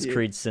wrong with Assassin's you?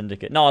 Creed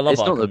Syndicate. No, I love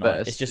It's Arkham not the Knight.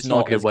 best. It's just It's not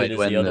not a good as way good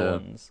to as the end other the-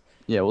 ones.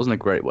 Yeah, it wasn't a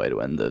great way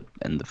to end the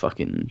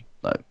fucking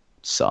like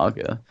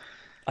saga.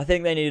 I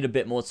think they needed a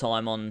bit more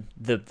time on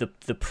the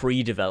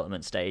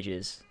pre-development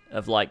stages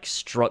of like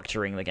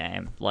structuring the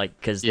game, like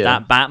because Yeah.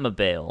 that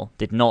Batmobile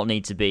did not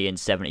need to be in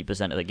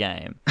 70% of the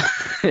game.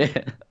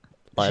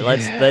 Like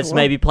let's well-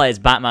 maybe play as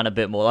Batman a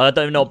bit more. I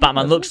don't even know what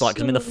Batman looks like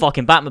because I'm in the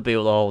fucking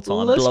Batmobile the whole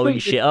time, Let's blowing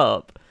make shit it-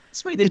 up.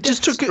 Let's make the It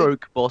just took it-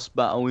 Deathstroke boss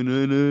battle in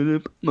a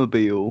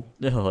Batmobile.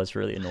 Oh, it's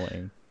really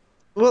annoying.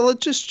 Well,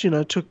 it just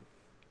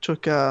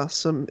took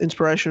some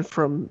inspiration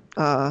from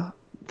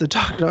The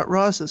Dark Knight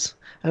Rises,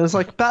 and it's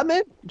like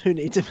Batman, who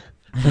needs him?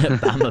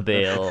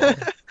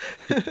 Batmobile.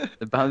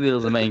 The Batmobile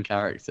is the main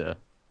character.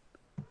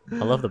 I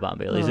love the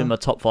Batmobile. He's in my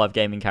top 5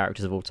 gaming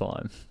characters of all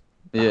time.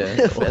 Yeah,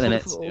 better than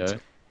Of Ezio.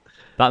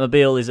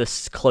 Batmobile is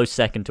a close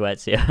second to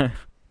Ezio.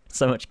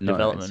 So much No,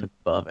 development. it's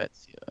above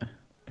Ezio.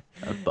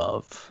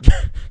 Above.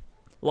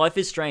 Life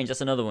is Strange.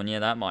 That's another one. Yeah,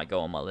 that might go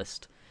on my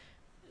list.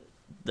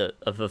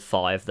 Of the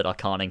 5 that I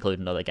can't include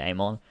another game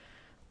on.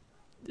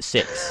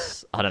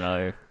 6. I don't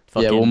know. Yeah,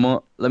 Fucking-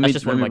 well, let me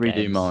just one of my redo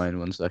games. mine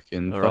 1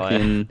 second. Alright.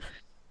 Fucking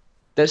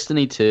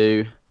Destiny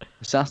 2,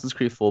 Assassin's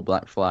Creed 4,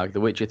 Black Flag, The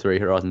Witcher 3,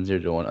 Horizon Zero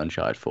Dawn,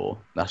 Uncharted 4.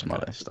 That's my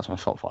list. That's my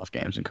top 5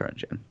 games in current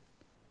gen.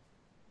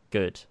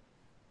 Good.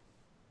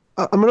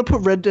 I'm gonna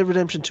put Red Dead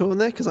Redemption 2 on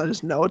there because I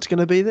just know it's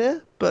gonna be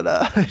there, but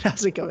it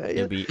hasn't come out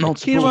It'll yet. be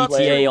Multiple GTA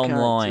player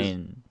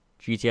Online.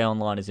 GTA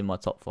Online is in my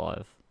top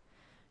 5.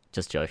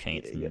 Just joking,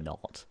 it's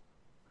not.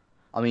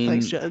 I mean,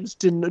 Thanks, James.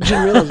 Didn't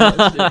realize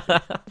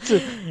that.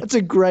 That's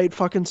a great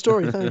fucking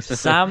story. Thanks.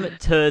 Sam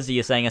Tersey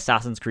is saying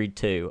Assassin's Creed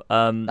 2.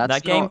 that's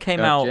That game not came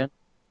current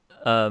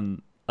out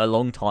gen. a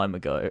long time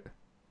ago.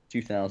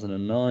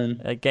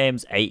 2009. That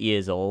game's 8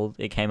 years old.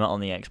 It came out on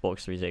the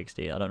Xbox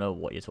 360. I don't know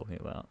what you're talking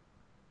about.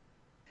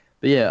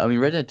 But yeah, I mean,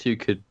 Red Dead 2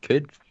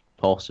 could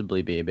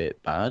possibly be a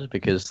bit bad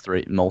because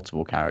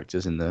multiple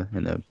characters in the.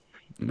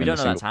 We don't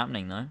know that's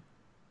happening though.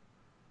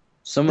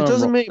 It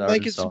doesn't make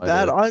it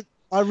bad.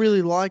 I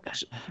really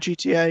liked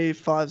GTA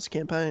 5's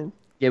campaign.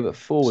 Yeah, but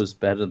 4 was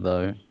better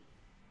though.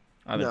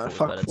 I think No, 4 was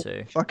fuck better 4.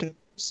 too. Fucking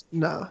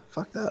nah,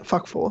 fuck that.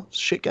 Fuck 4. It's a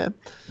shit game.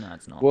 No,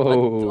 it's not.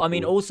 Whoa. I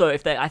mean, also,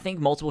 I think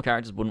multiple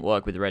characters wouldn't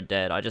work with Red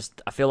Dead.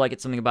 I feel like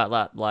it's something about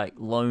that, like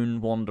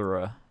lone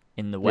wanderer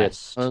in the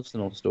West.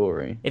 Personal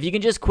story. If you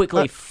can just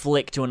quickly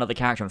flick to another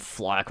character and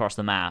fly across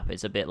the map,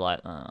 it's a bit like,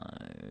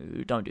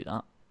 don't do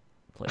that,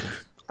 please.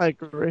 I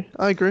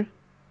agree.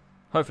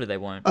 Hopefully they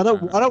won't. I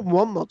don't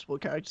want multiple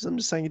characters. I'm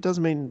just saying it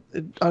doesn't mean.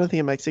 I don't think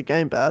it makes the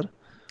game bad.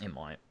 It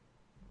might.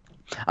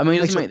 I mean, it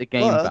Makes doesn't it make the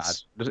game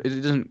worse. bad.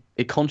 It doesn't.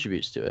 It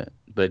contributes to it,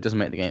 but it doesn't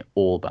make the game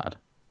all bad.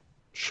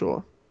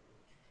 Sure.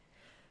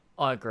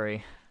 I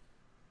agree.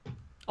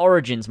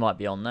 Origins might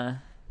be on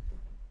there.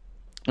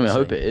 I mean, I We'll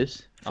hope see. it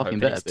is. I Fucking hope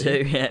it better is be.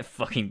 too. Yeah, it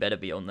fucking better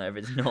be on there. If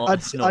it's not,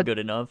 it's not I'd- good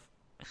enough.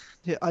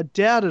 Yeah, I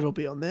doubt it'll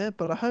be on there,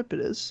 but I hope it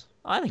is.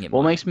 I think it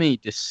What might. makes me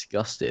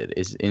disgusted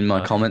is in my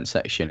Okay. comment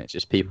section. It's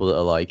just people that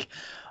are like,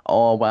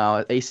 "Oh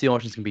wow, AC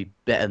Origins can be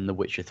better than The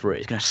Witcher 3.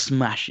 It's gonna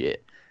smash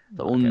it."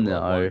 But, Okay, oh well, it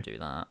no, won't do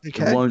that.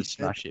 Okay. it won't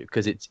smash it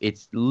because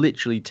it's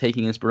literally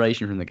taking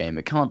inspiration from the game.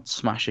 It can't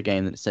smash a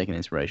game that it's taking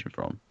inspiration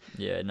from.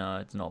 Yeah, no,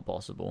 it's not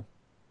possible.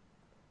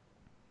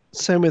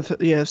 Same with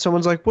if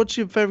someone's like, "What's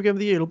your favorite game of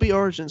the year?" It'll be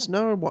Origins.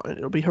 No, it won't.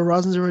 It'll be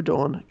Horizon Zero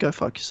Dawn. Go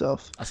fuck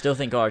yourself. I still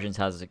think Origins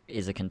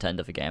is a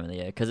contender for Game of the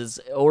Year because it's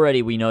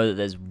already we know that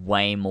there's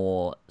way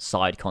more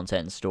side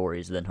content and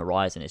stories than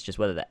Horizon. It's just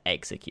whether they're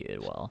executed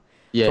well.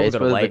 Yeah, what we've it's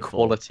gotta whether the wait for.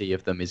 quality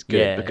of them is good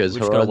Yeah, because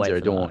we've just gotta Horizon wait Zero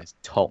for Dawn that. is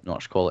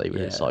top-notch quality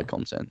with its Yeah. side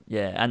content.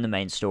 Yeah, and the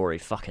main story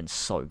fucking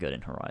so good in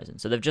Horizon.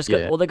 So they've just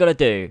Yeah. all they've got to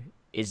do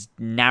is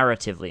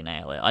narratively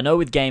nail it. I know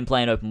with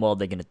gameplay and open world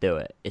they're gonna do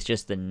it. It's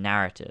just the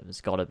narrative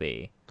has got to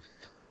be.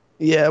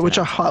 Yeah, which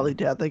I Damn. highly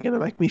doubt they're gonna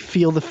make me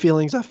feel the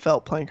feelings I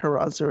felt playing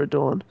Horizon Zero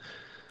Dawn.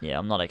 Yeah,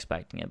 I'm not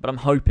expecting it, but I'm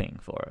hoping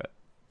for it.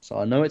 So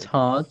I know it's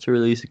hard to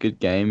release a good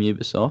game,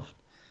 Ubisoft.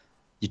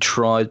 You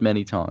tried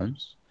many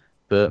times,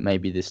 but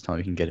maybe this time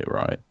you can get it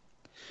right.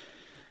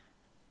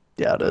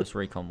 Doubt it. Ghost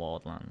Recon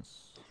Wildlands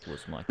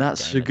was my.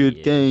 That's game a of the good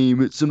year.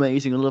 game. It's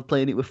amazing. I love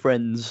playing it with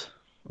friends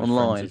With friends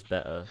online. is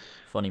better.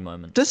 Funny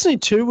moment. Destiny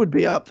 2 would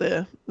be up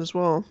there as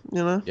well.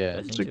 You know. Yeah, I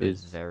it's think it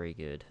was good. very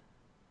good.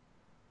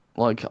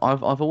 Like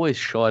I've always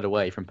shied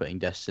away from putting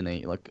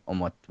Destiny like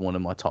on one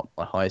of my top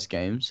highest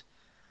games,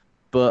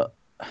 but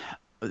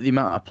the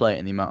amount I play it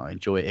and the amount I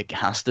enjoy it, it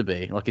has to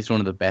be like it's one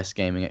of the best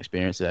gaming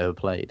experiences I've ever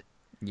played.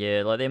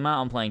 Yeah, like the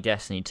amount I'm playing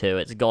Destiny 2,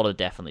 it's got to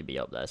definitely be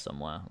up there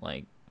somewhere.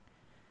 Like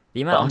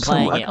the amount But I'm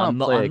I playing it, can't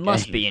play I a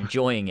must game. be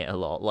enjoying it a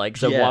lot. Like,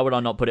 so Yeah. why would I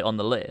not put it on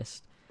the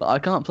list? But I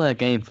can't play a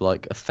game for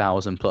like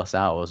 1,000+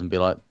 hours and be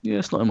like, yeah,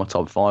 it's not in my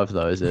top 5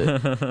 though, is it?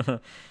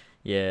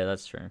 Yeah,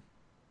 that's true.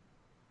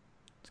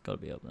 It's got to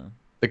be up there.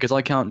 Because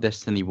I count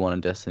Destiny 1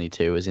 and Destiny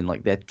 2 as in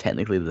like they're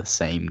technically the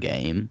same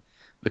game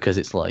because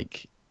it's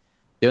like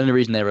the only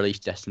reason they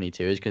released Destiny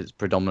 2 is because it's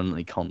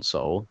predominantly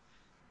console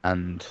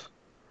and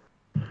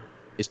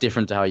it's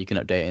different to how you can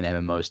update an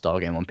MMO style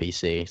game on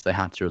PC, so they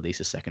had to release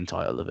a second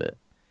title of it.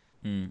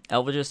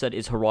 Elva just said,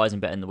 is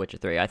Horizon better than The Witcher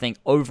 3? I think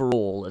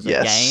overall, as a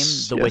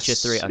Yes, game, The Witcher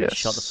yes, 3... Okay, yes.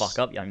 shut the fuck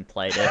up, you haven't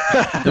played it.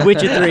 The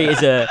Witcher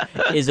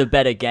 3 is a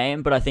better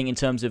game, but I think in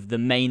terms of the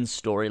main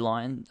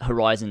storyline,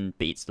 Horizon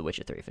beats The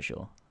Witcher 3 for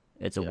sure.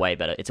 It's a way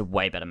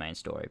better main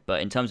story.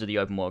 But in terms of the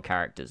open world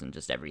characters and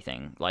just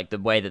everything, like the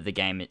way that the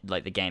game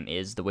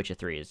is, The Witcher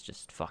 3 is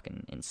just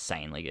fucking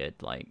insanely good.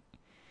 Like,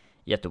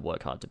 you have to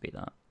work hard to beat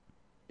that.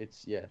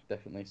 It's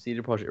definitely.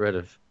 CD Projekt Red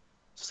have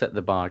set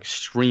the bar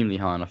extremely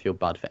high, and I feel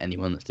bad for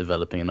anyone that's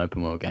developing an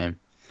open world game.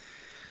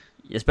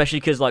 Especially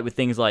because, like, with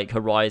things like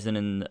Horizon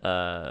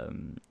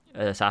and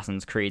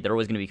Assassin's Creed, they're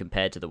always going to be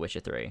compared to The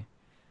Witcher 3.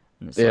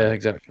 And it's like,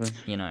 exactly.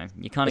 you know,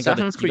 you kind of got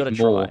Assassin's to Creed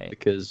more try.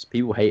 because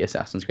people hate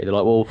Assassin's Creed. They're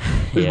like, well,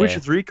 there's Yeah. Witcher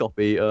 3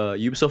 copy,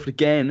 Ubisoft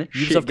again. Ubisoft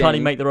shit can't even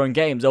game. make their own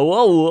games. Oh,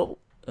 whoa.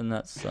 And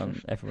that's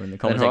everyone in the And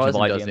comment section of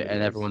Horizon IGN does it, and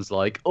videos. everyone's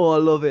like, oh, I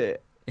love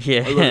it.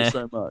 Yeah. I love it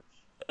so much.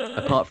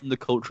 Apart from the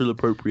cultural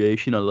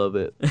appropriation, I love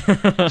it.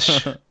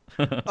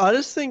 I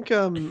just think,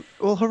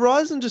 well,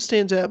 Horizon just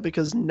stands out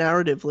because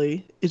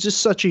narratively, it's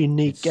just such a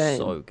unique It's game.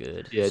 so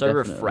good. Yeah, so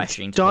definitely.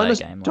 refreshing to play a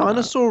game like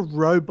Dinosaur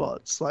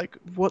robots, like,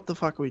 what the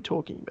fuck are we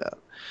talking about?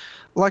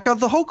 Like,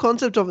 the whole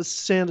concept of it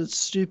sounded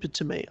stupid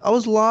to me. I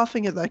was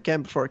laughing at that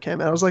game before it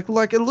came out. I was like,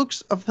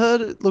 I've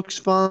heard it looks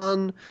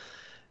fun,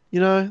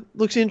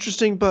 looks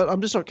interesting, but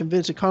I'm just not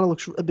convinced. It kind of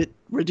looks a bit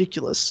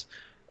ridiculous.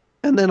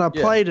 And then I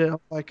played it.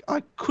 Like,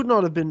 I could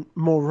not have been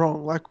more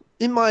wrong. Like,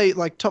 in my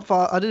top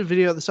 5, I did a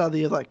video at the start of the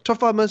year, like top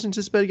 5 most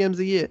anticipated games of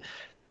the year.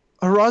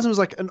 Horizon was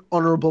like an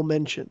honorable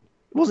mention.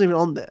 It wasn't even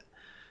on there.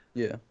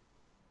 Yeah.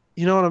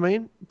 You know what I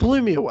mean?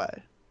 Blew me away.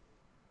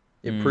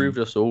 It proved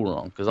us all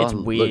wrong because I It's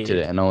looked weird. at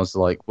it and I was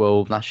like,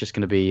 well, that's just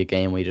going to be a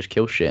game where you just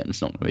kill shit and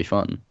it's not going to be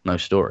fun. No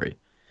story.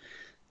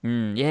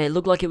 Yeah, it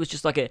looked like it was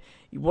just like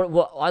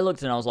what I looked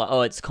at and I was like,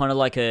 oh, it's kind of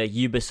like a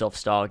Ubisoft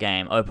style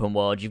game, open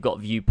world. You've got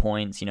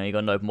viewpoints, you've got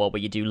an open world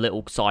where you do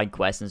little side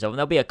quests and stuff, and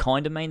there'll be a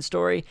kind of main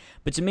story.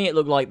 But to me, it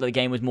looked like the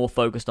game was more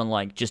focused on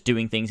like just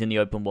doing things in the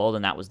open world,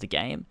 and that was the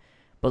game.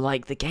 But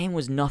like the game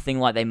was nothing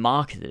like they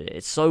marketed it.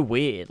 It's so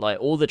weird.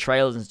 Like all the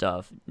trailers and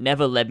stuff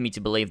never led me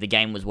to believe the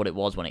game was what it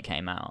was when it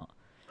came out.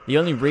 The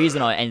only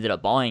reason I ended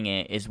up buying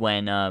it is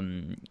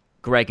when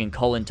Greg and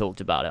Colin talked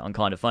about it on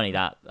Kind of Funny.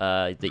 That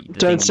the Don't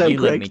thing say you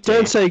linked me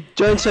Greg. to.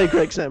 Don't say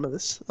Greg's name on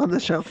this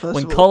show. First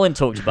When of all. Colin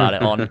talked about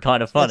it on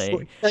Kind of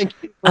Funny, Thank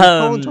you. When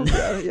Colin talked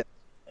about it,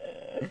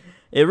 yeah.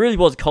 it really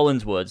was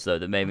Colin's words though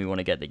that made me want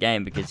to get the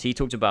game, because he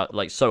talked about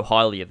like so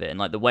highly of it, and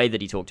like the way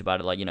that he talked about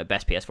it, like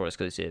best PS4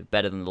 exclusive,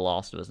 better than The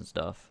Last of Us and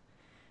stuff.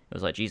 It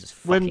was like Jesus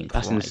fucking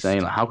That's Christ.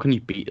 insane. Like, how can you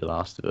beat The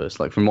Last of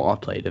Us? Like, from what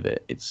I've played of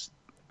it, it's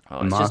Oh,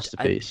 a it's just-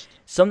 masterpiece.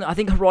 I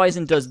think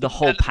Horizon does the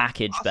whole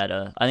package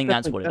better. I think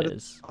that's what it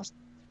is.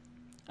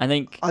 I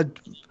think I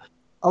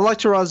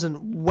liked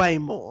Horizon way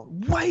more.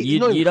 you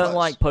not even don't close.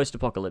 like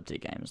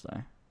post-apocalyptic games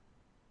though.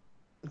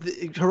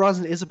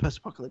 Horizon is a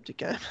post-apocalyptic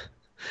game.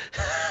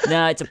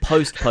 No, it's a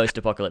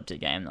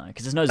post-apocalyptic game though,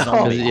 because there's no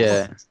zombies.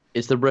 Yeah,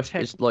 it's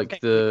it's like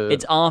the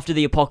It's after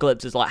the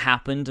apocalypse has like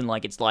happened, and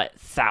like it's like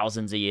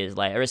thousands of years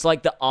later. It's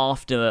like the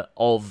after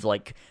of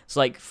like it's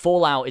like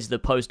Fallout is the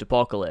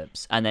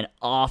post-apocalypse, and then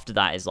after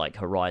that is like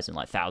Horizon,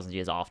 like thousands of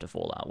years after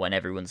Fallout, when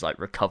everyone's like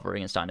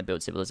recovering and starting to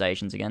build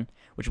civilizations again.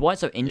 Which is why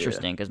it's so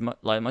interesting, because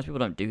like most people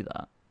don't do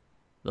that.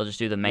 They'll just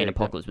do the main Yeah,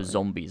 apocalypse with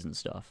definitely. zombies and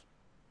stuff.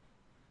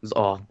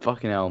 Oh,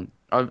 fucking hell.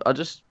 I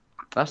just...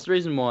 That's the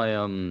reason why,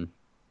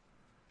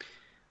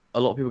 a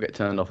lot of people get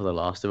turned off of The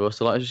Last of Us.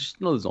 So, like, it's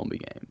just another zombie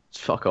game.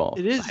 Just fuck off.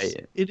 It is. I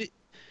hate it.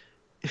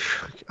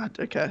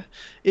 Okay.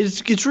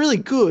 It's really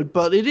good,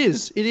 but it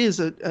is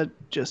a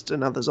just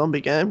another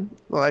zombie game.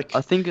 Like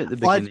I think at the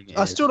beginning... it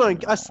I is, still but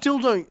don't. I not. still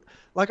don't.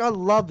 Like, I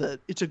love it.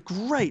 It's a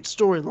great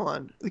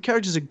storyline. The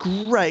characters are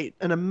great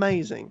and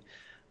amazing,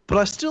 but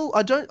I still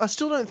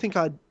don't think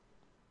I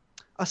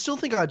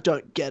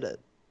don't get it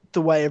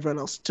the way everyone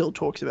else still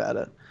talks about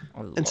it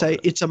I love and say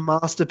it. it's a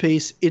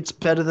masterpiece. It's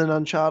better than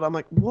Uncharted. I'm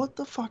like, what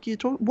the fuck are you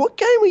talking? What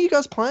game were you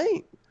guys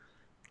playing?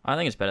 I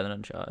think it's better than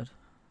Uncharted.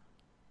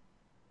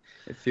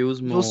 It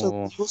feels You're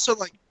more... also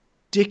like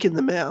dick in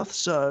the mouth.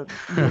 So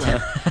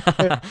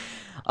I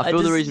I feel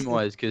the just- reason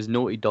why is because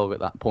Naughty Dog at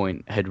that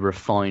point had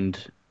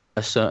refined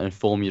a certain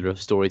formula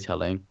of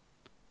storytelling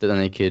that then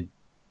they could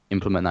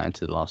implement that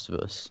into The Last of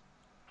Us.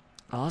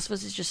 Last of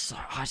Us is just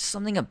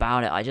something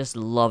about it. I just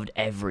loved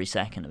every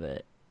second of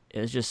it. It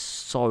was just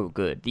so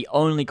good. The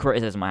only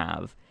criticism I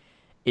have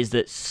is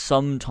that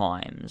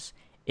sometimes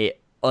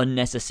it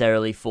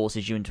unnecessarily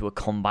forces you into a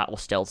combat or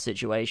stealth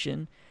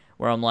situation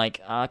where I'm like,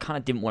 I kind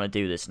of didn't want to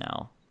do this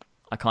now.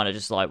 I kind of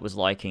just like was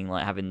liking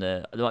like having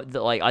the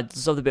like I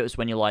saw the bits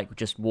when you're like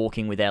just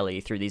walking with Ellie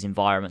through these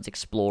environments,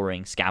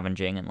 exploring,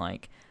 scavenging, and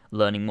like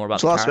learning more about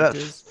it's the last about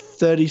characters.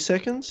 30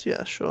 seconds.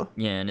 Yeah, sure.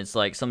 Yeah, and it's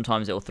like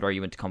sometimes it'll throw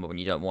you into combat when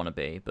you don't want to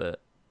be,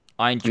 but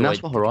I enjoy. And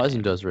that's what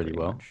Horizon does really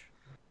well.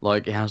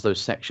 Like, it has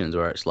those sections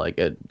where it's like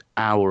an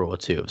hour or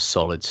two of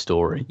solid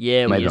story.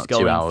 Yeah, when Maybe you're just not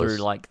 2 going hours.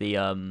 through like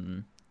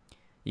the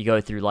you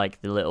go through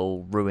like the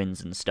little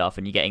ruins and stuff,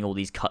 and you're getting all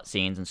these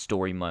cutscenes and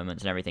story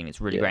moments and everything.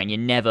 It's really Yeah. great. And you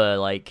never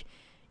like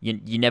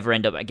you never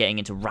end up getting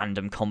into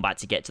random combat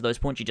to get to those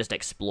points. You're just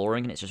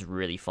exploring, and it's just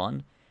really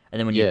fun. And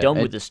then when you're Yeah, done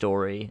it- with the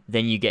story,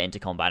 then you get into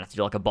combat. You have to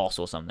do like a boss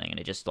or something, and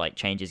it just like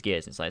changes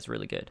gears. It's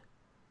really good.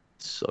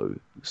 So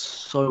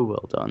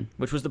well done.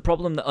 Which was the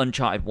problem that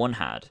Uncharted 1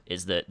 had,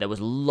 is that there was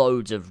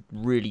loads of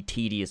really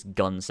tedious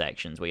gun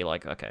sections where you're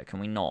like, okay,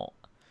 can I not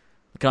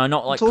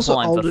like It's also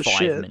climb for old as 5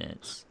 shit.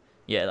 minutes?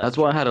 Yeah, That's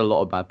why I had a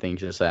lot of bad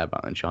things to say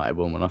about Uncharted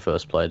 1 when I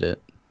first played it.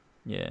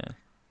 Yeah.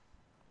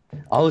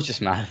 I was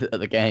just mad at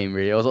the game,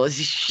 really. I was like, this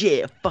is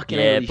shit. I fucking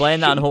hate Yeah, these playing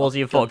that on shitty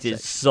Horsey and gun Fox is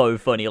sections." so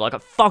funny. Like, I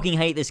fucking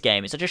hate this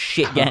game. It's such a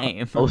shit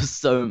game. I was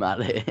so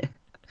mad at it.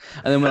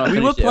 And then when I We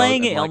were finished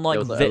playing I it was, on like, there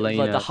was, like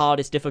the Elena-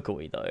 hardest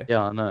difficulty though.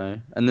 Yeah, I know.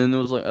 And then there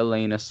was like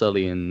Elena,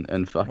 Sully, and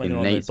When fucking they're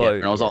on Nate. the boat,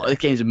 And I was yeah. like, this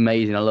game's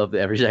amazing. I loved it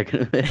every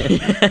second of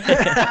it.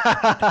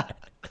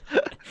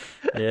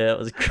 Yeah, it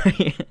was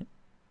great.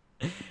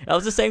 That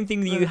was the same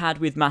thing that you had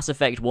with Mass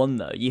Effect 1,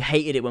 though. You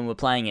hated it when we were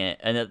playing it,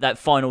 and at that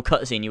final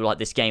cutscene, you were like,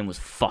 this game was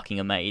fucking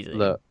amazing.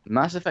 Look,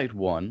 Mass Effect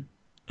 1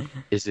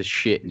 is a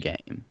shit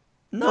game.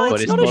 No, But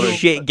it's it's not a got a-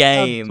 shit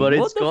game. But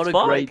What it's the got a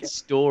fuck? great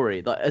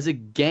story. Like, as a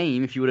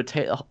game, if you were to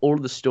take all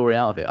of the story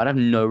out of it, I'd have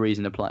no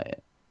reason to play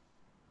it.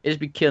 It'd just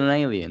be killing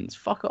aliens.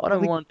 Fuck it, I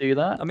don't want to do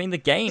that. I mean, the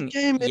game, The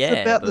game is yeah,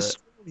 about the but-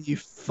 story, you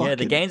fucking Yeah,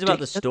 the game's about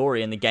the dickhead.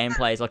 story, and the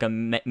gameplay is like a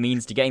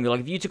means to game. Like,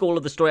 if you took all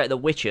of the story out of The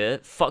Witcher,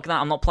 fuck that.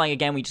 I'm not playing a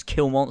game where you just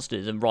kill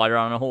monsters and ride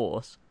around on a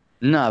horse.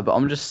 No, but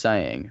I'm just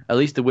saying, at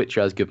least The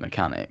Witcher has good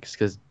mechanics,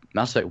 because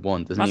Mass Effect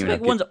 1 doesn't Mass even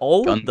Effect have 1's good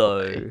old, gunplay.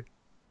 though.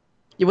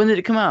 Yeah, when did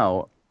it come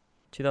out?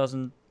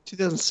 2007,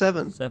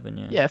 2007.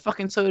 yeah. Yeah,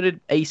 fucking so did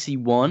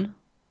AC1.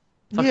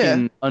 Fucking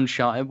Yeah.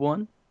 Uncharted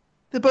 1.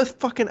 They're both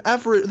fucking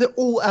average. They're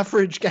all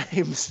average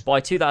games. By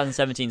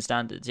 2017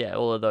 standards, yeah,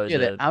 all of those Yeah, are...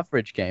 they're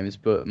average games,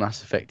 but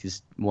Mass Effect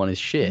 1 is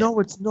shit. No,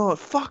 it's not.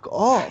 Fuck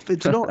off.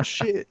 It's not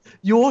shit.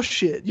 You're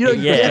shit. You don't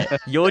Yeah,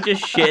 get you're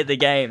just shit at the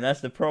game,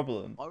 that's the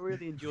problem. I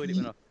really enjoyed it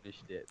when I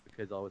finished it,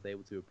 because I was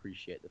able to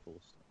appreciate the full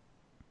story.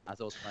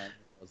 As I was playing,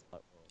 I was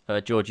like,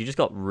 well, George, you just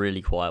got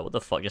really quiet. What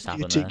the fuck just You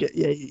happened did there? get,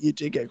 yeah, you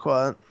did get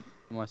quiet.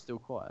 am I still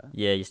quiet?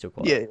 Yeah, you're still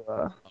quiet. Yeah, you are.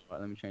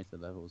 Alright, let me change the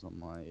levels on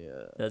my...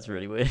 That's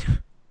really weird.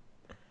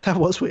 That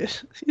was weird.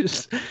 You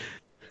just,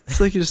 it's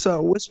like you just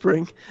started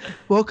whispering.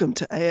 Welcome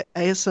to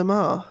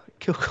ASMR.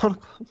 Kill Club.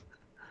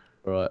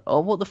 Right. Oh,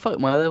 what the fuck?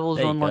 My level's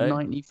There you on like go.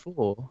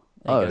 94. There you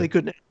Oh, go. They're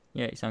good now.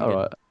 Yeah, you sound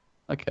alright.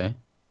 Okay.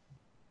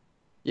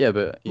 Yeah,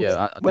 but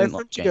yeah, I Wait didn't for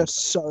like it to go games.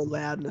 so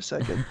loud in a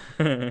second.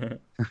 good.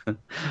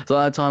 So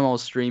at that time I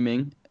was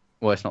streaming.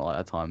 Well, it's not like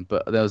that time,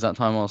 but there was that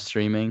time I was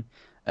streaming,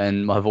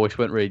 and my voice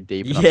went really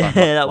deep. And I Yeah, sounded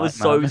like a that was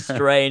black so man.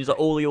 strange. Like,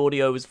 all the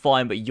audio was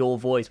fine, but your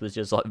voice was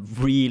just like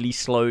really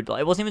slowed.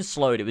 Like, it wasn't even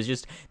slowed. It was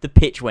just the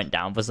pitch went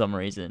down for some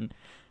reason.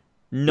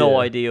 No Yeah.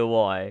 idea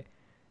why.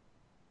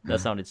 That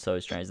sounded so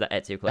strange. That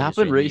Ezio It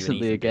happened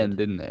recently again,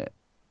 didn't it?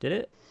 Did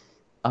it?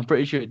 I'm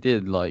pretty sure it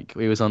did. Like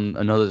we was on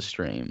another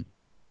stream.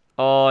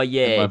 Oh and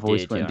yeah, my it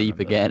voice did, went yeah, I deep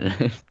remember. again.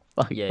 It's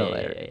fucking Yeah, yeah, yeah,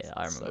 hilarious. yeah,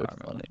 I It's remember, so I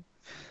remember. funny.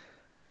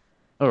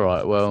 All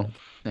right, well,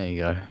 there you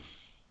go.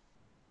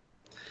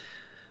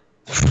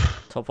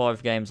 Top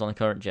 5 games on the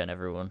current gen,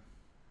 everyone.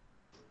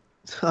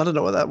 I don't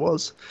know what that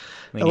was.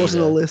 Me That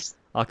wasn't a neither. list.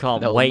 I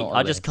can't That was wait. not a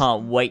I just list.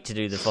 can't wait to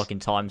do the fucking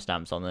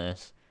timestamps on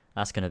this.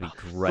 That's gonna be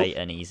great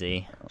and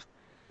easy.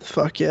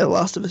 Fuck yeah,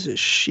 Last of Us is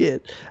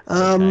shit.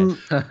 Okay.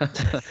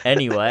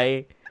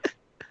 Anyway,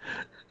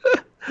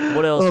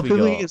 what else Oh, we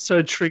people got? get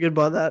so triggered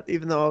by that,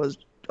 even though I was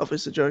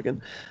obviously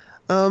joking.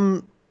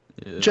 Yeah.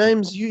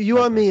 James, you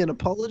owe Okay. me an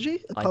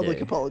apology, a I public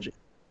do. apology.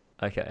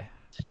 Okay.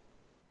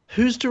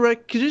 Could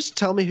you just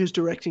tell me who's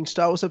directing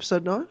Star Wars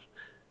Episode 9?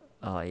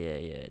 Oh yeah,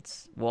 yeah.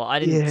 It's well, I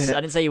didn't. Yeah.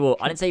 I didn't say you were.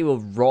 I didn't say you were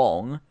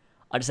wrong.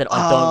 I just said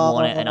I don't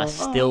want it, and I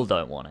still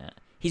don't want it.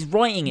 He's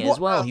writing it as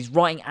well. What? He's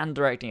writing and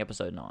directing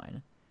Episode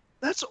 9.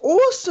 That's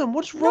awesome.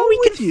 What's wrong No, he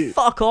with can you?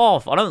 fuck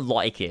off. I don't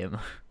like him.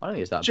 I don't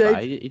think it's that Jake-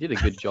 bad. He did a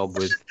good job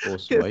with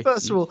Force Yeah, Awakens.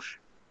 first of all,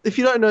 if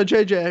you don't know,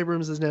 J.J.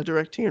 Abrams is now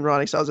directing and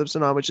writing Star Wars Episode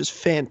 9, which is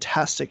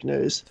fantastic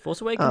news.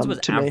 Force Awakens was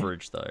to me.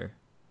 average though.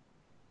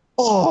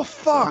 Oh,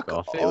 fuck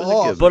off. It was a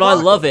off. good But I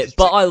Fuck love off. it.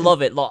 But I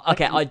love it. Like,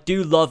 okay, I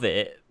do love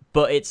it.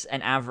 But it's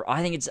an average.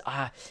 I think it's.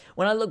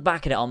 When I look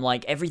back at it, I'm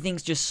like,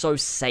 everything's just so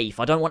safe.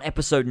 I don't want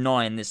Episode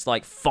 9, this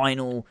like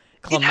final be.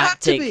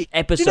 climactic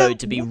episode, You know,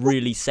 to be what-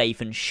 really safe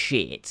and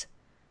shit.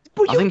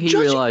 But I you're think he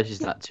judging- realizes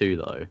that too,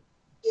 though.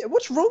 Yeah,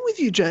 what's wrong with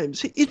you,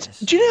 James? It's. Yes.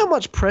 Do you know how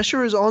much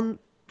pressure is on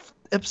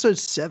Episode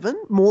 7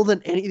 more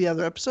than any of the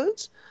other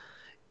episodes?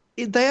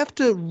 They have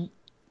to,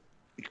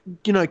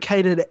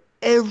 cater to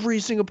every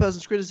single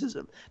person's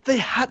criticism. They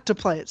had to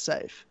play it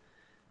safe.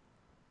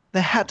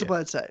 They had to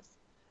play it safe.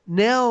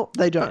 Now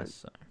they don't. Yes,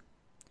 so-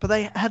 But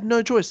they had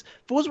no choice.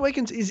 Force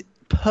Awakens is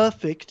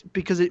perfect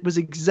because it was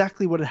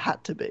exactly what it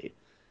had to be.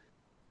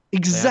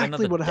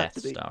 Exactly another what it had Death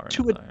to be. Star in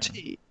To it, a though.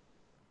 T.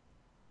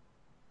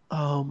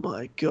 Oh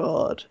my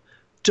god.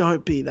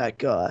 Don't be that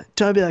guy.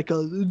 Don't be that guy.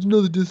 There's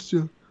another Death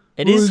Star.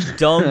 It is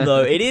dumb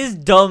though. It is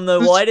dumb though.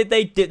 Why did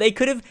they do? They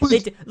could have.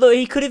 Look,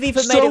 he could have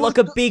even made So it like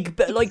a was- big,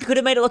 like could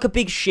have made it like a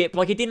big ship.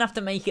 Like he didn't have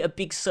to make it a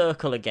big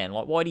circle again.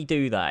 Like why'd he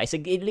do that?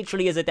 It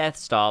literally is a Death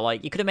Star.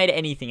 Like you could have made it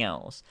anything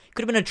else. It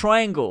could have been a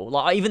triangle.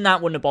 Like even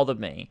that wouldn't have bothered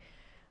me.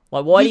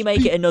 Like why did he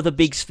make it another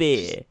big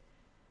sphere?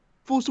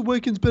 Force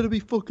Awakens better be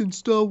fucking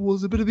Star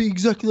Wars. It better be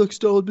exactly like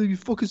Star Wars. Better be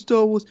fucking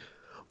Star Wars.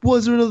 Why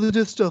is there another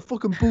Death Star?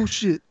 Fucking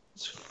bullshit.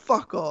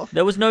 Fuck off.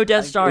 There was no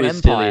Death Star in It was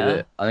silly Empire.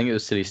 that- I think it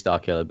was silly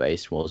Starkiller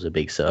Base was a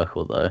big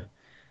circle, though.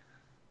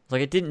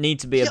 Like it didn't need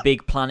to be a Yeah.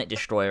 big planet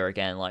destroyer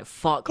again. Like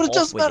fuck But it off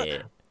doesn't with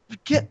matter.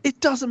 it.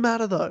 It doesn't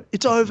matter though.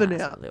 It's over matters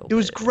now. a little It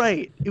was bit.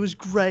 great. It was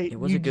great. It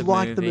was you a good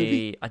liked movie. the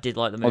movie. I did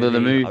like the movie. Although the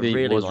I movie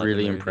really was liked the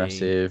really movie.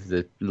 impressive.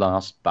 The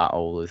last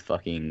battle with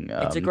fucking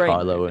It's a great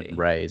Kylo movie. and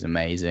Rey is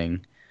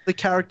amazing. The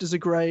characters are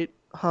great.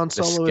 Han The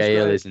Solo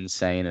scale is is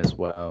insane as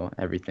well.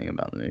 Everything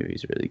about the movie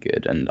is really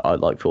good. And I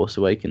like Force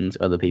Awakens.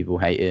 Other people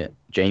hate it.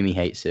 Jamie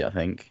hates it, I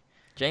think.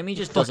 Jamie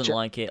just Fuck doesn't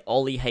like it.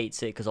 Ollie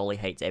hates it because Ollie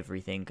hates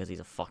everything because he's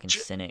a fucking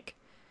cynic.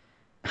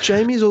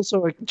 Jamie's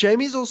also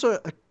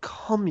a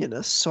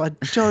communist, so I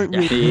don't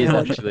really He is know.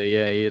 actually,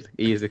 yeah,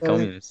 he is a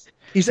communist.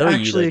 He's So are you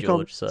actually though,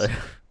 a George.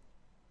 communist.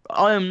 So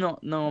I am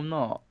not. No, I'm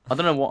not. I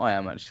don't know what I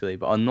am actually,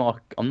 but I'm not.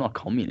 I'm not a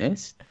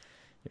communist.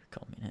 you're a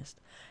communist.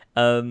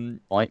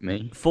 Fight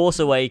me. Force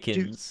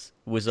Awakens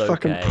was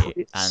Fucking okay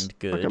Prius. and Fucking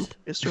good.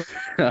 Prius,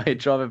 right? I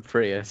drive a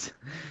Prius.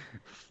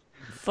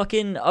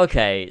 Fucking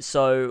okay.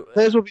 So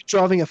May as well be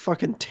driving a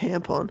fucking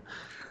tampon.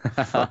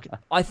 Fucking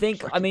I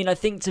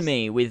think to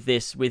me with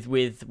this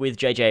with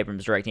J.J.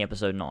 Abrams directing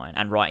episode 9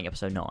 and writing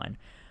episode 9,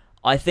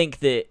 I think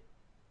that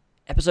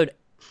episode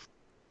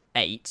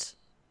 8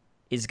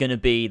 is going to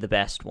be the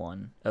best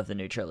one of the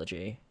new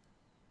trilogy.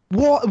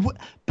 what?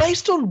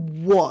 Based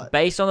on what?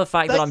 Based on the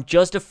fact that That's- I'm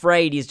just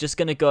afraid he's just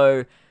going to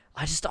go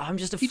I'm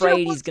just You know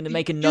afraid what? he's going to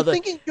make another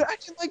You're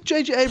acting like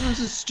J.J. Abrams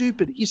is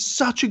stupid. He's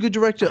such a good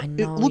director. I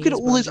know Look at he is,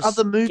 all but I'm his just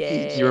other movies.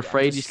 scared. You're I'm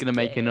afraid just he's gonna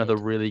make scared. another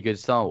really good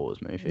Star Wars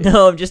movie?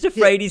 No, I'm just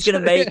afraid he's gonna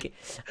Yeah. make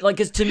like,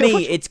 cause to Yeah, me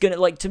what- it's gonna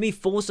like to me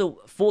for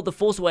the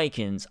Force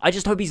Awakens. I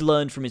just hope he's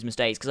learned from his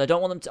mistakes because I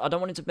don't want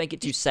him to make it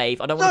too safe.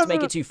 I don't want him to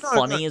make it too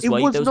funny as it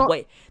well. was There's not-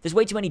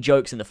 way too many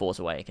jokes in the Force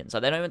Awakens.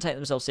 Like they don't even take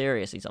themselves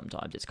seriously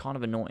sometimes. It's kind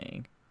of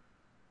annoying.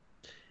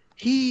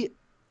 He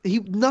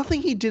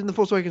nothing he did in The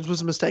Force Awakens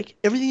was a mistake.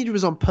 Everything he did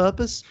was on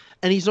purpose,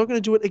 and he's not going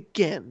to do it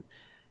again.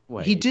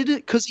 Wait, He did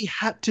it because he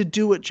had to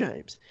do it,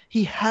 James.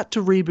 He had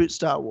to reboot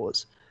Star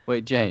Wars.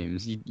 Wait,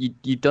 James,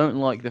 you don't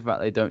like the fact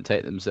they don't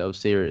take themselves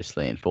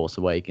seriously in Force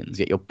Awakens,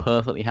 yet you're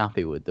perfectly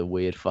happy with the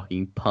weird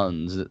fucking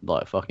puns that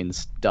like fucking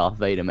Darth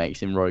Vader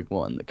makes in Rogue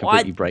One that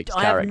completely breaks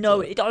I character. have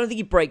no. I don't think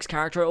he breaks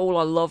character at all.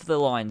 I love the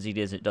lines he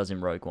does in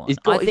Rogue One. He's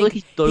got- I he's think like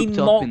he's he doped up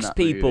in mocks that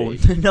people.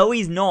 movie. No,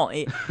 he's not.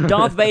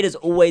 Darth Vader's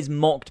always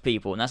mocked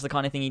people, and that's the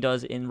kind of thing he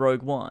does in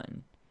Rogue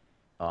One.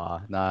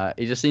 Nah,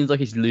 he just seems like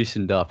he's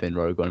loosened up in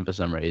Rogue One for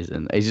some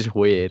reason. He's just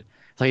weird.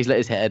 It's like he's let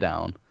his hair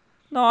down.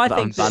 No, I Like, I'm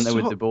think banter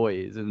with so- the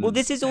boys. And... Well,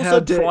 this is How also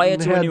dare- prior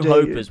to A how New dare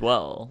Hope you. as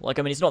well. Like,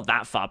 I mean, it's not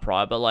that far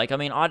prior, but like, I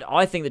mean,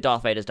 I think that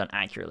Darth Vader's done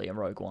accurately in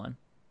Rogue One.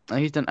 I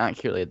think he's done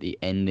accurately at the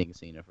ending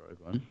scene of Rogue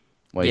One.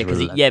 where Yeah, he's because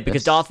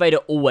relentless. Darth Vader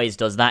always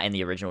does that in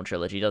the original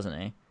trilogy, doesn't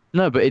he?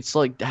 No, but it's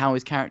like how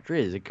his character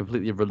is, a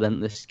completely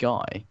relentless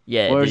guy.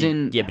 Yeah, Whereas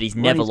in but he's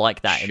when never he's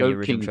like that in the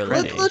original choking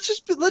trilogy. Krennic-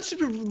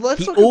 Let's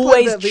He not complain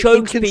always about the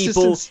chokes people.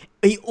 inconsistency.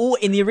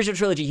 In the original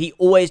trilogy, he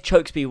always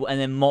chokes people and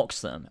then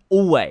mocks them.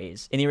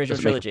 Always in the original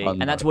Doesn't make a trilogy, pun,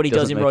 and that's though. what he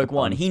does Doesn't in make a Rogue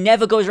One. pun. He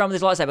never goes around with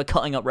his lightsaber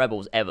cutting up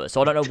rebels ever. So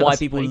I don't know why Doesn't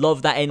people make-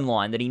 love that end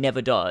line that he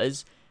never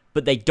does,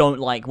 but they don't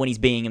like when he's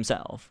being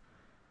himself.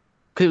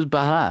 Because it was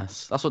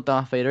badass. That's what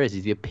Darth Vader is.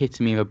 He's the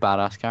epitome of a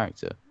badass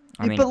character.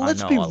 I mean, but I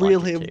let's know be I like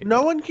real it here. too.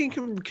 No one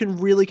can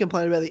really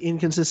complain about the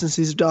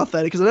inconsistencies of Darth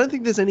Vader because I don't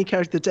think there's any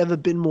character that's ever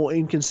been more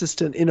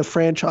inconsistent in a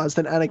franchise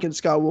than Anakin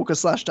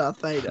Skywalker /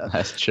 Darth Vader.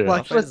 That's true.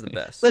 Like, Darth Vader's the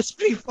best. Let's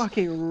be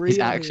fucking real. His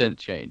here. accent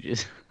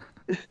changes.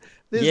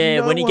 There's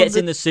Yeah, no when he one gets that-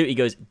 in the suit, he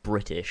goes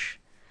British.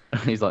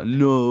 He's like,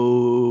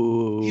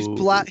 no. He's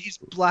black. He's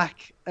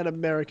black and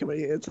American when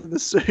he gets in the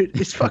suit.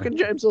 He's fucking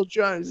James Earl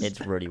Jones.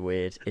 It's really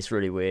weird. It's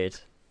really weird.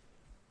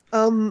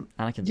 Anakin's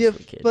Anakin's yeah, a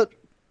sweet kid. but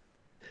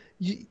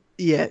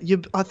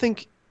I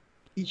think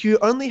you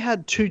only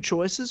had two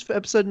choices for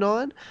episode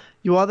 9.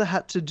 You either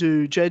had to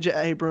do J.J.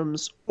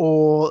 Abrams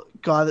or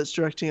guy that's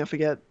directing, I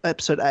forget,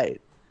 episode 8.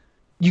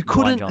 You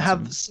couldn't Johnson.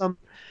 have some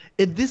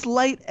at this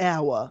late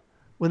hour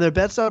when they're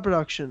about to start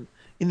production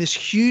in this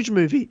huge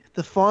movie,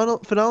 the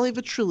finale of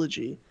a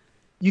trilogy.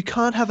 You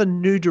can't have a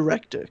new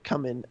director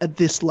come in at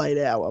this late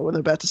hour when they're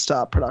about to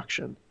start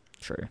production.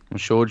 True. I'm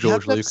sure You have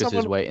George to have Lucas is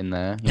someone- waiting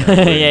there.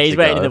 Yeah, he's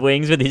waiting in the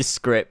wings with his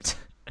script.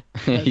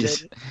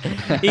 He's...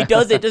 He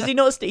does it, does he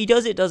not? He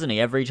does it, doesn't he?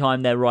 Every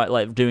time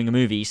they're doing a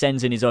movie, he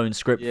sends in his own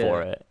script Yeah.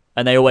 for it,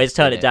 and they always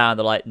turn it Yeah. down.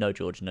 They're like, "No,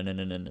 George, no."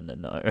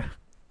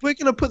 We're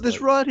gonna put this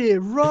right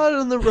here, right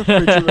on the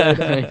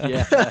refrigerator.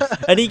 yeah.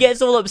 And he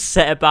gets all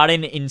upset about it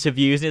in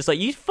interviews, and it's like,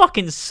 "You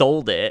fucking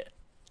sold it.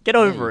 Get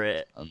over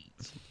it."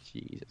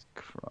 Jesus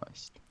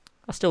Christ.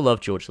 I still love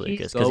George Lucas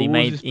because Star he Wars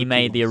made is the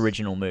ridiculous.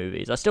 original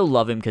movies. I still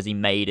love him because he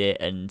made it,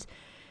 and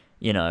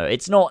you know,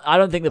 it's not. I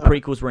don't think the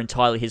prequels were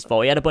entirely his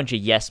fault. He had a bunch of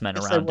yes men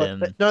Yes, they around were.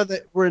 him. No, they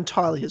were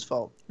entirely his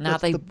fault. Nah,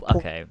 That's they the point.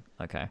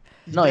 okay.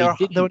 No, they, he are,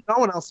 didn't. they were no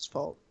one else's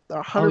fault.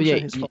 They're 100% Oh, yeah.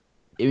 his fault.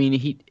 I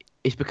mean,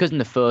 it's because in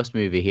the first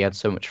movie he had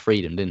so much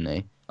freedom, didn't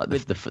he? Like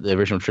the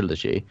original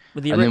trilogy.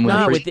 With the And then when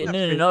no, the with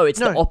original- no, it's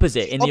the No,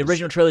 opposite. it's In the opposite.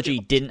 original trilogy, he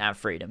didn't have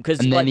freedom because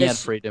And then like, he had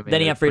there's- freedom in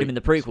Then he the had freedom in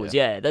the prequels, prequels.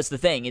 Yeah, that's the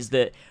thing is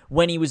that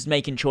when he was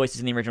making choices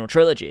in the original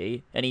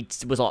trilogy, and he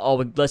was like,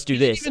 "Oh, let's do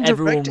this," even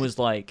everyone directed- was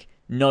like,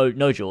 "No,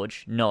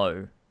 George,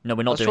 no." No,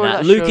 we're not That's doing why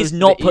that. that Luke shows is that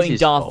not it is putting his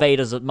Darth fault.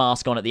 Vader's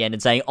mask on at the end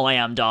and saying, "I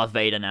am Darth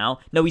Vader now."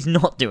 No, he's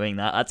not doing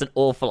that. That's an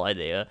awful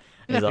idea.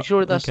 Yeah, He's I'm like,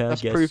 sure that's "Okay, I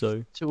that's guess proof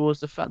so." towards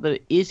the fact that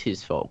it is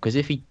his fault. Because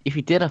if he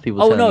did have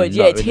people, Oh telling no, him it's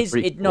in the his.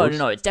 No,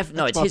 prequels- it's definitely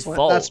no, That's it's my his point.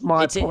 fault. That's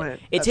my it's point.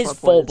 It's That's his my point.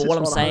 fault. It's But what his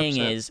I'm fault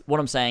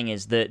saying 100%.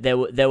 is that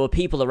there were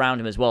people around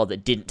him as well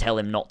that didn't tell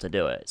him not to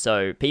do it.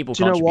 So people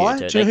Do you know contributed why?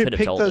 to it. Do you They know who could have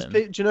picked told those him.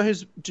 people?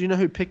 Do you know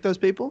who picked those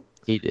people?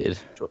 He did.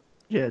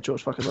 Yeah,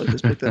 George fucking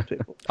Lucas picked those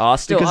people. I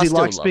Because still he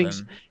likes love being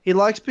him. he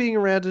likes being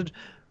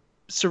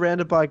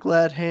surrounded by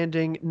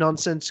glad-handing,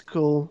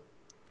 nonsensical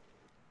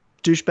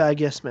douchebag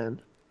yes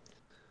men.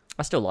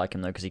 I still like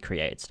him though because he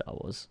created Star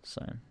Wars.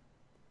 So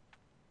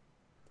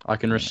I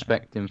can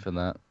respect him for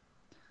that.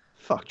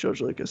 Fuck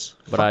George Lucas.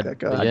 but Fuck that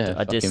guy. Yeah,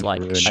 I fucking dislike.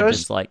 ruined. I Shows-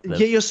 dislike the.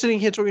 Yeah, you're sitting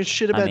here talking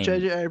shit about mean-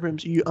 J.J.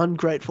 Abrams, you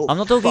ungrateful. I'm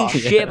not talking fuck.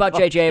 shit about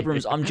J.J.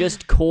 Abrams. I'm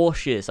just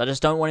cautious. I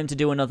just don't want him to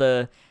do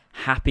another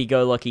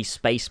happy-go-lucky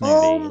space movie.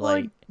 Oh my!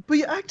 like But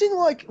you're acting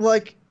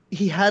like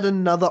he had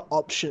another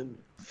option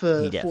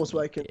for he Force definitely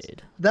Awakens.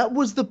 did. That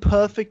was the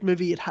perfect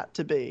movie it had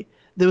to be.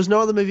 There was no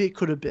other movie it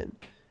could have been.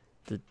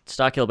 The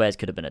Starkiller Bears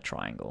could have been a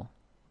triangle.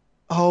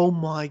 Oh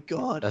my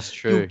god.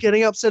 That's You're true.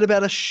 getting upset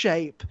about a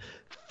shape.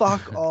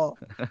 Fuck off.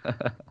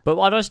 But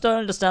I just don't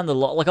understand the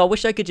lot. Like, I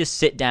wish I could just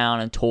sit down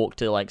and talk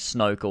to like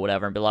Snoke or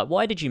whatever, and be like,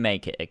 "Why did you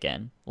make it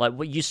again? Like,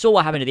 you saw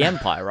what happened to the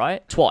Empire,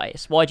 right?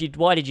 Twice. Why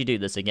did you do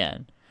this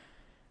again?"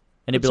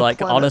 And he'd It's be a like,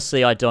 planet.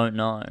 "Honestly, I don't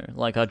know.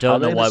 Like, I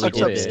don't know they why we Sucks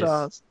did up this.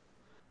 stars.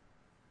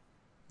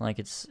 Like,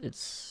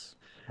 it's."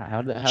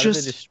 How did they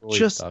Just- destroy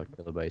just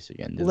Starkiller Base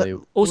again? Did let- they?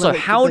 Also, Like,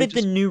 how they did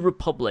the just- New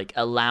Republic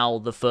allow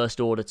the First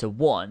Order to,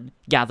 one,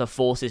 gather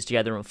forces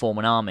together and form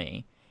an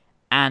army,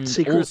 and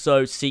Secret.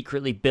 also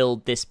secretly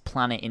build this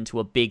planet into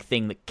a big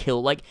thing that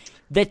kill? Like,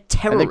 they're And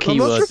terrorists.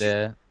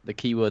 the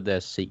keyword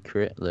there,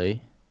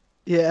 secretly.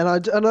 Yeah, and I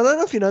don't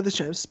know if you know this,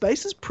 James.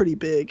 Space is pretty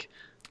big.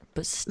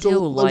 But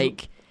still,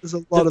 like, There's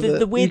a lot of it.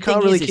 the weird you can't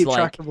thing really is keep like,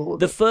 track of all of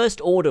the it.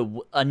 First Order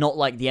are not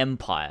like the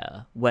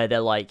Empire, where they're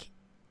like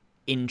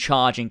in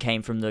charge and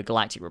came from the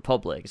Galactic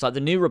Republic. It's like the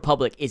New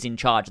Republic is in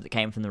charge that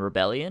came from the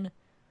Rebellion.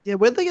 Yeah,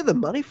 where'd they get the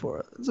money for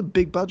it? It's a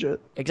big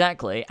budget.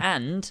 Exactly,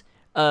 and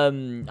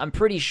I'm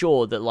pretty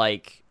sure that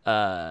like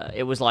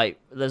it was like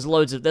there's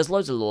loads of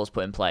laws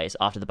put in place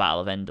after the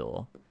Battle of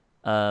Endor,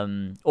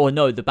 or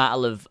no, the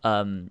Battle of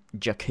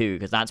Jakku,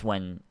 because that's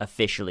when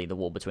officially the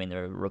war between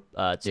the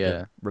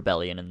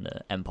Rebellion and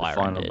the Empire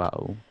Final ended.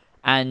 battle.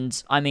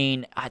 And I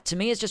mean, to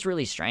me, it's just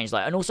really strange.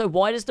 Like, and also,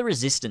 why does the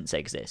Resistance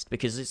exist?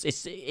 Because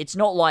it's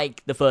not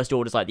like the First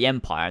Order's like the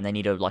Empire, and they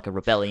need a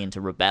rebellion to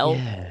rebel.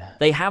 Yeah.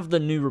 They have the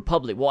New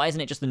Republic. Why isn't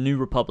it just the New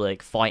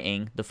Republic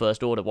fighting the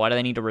First Order? Why do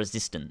they need a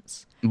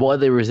Resistance? Why are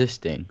they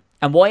resisting?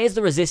 And why has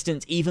the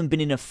Resistance even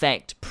been in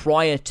effect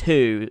prior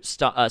to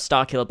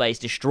Starkiller Base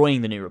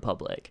destroying the New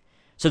Republic?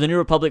 So the New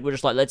Republic were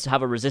just like, let's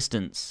have a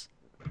Resistance,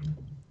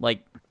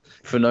 like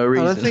For no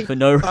reason. think- for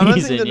no I don't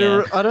reason. think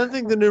Yeah. I don't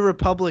think the New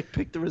Republic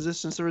picked the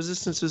Resistance. The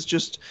Resistance is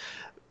just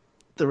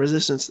the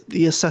Resistance,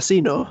 the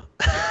assassino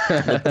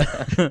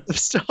of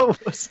Star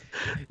Wars.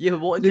 Yeah,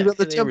 but what You've got exactly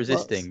the are they Templars.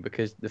 resisting?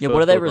 Because the Yeah, First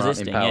what are they Order aren't in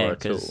resisting? power Yeah,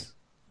 at all.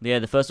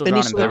 because the First Order Any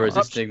aren't in sort They're of power.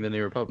 resisting the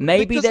New Republic.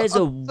 Maybe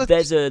Because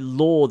there's a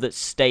law that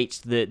states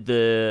that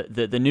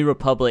the New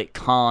Republic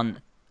can't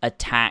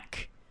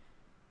attack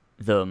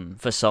them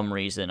for some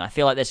reason. I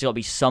feel like there's got to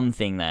be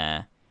something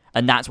there,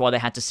 and that's why they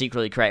had to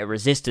secretly create a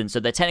resistance. So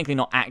they're technically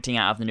not acting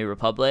out of the New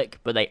Republic,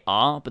 but they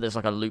are. But there's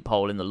like a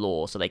loophole in the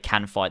law, so they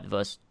can fight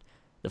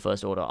the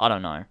First Order. I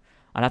don't know.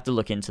 I'd have to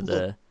look into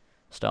the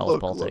Star Wars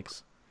look.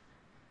 politics.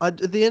 At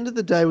the end of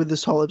the day, with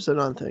this whole episode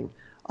 9 thing,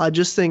 I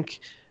just think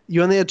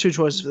you only had two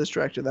choices for this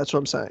director. That's what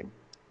I'm saying.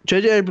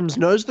 J.J. Abrams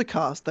knows the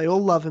cast. They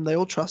all love him. They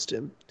all trust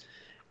him.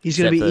 He's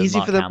going to Except be for easy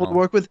Mark for them Hamill. to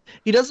work with.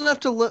 He doesn't have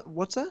to learn.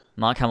 What's that?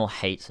 Mark Hamill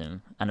hates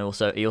him, and he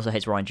also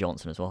hates Ryan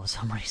Johnson as well for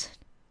some reason.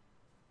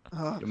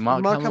 Mark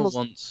Hamill Hamill's-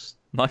 wants.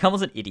 Mark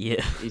Hamill's an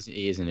idiot.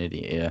 He is an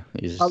idiot. Yeah,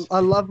 he's. I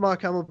love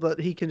Mark Hamill, but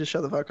he can just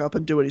shut the fuck up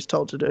and do what he's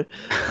told to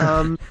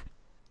do.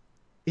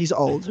 He's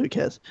old. Who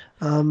cares?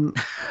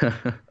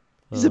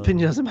 His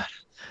opinion doesn't matter.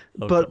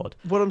 Oh, But God.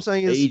 what I'm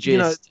saying is,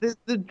 Ageist.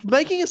 the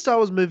making a Star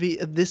Wars movie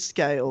of this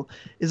scale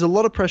is a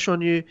lot of pressure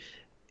on you.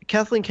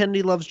 Kathleen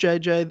Kennedy loves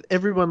JJ.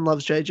 Everyone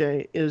loves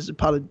JJ as a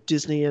part of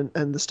Disney and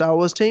the Star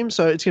Wars team.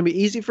 So it's going to be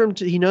easy for him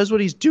to, he knows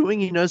what he's doing.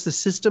 He knows the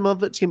system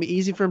of it. It's going to be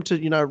easy for him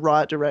to,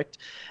 write, direct.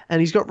 And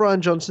he's got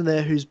Ryan Johnson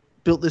there who's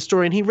built this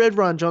story. And he read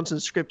Ryan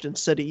Johnson's script and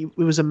said it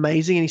was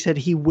amazing. And he said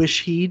he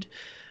wished he'd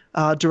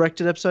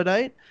directed episode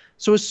 8.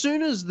 So as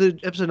soon as the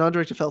episode 9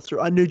 director fell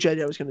through, I knew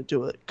JJ was going to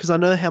do it because I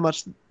know how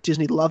much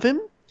Disney love him.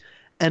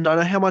 And I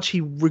know how much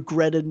he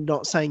regretted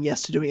not saying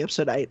yes to doing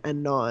episode 8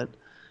 and 9.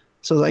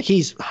 So like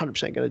he's 100%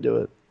 going to do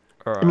it.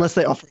 Alright. Unless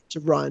they offer it to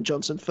Ryan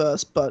Johnson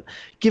first. But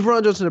give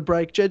Ryan Johnson a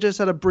break. JJ's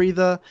had a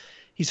breather.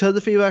 He's heard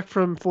the feedback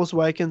from Force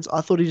Awakens.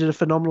 I thought he did a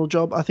phenomenal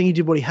job. I think he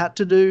did what he had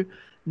to do.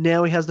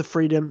 Now he has the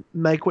freedom.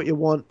 Make what you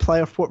want.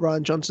 Play off what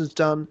Ryan Johnson's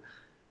done.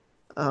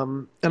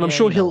 And I'm Yeah,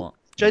 sure you know he'll... what?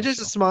 Yeah, JJ's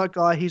sure. a smart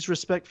guy. He's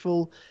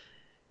respectful.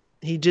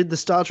 He did the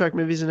Star Trek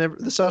movies, and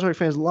the Star Trek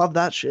fans love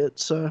that shit.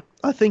 So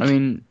I think... I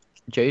mean,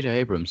 J.J.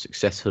 Abrams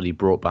successfully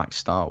brought back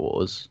Star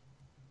Wars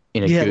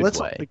in a yeah, good let's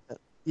way. not forget.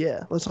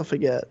 Yeah, let's not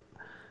forget.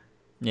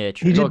 Yeah,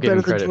 true. He Gotta did give him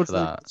better than credit George for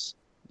that. Lucas.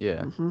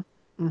 Yeah,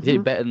 Mm-hmm. he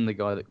did better than the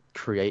guy that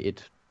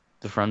created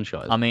the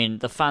franchise. I mean,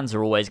 the fans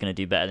are always going to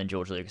do better than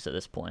George Lucas at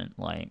this point.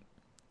 Like,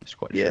 it's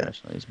quite Yeah. true,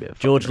 actually. He's a bit of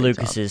a George fucking retard,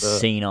 Lucas is but-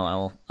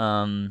 senile.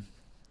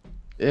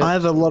 Yeah, I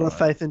have a lot of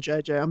alright. faith in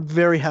JJ. I'm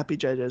very happy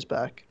JJ's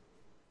back.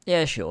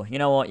 Yeah, sure. You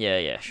know what?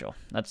 Yeah, sure.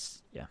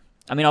 That's yeah.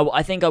 I mean,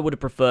 I think I would have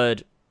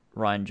preferred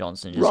Ryan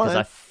Johnson just because Ryan-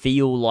 I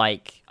feel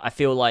like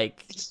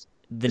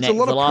the it's a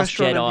lot the of Last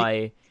pressure on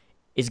him. Jedi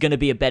is going to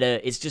be a better.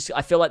 It's just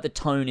I feel like the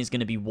tone is going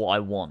to be what I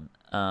want.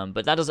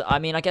 But that doesn't. I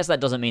mean, I guess that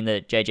doesn't mean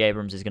that J.J.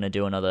 Abrams is going to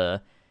do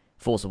another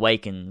Force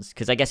Awakens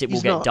because I guess it will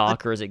He's get not.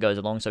 darker as it goes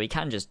along. So he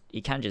can just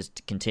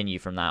continue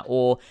from that.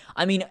 Or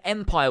I mean,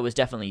 Empire was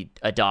definitely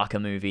a darker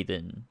movie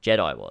than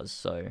Jedi was.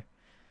 So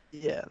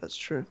Yeah, that's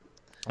true.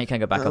 he can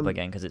go back up Um,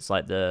 again because it's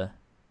like the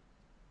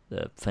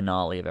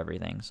finale of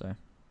everything. So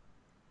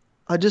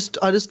I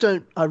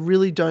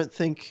really don't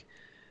think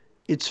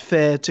it's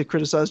fair to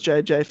criticize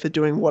JJ for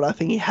doing what I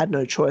think he had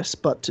no choice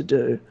but to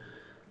do.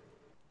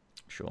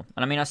 sure.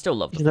 And I mean, I still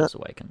love the You know- Force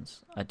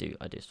Awakens. I do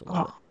still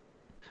love it. Oh,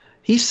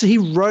 he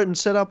wrote and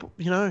set up,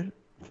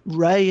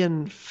 Ray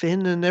and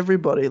Finn and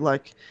everybody.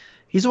 Like,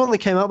 he's the one that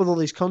came up with all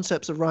these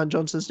concepts that Ryan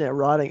Johnson's now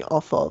writing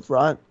off of,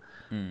 right?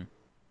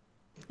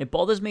 It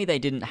bothers me they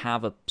didn't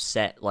have a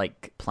set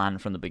like plan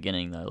from the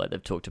beginning though. Like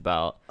they've talked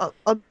about,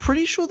 I'm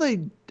pretty sure they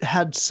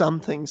had some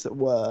things that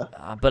were.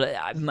 but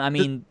I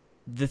mean,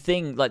 the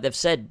thing like they've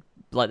said,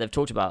 like they've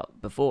talked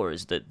about before,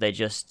 is that they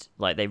just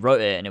like they wrote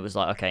it and it was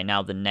like, okay,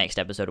 now the next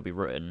episode will be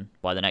written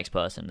by the next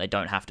person. They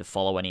don't have to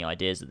follow any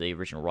ideas that the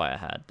original writer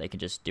had. They can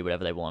just do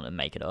whatever they want and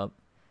make it up.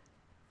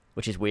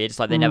 Which is weird. It's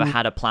like they never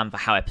had a plan for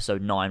how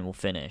episode 9 will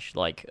finish,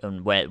 like,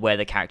 and where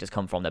the characters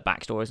come from, their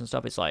backstories and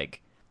stuff. It's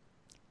like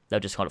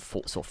they'll just kind of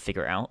sort of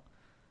figure it out.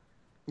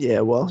 Yeah,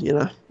 well,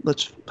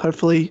 let's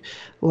hopefully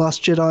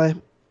Last Jedi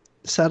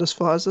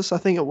satisfies us. I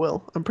think it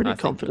will. I'm pretty I think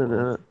it confident in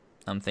will. it.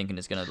 I'm thinking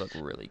it's gonna look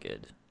really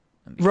good.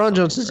 and be Ryan fucking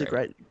Johnson's a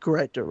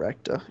great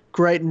director,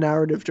 great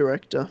narrative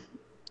director.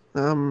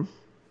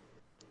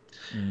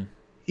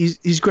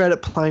 He's great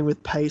at playing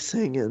with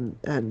pacing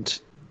and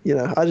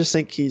I just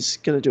think he's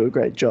going to do a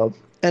great job.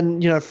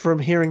 And from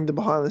hearing the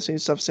behind the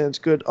scenes stuff, sounds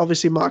good.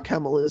 Obviously, Mark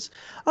Hamill is.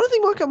 I don't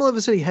think Mark Hamill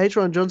ever said he hates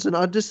Ryan Johnson.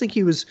 I just think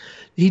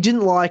he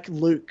didn't like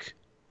Luke,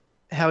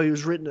 how he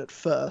was written at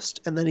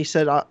first, and then he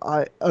said,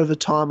 I over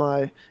time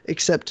I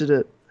accepted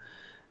it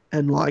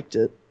and liked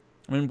it.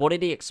 I mean, what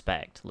did he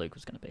expect Luke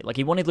was going to be? Like,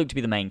 he wanted Luke to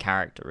be the main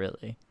character,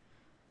 really.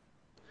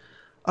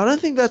 I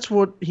don't think that's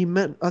what he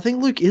meant. I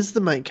think Luke is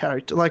the main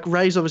character. Like,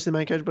 Rey's obviously the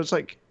main character, but it's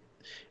like,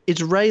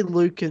 it's Rey,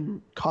 Luke,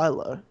 and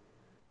Kylo.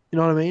 You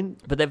know what I mean?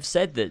 But they've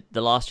said that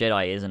The Last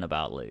Jedi isn't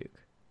about Luke.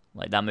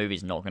 Like, that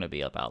movie's not going to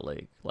be about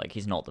Luke. Like,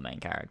 he's not the main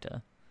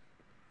character.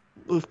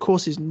 Of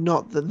course, he's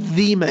not the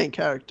main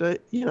character.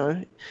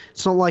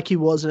 It's not like he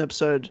was in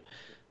episode,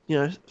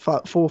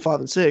 4, 5,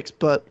 and 6.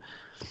 But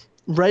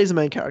Rey's the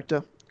main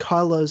character.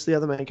 Kylo's the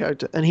other main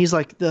character, and he's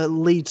like the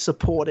lead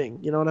supporting.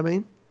 You know what I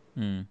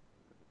mean?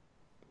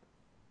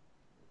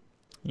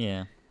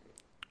 Yeah.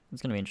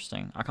 It's going to be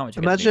interesting. I can't wait to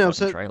Imagine get how the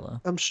fucking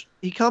upset. trailer.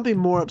 He can't be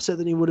more upset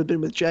than he would have been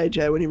with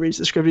JJ when he reads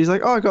the script. He's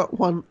like, "Oh, I got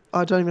one.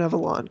 I don't even have a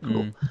line.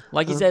 Cool."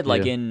 Like he said,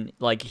 like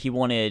Yeah. he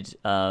wanted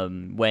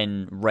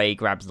when Rey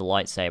grabs the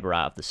lightsaber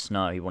out of the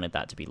snow, he wanted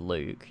that to be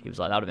Luke. He was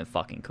like, that would have been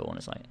fucking cool. And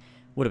it's like,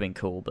 would have been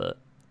cool, but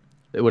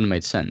It wouldn't have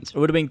made sense. it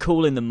would have been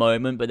cool in the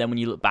moment. But then when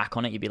you look back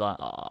on it, you'd be like,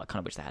 oh, I kind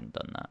of wish they hadn't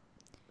done that.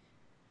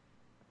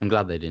 I'm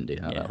glad they didn't do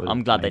that. Yeah, That would I'm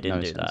have glad they made didn't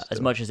no do sense that. to As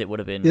it. much as it would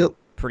have been Yep.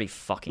 pretty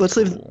fucking Let's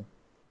cool. leave-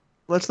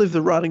 Let's leave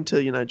the writing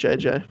to Yeah,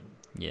 JJ.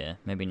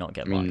 maybe not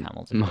get I mean, Mark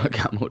Hamill to Mark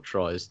Hamill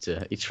tries to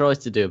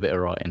do a bit of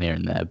writing here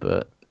and there,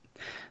 but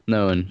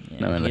no one he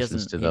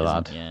listens doesn't- to he the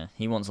doesn't- lad. Yeah,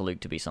 he wants Luke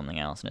to be something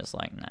else, and it's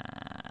like,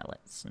 nah,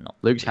 let's not.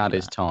 Luke's do had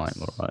his that. time,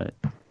 all right.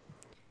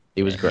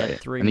 He was Yeah, he had great,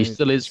 3 and he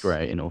still is movies.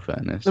 great in all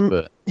fairness. Um,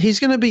 But I think he's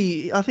gonna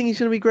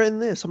be great in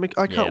this. I mean,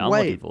 I Yeah, can't I'm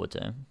looking wait. forward to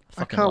it. I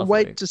Fucking can't love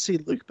wait Luke. to see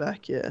Luke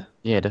back. Yeah.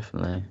 yeah,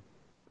 definitely.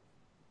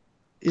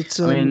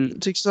 It's I mean-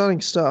 it's exciting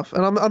stuff,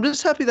 and I'm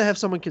just happy they have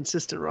someone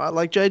consistent, right?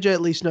 Like JJ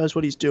at least knows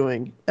what he's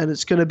doing, and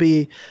it's going to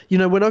be,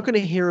 we're not going to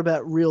hear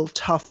about real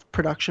tough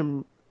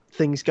production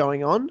things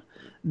going on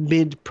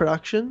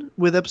mid-production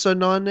with episode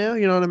 9 now.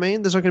 You know what I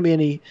mean? There's not going to be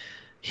any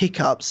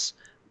hiccups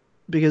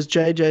because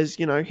JJ's,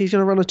 he's going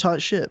to run a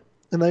tight ship,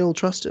 and they all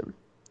trust him.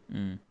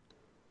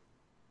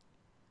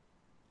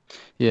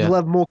 Yeah. He'll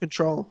have more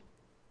control.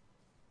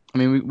 I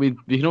mean, we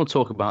can all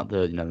talk about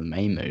the the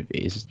main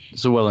movies.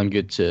 It's all well and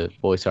good to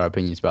voice our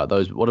opinions about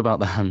those. What about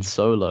the Han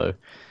Solo?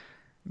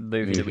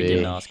 Movie that we movie.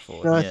 didn't ask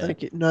for. No, yeah.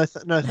 thank you. No,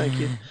 thank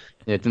you.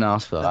 Yeah, didn't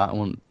ask for that. I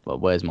want. Well,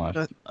 where's my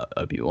No.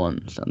 Obi-Wan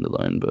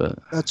standalone? But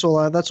That's all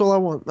I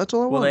want. That's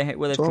all I want. Well, they've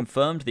That's all-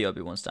 confirmed the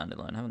Obi-Wan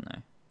standalone, haven't they?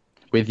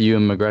 with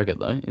Ewan McGregor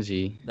though, is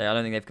he? I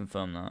don't think they've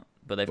confirmed that,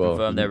 but they've Well,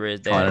 confirmed there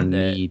is. Kind of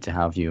There, need to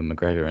have Ewan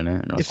McGregor in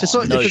it. If it's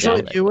not, No if it's doubt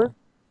not they Ewan, will.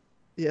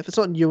 yeah, if it's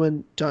not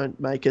Ewan, don't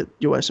make it.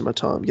 You're wasting my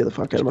time. Get the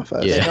fuck out of my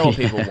face. Yeah. They know what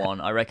people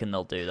want. I reckon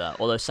they'll do that.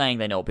 Although saying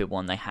they know what people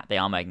want, they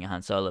are making a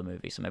Han Solo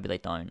movie, so maybe they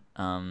don't.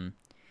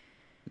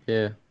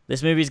 Yeah.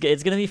 This movie's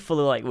it's gonna be full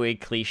of like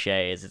weird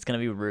cliches. It's gonna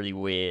be really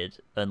weird,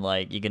 and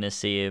like you're gonna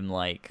see him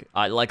like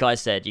I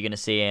said, you're gonna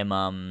see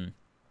him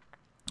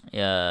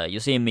You'll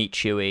see him meet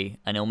Chewie,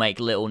 and he'll make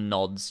little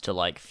nods to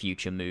like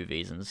future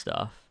movies and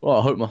stuff. Well,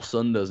 I hope my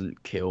son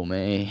doesn't kill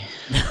me.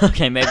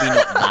 Okay, maybe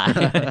not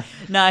that.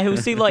 Nah, he'll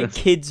see like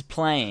kids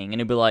playing, and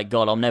he'll be like,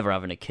 "God, I'm never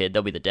having a kid.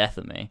 They'll be the death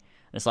of me." And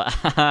it's like,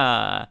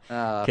 haha,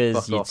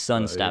 because your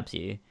son stabs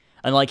you.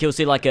 And like he'll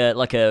see like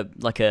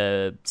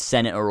a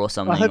senator or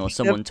something, or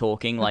someone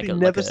talking like he a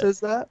never says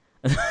that.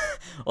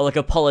 or like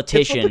a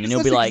politician, It's and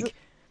he'll be like,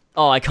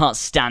 "Oh, I can't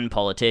stand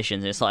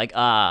politicians." And it's like,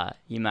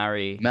 you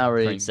marry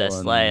Princess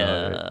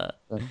Leia.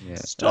 No. Yeah.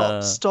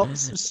 Stop,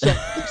 these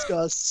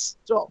guys,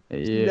 stop.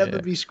 Yeah.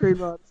 Never be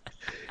screenwriters.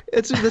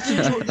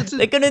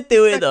 They're gonna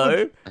do it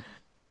though.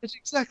 It's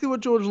exactly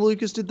what George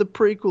Lucas did the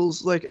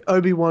prequels, like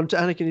Obi-Wan to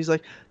Anakin. He's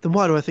like, then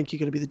why do I think you're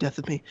going to be the death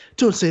of me?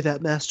 Don't say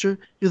that, Master.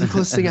 You're the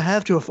closest thing I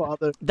have to a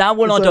father. That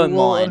one It's I like, don't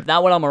well, mind.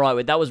 That one I'm alright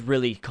with. That was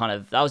really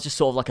that was just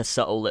sort of like a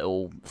subtle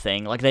little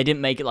thing. Like they didn't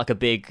make it like a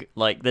big,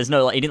 like there's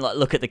no, like he didn't like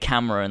look at the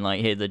camera and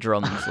like hear the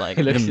drums. Like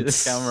He looks at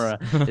the camera,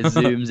 it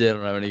zooms in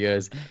and he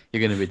goes,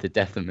 "You're going to be the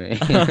death of me."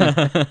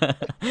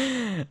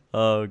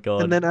 Oh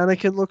god. And then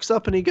Anakin looks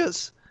up and he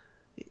goes,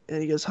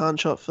 Han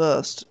shot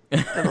first.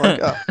 And I'm like,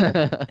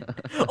 oh.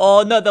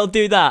 Oh no, they'll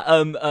do that.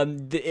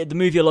 The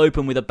movie will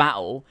open with a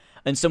battle,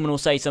 and someone will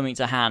say something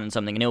to Han and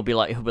something, and he'll be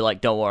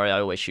like, "Don't worry, I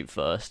always shoot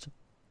first,"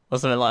 or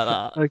something like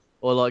that.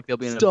 Or like they'll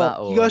be in a Stop.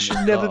 battle. You guys and should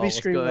it's never like, be "Oh, what's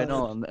going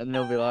screenwriters." on?" And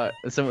they'll be like,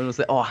 and someone will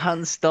say, "Oh,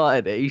 Han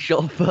started it. He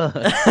shot first."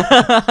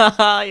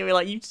 You'll be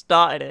like, "You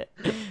started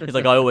it." He's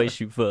like, "I always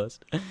shoot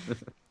first."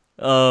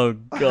 Oh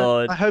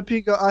god. I hope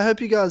you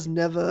guys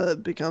never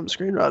become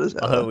screenwriters.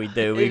 I hope we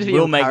do. It'll be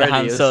We'll a make the Han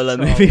parody of Solo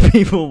Star movie Wars.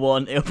 people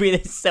want. It'll be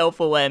this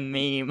self-aware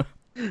meme.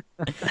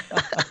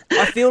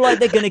 I feel like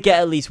they're gonna get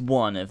at least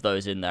one of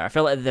those in there. I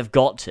feel like they've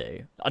got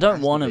to. I don't Has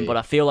to want them, be. but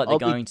I feel like they're I'll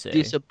going be to.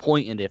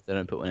 disappointed if they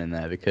don't put one in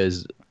there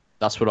because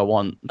that's what I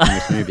want from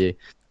this movie.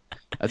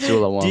 That's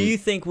all I want. Do you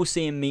think we'll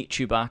see him meet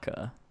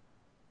Chewbacca,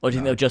 or do you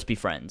think they'll just be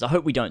friends? I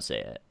hope we don't see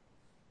it.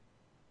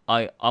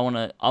 I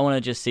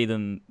wanna just see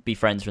them be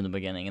friends from the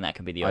beginning, and that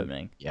can be the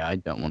opening. Yeah, I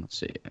don't want to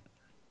see it.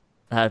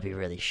 That'd be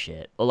really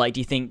shit. Or like,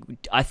 do you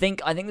think? I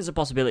think there's a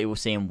possibility we'll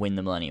see him win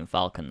the Millennium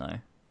Falcon though.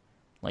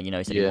 Like he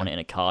said he won it in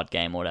a card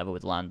game or whatever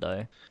with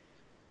Lando,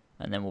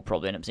 and then we'll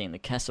probably end up seeing the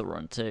Kessel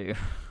Run too.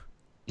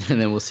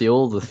 And then we'll see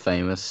all the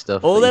famous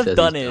stuff. All that he they've says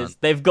done he's is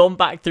they've gone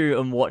back through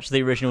and watched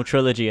the original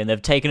trilogy, and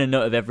they've taken a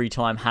note of every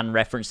time Han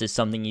references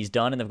something he's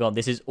done, and they've gone,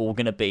 "This is all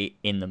gonna be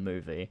in the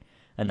movie,"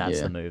 and that's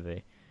Yeah. the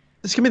movie.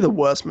 It's gonna be the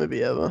worst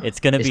movie ever. It's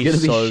gonna be gonna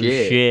be so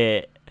shit.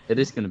 shit. It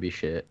is going to be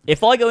shit.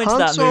 If I go into Han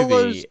that Solo's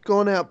movie,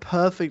 gone out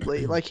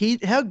perfectly. Like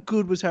how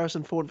good was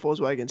Harrison Ford in Force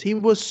Awakens? He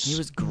was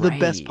the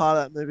best great. part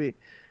of that movie.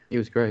 It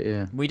was great,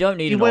 yeah. we don't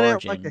need He an went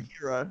origin. out like a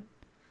hero.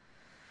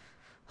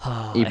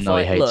 Even though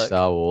he hates look,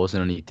 Star Wars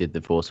and only did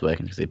The Force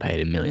Awakens because they paid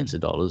him millions of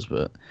dollars,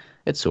 but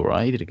it's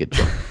alright. He did a good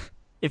job.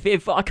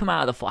 if I come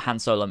out of the Han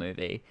Solo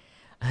movie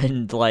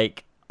and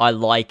like I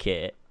like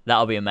it,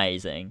 that'll be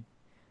amazing.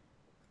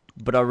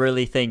 But I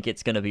really think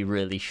it's gonna be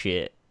really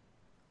shit.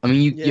 I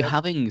mean, Yeah. you're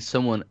having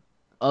someone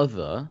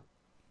other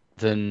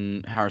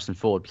than Harrison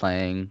Ford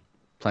playing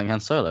Han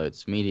Solo.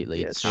 It's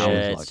immediately Yeah, it it's sounds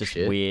Yeah, like it's just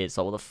shit. weird. It's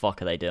like, what the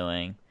fuck are they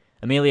doing?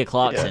 Amelia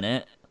Clark's Yeah. in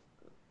it.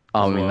 Oh,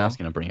 I as mean, well. that's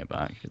gonna bring it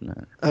back, isn't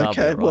it? That'll be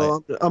Okay,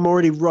 well, I'm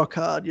already rock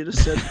hard. You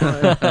just said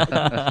my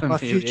Amelia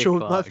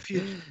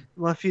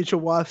my future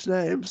wife's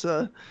name.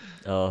 So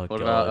Oh What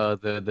god.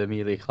 about the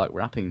Amelia Clark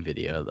rapping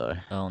video though?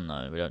 Have Oh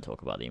no, we don't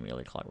talk about the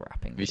Amelia Clark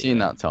rapping. you seen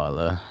that,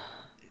 Tyler?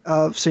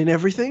 I've seen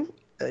everything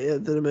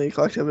that Amelia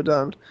Clark's ever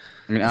done.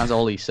 I mean, as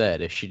Ollie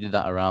said, if she did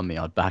that around me,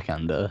 I'd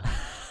backhand her.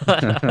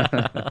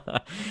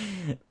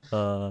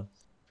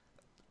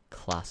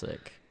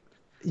 Classic.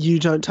 You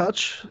don't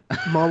touch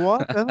my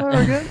wife ever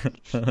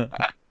again?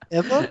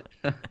 Ever?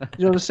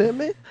 You understand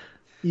me?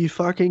 You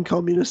fucking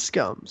communist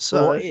scum.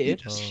 So What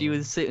if she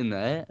was sitting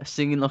there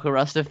singing like a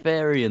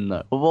Rastafarian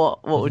though?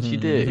 What would she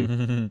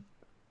do?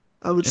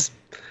 I would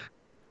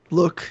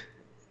look.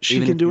 She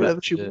Even can if do you whatever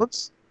had she to-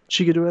 wants.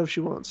 She can do whatever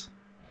she wants.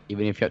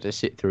 Even if you have to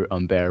sit through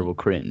unbearable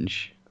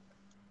cringe.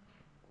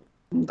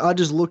 I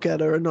just look at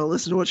her and not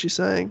listen to what she's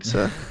saying.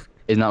 So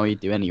Isn't that what you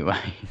do anyway?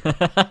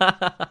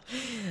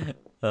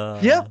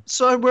 yeah.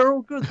 So we're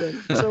all good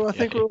then. So I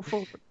think we're all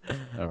fine.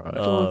 Alright.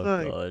 Oh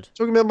thing. god.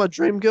 Talking about my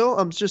dream girl,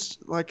 I'm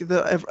just like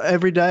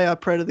every day I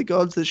pray to the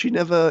gods that she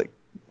never,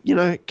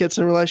 gets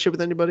in a relationship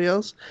with anybody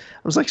else.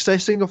 I was like, stay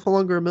single for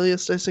longer, Amelia.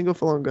 Stay single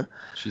for longer.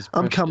 She's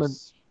I'm coming.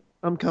 precious.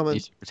 I'm coming.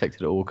 She's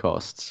protected at all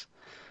costs.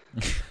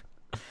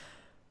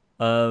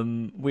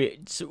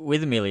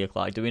 With Amelia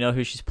Clark, do we know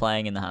who she's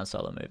playing in the Han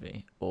Solo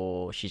movie,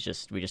 or we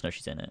just know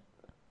she's in it?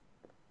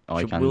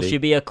 I can Will be. she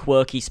be a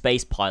quirky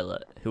space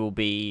pilot who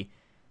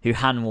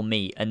Han will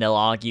meet, and they'll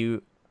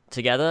argue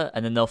together,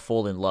 and then they'll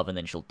fall in love, and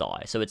then she'll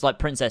die. So it's like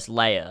Princess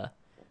Leia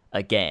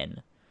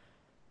again,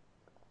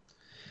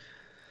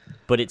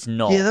 but it's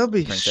not. Yeah, that'll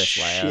be Princess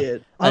Leia.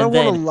 shit. I And don't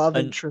want a then- love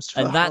and- interest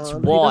for and that's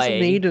Han. why- He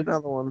doesn't need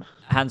another one.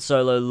 Han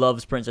Solo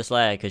loves Princess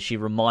Leia because she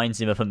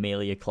reminds him of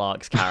Amelia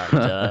Clark's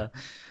character.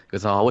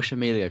 Because I wish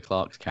Amelia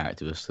Clark's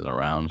character was still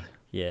around.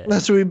 Yeah.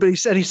 That's what he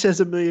said. He says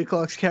Emilia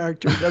Clarke's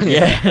character. He doesn't say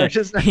Yeah. the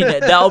character's name. Yeah,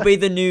 that'll be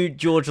the new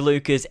George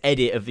Lucas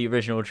edit of the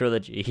original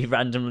trilogy. He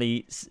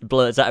randomly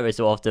blurts out every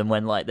so often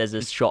when like there's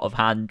a shot of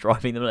Han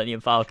driving the Millennium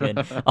Falcon.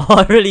 Oh,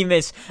 I really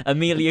miss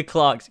Emilia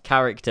Clarke's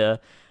character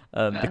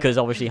because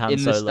obviously Han In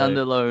Solo. the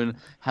standalone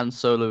Han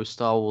Solo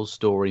Star Wars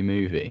story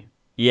movie.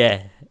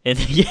 Yeah, in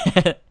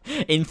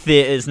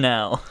theaters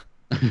now.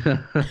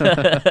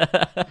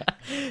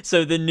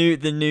 So the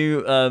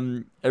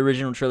new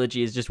original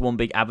trilogy is just one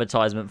big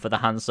advertisement for the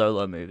Han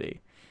Solo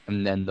movie.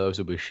 And then those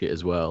will be shit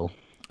as well.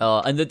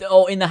 And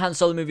in the Han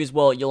Solo movie as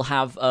well, you'll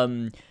have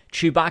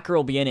Chewbacca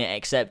will be in it,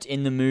 except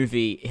in the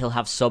movie he'll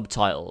have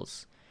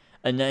subtitles,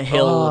 and then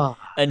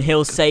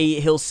he'll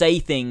say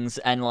things,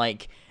 and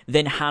like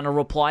then Han will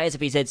reply as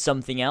if he said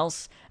something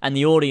else, and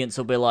the audience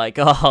will be like,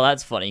 "Oh,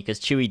 that's funny," because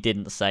Chewie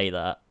didn't say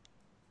that.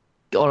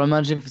 God,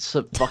 imagine if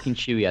fucking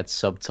Chewie had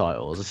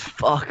subtitles.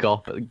 Fuck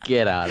off.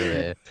 Get out of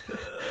here.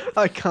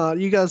 I can't.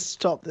 You guys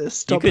stop this.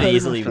 Stop You could hurting my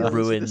easily feelings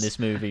ruin with this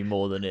movie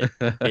more than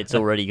it's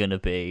already gonna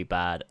be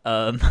bad.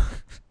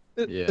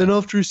 Yeah. And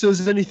after he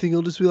says anything,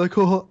 he'll just be like,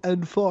 "Oh,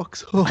 and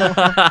Fox." Let's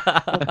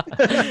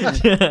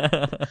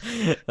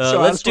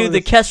do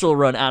the Kessel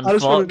Run and I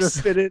just wanted to Fox.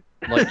 fit it.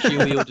 Like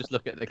Chewie will just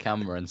look at the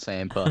camera and say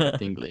in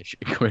perfect English,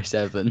 Chris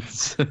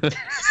Evans.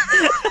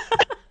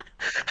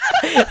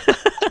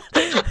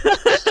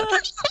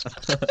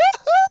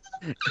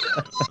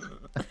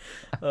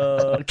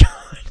 Oh god.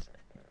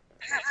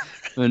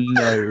 For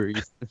no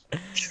reason.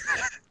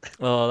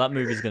 Oh, that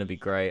movie's gonna be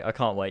great. I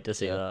can't wait to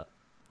see that.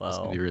 That's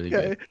gonna Wow. be really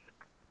Okay, good.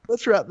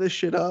 let's wrap this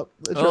shit up.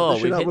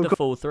 Oh, we've hit the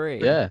full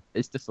 3. Yeah,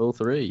 it's the full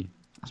 3.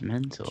 That's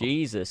mental.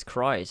 Jesus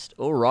Christ.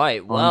 All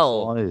right. Time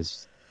Well,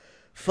 flies.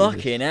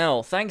 fucking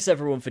hell. Thanks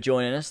everyone for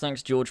joining us.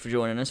 Thanks George for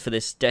joining us for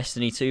this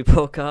Destiny 2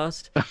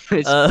 podcast.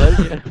 It's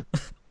a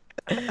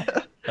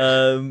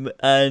pleasure.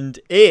 And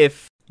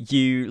if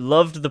you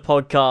loved the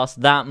podcast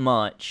that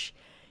much,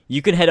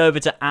 you can head over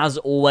to As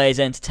Always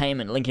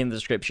Entertainment, link in the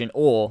description,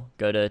 or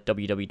go to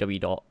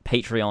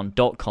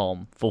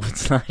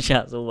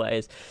www.patreon.com/As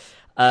Always.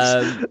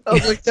 I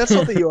was like, that's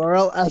not the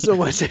URL. As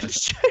always,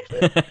 it's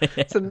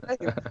a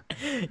name.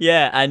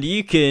 Yeah, and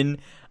you can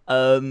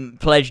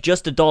pledge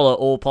just $1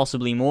 or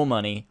possibly more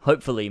money,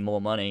 hopefully more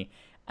money,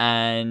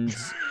 and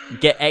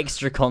get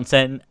extra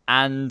content,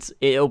 and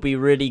it'll be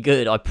really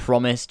good, I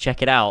promise.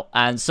 Check it out.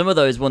 And some of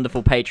those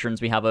wonderful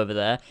patrons we have over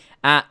there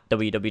at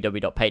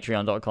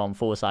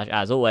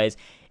www.patreon.com/as always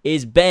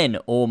is Ben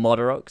or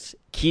Modorox,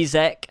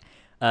 Kizek,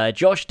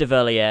 Josh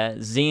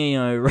DeValier,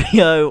 Zeno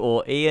Rio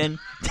or Ian,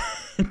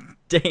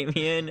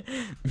 Damien.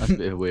 That's a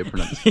bit of a weird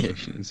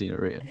pronunciation,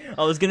 Xenoria.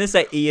 I was gonna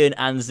say Ian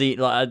and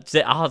Zeno. Like,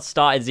 I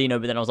started Zeno,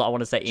 but then I was like, I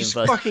want to say Ian Just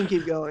first. fucking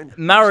keep going.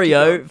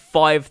 Mario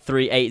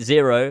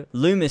 5380,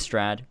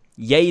 Lumistrad,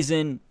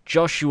 Yazen,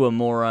 Joshua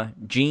Mora,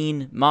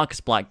 Gene, Marcus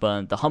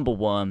Blackburn, The Humble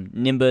Worm,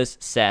 Nimbus,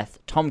 Seth,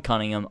 Tom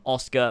Cunningham,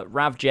 Oscar,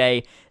 Rav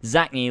J,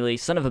 Zach Neely,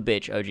 Son of a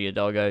Bitch, OG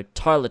Adogo,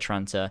 Tyler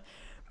Tranter,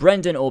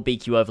 Brendan or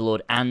BQ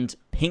Overlord, and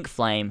Pink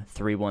Flame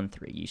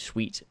 313. You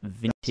sweet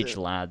vintage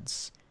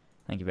lads.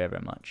 Thank you very,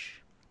 very much.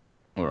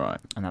 Alright.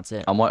 And that's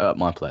it. I might up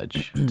my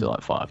pledge to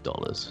like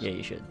 $5. Yeah,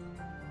 you should.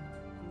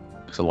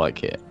 Because I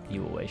like it.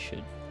 You always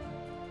should.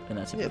 And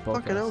that's it Yeah, for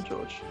the fucking hell, podcast.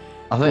 George.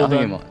 I think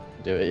Well you done.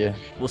 might do it, yeah.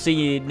 We'll see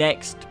you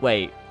next.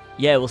 Wait.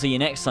 Yeah, we'll see you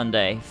next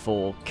Sunday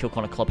for Kill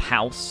Connor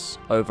Clubhouse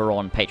over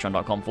on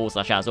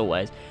patreon.com/as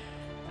always.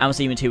 And we'll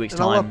see you in 2 weeks'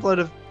 And I'll time.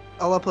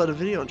 upload a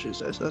video on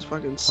Tuesday, so that's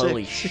fucking sick.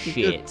 Holy Sick and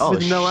shit. good. Oh,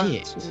 With no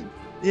shit. ads.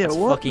 Yeah, It's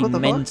what? fucking What the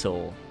fuck?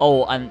 mental.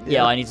 Oh, and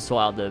yeah, Yeah. I need to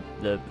sort out the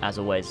as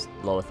always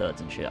lower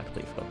thirds and shit. I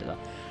completely forgot to do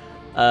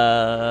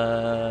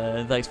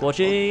that. Thanks for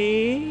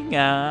watching,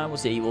 and we'll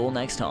see you all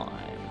next time.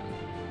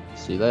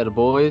 See you later,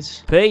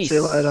 boys. Peace. See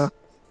you later.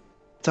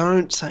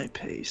 Don't say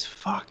peace.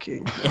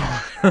 Fucking.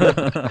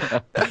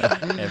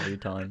 Every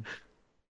time.